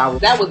have that problem.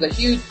 That was a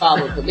huge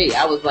problem for me.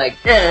 I was like,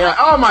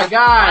 oh my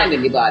God. Find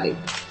anybody.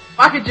 If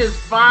I could just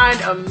find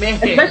a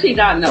man. Especially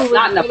not in a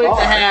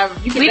bar.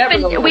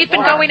 We've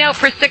been going out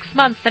for 6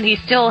 months and he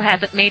still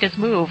hasn't made his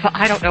move.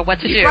 I don't know what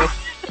to do.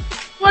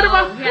 What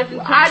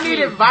I need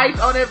advice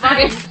on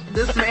advice.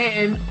 This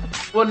man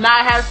will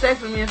not have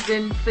sex with me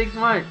in 6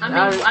 months.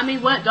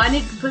 What? Do I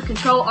need to put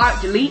Control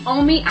Alt Delete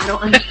on me? I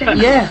don't understand.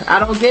 Yeah, I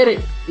don't get it.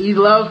 He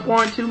loves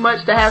porn too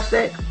much to have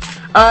sex.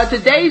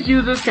 Today's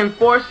users can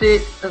force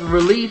its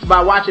release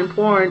by watching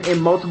porn in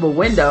multiple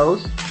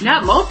windows.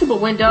 Not multiple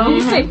windows.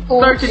 You say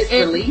force its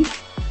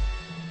release?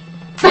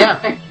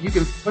 Yeah, you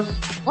can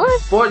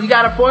you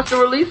gotta force the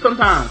release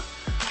sometimes.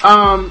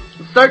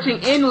 Searching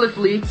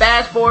endlessly,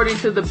 fast forwarding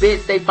to the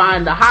bits they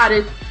find the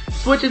hottest,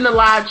 switching to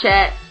live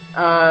chat,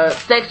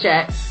 sex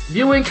chat,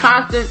 viewing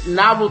constant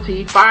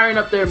novelty, firing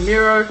up their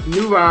mirror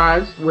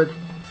neurons with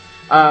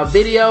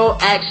video,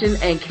 action,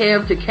 and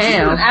cam to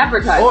cam.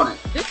 Advertisement.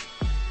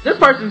 This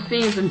person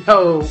seems to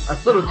know a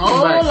little too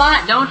much.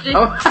 Lot, don't you?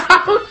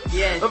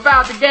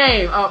 About the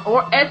game,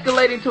 or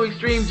escalating to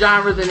extreme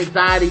genres and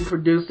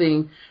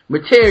anxiety-producing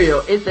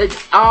material. It's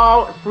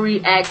all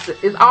free access.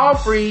 It's all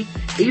free,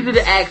 easy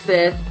to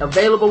access,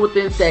 available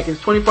within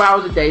seconds, 24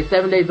 hours a day,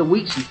 7 days a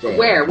week. She said.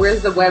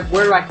 Where's the web?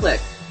 Where do I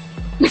click?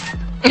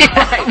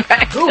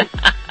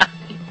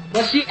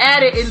 Well, she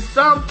added, in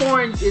some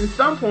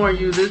porn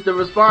users, the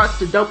response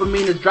to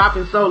dopamine is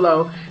dropping so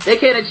low, they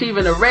can't achieve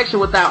an erection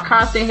without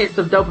constant hits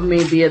of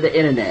dopamine via the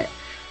internet.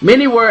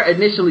 Many were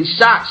initially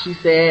shocked, she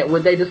said,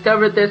 when they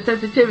discovered their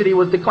sensitivity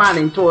was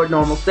declining toward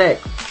normal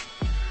sex.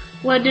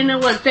 Well, then it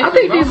was sex. I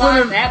think these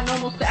women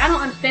abnormal sex. I don't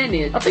understand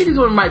this. I think these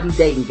women might be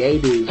dating gay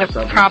dudes or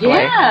something. Probably.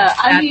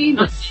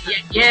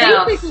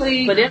 Yeah,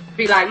 basically. But it'd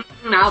be like,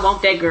 I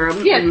want that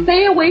girl. Yeah,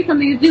 stay away from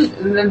these dudes,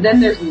 and then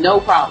there's no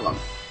problem.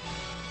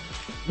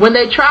 When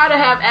they try to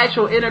have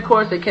actual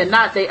intercourse and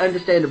cannot, they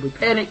understandably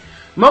panic.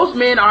 Most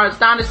men are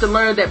astonished to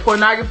learn that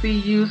pornography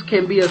use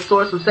can be a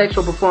source of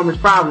sexual performance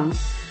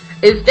problems.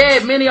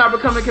 Instead, many are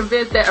becoming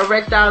convinced that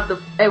erectile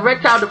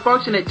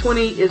dysfunction at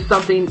 20 is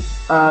something,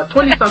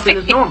 20-something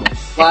is normal.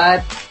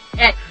 What?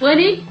 At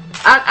 20?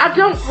 I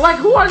don't,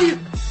 who are these?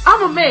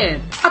 I'm a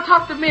man. I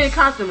talk to men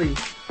constantly.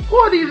 Who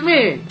are these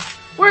men?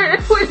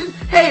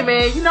 Hey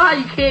man, you know how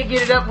you can't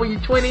get it up when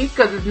you're 20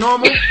 because it's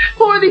normal?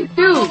 Who are these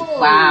dudes?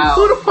 Wow.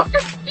 Who the fuck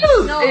are these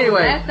dudes? No,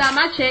 anyway. Last time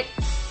I checked,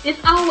 it's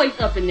always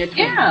up in their 20s.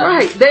 Yeah.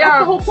 Right. That's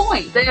the whole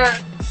point. They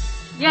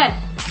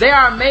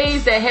are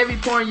amazed that heavy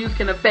porn use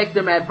can affect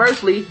them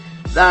adversely,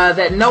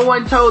 that no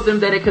one told them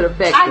that it could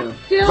affect them.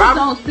 I still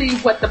don't see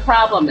what the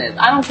problem is.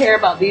 I don't care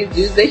about these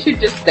dudes. They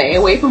should just stay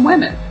away from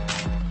women.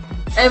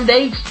 And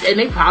they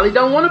probably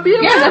don't want to be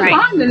around. Yeah, that's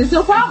fine. Then it's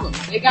no problem.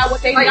 They got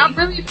what they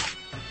need.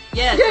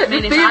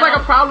 This seems like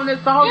a problem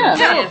that's solved.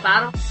 Yeah. If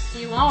I don't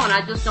you on.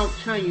 I just don't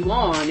turn you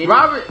on.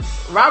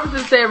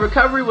 Robertson said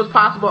recovery was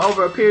possible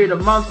over a period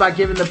of months by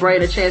giving the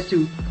brain a chance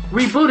to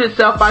reboot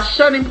itself by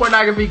shunning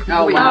pornography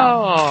completely.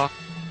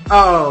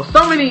 Oh,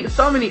 so many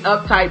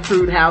uptight,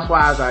 prude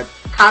housewives are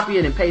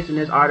copying and pasting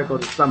this article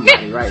to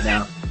somebody right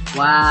now.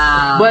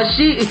 Wow. But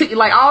she,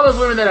 like, all those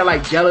women that are,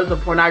 like, jealous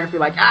of pornography,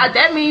 like,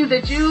 that means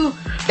that's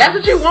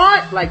what you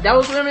want? Like,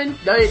 those women,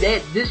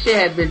 this shit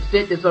has been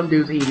sent to some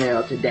dude's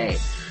email today.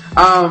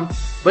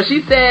 But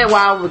she said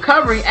while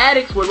recovering,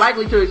 addicts were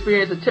likely to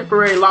experience a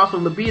temporary loss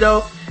of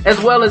libido, as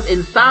well as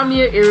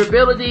insomnia,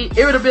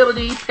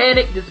 irritability,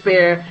 panic,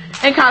 despair,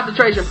 and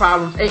concentration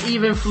problems, and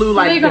even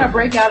flu-like They're gonna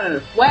break out in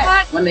a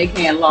sweat when they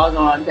can't log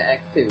on to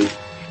X2.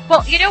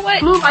 Well, you know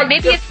what?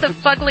 Maybe it's the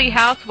fugly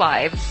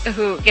housewives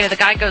who, the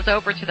guy goes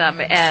over to them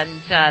and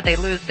they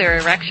lose their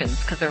erections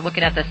because they're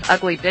looking at this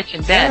ugly bitch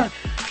in bed.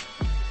 Yeah.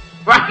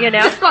 Right.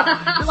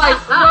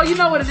 Well, you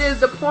know what it is?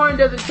 The porn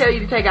doesn't tell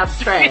you to take out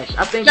the trash.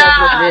 I think that's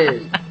what it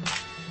is.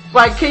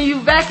 Like, can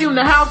you vacuum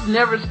the house?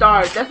 Never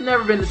starts. That's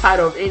never been the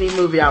title of any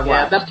movie I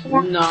watched. Yeah,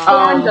 porn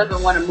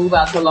doesn't want to move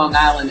out to Long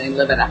Island and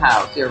live in a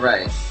house. You're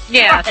right.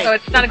 Yeah, right. So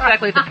it's not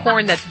exactly the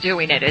porn that's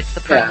doing it. It's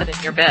the person in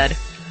your bed.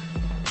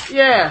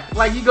 Yeah,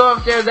 like you go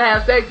upstairs to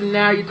have sex and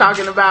now you're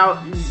talking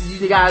about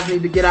you guys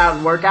need to get out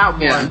and work out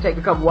more and take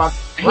a couple walks.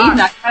 He's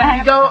not gonna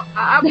have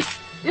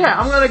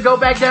I'm gonna go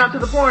back down to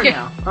the porn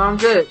now. I'm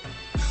good.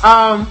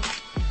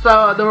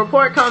 So the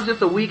report comes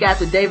just a week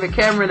after David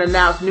Cameron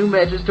announced new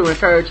measures to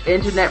encourage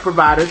internet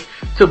providers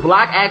to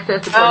block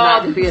access to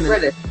pornography and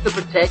to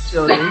protect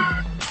children. You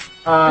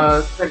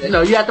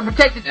have to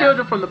protect the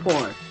children from the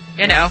porn.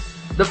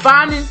 The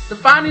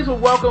findings were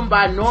welcomed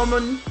by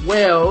Norman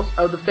Wells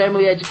of the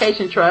Family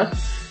Education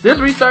Trust. This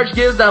research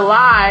gives a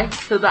lie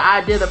to the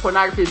idea that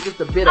pornography is just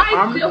a bit of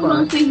harmless fun. I still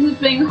don't see who's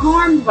being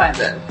harmed by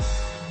this.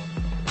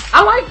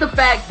 I like the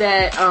fact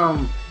that,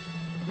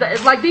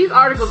 like, these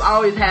articles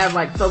always have,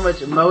 like, so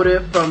much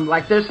motive from,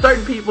 like, there's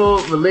certain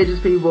people, religious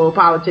people,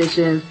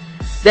 politicians,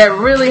 that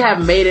really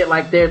have made it,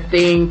 like, their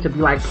thing to be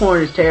like,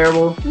 porn is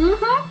terrible.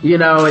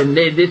 Mm-hmm. And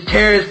this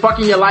terror is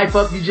fucking your life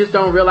up, you just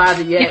don't realize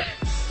it yet.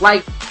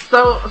 Like,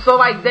 so,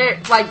 like, they're,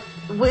 like,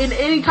 when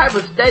any type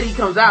of study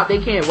comes out, they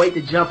can't wait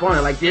to jump on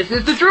it. Like, this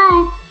is the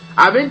truth.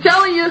 I've been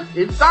telling you.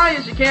 It's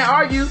science. You can't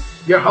argue.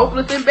 You're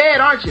hopeless in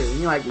bed, aren't you? And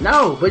you're like,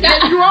 no, but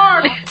yes, you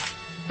are.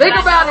 Think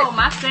about it.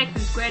 My sex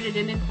is greater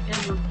than it's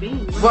ever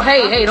been. Well,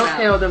 hey, don't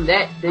tell them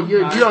that.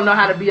 You don't know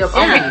how to be up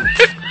on it.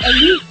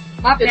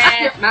 My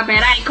bad.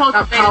 I ain't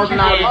cultivating causing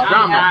all this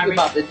drama. I asked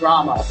about the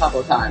drama a couple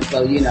of times,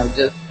 so,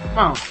 just...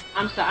 I'm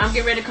sorry. I'm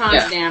getting ready to calm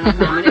down.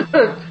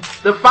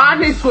 The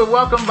findings were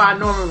welcomed by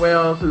Norman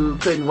Wells, who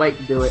couldn't wait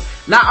to do it.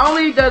 Not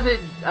only does it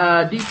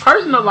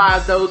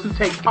depersonalize those who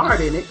take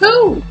part in it,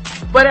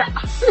 but it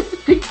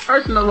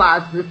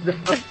depersonalizes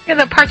them.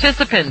 The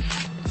participants.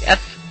 Yes.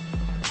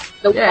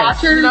 The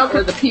watchers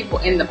or the people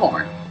in the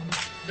porn?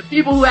 The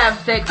people who have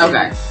sex.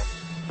 Okay.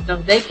 No,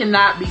 they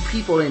cannot be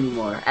people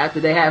anymore after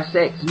they have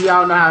sex. We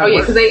all know how it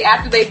works. Because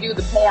after they view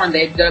the porn,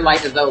 their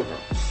life is over.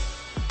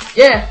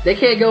 Yeah, they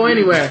can't go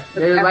anywhere.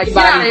 Everybody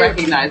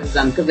recognizes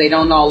them because they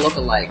don't all look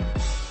alike.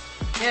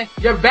 Yeah,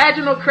 your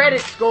vaginal credit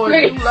score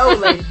is too low,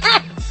 ladies.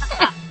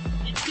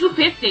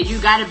 250, you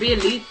gotta be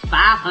at least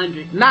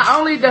 500. Not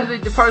only does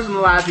it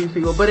depersonalize these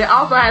people, but it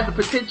also has the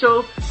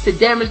potential to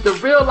damage the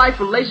real life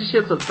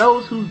relationships of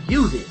those who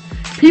use it.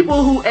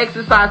 People who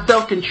exercise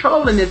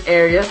self-control in this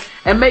area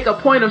and make a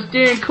point of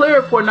steering clear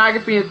of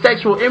pornography and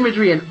sexual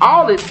imagery in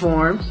all its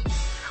forms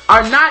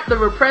are not the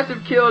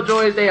repressive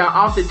killjoys they are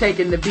often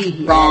taken to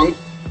be. Wrong.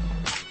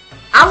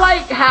 I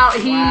like how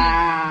he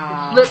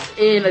slips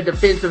in a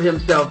defense of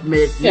himself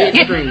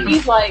midstream.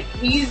 He's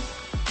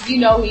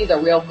he's a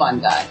real fun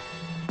guy.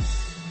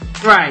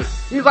 Right.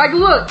 He's like,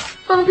 look,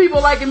 some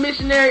people like a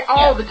missionary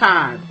all the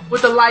time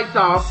with the lights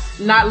off,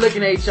 not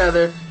looking at each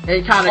other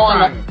and kind of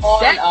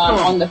crying.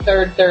 On the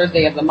third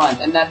Thursday of the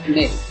month, and that's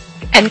me.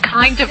 And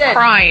kind of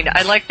crying.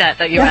 I like that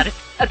you added.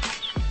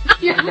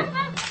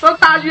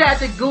 Sometimes you have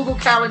to Google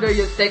Calendar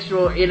your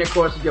sexual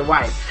intercourse with your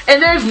wife.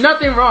 And there's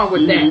nothing wrong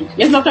with that.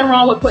 There's nothing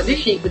wrong with putting a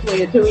sheet between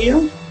the two of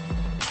you.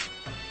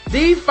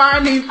 These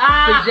findings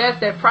suggest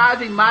that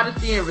prizing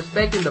modesty and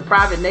respecting the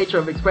private nature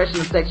of expression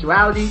of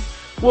sexuality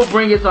will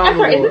bring its own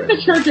rewards. Is this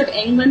the Church of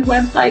England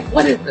website?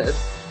 What is this?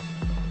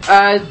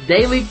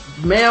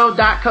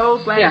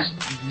 dailymail.co/US.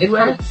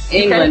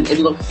 England. It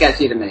looks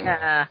sketchy to me.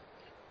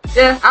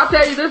 Yeah, I'll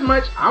tell you this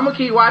much. I'm gonna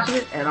keep watching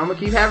it, and I'm gonna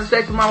keep having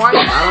sex with my wife.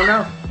 I don't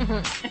know.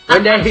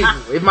 One day,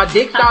 if my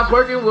dick stops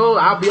working,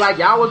 I'll be like,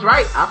 y'all was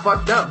right. I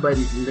fucked up. But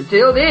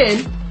until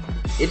then,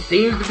 it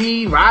seems to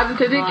be rising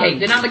to the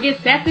occasion. Then I'm gonna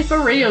get sassy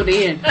for real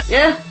then.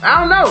 Yeah, I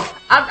don't know.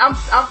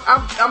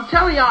 I'm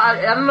telling y'all,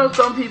 I don't know,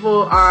 some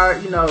people are,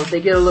 they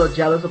get a little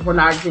jealous of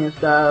pornography and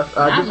stuff.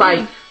 Just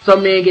like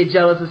some men get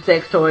jealous of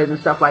sex toys and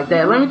stuff like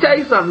that. Let me tell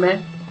you something,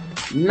 man.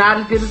 Not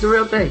as good as the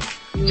real thing.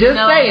 Just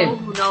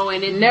saying. No,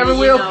 and it never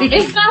will be.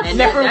 It's not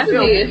never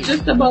will be. It's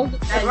just about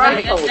that's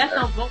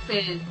on both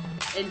ends.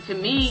 And to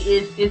me,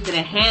 it's an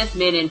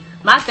enhancement. And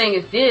my thing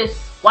is this: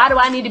 why do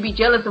I need to be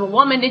jealous of a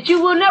woman that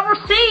you will never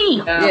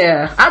see?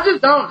 Yeah. I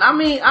just don't,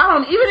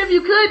 even if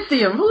you could see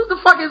him, who the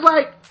fuck is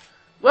like,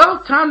 well,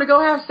 time to go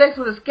have sex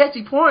with a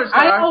sketchy porn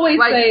star. I always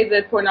say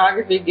that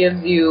pornography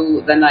gives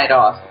you the night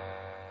off.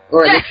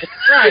 Or at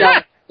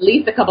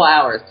least a couple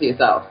hours to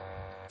yourself.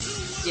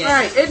 Yeah.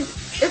 Right.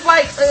 It's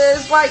like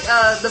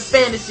the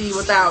fantasy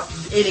without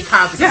any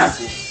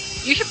consequences. Yeah.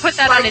 You should put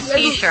that on a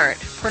t-shirt.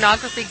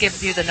 Pornography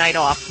gives you the night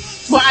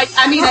off. Well, I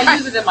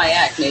use it in my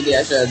act. Maybe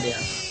I should,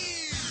 yeah.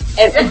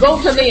 And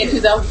vote for me in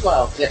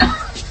 2012.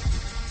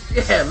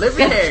 Yeah,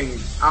 libertarian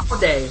all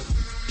day.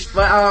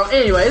 But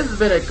anyway, this has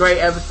been a great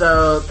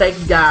episode. Thank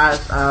you guys,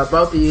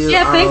 both of you.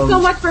 Yeah, thanks so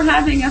much for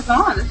having us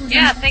on.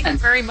 Thank you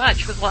very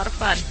much. It was a lot of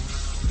fun.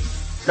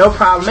 No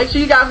problem. Make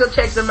sure you guys go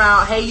check them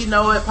out. Hey, You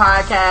Know It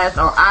podcast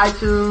on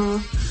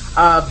iTunes.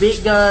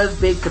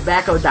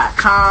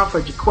 BigGunsBigTobacco.com for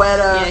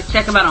Jaquetta. Yeah,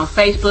 check them out on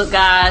Facebook,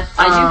 guys.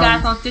 Are you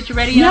guys on Stitcher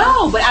Radio?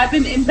 No, but I've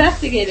been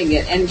investigating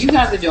it, and you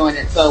guys are doing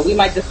it, so we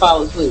might just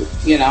follow suit,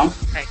 you know?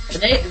 Right.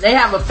 They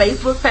have a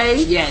Facebook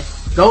page.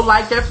 Yes. Go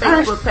like their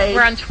Facebook page.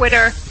 We're on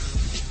Twitter.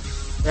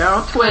 They're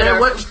on Twitter.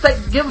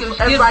 Give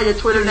everybody your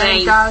Twitter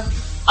name, guys.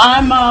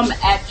 I'm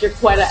at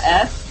Jaquetta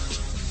S.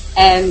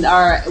 And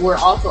we're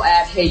also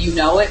at Hey You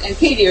Know It. And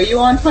Katie, are you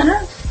on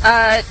Twitter?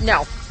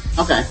 No.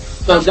 Okay.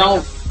 So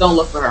don't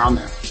look for her on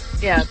there.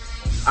 Yeah.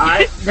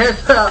 Alright.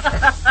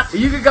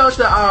 You can go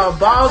to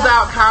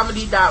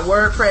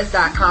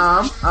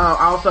ballsoutcomedy.wordpress.com,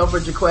 also for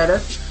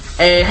Jaquetta.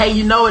 And Hey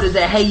You Know It is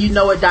at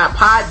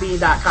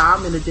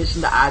heyyouknowit.podbean.com in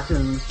addition to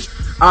iTunes.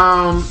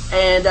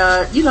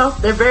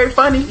 They're very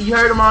funny. You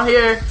heard them on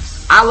here.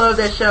 I love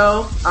that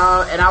show,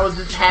 and I was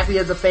just happy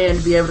as a fan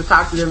to be able to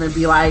talk to them and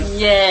be like,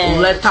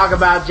 let's talk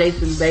about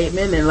Jason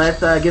Bateman and let's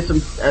get some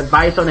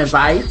advice on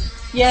advice.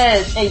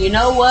 Yes, and you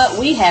know what?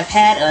 We have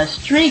had a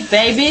streak,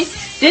 baby.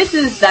 This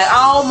is the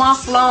all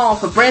month long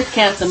for Breast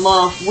Cancer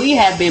Month. We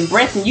have been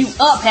breasting you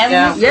up,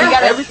 haven't we? Yeah, we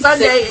got every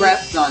Sunday.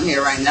 Breasts on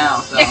here right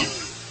now. So.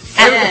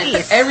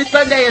 Every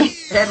Sunday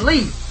is at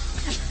least.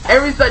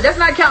 Every Sunday, that's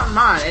not counting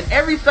mine. And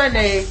every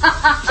Sunday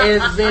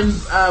has been,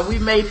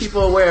 we've made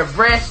people aware of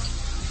breast,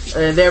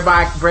 and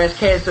thereby breast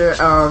cancer.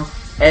 And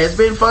it's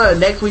been fun.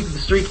 Next week the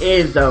streak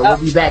ends though. We'll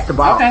be back to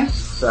balls. Okay.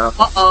 So.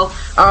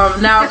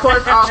 Now of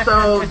course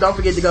also don't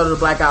forget to go to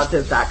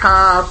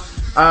theblackouttips.com.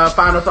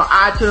 Find us on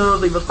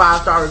iTunes, leave us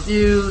 5-star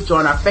reviews,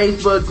 join our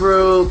Facebook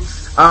group.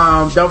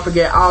 Don't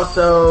forget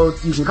also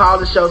you can call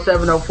the show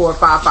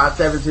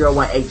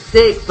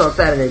 704-557-0186 on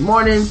Saturday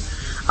mornings.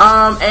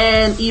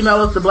 And email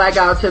us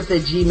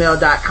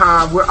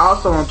theblackouttips@gmail.com. We're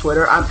also on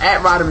Twitter. I'm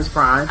at Rodimus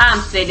Prime. I'm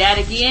say that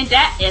again,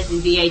 that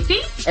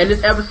SNDAT. And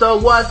this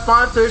episode was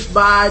sponsored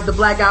by the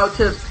Blackout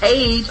Tips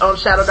page on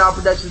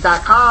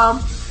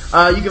ShadowDogProductions.com.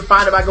 You can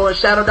find it by going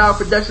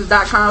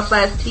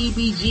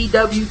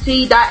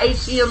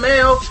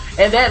ShadowDogProductions.com/tbgwt.html,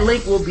 and that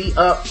link will be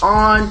up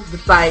on the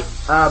site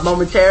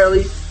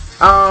momentarily.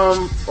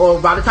 Or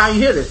by the time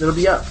you hear this, it'll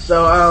be up.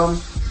 So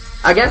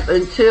I guess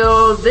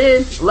until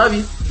then, love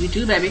you. You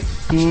too, baby.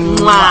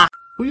 Mwah.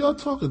 Who y'all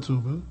talking to,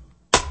 man?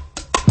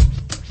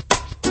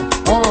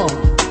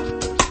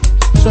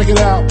 Check it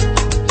out.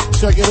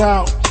 Check it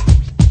out.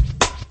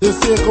 This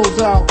here goes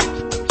out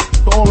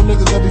to all the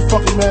niggas that be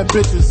fucking mad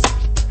bitches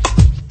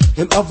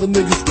in other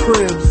niggas'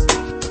 cribs.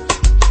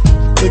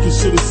 Nigga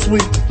shit is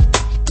sweet.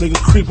 Nigga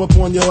creep up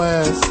on your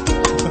ass.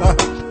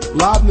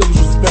 Live niggas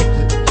respect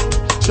it.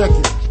 Check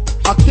it.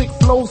 I kick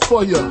flows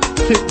for ya,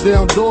 kick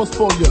down doors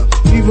for ya,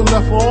 even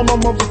left all my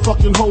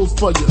motherfucking hoes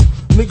for ya.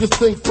 Niggas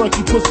think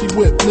Frankie pussy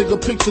whip, nigga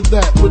picture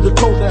that with the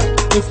Kodak,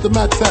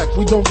 Instamatic,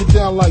 we don't get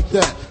down like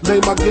that.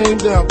 Lay my game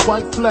down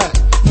quite flat,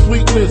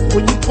 sweetness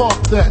when you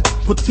park that,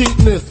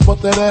 petiteness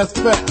but that ass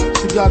fat.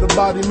 She got a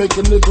body make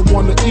a nigga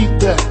wanna eat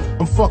that.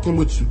 I'm fucking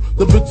with you,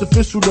 the bitch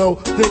official though,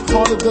 hit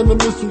harder than a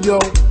missile yo.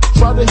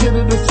 Try to hit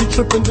it if she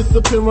trippin',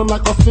 disappearing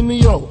like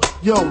Arsenio.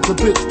 Yo, the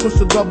bitch push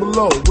a double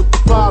O with the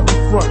 5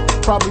 in front.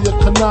 Probably a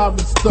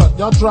conniving stunt.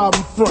 Y'all drive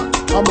in front.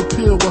 I'ma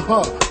peel with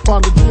her.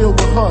 Find a deal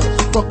with her.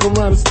 She fuck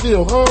around and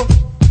steal, huh?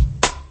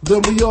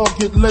 Then we all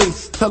get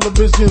laced.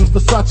 Televisions,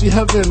 Versace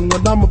heaven.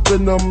 When I'm up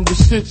in them, the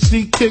shit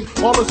she kick,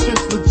 all the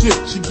shit's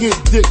legit. She get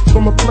dick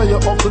from a player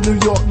off the New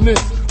York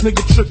Knicks.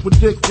 Nigga trick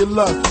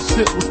ridiculous. The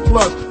shit was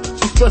plush.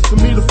 She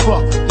stressing me to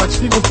fuck, like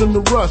she was in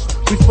the rush.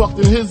 We fucked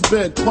in his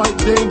bed, quite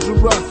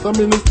dangerous. I'm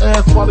in his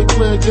ass while they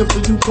play against the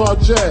Utah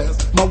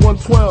Jazz. My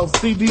 112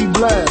 CD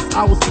blast,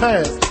 I was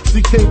passed.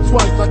 She came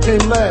twice, I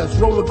came last,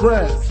 roll the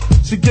grass.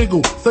 She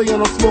giggled, saying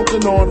I'm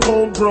smoking on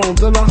homegrown.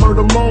 Then I heard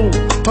her moan,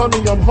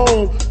 honey, I'm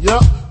home,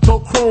 yup.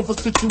 Told Chrome for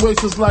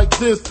situations like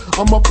this.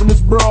 I'm up in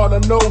this broad, I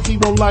know he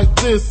don't like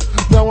this.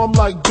 Now I'm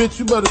like, bitch,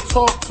 you better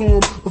talk to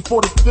him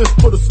before the fifth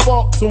put a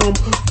spark to him.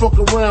 Fuck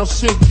around,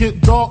 shit get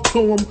dark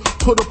to him.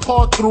 Put a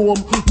part through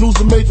him, lose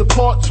a major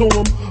part to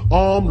him.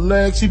 Arm,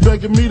 leg, she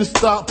begging me to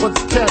stop, but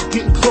the cat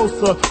getting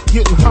closer,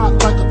 getting hot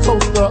like a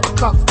toaster. I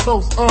cop the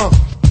toast,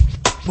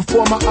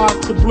 Before my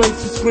eyes could blink,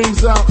 she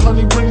screams out,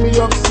 honey, bring me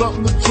up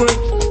something to drink.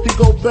 He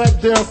go back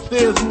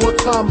downstairs, more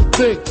time to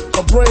think.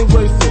 Her brain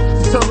racing,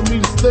 she's telling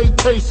me to stay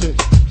patient.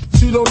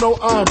 she don't know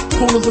I'm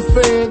cool as a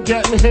fan,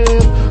 gat in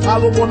hand. I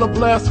don't wanna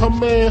blast her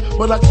man,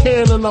 but I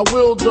can and I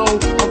will though.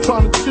 I'm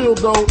trying to chill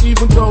though,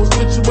 even though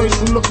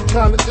situation looking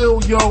kinda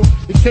ill, yo.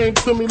 It came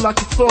to me like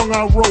a song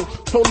I wrote.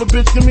 Told the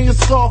bitch, give me a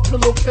scarf,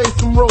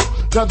 pillowcase, and rope.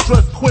 Got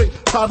dressed quick,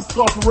 tied a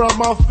scarf around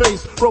my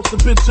face. Broke the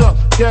bitch up,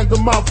 gagged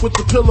her mouth with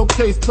the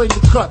pillowcase. Played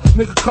the cut,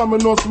 nigga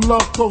coming on some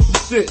love potion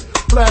shit.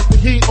 Flashed the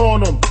heat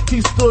on him,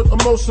 he stood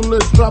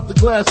emotionless. Dropped the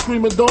glass,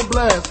 screaming, don't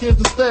blast. Here's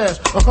the stash,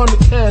 100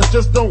 cash,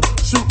 just don't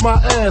shoot my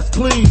ass,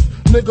 please.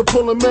 Nigga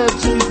pulling mad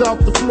cheese out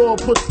the floor,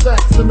 put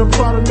stacks in the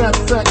Prada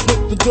knapsack,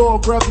 hit the door,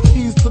 grab the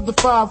keys to the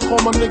 5,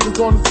 call my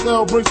niggas on the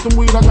cell, bring some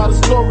weed, I got a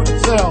story to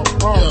tell.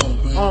 Yo,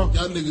 man,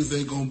 y'all niggas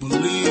ain't gonna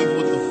believe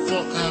what the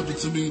fuck happened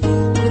to me.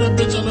 Remember that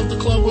bitch I left the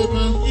club with,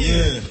 man?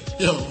 Yeah.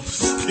 Yo,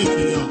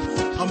 sticky, yo.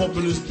 I'm up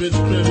in this bitch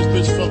crib, this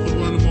bitch fuck with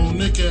one of them old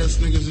nick ass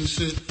niggas and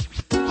shit.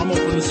 I'm up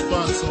in the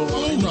spot, so I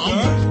don't know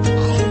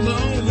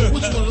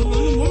which one of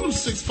them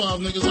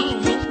 6'5" niggas, I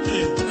don't know.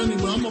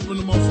 Anyway, I'm up in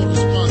the motherfucking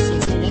spot, so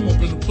I'm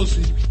up in the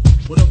pussy,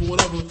 whatever.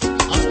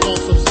 I start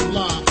some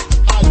lie.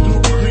 I do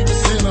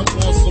creeps in up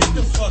on some.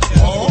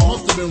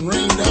 Must have been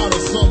rained out or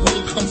something.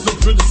 It comes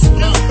up in the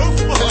spot.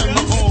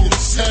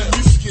 Had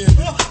me scared.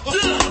 I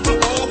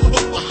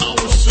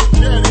was shook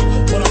daddy,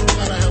 but I'm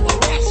glad I have my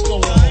Roscoe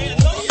on.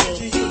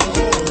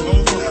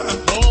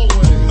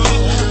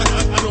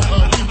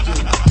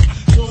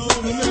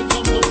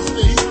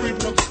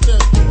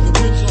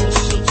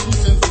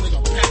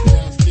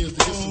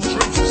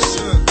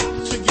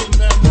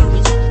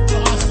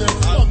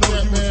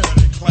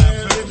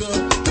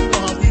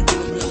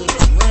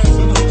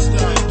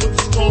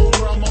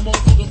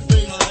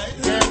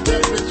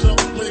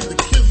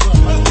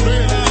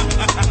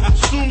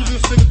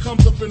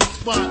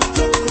 Spot.